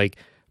have to like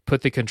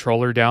put the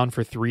controller down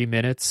for 3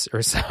 minutes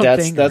or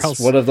something. That's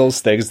one of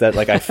those things that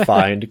like I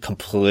find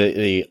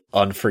completely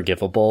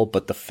unforgivable.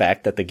 But the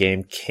fact that the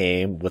game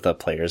came with a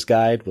player's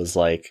guide was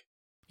like,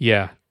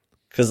 yeah,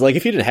 because like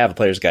if you didn't have a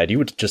player's guide, you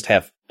would just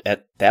have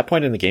at that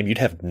point in the game, you'd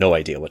have no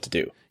idea what to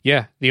do.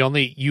 Yeah,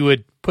 you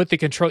would put the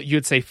control. You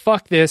would say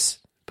fuck this,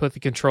 put the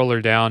controller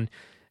down,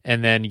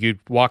 and then you'd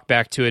walk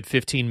back to it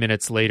 15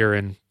 minutes later,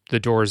 and the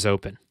door's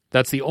open.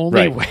 That's the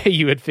only way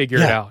you would figure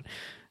it out.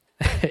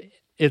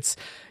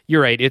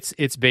 You're right.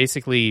 It's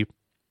basically,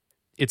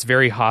 it's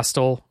very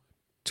hostile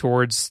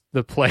towards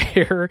the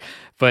player,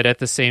 but at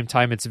the same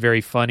time, it's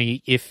very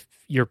funny if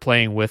you're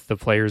playing with the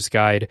player's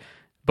guide.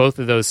 Both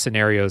of those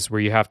scenarios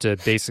where you have to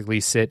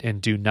basically sit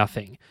and do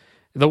nothing.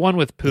 The one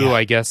with Pooh,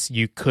 I guess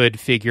you could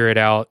figure it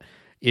out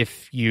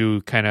if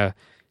you kind of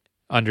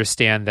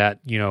understand that,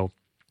 you know,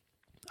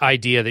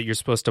 idea that you're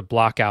supposed to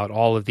block out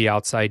all of the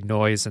outside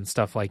noise and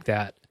stuff like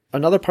that.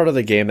 Another part of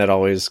the game that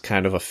always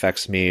kind of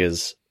affects me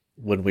is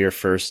when we are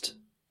first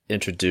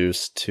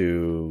introduced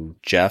to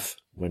Jeff,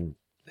 when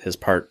his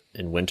part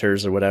in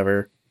Winters or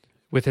whatever.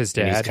 With his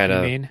dad,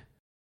 you mean?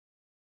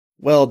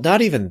 Well,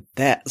 not even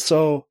that.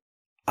 So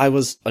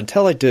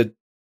until I did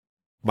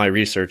my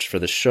research for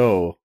the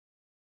show,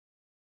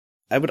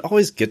 I would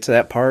always get to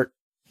that part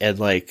and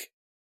like,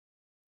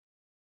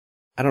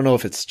 I don't know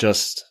if it's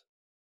just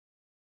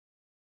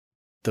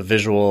the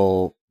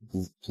visual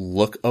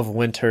look of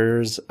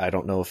Winters. I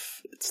don't know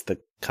if it's the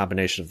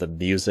combination of the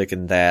music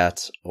and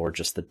that or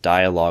just the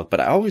dialogue, but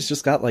I always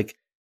just got like,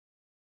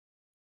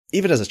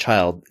 even as a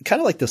child,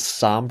 kind of like this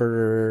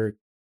somber,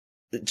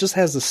 it just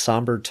has a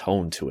somber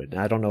tone to it.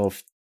 And I don't know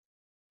if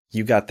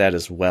you got that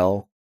as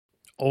well.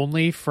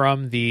 Only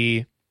from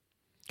the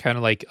kind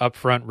of like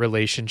upfront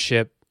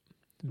relationship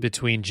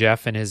between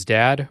Jeff and his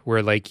dad,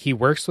 where like he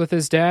works with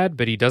his dad,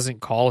 but he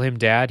doesn't call him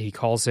dad. He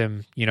calls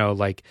him, you know,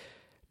 like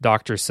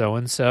Dr.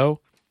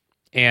 So-and-so.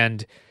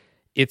 And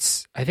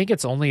I think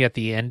it's only at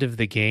the end of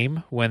the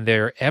game when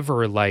they're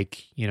ever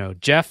like, you know,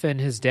 Jeff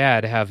and his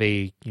dad have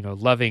a, you know,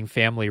 loving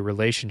family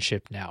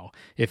relationship now,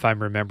 if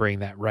I'm remembering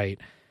that right.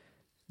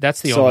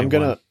 That's the only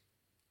one.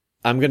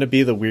 I'm going to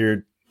be the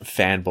weird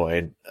fanboy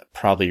and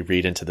probably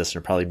read into this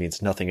and it probably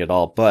means nothing at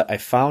all. But I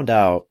found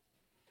out,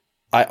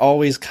 I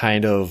always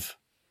kind of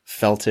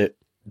felt it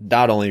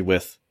not only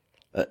with,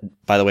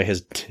 by the way,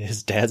 his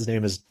dad's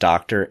name is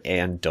Dr.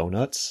 Ann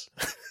Donuts.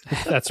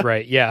 That's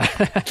right. Yeah.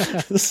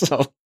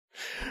 So,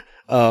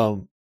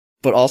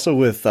 but also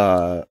with,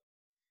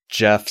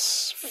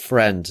 Jeff's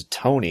friend,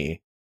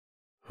 Tony,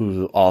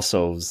 who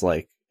also was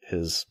like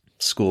his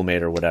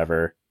schoolmate or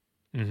whatever.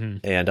 Mm-hmm.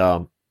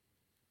 And,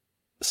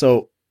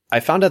 so I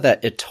found out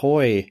that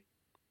Itoi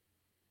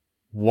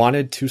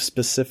wanted to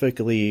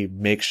specifically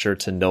make sure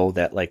to know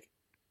that like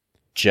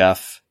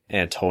Jeff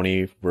and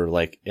Tony were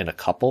like in a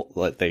couple,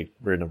 like they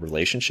were in a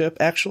relationship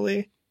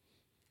actually.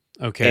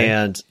 Okay.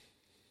 And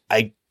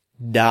I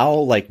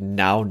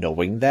now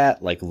knowing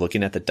that, like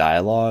looking at the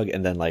dialogue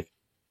and then like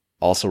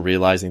also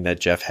realizing that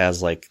Jeff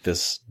has like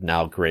this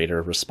now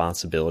greater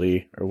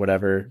responsibility or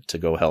whatever to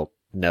go help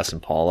Ness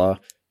and Paula.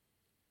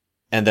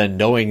 And then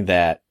knowing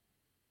that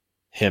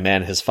him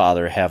and his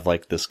father have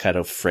like this kind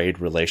of frayed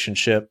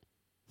relationship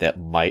that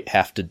might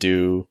have to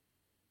do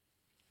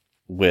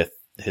with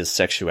his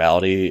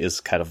sexuality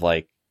is kind of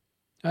like,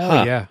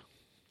 yeah.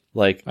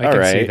 Like, I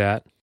can see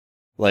that.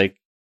 Like,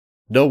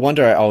 no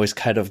wonder I always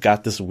kind of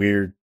got this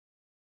weird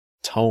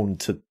tone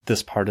to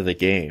this part of the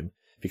game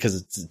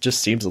because it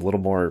just seems a little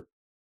more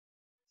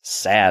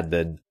sad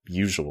than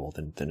usual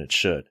than it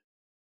should.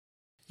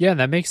 Yeah, and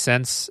that makes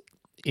sense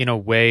in a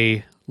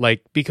way,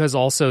 like, because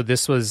also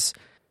this was,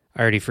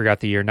 I already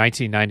forgot the year,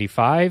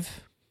 1995,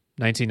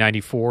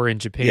 1994 in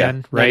Japan,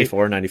 yeah, right?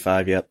 94,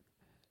 95, yep.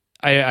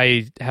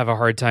 I have a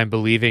hard time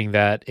believing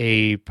that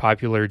a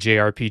popular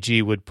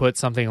JRPG would put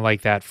something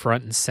like that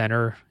front and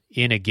center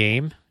in a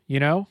game,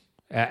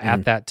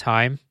 at that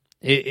time.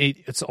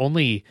 It's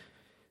only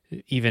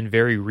even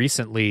very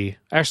recently.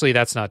 Actually,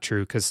 that's not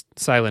true because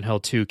Silent Hill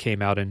 2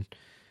 came out in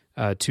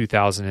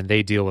 2000 and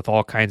they deal with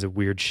all kinds of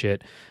weird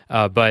shit,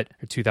 but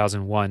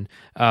 2001.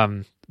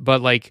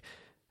 But like,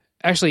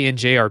 actually in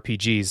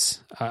JRPGs,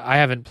 I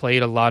haven't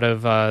played a lot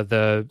of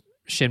the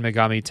Shin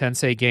Megami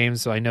Tensei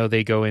games, so I know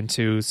they go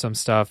into some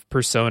stuff.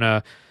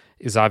 Persona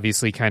is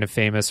obviously kind of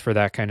famous for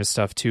that kind of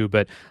stuff too,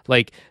 but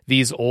like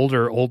these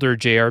older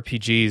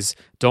JRPGs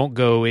don't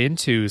go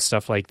into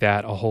stuff like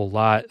that a whole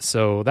lot,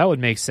 so that would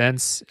make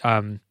sense.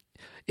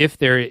 If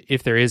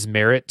there is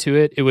merit to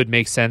it, it would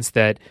make sense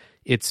that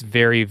it's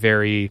very,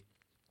 very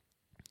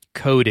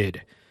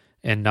coded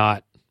and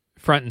not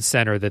front and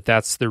center,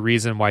 that's the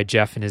reason why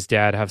Jeff and his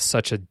dad have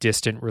such a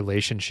distant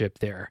relationship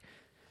there.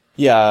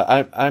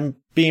 Yeah, I'm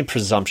being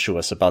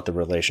presumptuous about the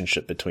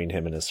relationship between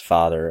him and his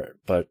father,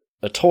 but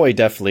Atoy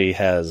definitely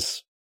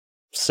has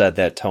said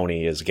that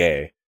Tony is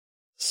gay.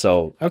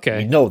 So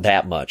we know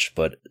that much,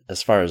 but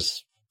as far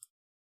as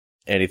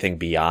anything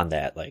beyond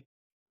that, like,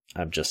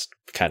 I'm just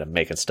kind of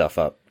making stuff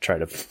up, trying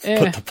to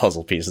put the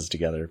puzzle pieces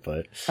together.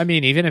 But I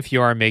mean, even if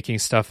you are making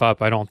stuff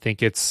up, I don't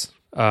think it's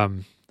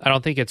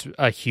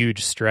a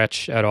huge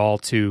stretch at all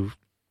to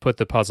put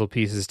the puzzle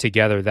pieces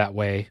together that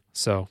way.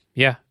 So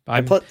yeah,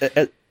 I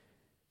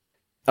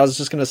was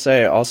just gonna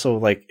say also,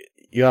 like,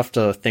 you have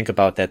to think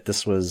about that.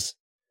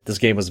 This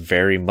game was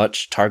very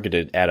much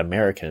targeted at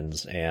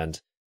Americans,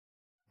 and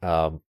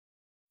I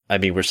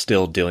mean, we're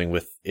still dealing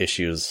with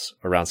issues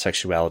around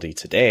sexuality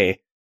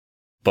today,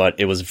 but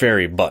it was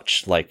very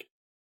much like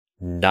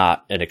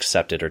not an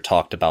accepted or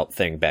talked about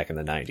thing back in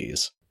the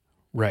 90s.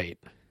 Right.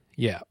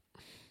 Yeah.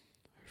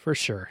 For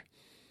sure.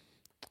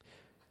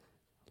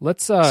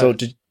 Let's go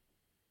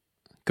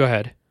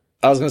ahead.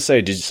 I was going to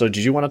say, did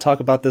you want to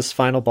talk about this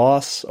final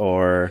boss,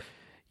 or?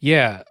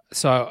 Yeah.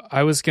 So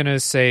I was going to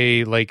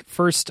say, like,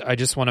 first, I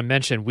just want to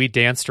mention we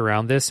danced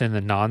around this in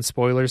the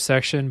non-spoiler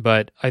section,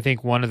 but I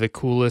think one of the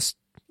coolest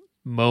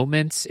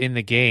moments in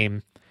the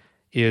game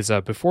is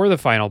before the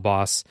final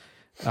boss,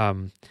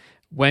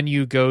 when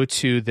you go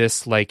to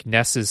this, like,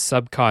 Ness's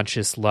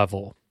subconscious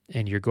level,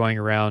 and you're going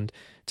around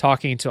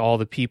talking to all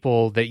the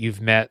people that you've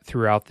met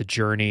throughout the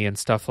journey and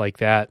stuff like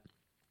that.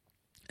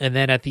 And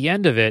then at the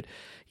end of it,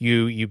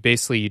 you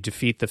basically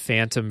defeat the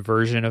phantom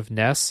version of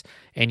Ness,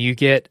 and you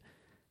get,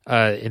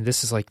 and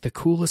this is like the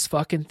coolest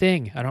fucking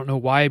thing. I don't know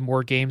why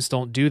more games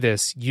don't do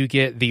this. You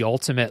get the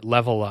ultimate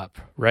level up,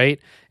 right?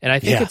 And I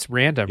think it's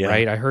random,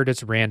 right? I heard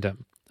it's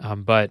random.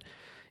 But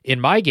in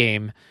my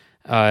game,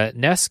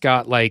 Ness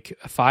got like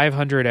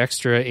 500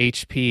 extra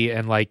HP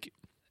and like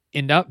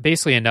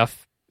basically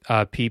enough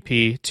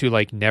PP to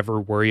like never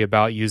worry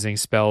about using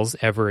spells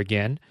ever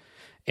again.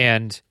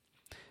 And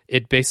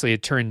it basically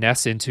turned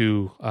Ness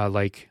into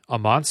like a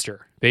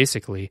monster,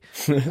 basically.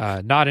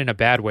 Not in a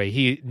bad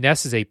way.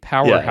 Ness is a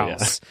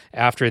powerhouse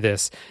after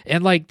this.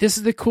 And like, this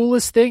is the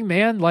coolest thing,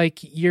 man.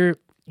 Like, you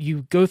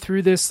go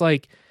through this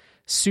like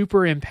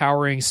super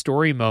empowering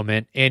story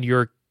moment, and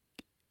your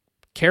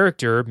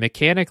character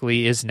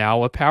mechanically is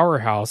now a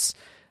powerhouse.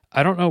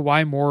 I don't know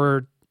why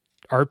more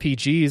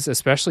RPGs,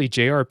 especially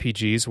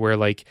JRPGs, where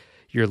like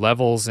your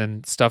levels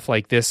and stuff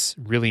like this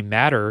really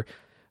matter,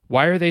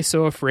 why are they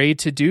so afraid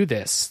to do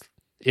this?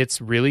 It's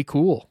really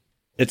cool.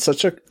 It's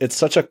such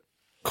a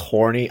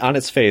corny, on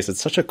its face, it's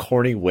such a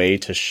corny way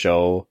to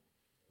show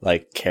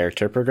like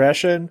character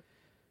progression,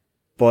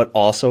 but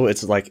also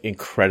it's like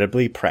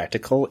incredibly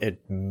practical.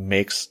 It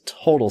makes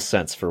total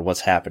sense for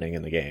what's happening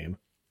in the game.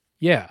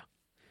 Yeah.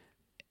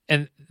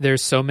 And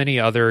there's so many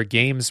other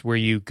games where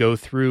you go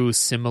through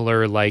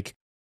similar, like,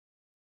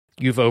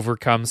 you've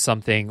overcome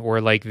something,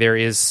 or like there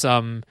is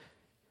some,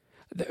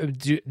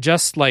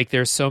 just like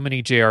there's so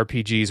many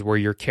JRPGs where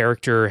your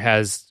character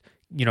has,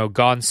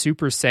 gone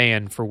Super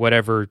Saiyan for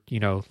whatever,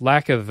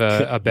 lack of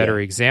a better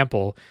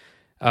example.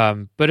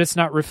 But it's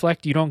not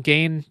you don't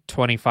gain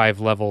 25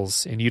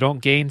 levels and you don't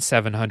gain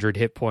 700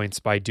 hit points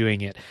by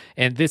doing it.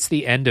 And it's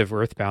the end of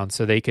Earthbound,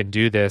 so they can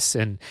do this.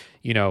 And,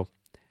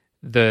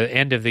 the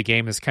end of the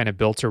game is kind of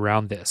built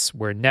around this,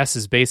 where Ness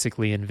is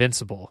basically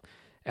invincible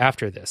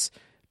after this.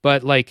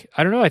 But like,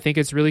 I don't know, I think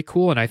it's really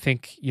cool. And I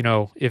think,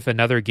 if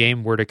another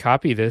game were to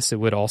copy this, it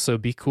would also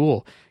be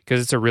cool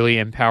because it's a really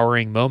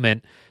empowering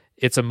moment.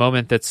 It's a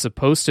moment that's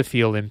supposed to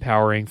feel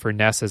empowering for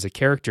Ness as a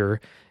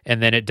character.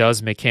 And then it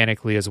does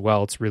mechanically as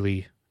well. It's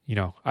really,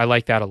 I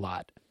like that a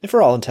lot. And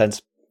for all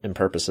intents and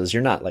purposes,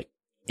 you're not like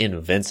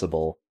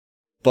invincible,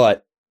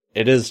 but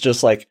it is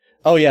just like,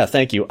 oh yeah,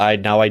 thank you. I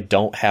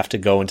don't have to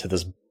go into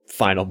this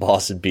final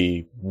boss and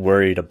be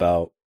worried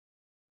about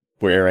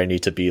where I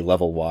need to be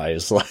level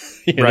wise.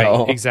 Right,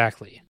 know?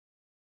 Exactly.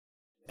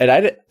 And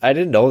I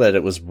didn't know that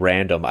it was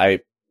random. I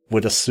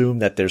would assume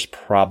that there's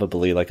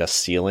probably like a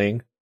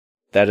ceiling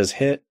that is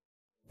hit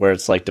where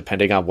it's like,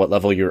 depending on what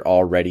level you're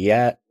already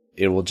at,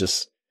 it will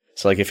just,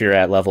 so like if you're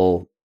at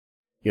level,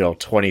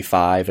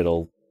 25,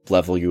 it'll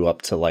level you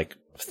up to like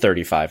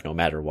 35 no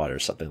matter what or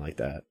something like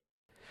that.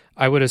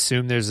 I would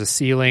assume there's a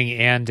ceiling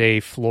and a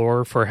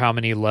floor for how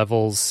many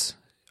levels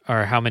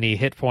or how many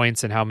hit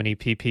points and how many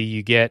PP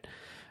you get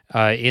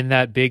in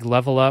that big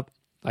level up.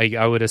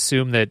 I would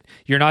assume that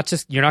you're not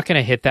going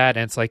to hit that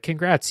and it's like,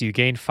 congrats, you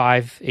gained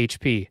 5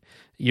 HP.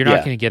 You're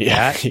not going to get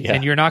that. Yeah.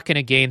 And you're not going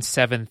to gain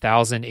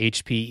 7,000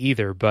 HP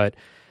either. But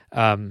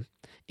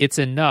it's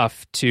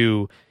enough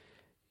to...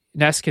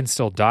 Ness can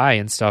still die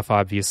and stuff,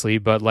 obviously,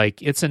 but like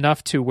it's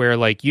enough to where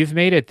like you've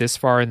made it this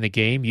far in the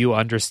game, you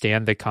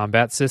understand the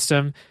combat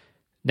system.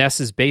 Ness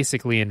is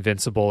basically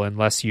invincible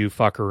unless you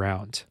fuck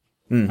around,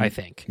 I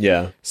think.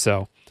 Yeah.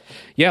 So,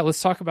 yeah,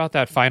 let's talk about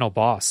that final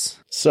boss.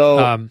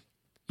 So,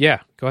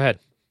 yeah, go ahead.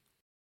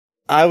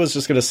 I was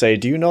just going to say,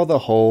 do you know the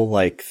whole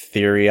like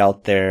theory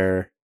out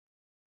there?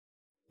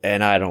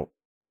 And I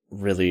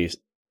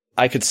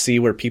could see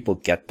where people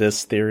get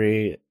this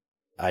theory.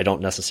 I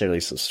don't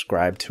necessarily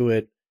subscribe to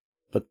it.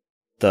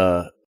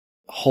 The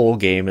whole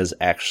game is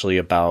actually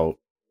about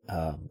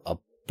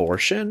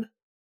abortion,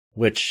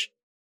 which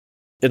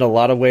in a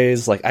lot of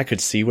ways, like I could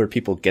see where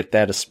people get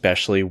that,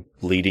 especially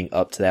leading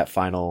up to that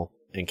final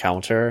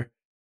encounter,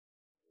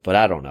 but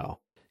I don't know.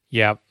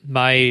 Yeah,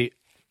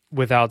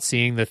 without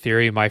seeing the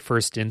theory, my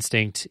first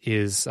instinct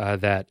is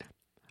that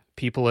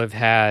people have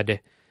had,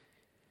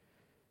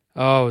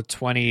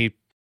 28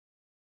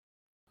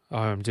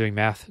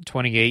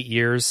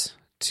 years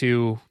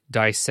to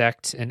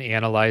dissect and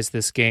analyze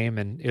this game,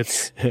 and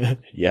it's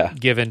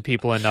given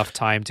people enough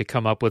time to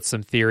come up with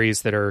some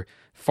theories that are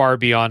far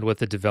beyond what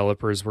the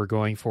developers were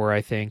going for.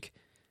 I think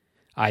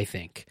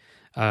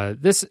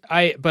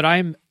but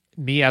I'm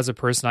me as a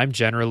person, I'm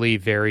generally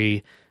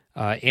very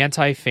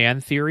anti-fan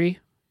theory,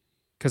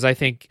 because I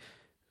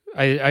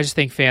just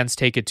think fans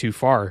take it too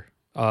far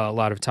a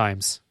lot of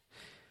times,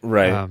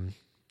 right?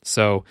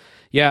 So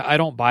yeah, I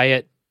don't buy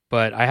it.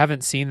 But I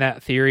haven't seen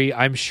that theory.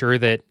 I'm sure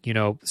that,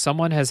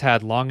 someone has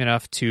had long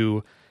enough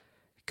to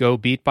go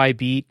beat by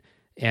beat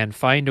and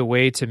find a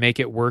way to make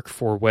it work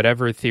for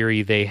whatever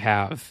theory they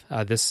have.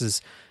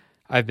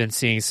 I've been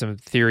seeing some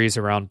theories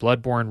around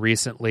Bloodborne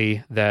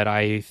recently that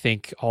I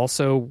think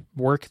also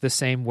work the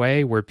same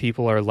way, where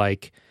people are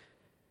like,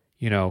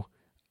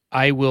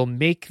 I will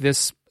make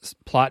this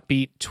plot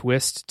beat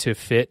twist to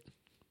fit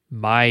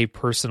my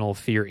personal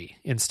theory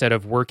instead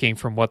of working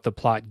from what the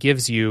plot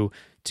gives you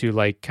to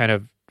like kind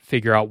of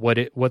figure out what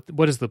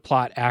is the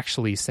plot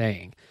actually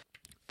saying.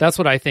 That's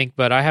what I think,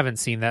 but I haven't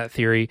seen that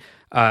theory.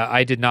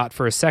 I did not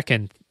for a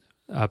second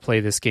play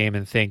this game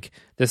and think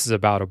this is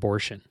about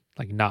abortion.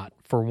 Like not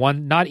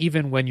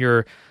even when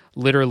you're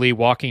literally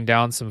walking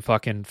down some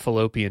fucking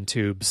fallopian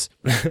tubes.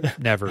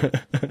 Never.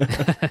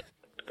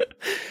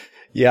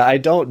 Yeah, I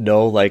don't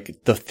know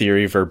like the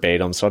theory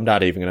verbatim, so I'm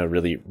not even going to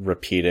really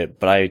repeat it,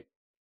 but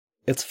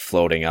it's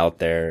floating out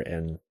there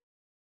and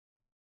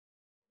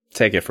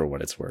take it for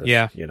what it's worth.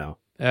 Yeah.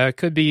 It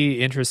could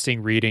be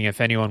interesting reading if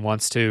anyone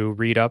wants to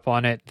read up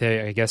on it.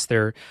 I guess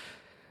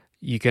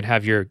you can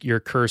have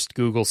your cursed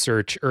Google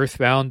search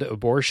Earthbound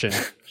abortion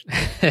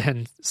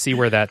and see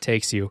where that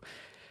takes you.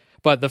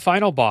 But the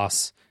final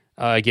boss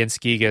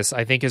against Gigas,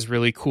 I think, is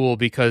really cool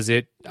because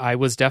I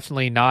was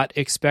definitely not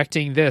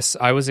expecting this.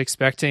 I was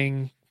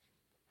expecting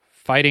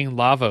fighting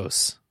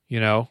Lavos,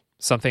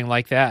 something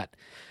like that.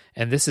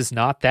 And this is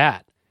not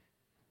that.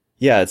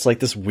 Yeah, it's like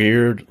this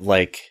weird,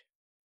 like,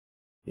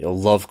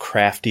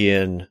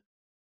 Lovecraftian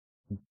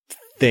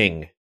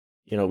thing.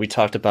 We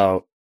talked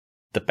about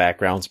the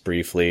backgrounds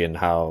briefly and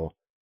how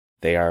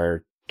they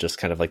are just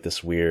kind of like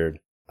this weird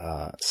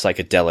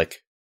psychedelic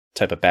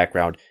type of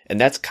background. And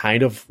that's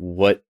kind of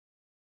what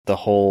the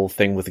whole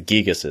thing with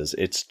Gigas is.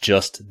 It's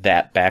just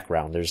that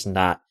background. There's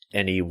not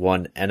any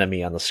one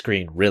enemy on the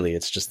screen, really.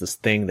 It's just this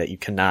thing that you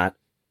cannot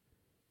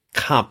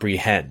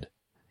comprehend.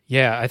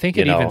 Yeah, I think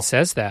it even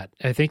says that.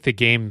 I think the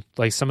game,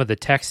 like some of the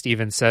text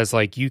even says,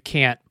 like, you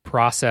can't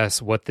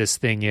process what this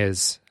thing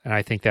is. And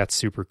I think that's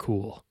super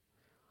cool.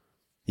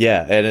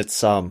 Yeah, and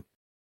it's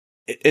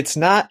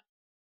not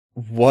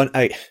one,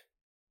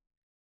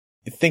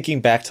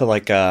 thinking back to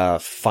like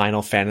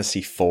Final Fantasy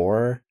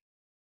IV,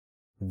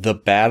 the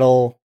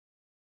battle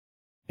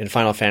in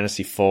Final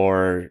Fantasy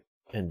IV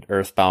and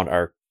Earthbound,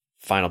 our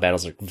final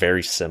battles are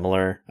very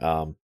similar.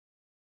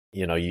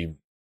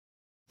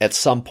 At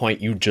some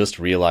point, you just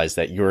realize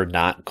that you're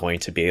not going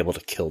to be able to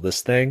kill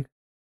this thing.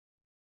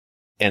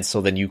 And so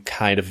then you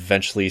kind of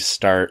eventually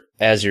start,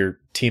 as your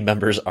team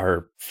members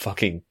are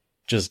fucking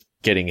just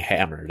getting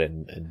hammered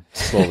and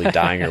slowly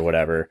dying or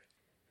whatever,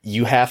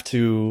 you have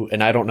to,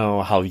 and I don't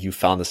know how you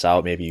found this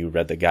out, maybe you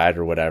read the guide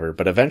or whatever,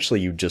 but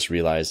eventually you just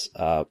realize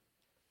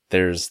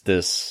there's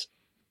this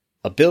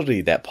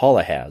ability that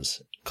Paula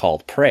has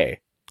called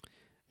Prey.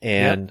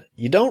 And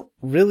you don't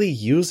really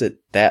use it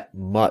that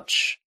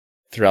much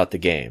throughout the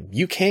game.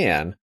 You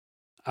can.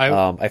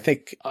 I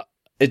think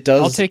it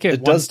does. I'll take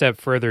it one step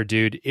further,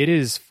 dude. It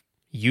is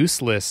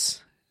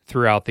useless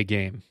throughout the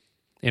game,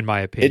 in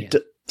my opinion.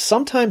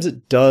 Sometimes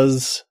it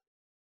does.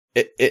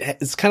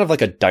 It's kind of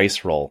like a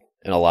dice roll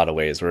in a lot of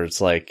ways, where it's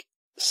like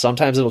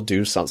sometimes it'll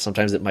do something.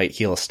 Sometimes it might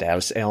heal a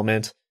status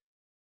ailment,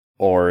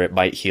 or it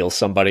might heal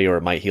somebody, or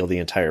it might heal the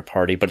entire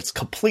party, but it's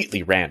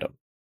completely random.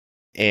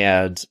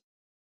 And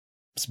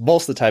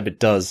most of the time it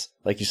does,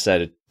 like you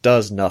said, it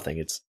does nothing.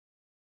 It's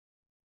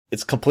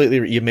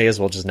completely, you may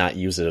as well just not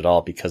use it at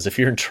all, because if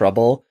you're in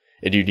trouble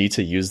and you need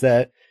to use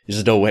that,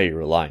 there's no way you're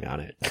relying on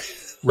it.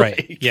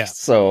 Right. Yeah.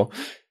 So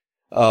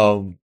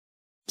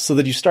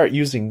that you start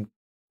using,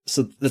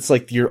 so that's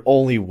like your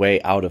only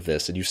way out of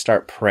this, and you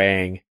start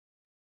praying,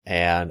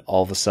 and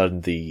all of a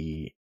sudden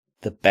the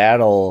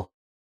battle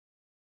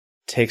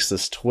takes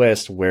this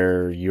twist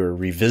where you're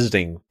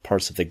revisiting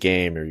parts of the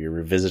game, or you're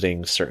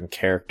revisiting certain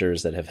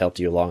characters that have helped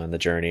you along on the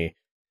journey.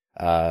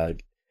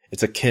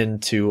 It's akin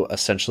to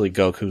essentially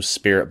Goku's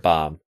Spirit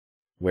Bomb,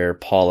 where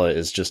Paula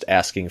is just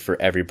asking for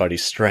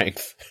everybody's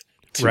strength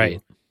to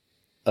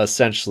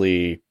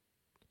essentially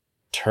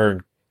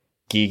turn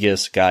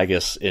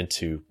Gygus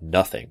into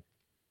nothing.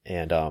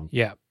 And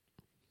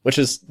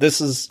this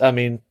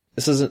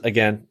isn't,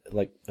 again,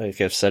 like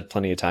I've said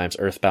plenty of times,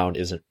 Earthbound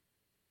isn't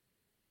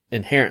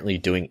inherently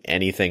doing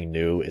anything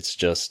new. It's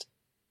just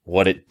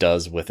what it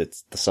does with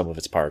the sum of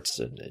its parts,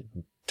 and it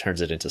turns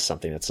it into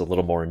something that's a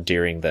little more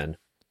endearing than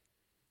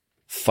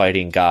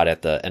fighting God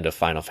at the end of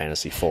Final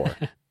Fantasy IV.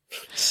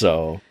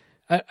 So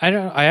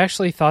I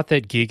actually thought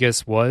that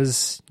Gygus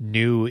was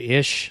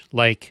new-ish.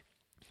 Like,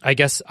 I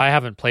guess I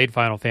haven't played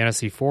Final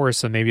Fantasy IV,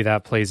 so maybe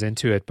that plays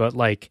into it. But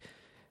like,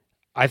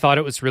 I thought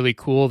it was really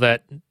cool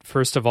that,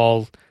 first of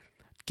all,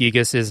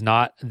 Gygus is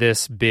not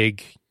this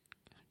big,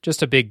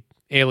 just a big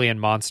alien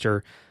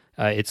monster.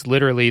 It's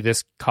literally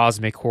this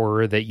cosmic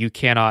horror that you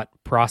cannot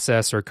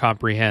process or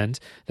comprehend.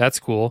 That's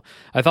cool.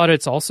 I thought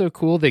it's also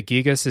cool that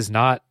Gygus is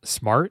not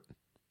smart.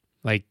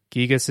 Like,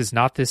 Gygus is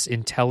not this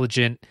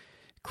intelligent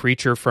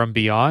creature from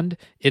beyond.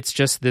 It's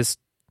just this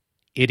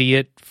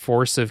idiot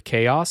force of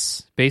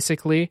chaos,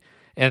 basically.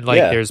 And like,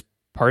 there's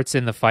parts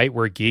in the fight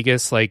where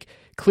Gygus like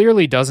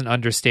clearly doesn't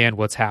understand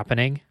what's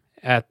happening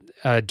at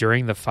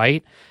during the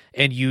fight,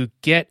 and you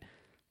get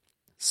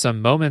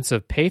some moments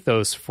of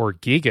pathos for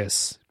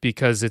Gygus,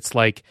 because it's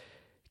like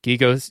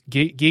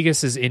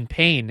Gygus is in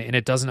pain and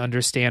it doesn't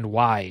understand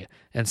why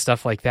and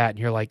stuff like that. And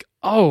you're like,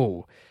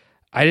 oh,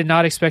 I did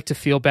not expect to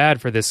feel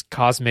bad for this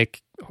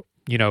cosmic,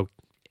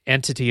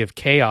 entity of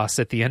chaos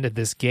at the end of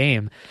this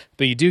game,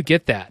 but you do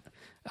get that.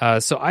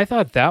 So I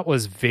thought that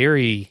was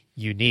very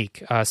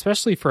unique,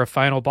 especially for a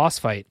final boss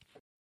fight.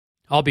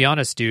 I'll be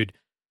honest, dude.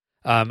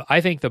 I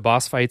think the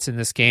boss fights in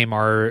this game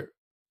are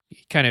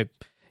kind of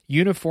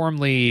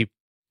uniformly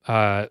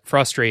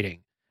frustrating,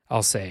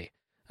 I'll say.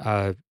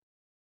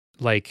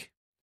 Like,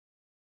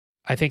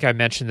 I think I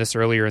mentioned this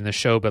earlier in the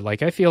show, but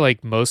like, I feel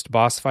like most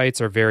boss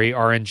fights are very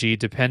RNG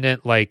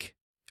dependent. Like,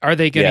 are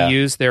they going to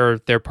use their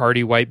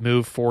party wipe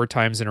move 4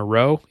 times in a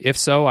row? If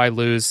so, I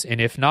lose,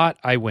 and if not,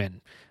 I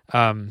win.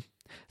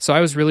 So I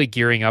was really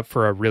gearing up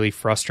for a really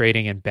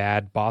frustrating and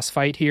bad boss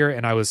fight here,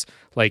 and I was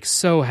like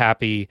so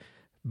happy,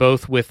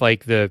 both with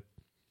like the,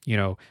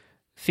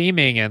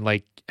 theming and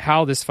like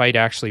how this fight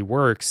actually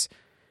works,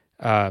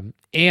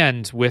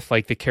 and with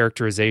like the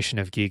characterization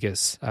of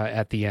Gygus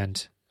at the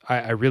end.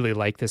 I really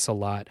like this a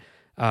lot.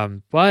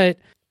 But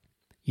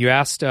you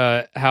asked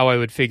how I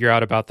would figure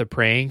out about the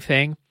praying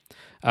thing.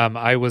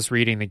 I was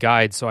reading the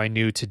guide, so I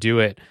knew to do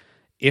it.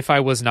 If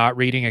I was not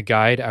reading a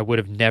guide, I would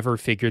have never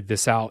figured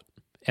this out.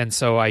 And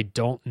so I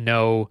don't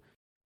know,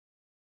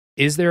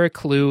 is there a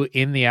clue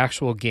in the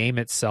actual game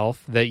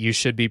itself that you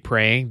should be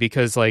praying?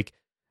 Because like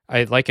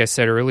I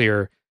said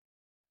earlier,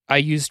 I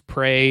used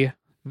pray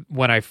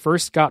when I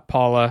first got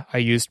Paula. I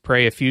used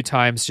pray a few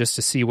times just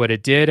to see what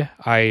it did.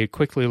 I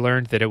quickly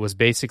learned that it was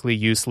basically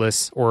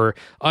useless, or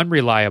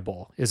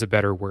unreliable is a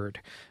better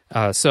word.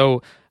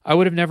 So I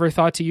would have never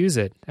thought to use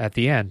it at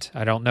the end.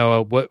 I don't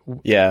know what.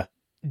 Yeah.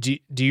 Do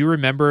you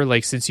remember,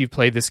 like, since you've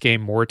played this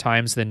game more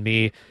times than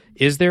me,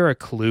 is there a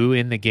clue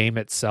in the game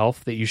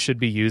itself that you should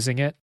be using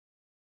it?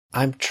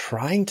 I'm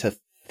trying to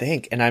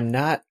think, and I'm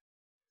not.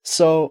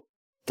 So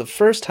the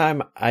first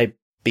time I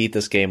beat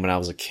this game when I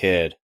was a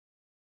kid,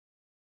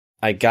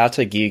 I got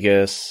to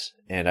Gygus,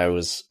 and I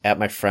was at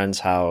my friend's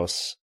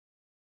house,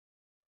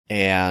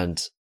 and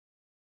it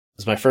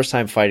was my first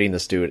time fighting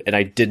this dude, and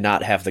I did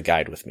not have the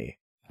guide with me.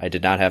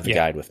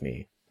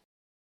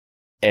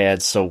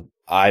 And so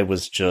I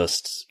was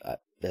just,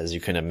 as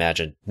you can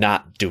imagine,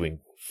 not doing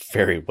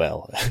very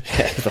well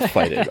at the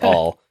fight at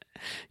all.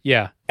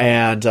 Yeah.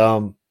 And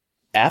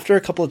after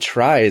a couple of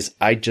tries,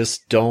 I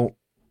don't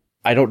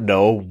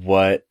know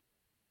what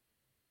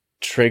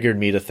triggered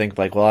me to think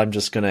like, well, I'm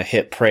just going to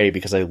hit pray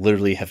because I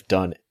literally have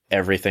done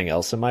everything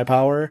else in my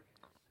power.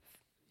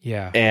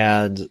 Yeah.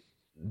 And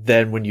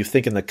then when you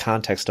think in the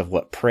context of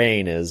what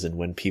praying is, and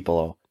when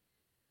people,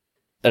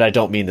 and I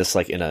don't mean this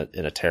like in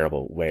a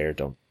terrible way, or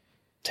don't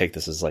take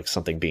this as like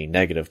something being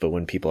negative, but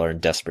when people are in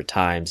desperate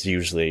times,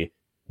 usually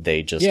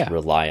they just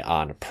rely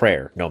on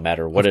prayer, no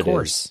matter what it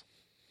is.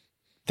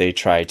 They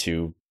try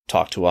to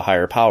talk to a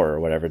higher power or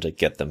whatever to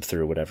get them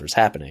through whatever's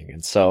happening.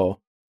 And so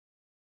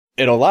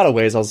in a lot of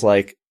ways, I was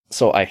like,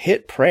 so I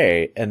hit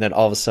pray, and then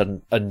all of a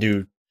sudden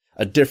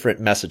a different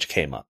message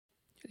came up.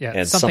 Yeah,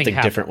 and something something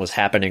different happened. was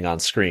happening on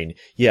screen.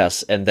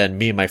 Yes, and then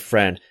me and my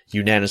friend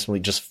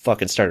unanimously just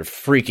fucking started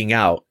freaking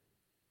out.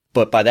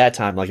 But by that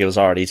time, like, it was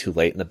already too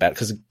late in the battle,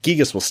 because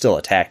Gigas will still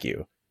attack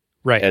you.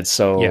 Right. And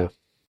so Yeah.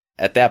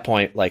 at that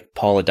point, like,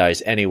 Paula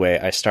dies anyway,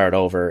 I start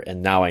over,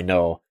 and now I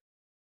know,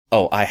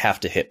 oh, I have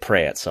to hit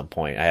pray at some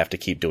point. I have to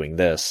keep doing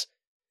this.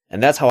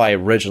 And that's how I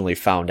originally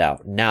found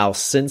out. Now,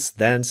 since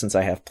then, since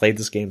I have played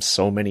this game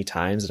so many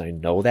times and I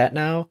know that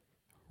now,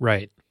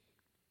 Right.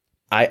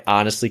 I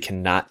honestly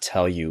cannot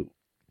tell you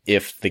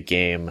if the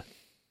game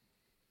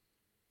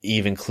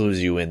even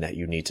clues you in that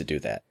you need to do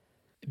that.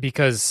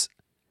 Because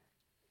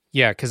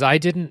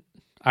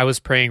I was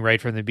praying right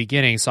from the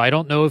beginning, so I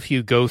don't know if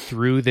you go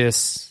through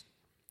this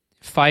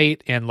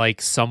fight and like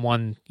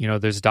someone,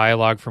 there's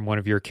dialogue from one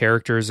of your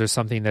characters or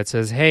something that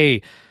says,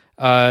 hey,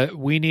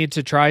 we need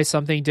to try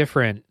something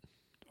different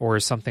or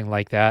something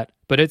like that.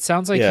 But it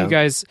sounds like you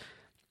guys,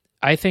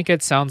 I think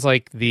it sounds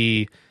like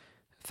the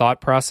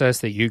thought process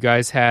that you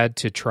guys had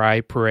to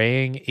try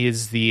praying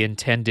is the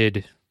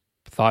intended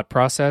thought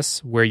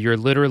process, where you're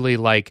literally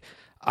like,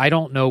 I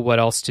don't know what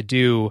else to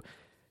do,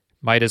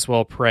 might as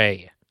well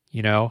pray,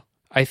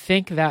 I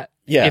think that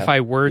if I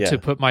were to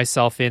put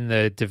myself in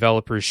the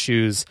developer's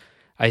shoes,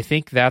 I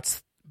think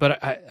that's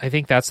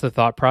the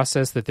thought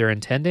process that they're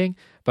intending.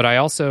 But I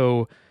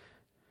also,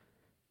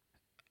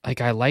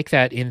 I like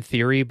that in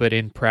theory, but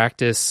in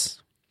practice,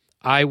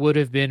 I would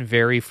have been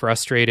very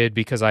frustrated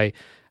because I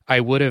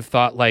would have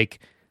thought like,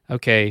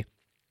 okay,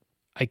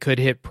 I could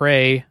hit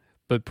pray,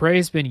 but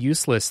pray's been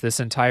useless this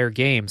entire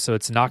game, so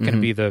it's not going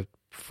to be the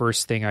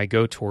first thing I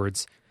go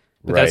towards.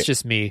 But that's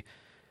just me.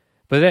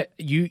 But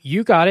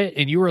you got it,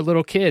 and you were a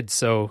little kid,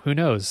 so who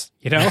knows,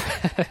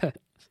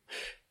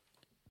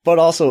 But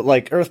also,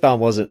 like, Earthbound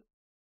wasn't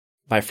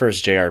my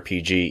first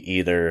JRPG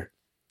either.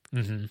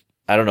 Mm-hmm.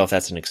 I don't know if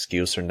that's an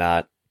excuse or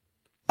not.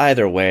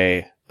 Either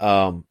way,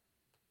 I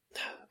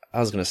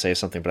was going to say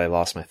something, but I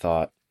lost my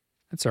thought.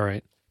 That's all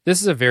right.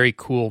 This is a very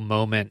cool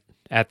moment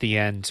at the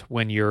end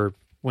when you're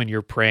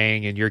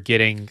praying and you're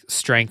getting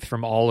strength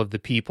from all of the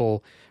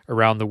people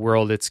around the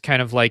world. It's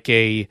kind of like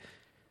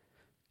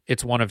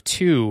it's one of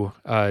two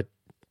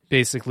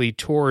basically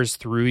tours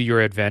through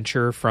your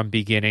adventure from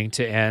beginning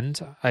to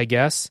end, I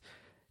guess.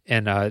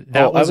 And I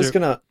remember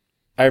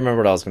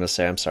what I was going to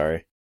say. I'm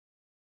sorry.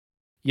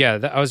 Yeah,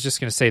 I was just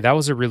going to say that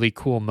was a really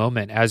cool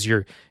moment as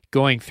you're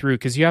going through,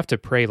 because you have to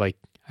pray like,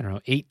 I don't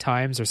know, 8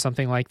 times or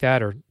something like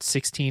that, or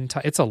 16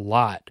 times. It's a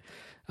lot.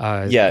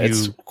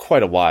 It's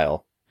quite a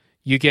while.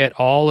 You get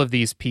all of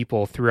these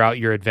people throughout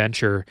your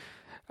adventure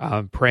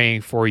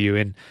praying for you.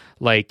 And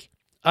like,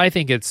 I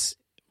think it's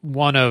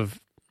one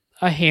of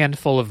a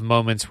handful of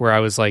moments where I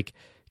was like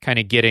kind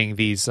of getting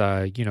these,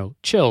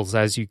 chills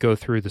as you go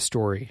through the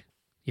story.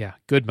 Yeah,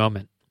 good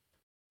moment.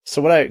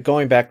 So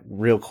going back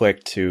real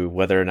quick to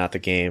whether or not the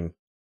game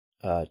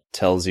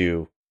tells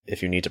you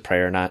if you need to pray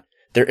or not,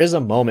 there is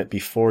a moment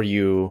before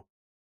you,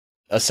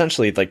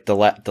 essentially, like the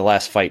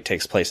last fight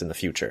takes place in the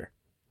future.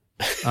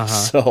 Uh-huh.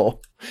 So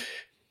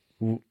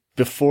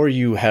before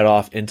you head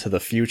off into the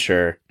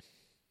future,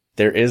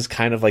 there is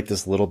kind of like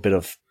this little bit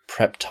of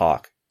pep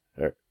talk.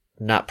 There's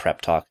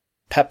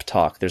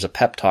a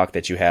pep talk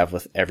that you have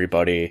with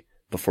everybody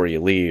before you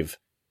leave.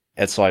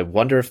 And so I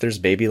wonder if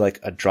there's maybe like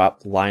a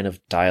drop line of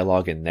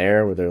dialogue in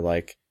there where they're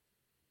like,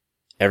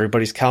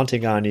 everybody's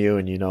counting on you,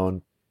 and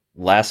in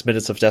last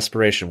minutes of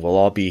desperation, we'll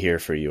all be here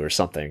for you or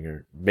something.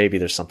 Or maybe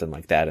there's something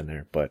like that in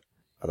there, but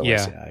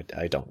otherwise,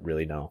 I don't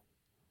really know.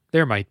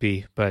 There might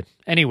be, but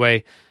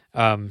anyway,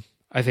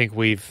 I think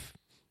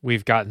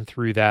we've gotten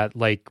through that.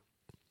 Like,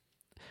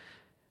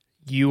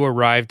 you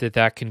arrived at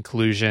that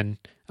conclusion.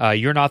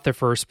 You're not the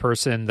first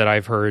person that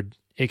I've heard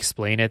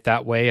explain it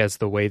that way, as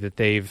the way that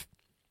they've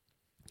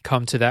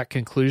come to that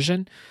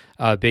conclusion.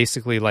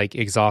 Basically, like,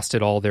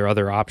 exhausted all their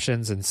other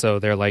options, and so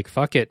they're like,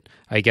 fuck it,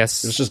 I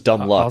guess it's just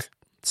dumb luck. I'll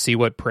see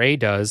what Prey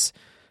does,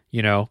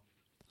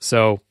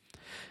 So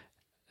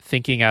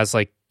thinking as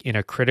like in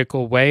a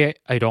critical way,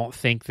 I don't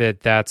think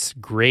that that's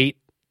great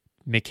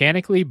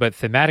mechanically, but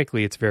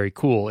thematically it's very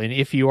cool. And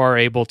if you are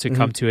able to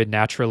come to it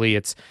naturally,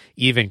 it's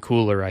even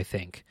cooler, I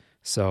think.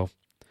 So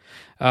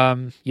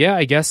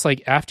I guess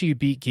like after you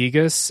beat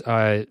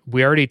Gigas,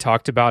 we already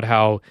talked about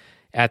how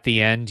at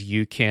the end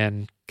you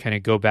can kind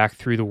of go back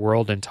through the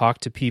world and talk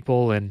to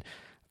people, and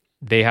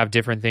they have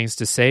different things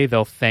to say.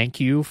 They'll thank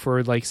you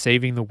for like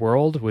saving the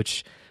world,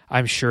 which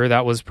I'm sure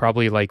that was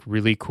probably like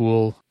really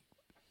cool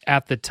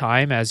at the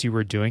time as you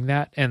were doing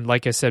that. And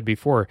like I said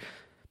before,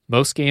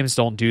 most games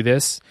don't do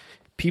this.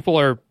 People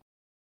are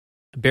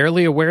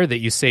barely aware that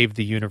you saved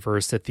the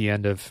universe at the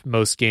end of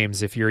most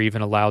games, if you're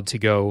even allowed to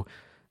go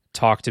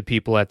talk to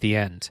people at the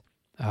end.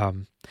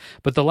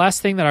 But the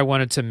last thing that I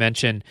wanted to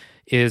mention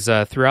is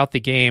throughout the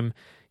game,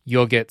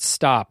 you'll get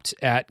stopped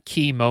at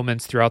key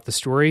moments throughout the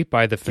story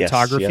by the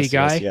photography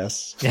guy.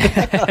 Yes.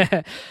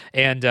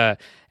 And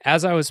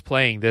as I was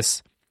playing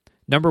this,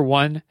 number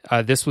one,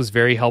 this was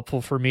very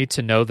helpful for me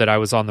to know that I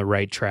was on the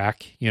right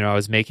track. I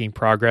was making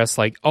progress,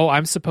 like, oh,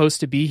 I'm supposed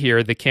to be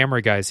here. The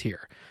camera guy's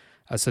here.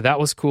 So that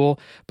was cool.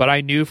 But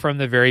I knew from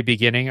the very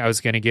beginning I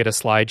was going to get a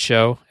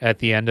slideshow at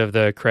the end of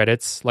the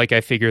credits. Like,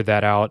 I figured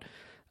that out.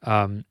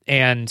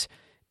 And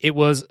it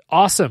was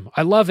awesome.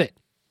 I love it.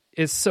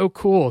 It's so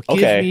cool. Give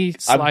me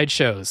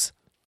slideshows.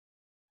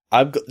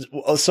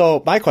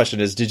 So my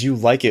question is, did you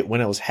like it when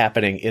it was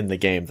happening in the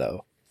game,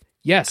 though?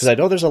 Yes. Because I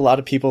know there's a lot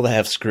of people that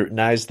have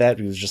scrutinized that.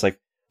 It was just like,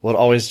 well, it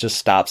always just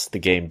stops the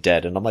game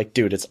dead. And I'm like,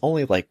 dude, it's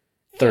only like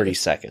 30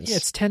 seconds. Yeah,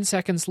 it's 10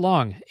 seconds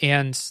long.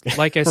 And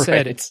like I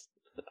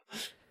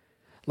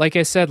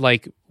Right. said,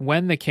 like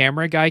when the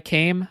camera guy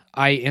came,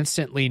 I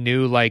instantly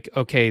knew, like,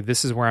 okay,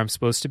 this is where I'm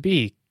supposed to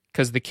be.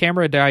 Because the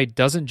camera guy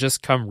doesn't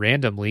just come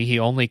randomly. He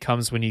only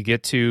comes when you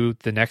get to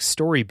the next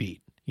story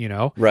beat, you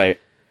know? Right.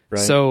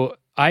 So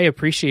I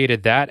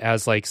appreciated that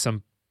as like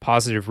some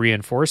positive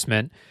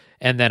reinforcement.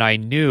 And then I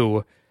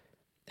knew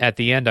at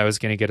the end I was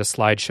going to get a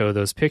slideshow of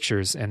those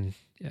pictures. And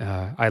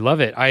I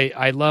love it.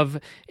 I love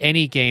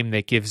any game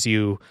that gives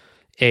you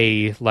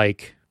the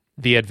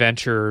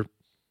adventure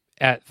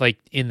at like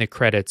in the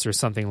credits or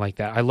something like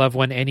that. I love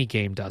when any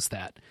game does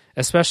that,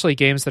 especially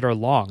games that are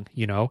long,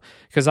 you know,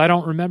 because I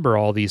don't remember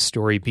all these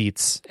story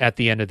beats at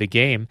the end of the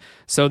game.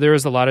 So there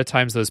was a lot of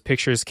times those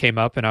pictures came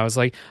up and I was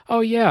like, oh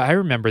yeah, I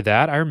remember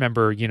that. I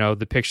remember, you know,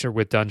 the picture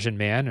with Dungeon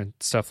Man and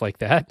stuff like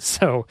that.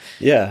 So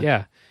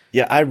yeah.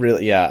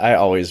 I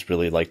always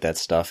really like that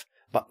stuff.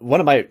 But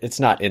it's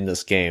not in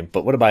this game,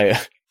 but one of my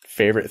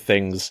favorite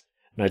things,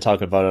 and I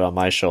talk about it on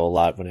my show a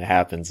lot when it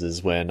happens,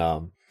 is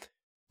when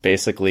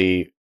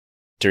basically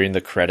during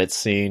the credits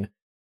scene,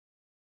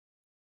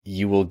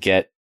 you will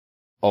get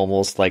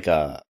almost like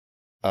a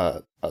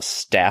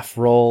staff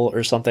roll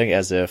or something,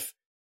 as if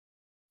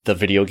the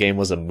video game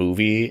was a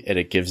movie, and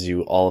it gives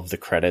you all of the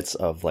credits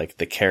of like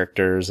the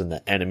characters and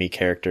the enemy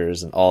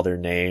characters and all their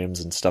names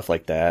and stuff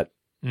like that.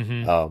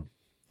 Mm-hmm.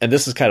 And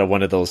this is kind of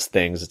one of those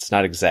things. It's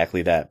not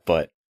exactly that,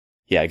 but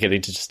yeah,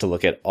 getting to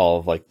look at all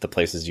of like the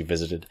places you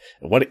visited.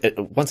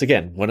 Once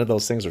again, one of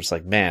those things where it's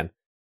like, man,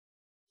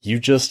 you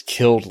just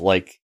killed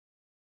like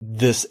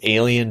this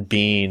alien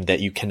being that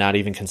you cannot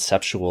even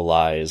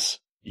conceptualize,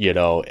 you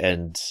know,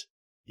 and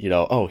you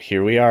know, oh,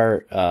 here we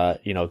are,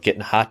 you know,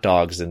 getting hot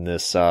dogs in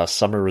this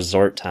summer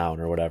resort town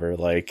or whatever.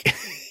 Like,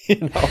 you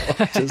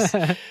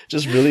know,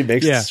 just really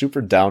makes it super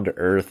down to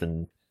earth,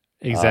 and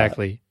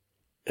exactly.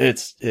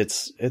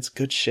 It's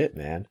good shit,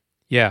 man.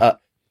 Yeah.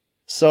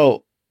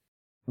 So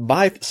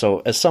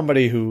as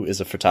somebody who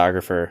is a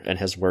photographer and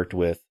has worked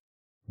with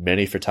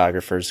many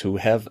photographers who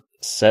have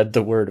said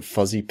the word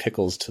fuzzy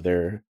pickles to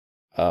their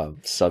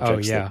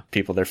subjects, the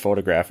people they're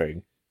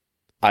photographing,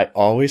 I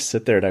always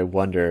sit there and I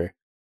wonder,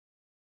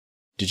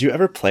 did you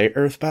ever play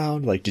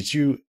Earthbound? Like, do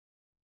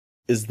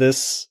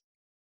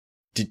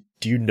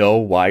you know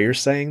why you're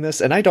saying this?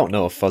 And I don't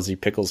know if fuzzy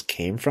pickles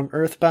came from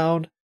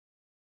Earthbound.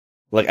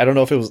 Like, I don't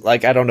know if it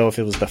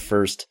was the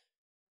first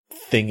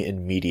thing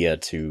in media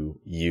to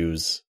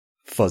use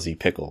fuzzy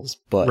pickles,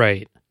 but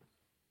right.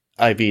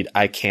 I mean,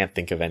 I can't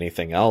think of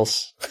anything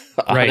else,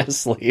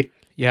 honestly. Right.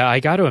 Yeah,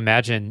 I got to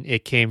imagine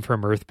it came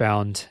from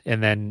Earthbound,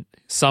 and then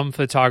some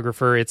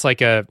photographer, it's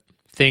like a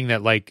thing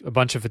that like a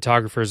bunch of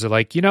photographers are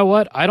like, you know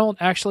what? I don't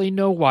actually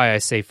know why I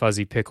say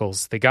fuzzy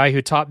pickles. The guy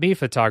who taught me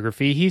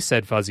photography, he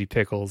said fuzzy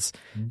pickles.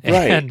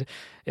 Right. And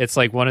it's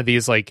like one of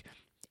these like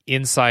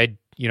inside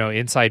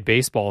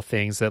baseball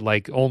things that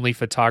like only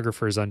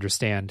photographers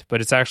understand, but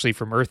it's actually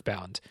from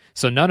Earthbound.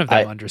 So none of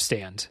them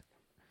understand.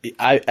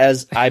 I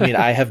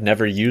have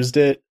never used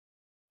it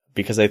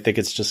because I think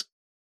it's just,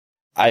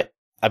 I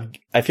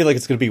feel like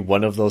it's going to be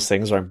one of those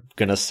things where I'm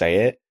going to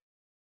say it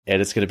and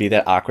it's going to be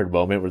that awkward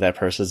moment where that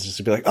person's just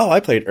going to be like, oh,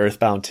 I played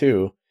Earthbound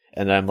too.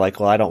 And then I'm like,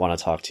 well, I don't want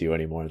to talk to you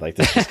anymore. Like,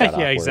 this just got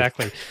awkward. Yeah,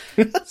 exactly.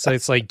 So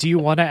it's like, do you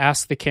want to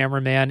ask the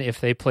cameraman if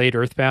they played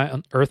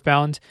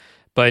Earthbound?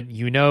 But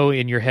you know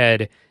in your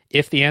head,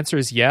 if the answer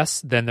is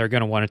yes, then they're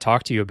going to want to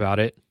talk to you about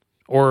it.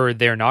 Or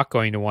they're not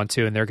going to want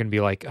to, and they're going to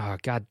be like, oh,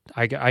 God,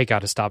 I got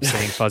to stop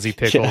saying fuzzy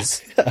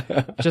pickles.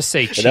 Just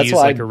say cheese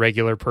like a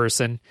regular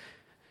person.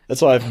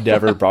 That's why I've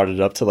never brought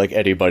it up to like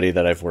anybody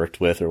that I've worked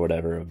with or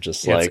whatever. I'm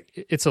just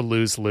it's a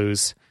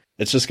lose-lose.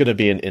 It's just going to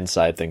be an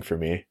inside thing for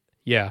me.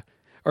 Yeah.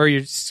 Or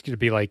you're just going to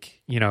be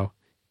like, you know,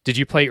 did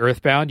you play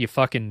Earthbound, you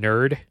fucking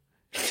nerd?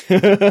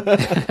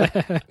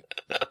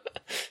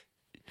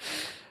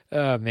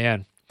 Oh,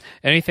 man.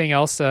 Anything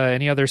else?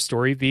 Any other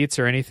story beats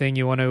or anything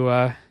you want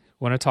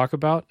to talk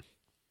about?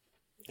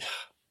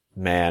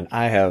 Man,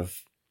 I have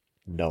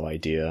no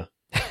idea.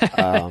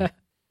 I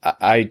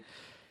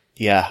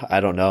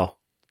don't know.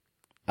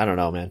 I don't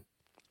know, man.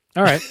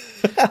 All right.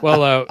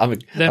 Well,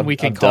 we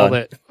can call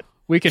it.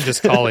 We can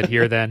just call it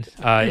here. Then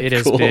it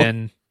has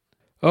been.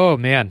 Oh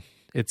man,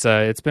 it's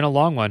been a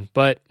long one,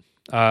 but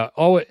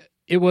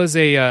it was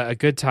a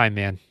good time,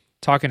 man.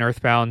 Talking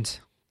Earthbound.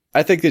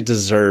 I think it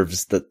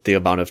deserves the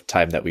amount of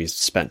time that we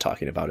spent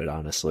talking about it,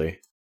 honestly.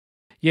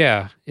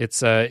 Yeah,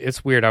 it's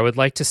weird. I would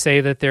like to say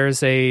that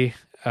there's a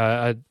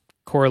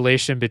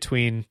correlation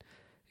between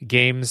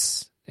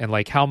games and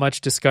like how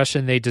much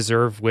discussion they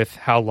deserve with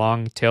how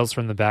long Tales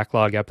from the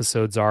Backlog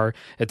episodes are.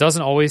 It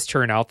doesn't always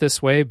turn out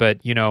this way,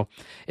 but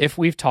if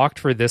we've talked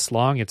for this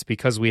long, it's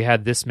because we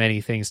had this many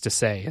things to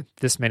say,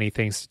 this many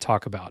things to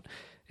talk about.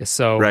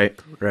 So right.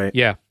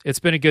 Yeah, it's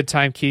been a good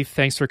time, Keith.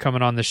 Thanks for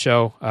coming on the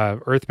show.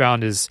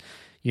 Earthbound is,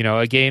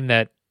 a game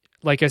that,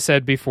 like I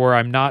said before,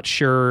 I'm not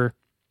sure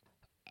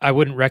I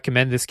wouldn't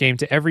recommend this game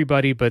to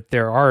everybody, but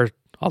there are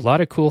a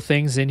lot of cool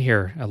things in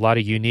here, a lot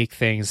of unique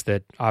things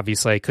that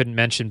obviously I couldn't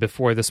mention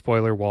before the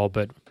spoiler wall,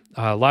 but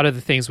a lot of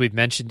the things we've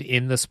mentioned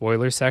in the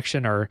spoiler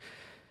section are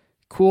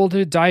cool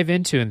to dive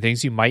into and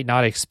things you might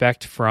not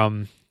expect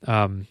from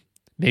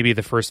maybe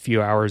the first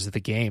few hours of the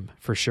game,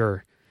 for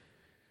sure.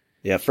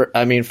 Yeah,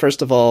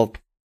 first of all,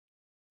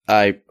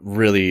 I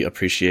really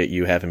appreciate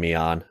you having me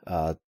on.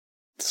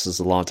 This is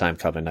a long time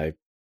coming. I've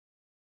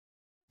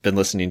been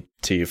listening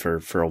to you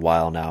for a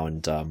while now,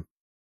 and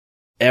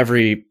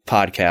every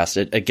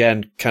podcast,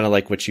 again, kind of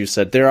like what you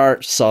said, there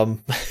are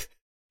some,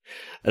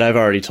 and I've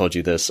already told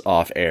you this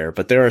off air,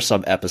 but there are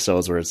some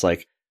episodes where it's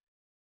like,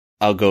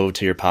 I'll go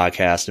to your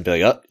podcast and be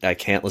like, oh, I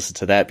can't listen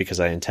to that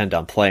because I intend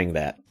on playing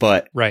that.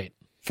 But right.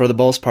 For the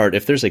most part,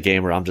 if there's a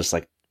game where I'm just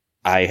like,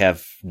 I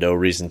have no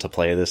reason to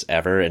play this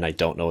ever, and I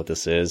don't know what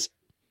this is,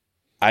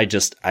 I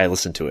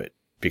listen to it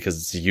because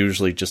it's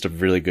usually just a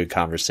really good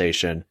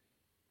conversation.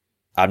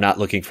 I'm not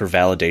looking for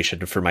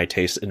validation for my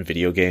taste in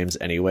video games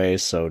anyway,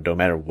 so no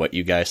matter what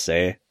you guys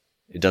say,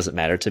 it doesn't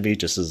matter to me,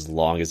 just as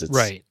long as it's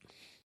right.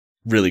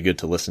 Really good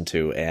to listen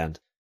to, and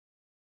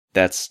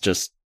that's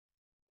just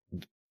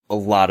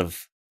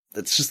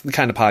it's just the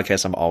kind of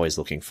podcast I'm always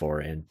looking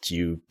for, and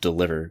you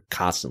deliver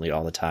constantly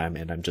all the time,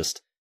 and I'm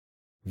just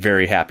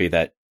very happy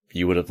that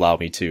you would allow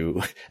me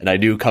to, and I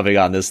knew coming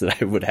on this that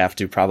I would have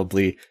to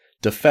probably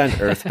defend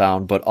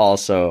Earthbound, but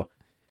also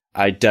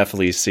I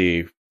definitely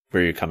see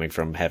where you're coming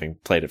from, having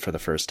played it for the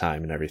first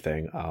time and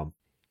everything.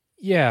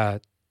 Yeah,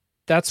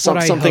 that's what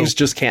I some hope. Things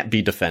just can't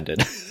be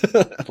defended,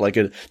 like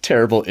a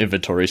terrible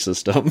inventory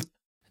system.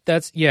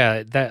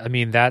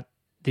 The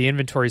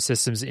inventory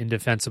system's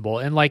indefensible,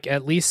 and like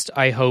at least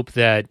I hope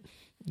that,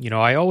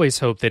 I always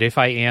hope that if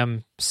I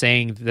am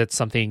saying that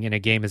something in a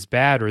game is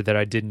bad or that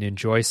I didn't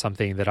enjoy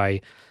something, that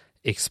I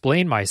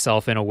explain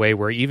myself in a way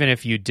where even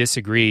if you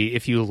disagree,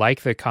 if you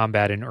like the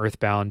combat in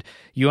Earthbound,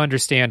 you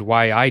understand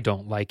why I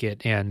don't like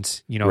it,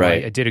 and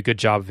right. I did a good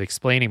job of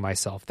explaining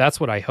myself. That's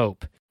what I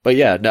hope. But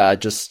yeah, no,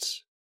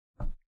 just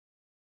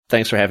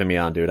thanks for having me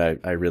on, dude.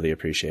 I really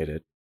appreciate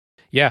it.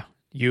 Yeah,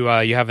 you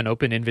have an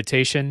open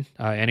invitation.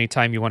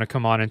 Anytime you want to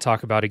come on and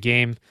talk about a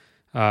game,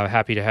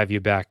 happy to have you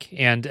back.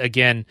 And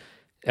again,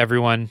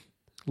 everyone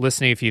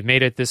listening, if you've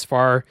made it this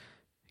far,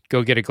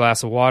 go get a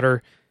glass of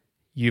water.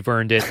 You've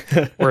earned it,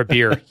 or a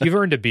beer. You've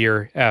earned a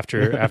beer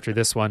after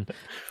this one,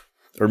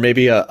 or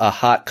maybe a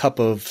hot cup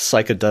of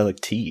psychedelic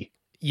tea.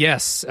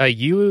 Yes,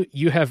 you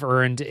have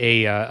earned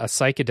a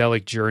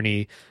psychedelic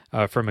journey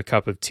from a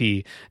cup of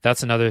tea.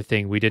 That's another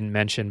thing we didn't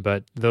mention,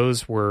 but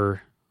those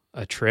were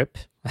a trip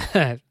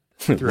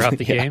throughout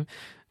the game.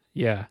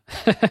 Yeah.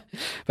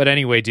 But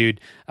anyway,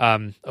 dude,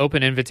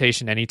 open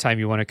invitation anytime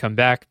you want to come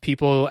back.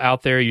 People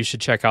out there, you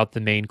should check out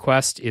the main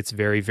quest. It's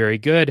very, very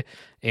good.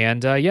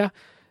 And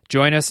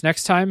join us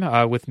next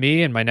time with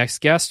me and my next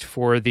guest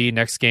for the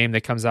next game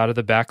that comes out of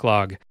the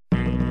backlog.